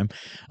that from him,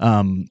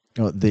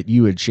 that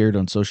you had shared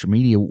on social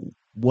media.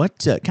 What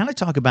kind of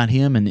talk about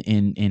him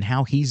and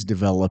how he's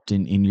developed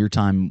in your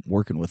time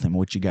working with him,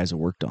 what you guys have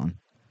worked on?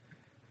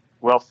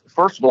 Well,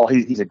 first of all,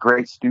 he's a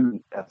great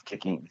student of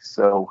kicking.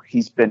 So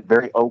he's been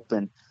very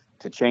open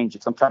to change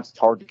it. Sometimes it's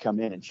hard to come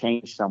in and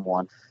change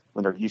someone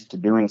when they're used to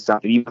doing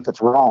something. Even if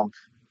it's wrong,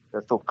 they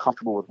feel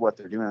comfortable with what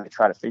they're doing. They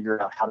try to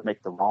figure out how to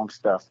make the wrong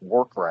stuff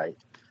work right.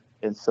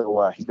 And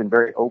so he's been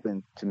very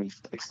open to me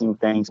fixing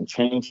things and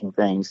changing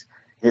things.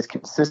 His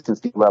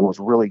consistency level has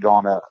really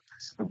gone up.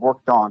 So we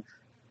worked on,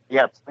 he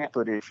had a plant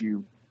foot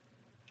issue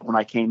when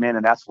I came in,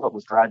 and that's what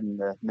was driving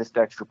the missed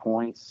extra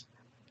points.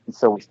 And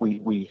so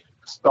we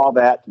saw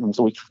that, and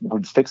so we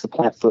would fix the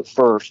plant foot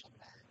first.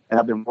 And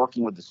I've been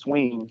working with the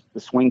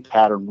swing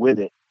pattern with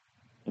it.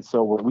 And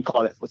so we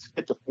call it,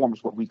 fit to form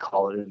is what we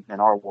call it in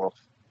our world.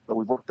 But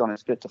we worked on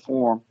his fit to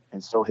form,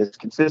 and so his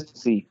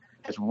consistency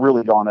has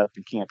really gone up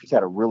in camp. He's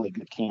had a really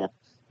good camp.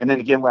 And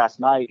then again last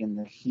night in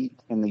the heat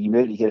and the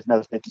humidity, he hit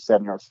another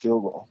 57-yard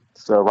field goal.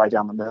 So right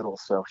down the middle.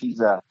 So he's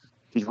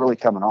really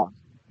coming on.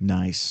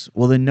 Nice.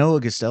 Well, then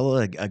Noah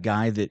Gastella, a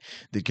guy that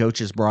the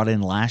coaches brought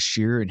in last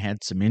year and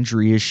had some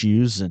injury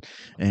issues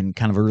and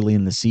kind of early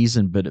in the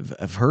season, but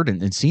I've heard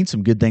and seen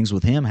some good things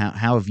with him.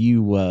 How have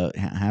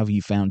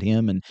you found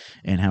him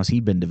and how's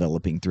he been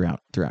developing throughout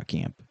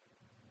camp?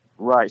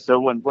 Right. So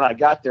when I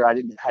got there, I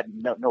had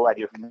no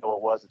idea who Noah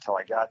was until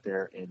I got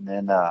there, and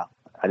then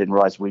I didn't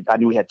realize I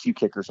knew we had 2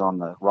 kickers on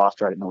the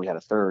roster. I didn't know we had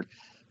a third.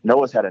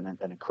 Noah's had an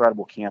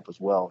incredible camp as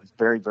well. He's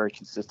very, very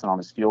consistent on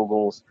his field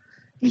goals.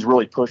 He's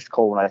really pushed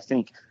Cole, and I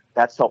think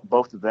that's helped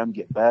both of them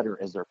get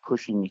better as they're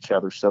pushing each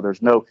other. So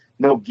there's no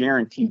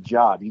guaranteed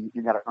job. You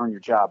got to earn your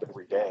job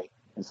every day.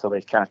 And so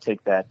they kind of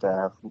take that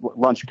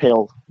lunch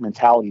pail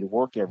mentality to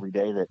work every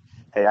day that,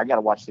 hey, I got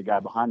to watch the guy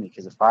behind me,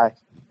 because if I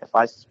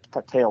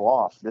tail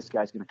off, this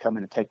guy's going to come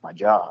in and take my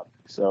job.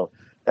 So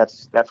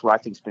that's what I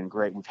think has been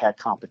great. We've had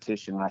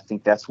competition, and I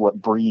think that's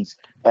what breeds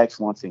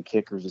excellence in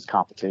kickers is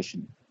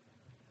competition.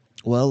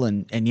 Well,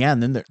 and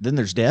then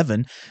there's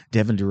Devin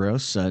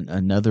DeRose,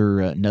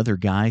 another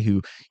guy who,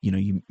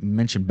 you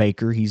mentioned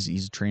Baker.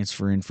 He's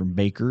transferring from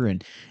Baker,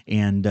 and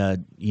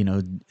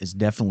it's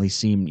definitely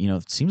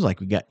it seems like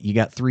you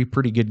got 3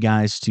 pretty good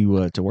guys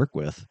to work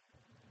with.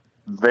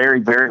 Very,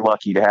 very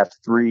lucky to have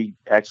 3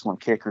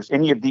 excellent kickers.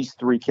 Any of these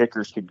 3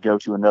 kickers could go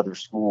to another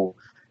school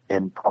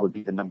and probably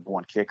be the number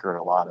 1 kicker at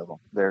a lot of them.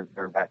 They're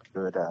that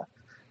good.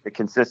 The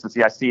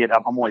consistency, I see it.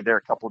 I'm only there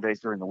a couple of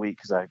days during the week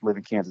because I live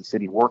in Kansas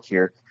City, work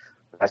here.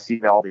 I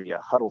see all the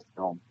huddle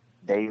film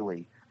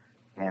daily,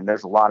 and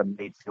there's a lot of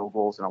made field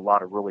goals and a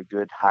lot of really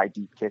good high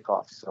deep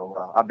kickoffs.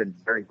 So I've been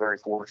very, very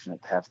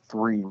fortunate to have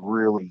 3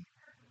 really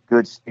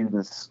good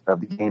students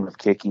of the game of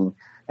kicking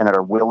and that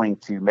are willing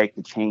to make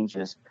the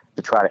changes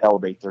to try to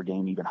elevate their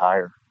game even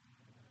higher.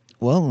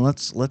 Well,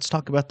 let's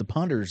talk about the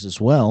punters as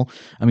well.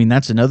 I mean,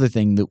 that's another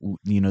thing that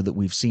that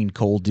we've seen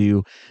Cole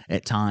do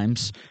at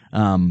times.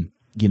 And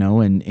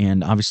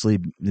obviously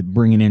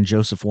bringing in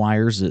Joseph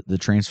Wires, the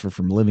transfer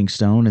from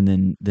Livingstone,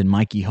 and then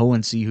Mikey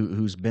Hohensee,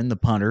 who's been the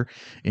punter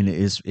and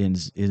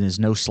is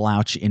no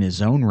slouch in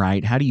his own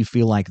right. How do you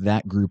feel like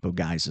that group of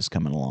guys is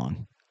coming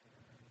along?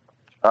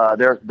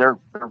 They're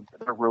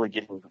really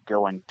getting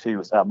going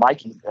too.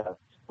 Mikey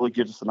really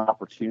gives us an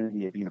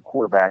opportunity of being a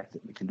quarterback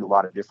that we can do a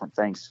lot of different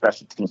things,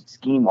 special teams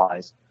scheme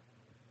wise,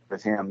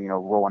 with him,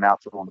 rolling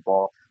out, throwing the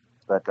ball.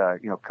 But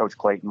Coach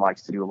Clayton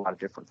likes to do a lot of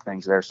different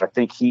things there. So I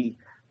think he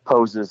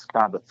poses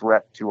kind of a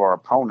threat to our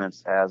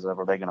opponents as of,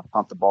 are they going to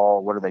punt the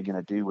ball? What are they going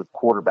to do with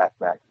quarterback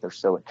back there?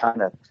 So it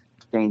kind of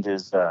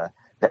changes that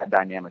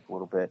dynamic a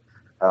little bit.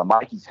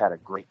 Mikey's had a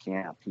great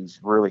camp. He's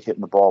really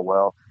hitting the ball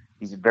well.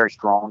 He's a very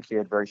strong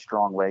kid, very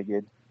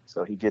strong-legged.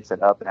 So he gets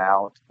it up and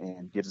out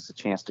and gives us a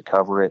chance to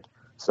cover it.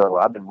 So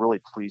I've been really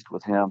pleased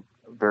with him.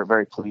 Very,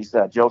 very pleased.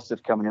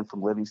 Joseph coming in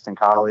from Livingston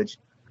College,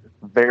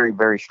 very,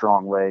 very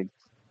strong leg.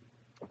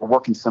 We're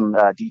working some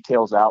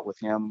details out with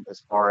him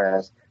as far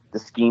as the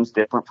scheme's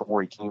different from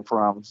where he came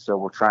from. So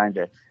we're trying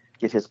to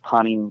get his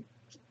punting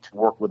to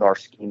work with our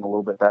scheme a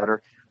little bit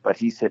better. But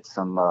he's hit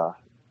some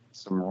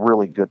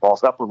really good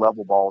balls, upper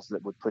level balls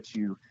that would put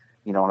you,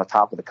 on the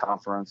top of the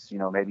conference,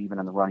 maybe even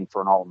in the running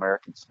for an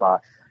All-American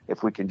spot.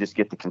 If we can just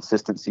get the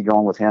consistency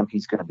going with him,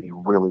 he's going to be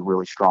really,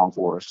 really strong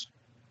for us.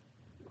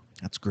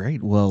 That's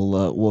great.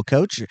 Well,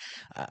 Coach,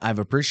 I've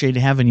appreciated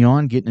having you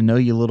on, getting to know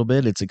you a little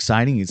bit. It's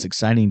exciting. It's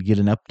exciting to get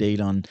an update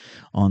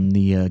on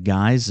the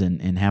guys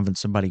and having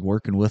somebody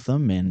working with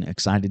them, and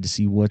excited to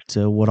see what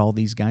all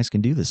these guys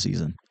can do this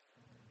season.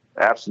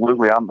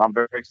 Absolutely. I'm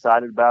very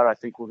excited about it. I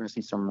think we're going to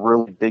see some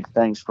really big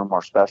things from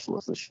our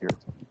specialists this year.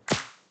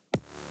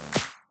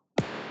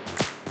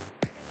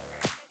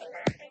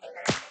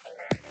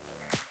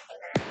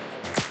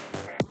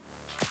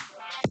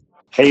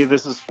 Hey,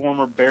 this is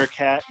former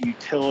Bearcat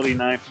utility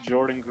knife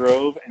Jordan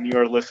Grove, and you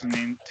are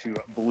listening to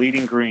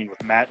Bleeding Green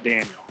with Matt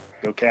Daniel.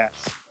 Go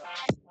Cats.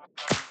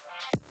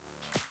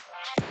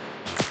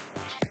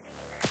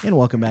 And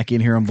welcome back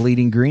in here on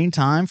Bleeding Green.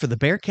 Time for the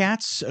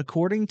Bearcats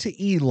According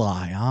to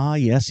Eli. Ah,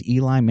 yes,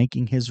 Eli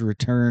making his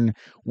return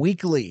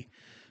weekly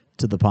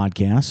to the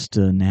podcast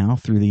now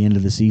through the end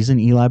of the season.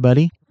 Eli,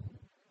 buddy,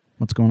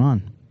 what's going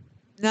on?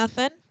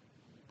 Nothing.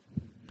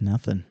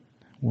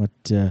 What,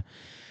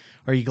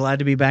 are you glad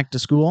to be back to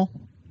school?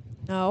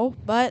 No,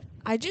 but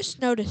I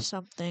just noticed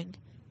something.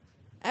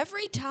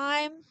 Every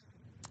time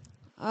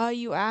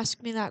you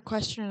ask me that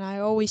question, I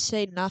always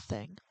say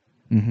nothing.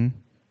 Mm-hmm.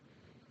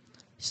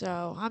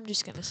 So I'm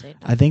just going to say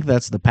nothing. I think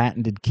that's the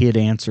patented kid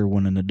answer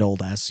when an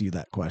adult asks you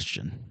that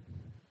question.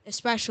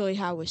 Especially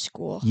how was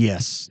school?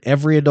 Yes.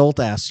 Every adult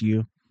asks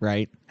you,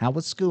 right? How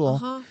was school?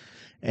 Uh-huh.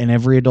 And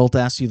every adult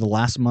asks you the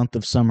last month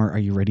of summer, are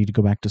you ready to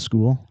go back to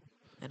school?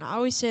 And I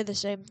always say the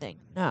same thing.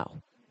 No.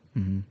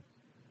 Mm-hmm.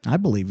 I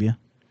believe you.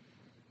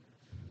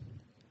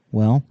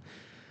 Well,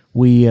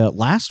 we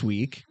last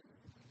week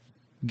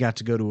got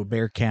to go to a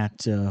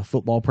Bearcat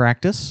football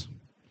practice.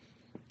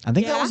 I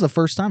think that was the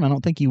first time. I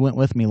don't think you went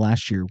with me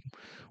last year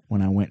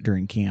when I went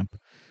during camp.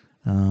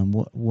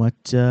 What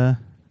was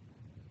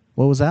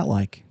that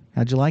like?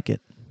 How'd you like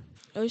it?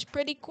 It was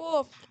pretty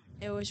cool.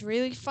 It was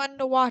really fun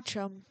to watch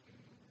them.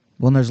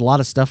 Well, there's a lot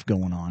of stuff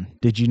going on.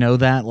 Did you know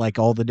that? Like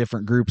all the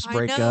different groups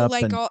break up?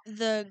 I know, all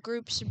the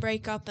groups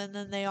break up and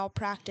then they all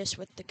practice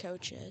with the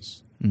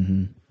coaches.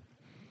 Mm-hmm.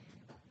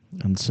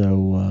 And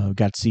so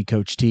got to see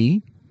Coach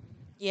T.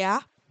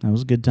 Yeah. That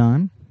was a good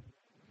time.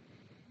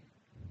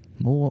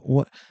 Well,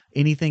 what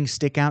anything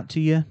stick out to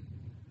you?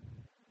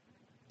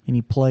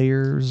 Any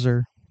players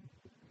or?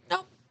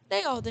 No,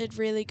 They all did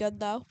really good,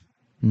 though.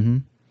 Mm-hmm.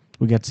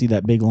 We got to see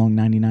that big, long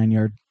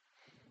 99-yard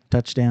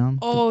touchdown.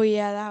 Oh,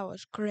 yeah, that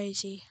was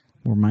crazy.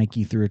 Where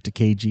Mikey threw it to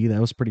KG. That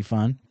was pretty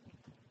fun.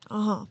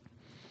 Uh-huh.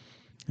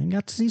 And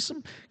got to see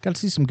some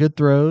good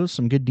throws,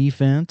 some good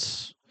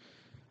defense.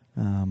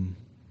 I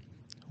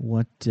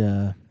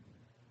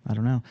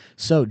don't know.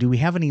 So, do we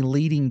have any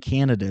leading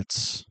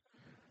candidates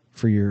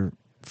for your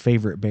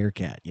favorite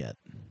Bearcat yet?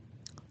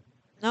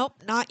 Nope,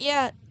 not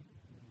yet.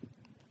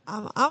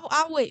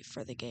 I'll wait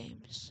for the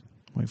games.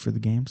 Wait for the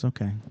games.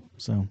 Okay.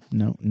 So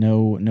no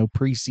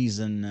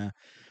preseason,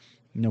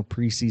 no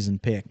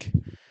preseason pick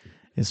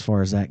as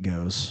far as that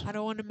goes. I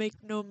don't want to make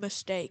no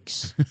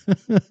mistakes.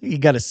 You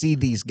got to see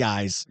these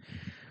guys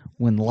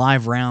when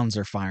live rounds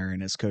are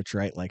firing, as Coach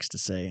Wright likes to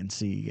say, and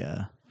see.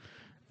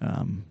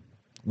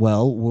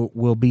 Well,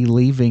 we'll be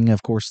leaving.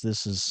 Of course,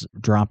 this is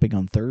dropping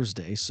on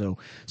Thursday, so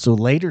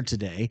later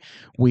today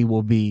we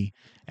will be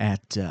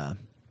at the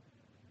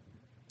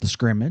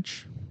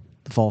scrimmage,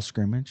 the fall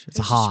scrimmage. It's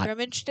There's hot. a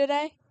scrimmage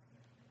today?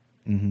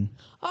 Mm-hmm.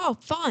 Oh,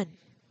 fun.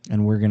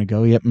 And we're gonna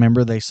go. Yep,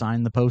 remember they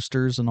signed the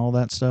posters and all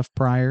that stuff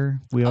prior.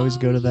 We always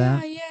go to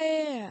that.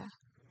 Yeah.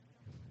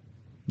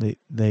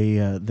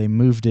 They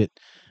moved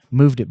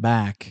it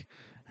back,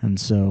 and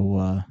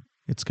so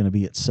it's gonna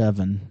be at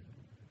 7.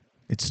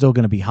 It's still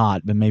going to be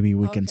hot, but maybe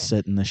we can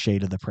sit in the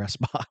shade of the press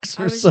box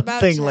or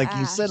something. Like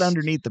you sit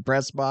underneath the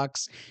press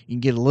box, you can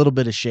get a little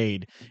bit of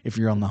shade if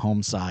you're on the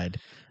home side.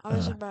 I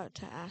was about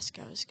to ask.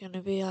 I was going to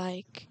be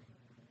like,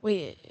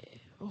 wait,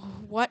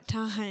 what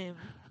time?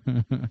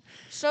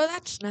 So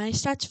that's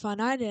nice. That's fun.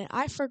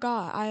 I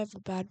forgot. I have a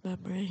bad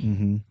memory.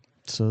 Mm-hmm.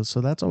 So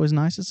that's always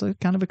nice. It's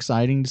kind of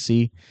exciting to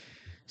see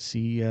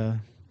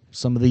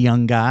some of the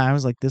young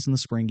guys like this in the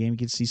spring game. You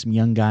get to see some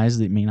young guys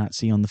that you may not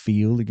see on the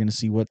field. You're going to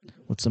see what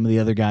some of the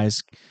other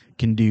guys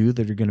can do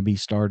that are going to be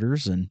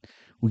starters, and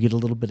we get a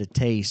little bit of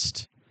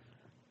taste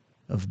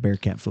of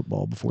Bearcat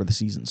football before the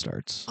season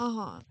starts.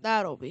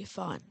 That'll be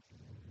fun.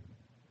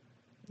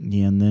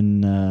 Yeah, and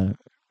then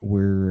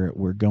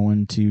we're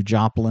going to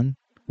Joplin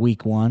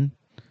week 1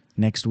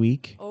 next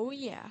week. Oh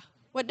yeah,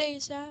 what day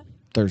is that?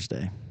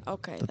 Thursday.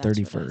 Okay, the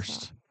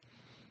 31st.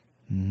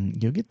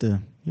 You'll get to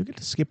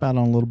skip out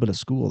on a little bit of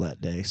school that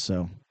day,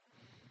 so.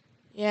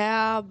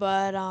 Yeah,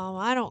 but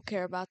I don't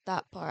care about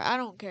that part. I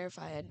don't care if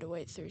I had to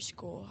wait through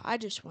school. I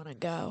just want to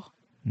go.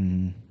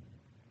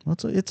 Well,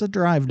 it's a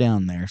drive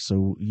down there,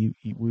 so we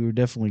were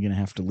definitely going to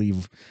have to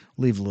leave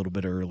a little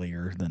bit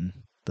earlier than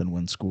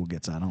when school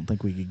gets out. I don't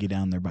think we could get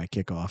down there by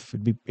kickoff.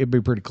 It'd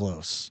be pretty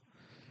close.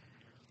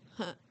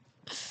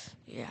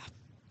 Yeah.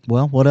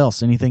 Well, what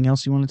else? Anything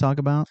else you want to talk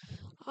about?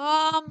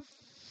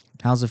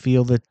 How's it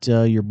feel that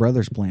your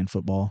brother's playing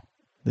football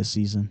this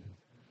season?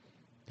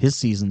 His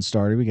season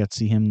started. We got to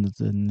see him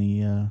in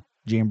the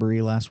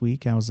jamboree last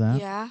week. How was that?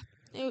 Yeah,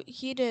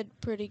 he did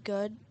pretty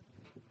good.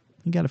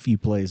 He got a few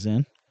plays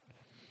in.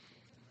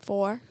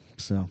 4.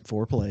 So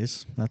 4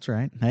 plays. That's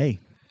right. Hey,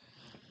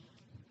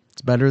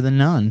 it's better than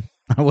none.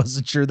 I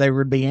wasn't sure there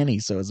would be any.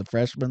 So as a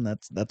freshman,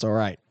 that's all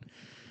right.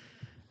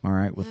 All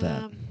right with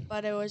that.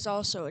 But it was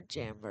also a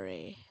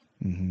jamboree.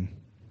 Mm-hmm.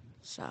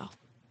 So.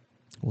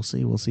 We'll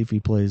see. We'll see if he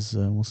plays.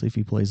 We'll see if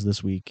he plays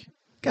this week.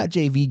 Got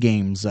JV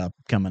games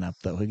coming up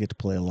though. He'll get to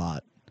play a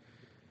lot.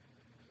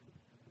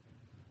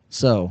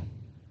 So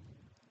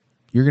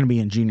you're going to be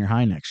in junior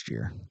high next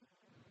year.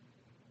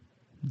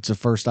 It's the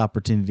first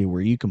opportunity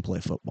where you can play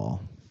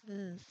football.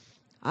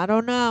 I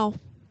don't know.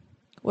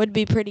 Would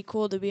be pretty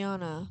cool to be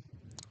on a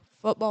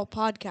football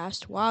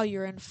podcast while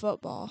you're in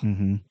football.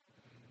 Mm-hmm.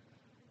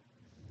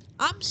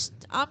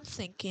 I'm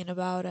thinking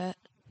about it.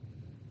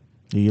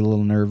 Are you a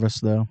little nervous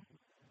though?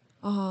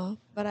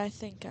 But I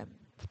think I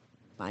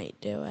might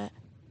do it.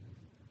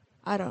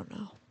 I don't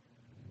know.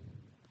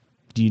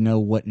 Do you know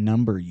what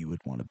number you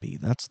would want to be?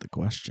 That's the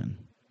question.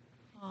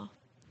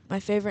 My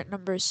favorite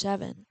number is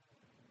 7.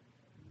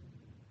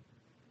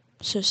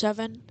 So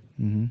 7.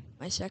 Mm-hmm.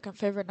 My second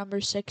favorite number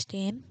is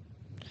 16.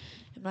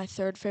 And my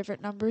third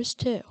favorite number is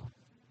 2.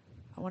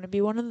 I want to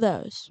be one of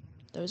those.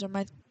 Those are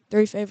my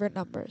 3 favorite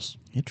numbers.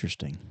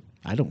 Interesting.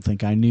 I don't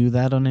think I knew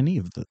that on any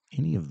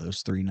of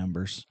those 3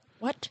 numbers.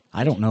 What?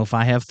 I don't know if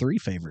I have 3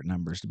 favorite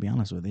numbers, to be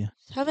honest with you.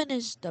 7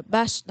 is the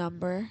best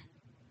number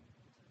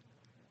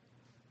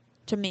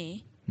to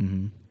me.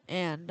 Mm-hmm.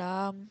 And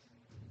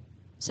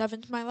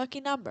 7's my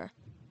lucky number.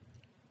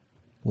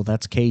 Well,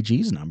 that's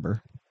KG's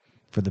number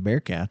for the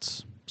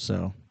Bearcats.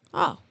 So.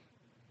 Oh.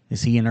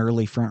 Is he an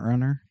early front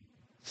runner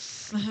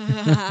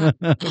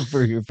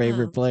for your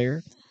favorite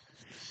player?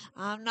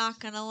 I'm not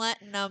going to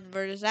let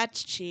numbers.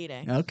 That's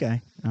cheating.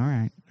 Okay. All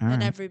right.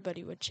 Then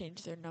everybody would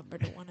change their number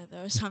to one of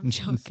those. I'm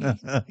joking.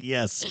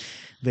 Yes.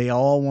 They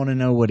all want to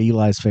know what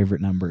Eli's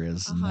favorite number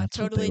is. And that's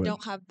totally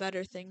don't have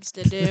better things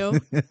to do.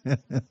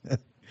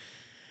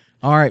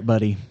 All right,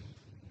 buddy.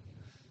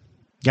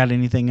 Got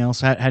anything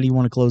else? How do you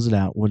want to close it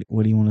out? What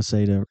do you want to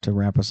say to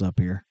wrap us up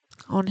here?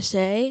 I want to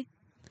say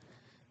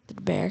the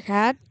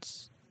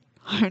Bearcats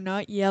are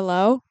not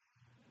yellow.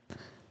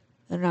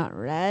 They're not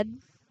red.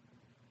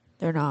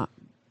 They're not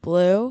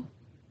blue.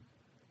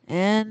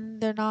 And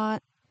they're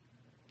not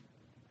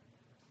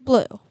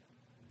Blue.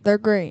 They're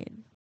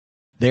green.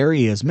 There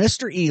he is,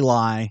 Mr.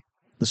 Eli,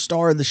 the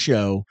star of the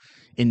show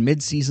in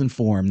midseason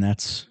form.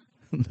 That's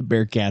the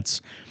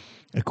Bearcats,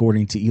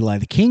 according to Eli,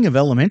 the king of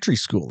elementary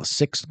school, a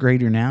sixth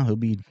grader now. He'll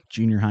be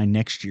junior high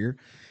next year.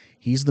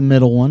 He's the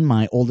middle one.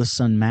 My oldest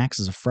son, Max,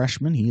 is a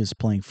freshman. He is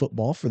playing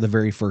football for the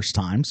very first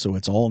time, so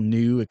it's all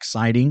new,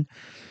 exciting,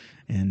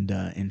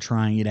 and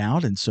trying it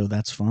out, and so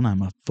that's fun.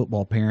 I'm a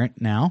football parent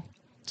now,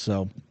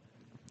 so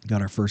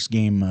got our first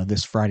game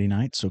this Friday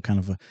night, so kind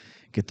of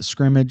get the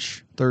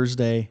scrimmage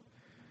Thursday,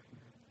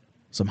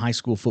 some high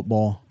school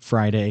football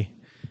Friday,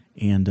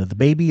 and the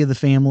baby of the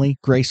family,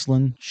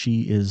 Gracelyn,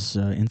 she is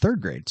in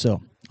third grade. So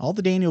all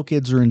the Daniel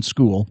kids are in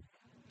school,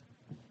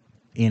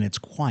 and it's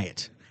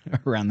quiet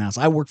around the house.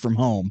 I work from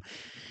home,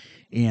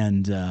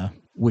 and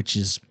which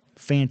is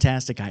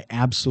fantastic. I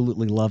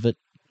absolutely love it.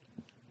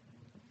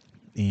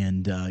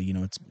 And,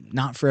 it's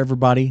not for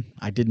everybody.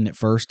 I didn't at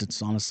first.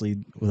 It's honestly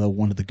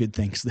one of the good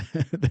things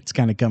that's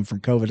kind of come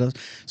from COVID.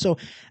 So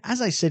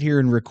as I sit here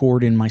and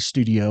record in my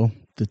studio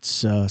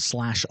that's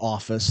 /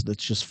 office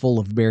that's just full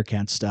of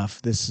Bearcat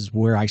stuff, this is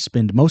where I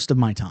spend most of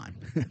my time.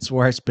 It's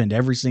where I spend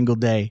every single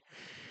day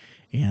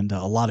and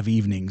a lot of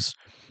evenings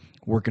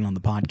working on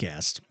the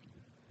podcast.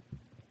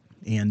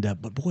 And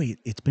but boy,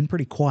 it's been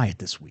pretty quiet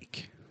this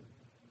week.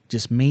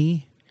 Just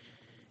me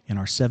and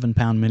our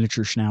 7-pound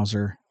miniature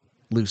schnauzer,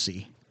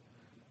 Lucy,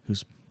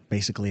 who's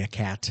basically a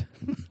cat.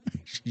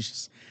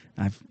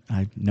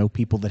 I know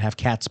people that have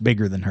cats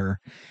bigger than her.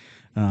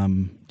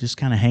 Just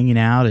kind of hanging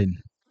out and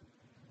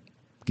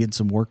getting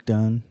some work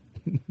done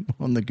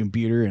on the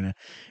computer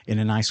in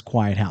a nice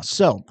quiet house.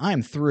 So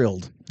I'm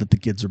thrilled that the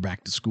kids are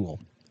back to school.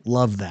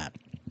 Love that.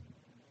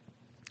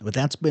 But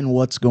that's been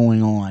what's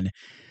going on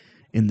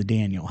in the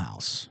Daniel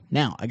house.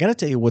 Now, I got to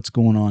tell you what's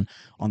going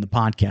on the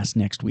podcast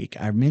next week.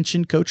 I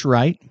mentioned Coach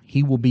Wright.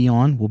 He will be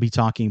on. We'll be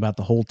talking about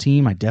the whole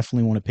team. I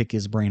definitely want to pick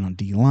his brain on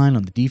D-line,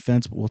 on the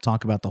defense, but we'll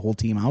talk about the whole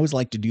team. I always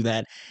like to do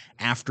that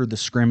after the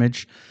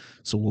scrimmage,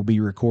 so we'll be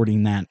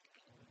recording that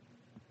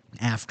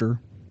after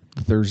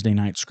the Thursday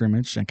night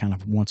scrimmage, and kind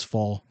of once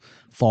fall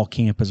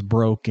camp is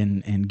broke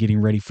and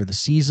getting ready for the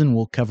season.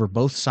 We'll cover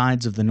both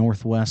sides of the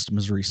Northwest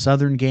Missouri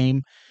Southern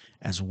game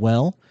as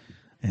well.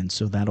 And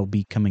so that'll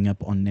be coming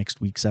up on next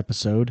week's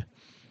episode.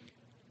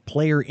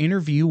 Player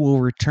interview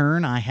will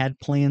return. I had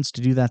plans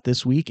to do that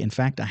this week. In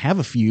fact, I have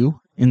a few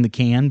in the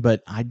can, but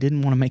I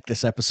didn't want to make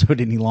this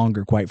episode any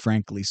longer, quite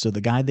frankly. So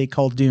the guy they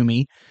call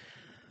Doomy,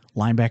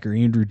 linebacker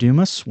Andrew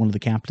Dumas, one of the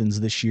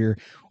captains this year,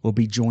 will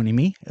be joining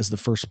me as the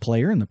first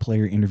player in the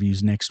player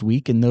interviews next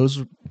week. And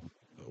those,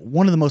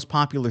 one of the most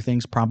popular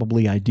things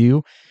probably I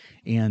do,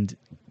 and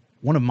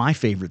one of my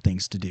favorite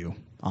things to do,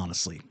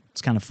 honestly.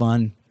 It's kind of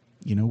fun.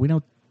 We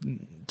don't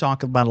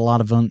talk about a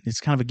lot of it's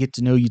kind of a get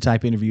to know you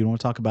type interview. You don't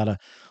want to talk about a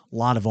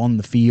lot of on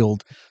the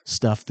field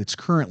stuff that's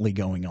currently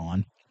going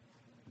on.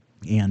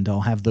 And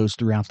I'll have those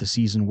throughout the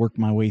season, work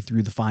my way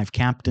through the 5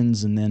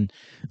 captains and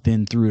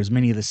then through as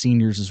many of the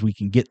seniors as we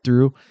can get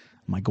through.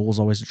 My goal is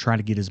always to try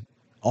to get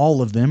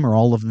all of them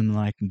that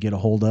I can get a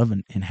hold of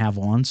and have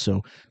on.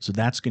 So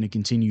that's going to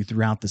continue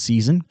throughout the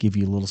season, give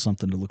you a little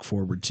something to look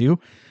forward to.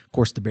 Of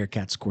course, the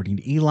Bearcats According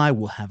to Eli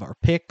will have our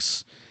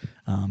picks.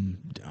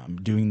 I'm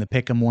doing the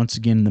pick'em once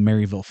again in the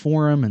Maryville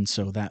forum, and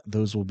so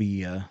those will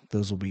be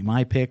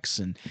my picks,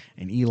 and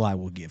Eli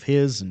will give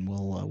his, and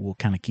we'll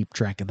kind of keep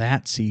track of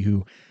that. See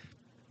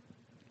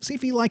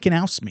if Eli can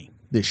oust me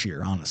this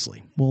year.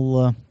 Honestly,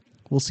 we'll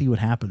see what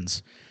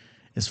happens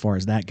as far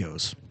as that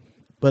goes.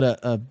 But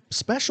a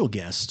special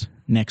guest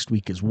next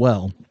week as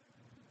well.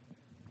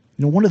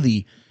 One of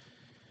the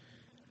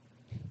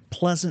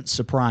pleasant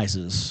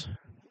surprises,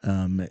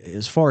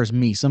 as far as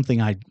me,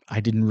 something I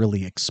didn't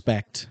really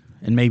expect,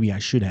 and maybe I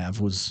should have,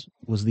 was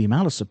the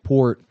amount of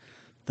support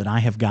that I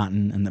have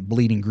gotten and that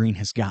Bleeding Green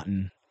has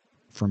gotten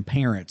from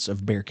parents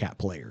of Bearcat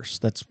players.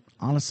 That's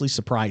honestly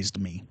surprised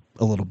me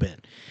a little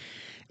bit.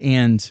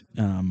 And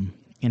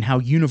how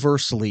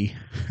universally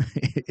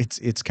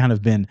it's kind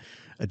of been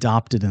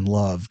adopted and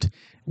loved,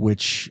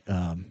 which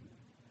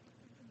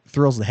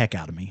thrills the heck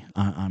out of me.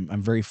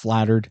 I'm very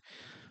flattered.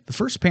 The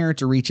first parent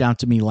to reach out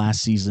to me last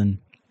season,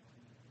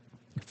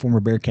 former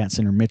Bearcat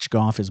center Mitch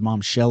Goff, his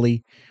mom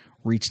Shelly,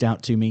 reached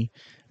out to me.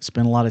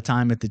 Spent a lot of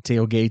time at the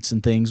tailgates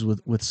and things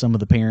with some of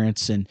the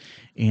parents, and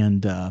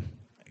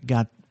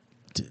got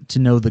to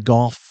know the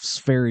Goffs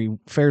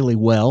fairly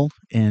well.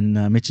 And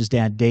Mitch's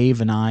dad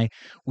Dave and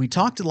we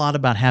talked a lot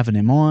about having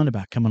him on,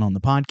 about coming on the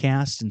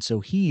podcast, and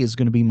so he is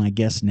going to be my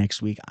guest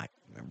next week.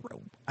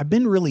 I've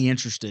been really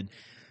interested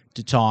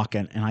to talk,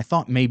 and I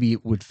thought maybe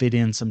it would fit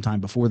in sometime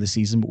before the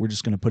season, but we're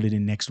just going to put it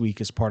in next week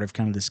as part of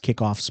kind of this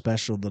kickoff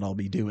special that I'll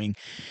be doing,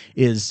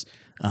 is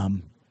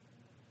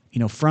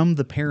from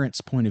the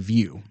parents' point of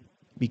view,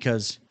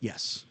 because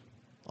yes,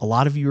 a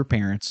lot of you are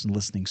parents and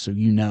listening, so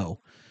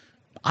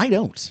I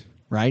don't,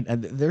 right?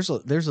 There's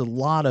a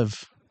lot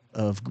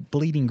of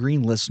Bleeding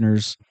Green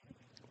listeners.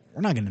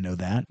 We're not going to know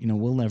that.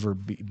 We'll never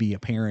be a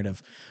parent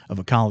of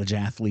a college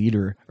athlete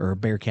or a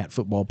Bearcat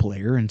football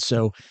player. And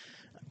so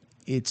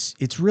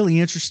it's really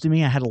interesting to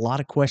me. I had a lot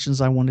of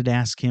questions I wanted to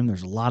ask him.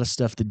 There's a lot of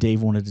stuff that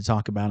Dave wanted to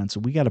talk about, and so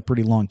we got a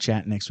pretty long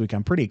chat next week.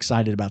 I'm pretty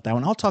excited about that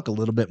one. I'll talk a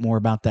little bit more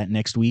about that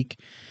next week,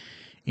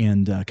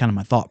 and kind of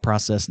my thought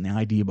process and the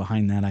idea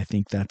behind that. I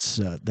think that's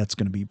going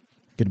to be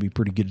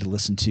pretty good to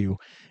listen to.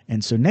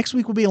 And so next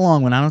week will be a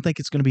long one. I don't think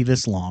it's going to be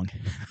this long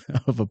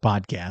of a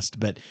podcast,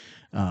 but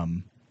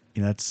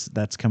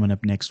that's coming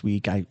up next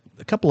week. A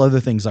couple other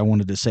things I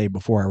wanted to say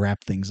before I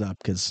wrap things up,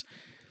 because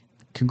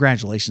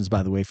congratulations,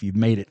 by the way, if you've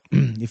made it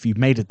if you've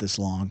made it this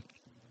long,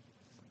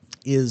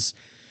 is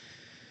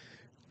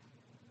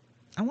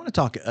I want to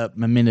talk a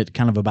minute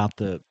kind of about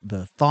the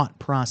thought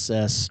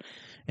process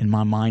and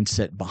my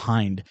mindset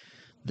behind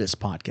this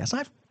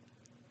podcast.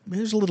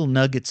 There's little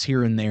nuggets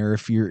here and there.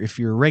 If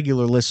you're a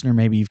regular listener,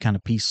 maybe you've kind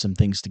of pieced some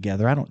things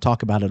together. I don't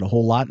talk about it a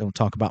whole lot. I don't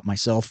talk about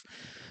myself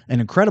an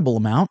incredible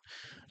amount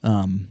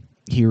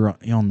here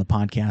on the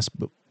podcast.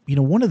 But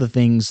one of the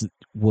things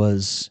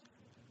was,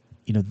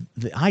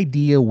 the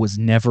idea was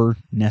never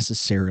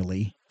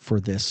necessarily for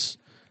this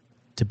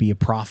to be a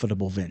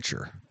profitable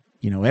venture.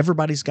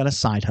 Everybody's got a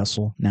side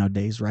hustle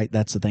nowadays, right?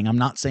 That's the thing. I'm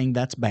not saying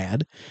that's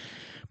bad,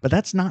 but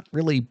that's not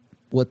really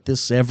what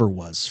this ever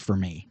was for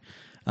me.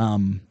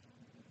 There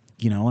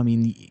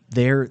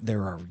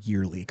are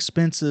yearly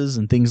expenses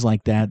and things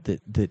like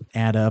that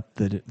add up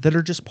that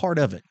are just part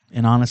of it.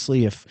 And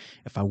honestly, if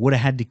I would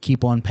have had to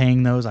keep on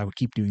paying those, I would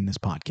keep doing this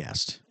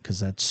podcast, because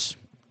that's,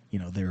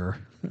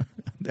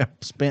 I've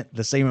spent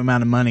the same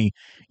amount of money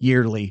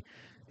yearly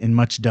in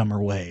much dumber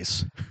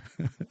ways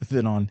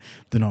than on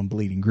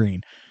Bleeding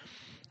Green.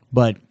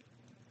 But,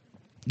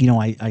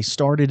 I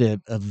started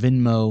a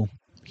Venmo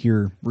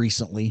here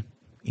recently,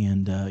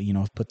 and,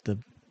 I've put the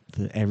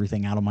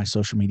everything out on my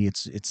social media.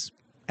 It's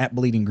at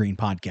Bleeding Green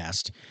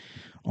Podcast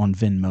on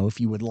Venmo.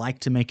 If you would like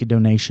to make a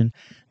donation,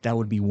 that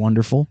would be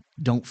wonderful.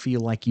 Don't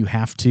feel like you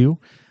have to.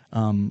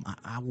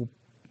 I will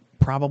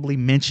probably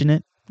mention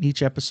it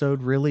each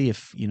episode, really.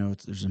 If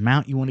there's an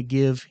amount you want to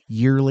give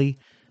yearly,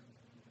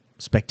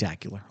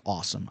 spectacular,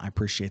 awesome. I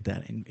appreciate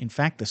that. And in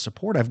fact, the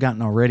support I've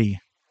gotten already,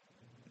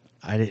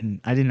 I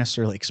didn't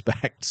necessarily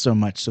expect so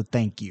much. So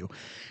thank you.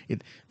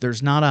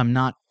 I'm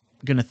not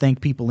going to thank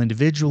people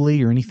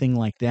individually or anything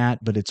like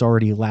that, but it's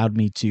already allowed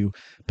me to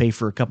pay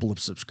for a couple of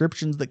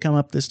subscriptions that come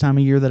up this time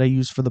of year that I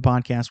use for the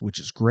podcast, which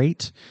is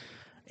great.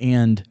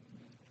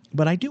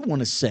 But I do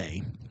want to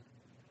say,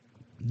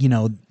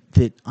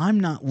 that I'm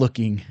not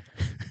looking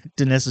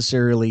to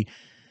necessarily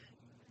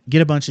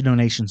get a bunch of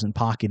donations and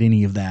pocket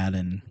any of that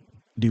and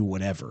do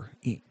whatever.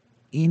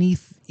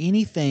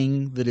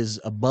 Anything that is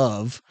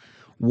above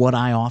what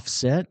I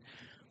offset,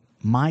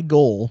 my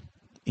goal,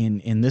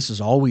 and this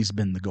has always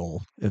been the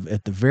goal.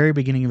 At the very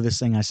beginning of this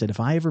thing, I said, if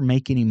I ever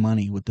make any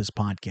money with this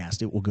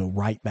podcast, it will go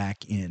right back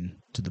in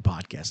to the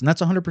podcast. And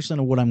that's 100%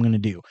 of what I'm going to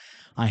do.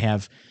 I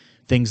have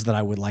things that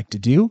I would like to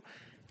do,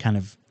 kind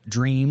of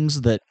dreams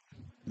that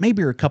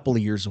maybe are a couple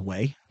of years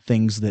away,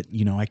 things that,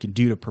 I can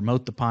do to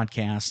promote the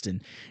podcast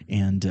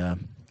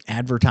and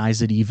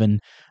advertise it even.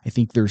 I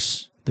think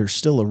there's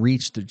still a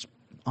reach. There's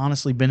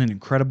honestly been an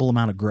incredible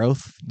amount of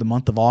growth. The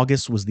month of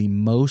August was the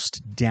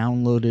most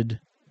downloaded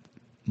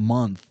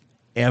month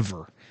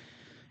ever,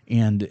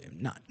 and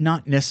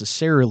not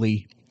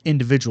necessarily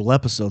individual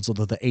episodes,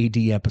 although the AD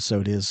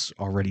episode is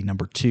already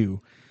number 2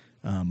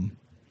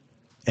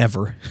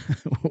 ever,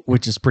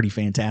 which is pretty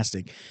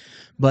fantastic.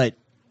 But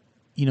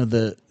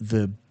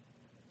the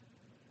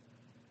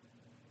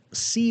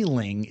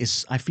ceiling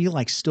is, I feel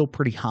like, still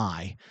pretty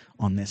high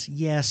on this.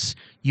 Yes,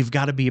 you've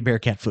got to be a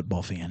Bearcat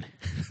football fan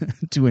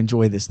to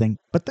enjoy this thing,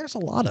 but there's a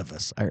lot of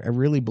us. I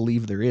really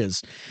believe there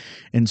is.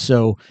 And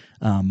so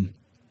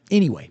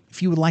anyway,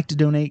 if you would like to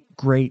donate,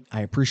 great.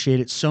 I appreciate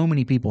it. So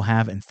many people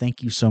have, and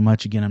thank you so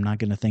much. Again, I'm not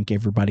going to thank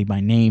everybody by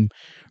name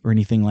or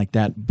anything like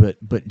that, but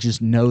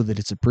just know that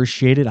it's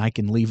appreciated. I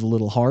can leave a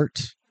little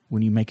heart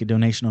when you make a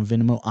donation on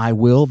Venmo. I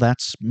will.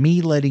 That's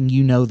me letting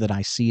you know that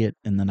I see it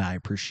and that I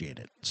appreciate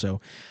it.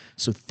 So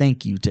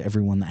thank you to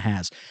everyone that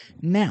has.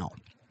 Now,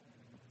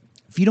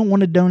 if you don't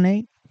want to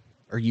donate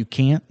or you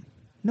can't,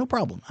 no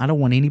problem. I don't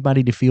want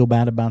anybody to feel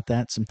bad about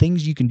that. Some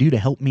things you can do to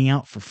help me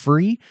out for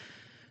free,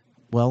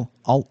 well,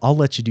 I'll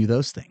let you do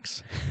those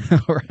things.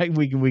 All right,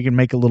 we can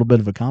make a little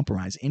bit of a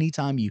compromise.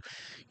 Anytime you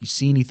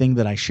see anything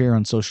that I share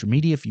on social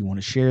media, if you want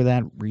to share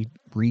that,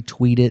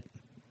 retweet it.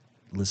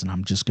 Listen,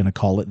 I'm just going to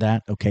call it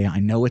that. Okay, I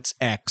know it's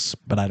X,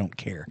 but I don't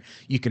care.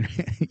 You can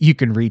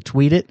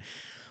retweet it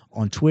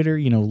on Twitter.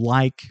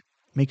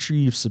 Make sure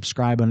you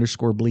subscribe.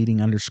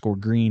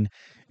 _bleeding_green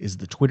is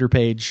the Twitter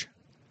page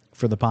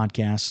for the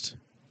podcast.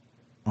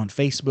 On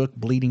Facebook,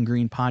 Bleeding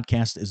Green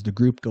Podcast is the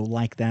group. Go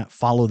like that.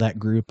 Follow that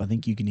group. I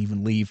think you can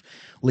even leave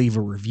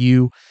a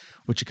review,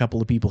 which a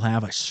couple of people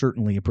have. I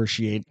certainly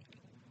appreciate.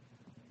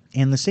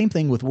 And the same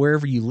thing with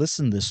wherever you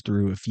listen this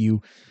through. If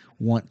you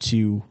want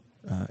to,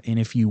 and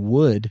if you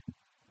would,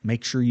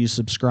 make sure you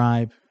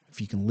subscribe. If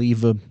you can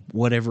leave a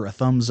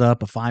thumbs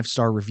up, a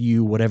 5-star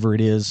review, whatever it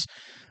is,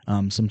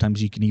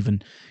 Sometimes you can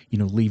even,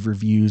 leave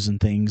reviews and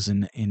things,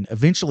 and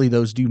eventually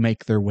those do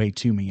make their way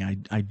to me.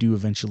 I do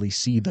eventually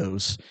see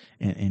those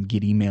and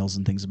get emails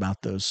and things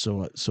about those.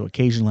 So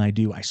occasionally I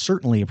do. I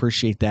certainly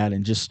appreciate that,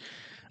 and just,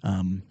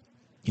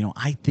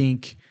 I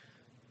think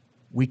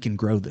we can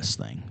grow this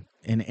thing,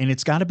 and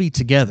it's got to be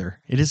together.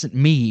 It isn't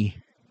me.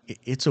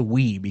 It's a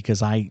we,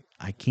 because I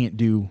can't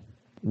do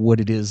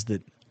what it is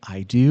that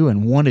I do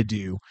and want to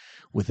do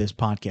with this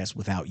podcast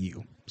without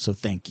you. So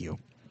thank you.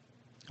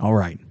 All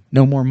right.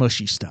 No more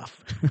mushy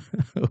stuff.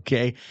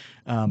 Okay.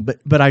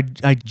 But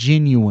I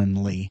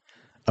genuinely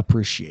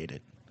appreciate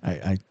it.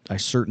 I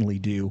certainly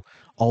do.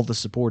 All the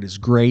support is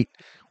great.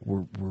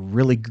 We're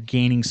really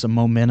gaining some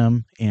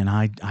momentum, and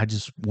I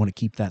just want to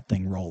keep that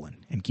thing rolling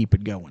and keep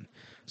it going.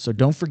 So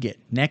don't forget,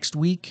 next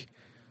week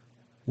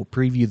we'll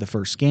preview the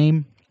first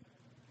game.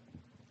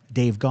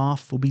 Dave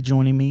Goff will be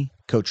joining me.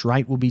 Coach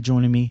Wright will be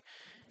joining me.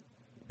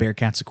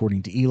 Bearcats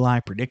According to Eli.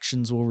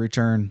 Predictions will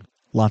return.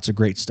 Lots of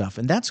great stuff.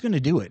 And that's going to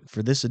do it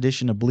for this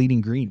edition of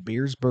Bleeding Green,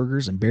 Beers,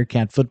 Burgers, and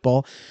Bearcat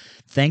Football.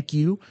 Thank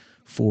you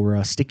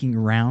for sticking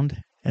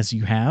around as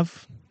you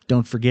have.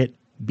 Don't forget,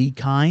 be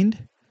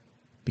kind,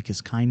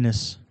 because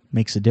kindness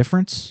makes a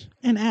difference.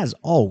 And as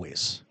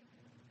always,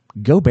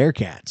 go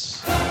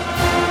Bearcats.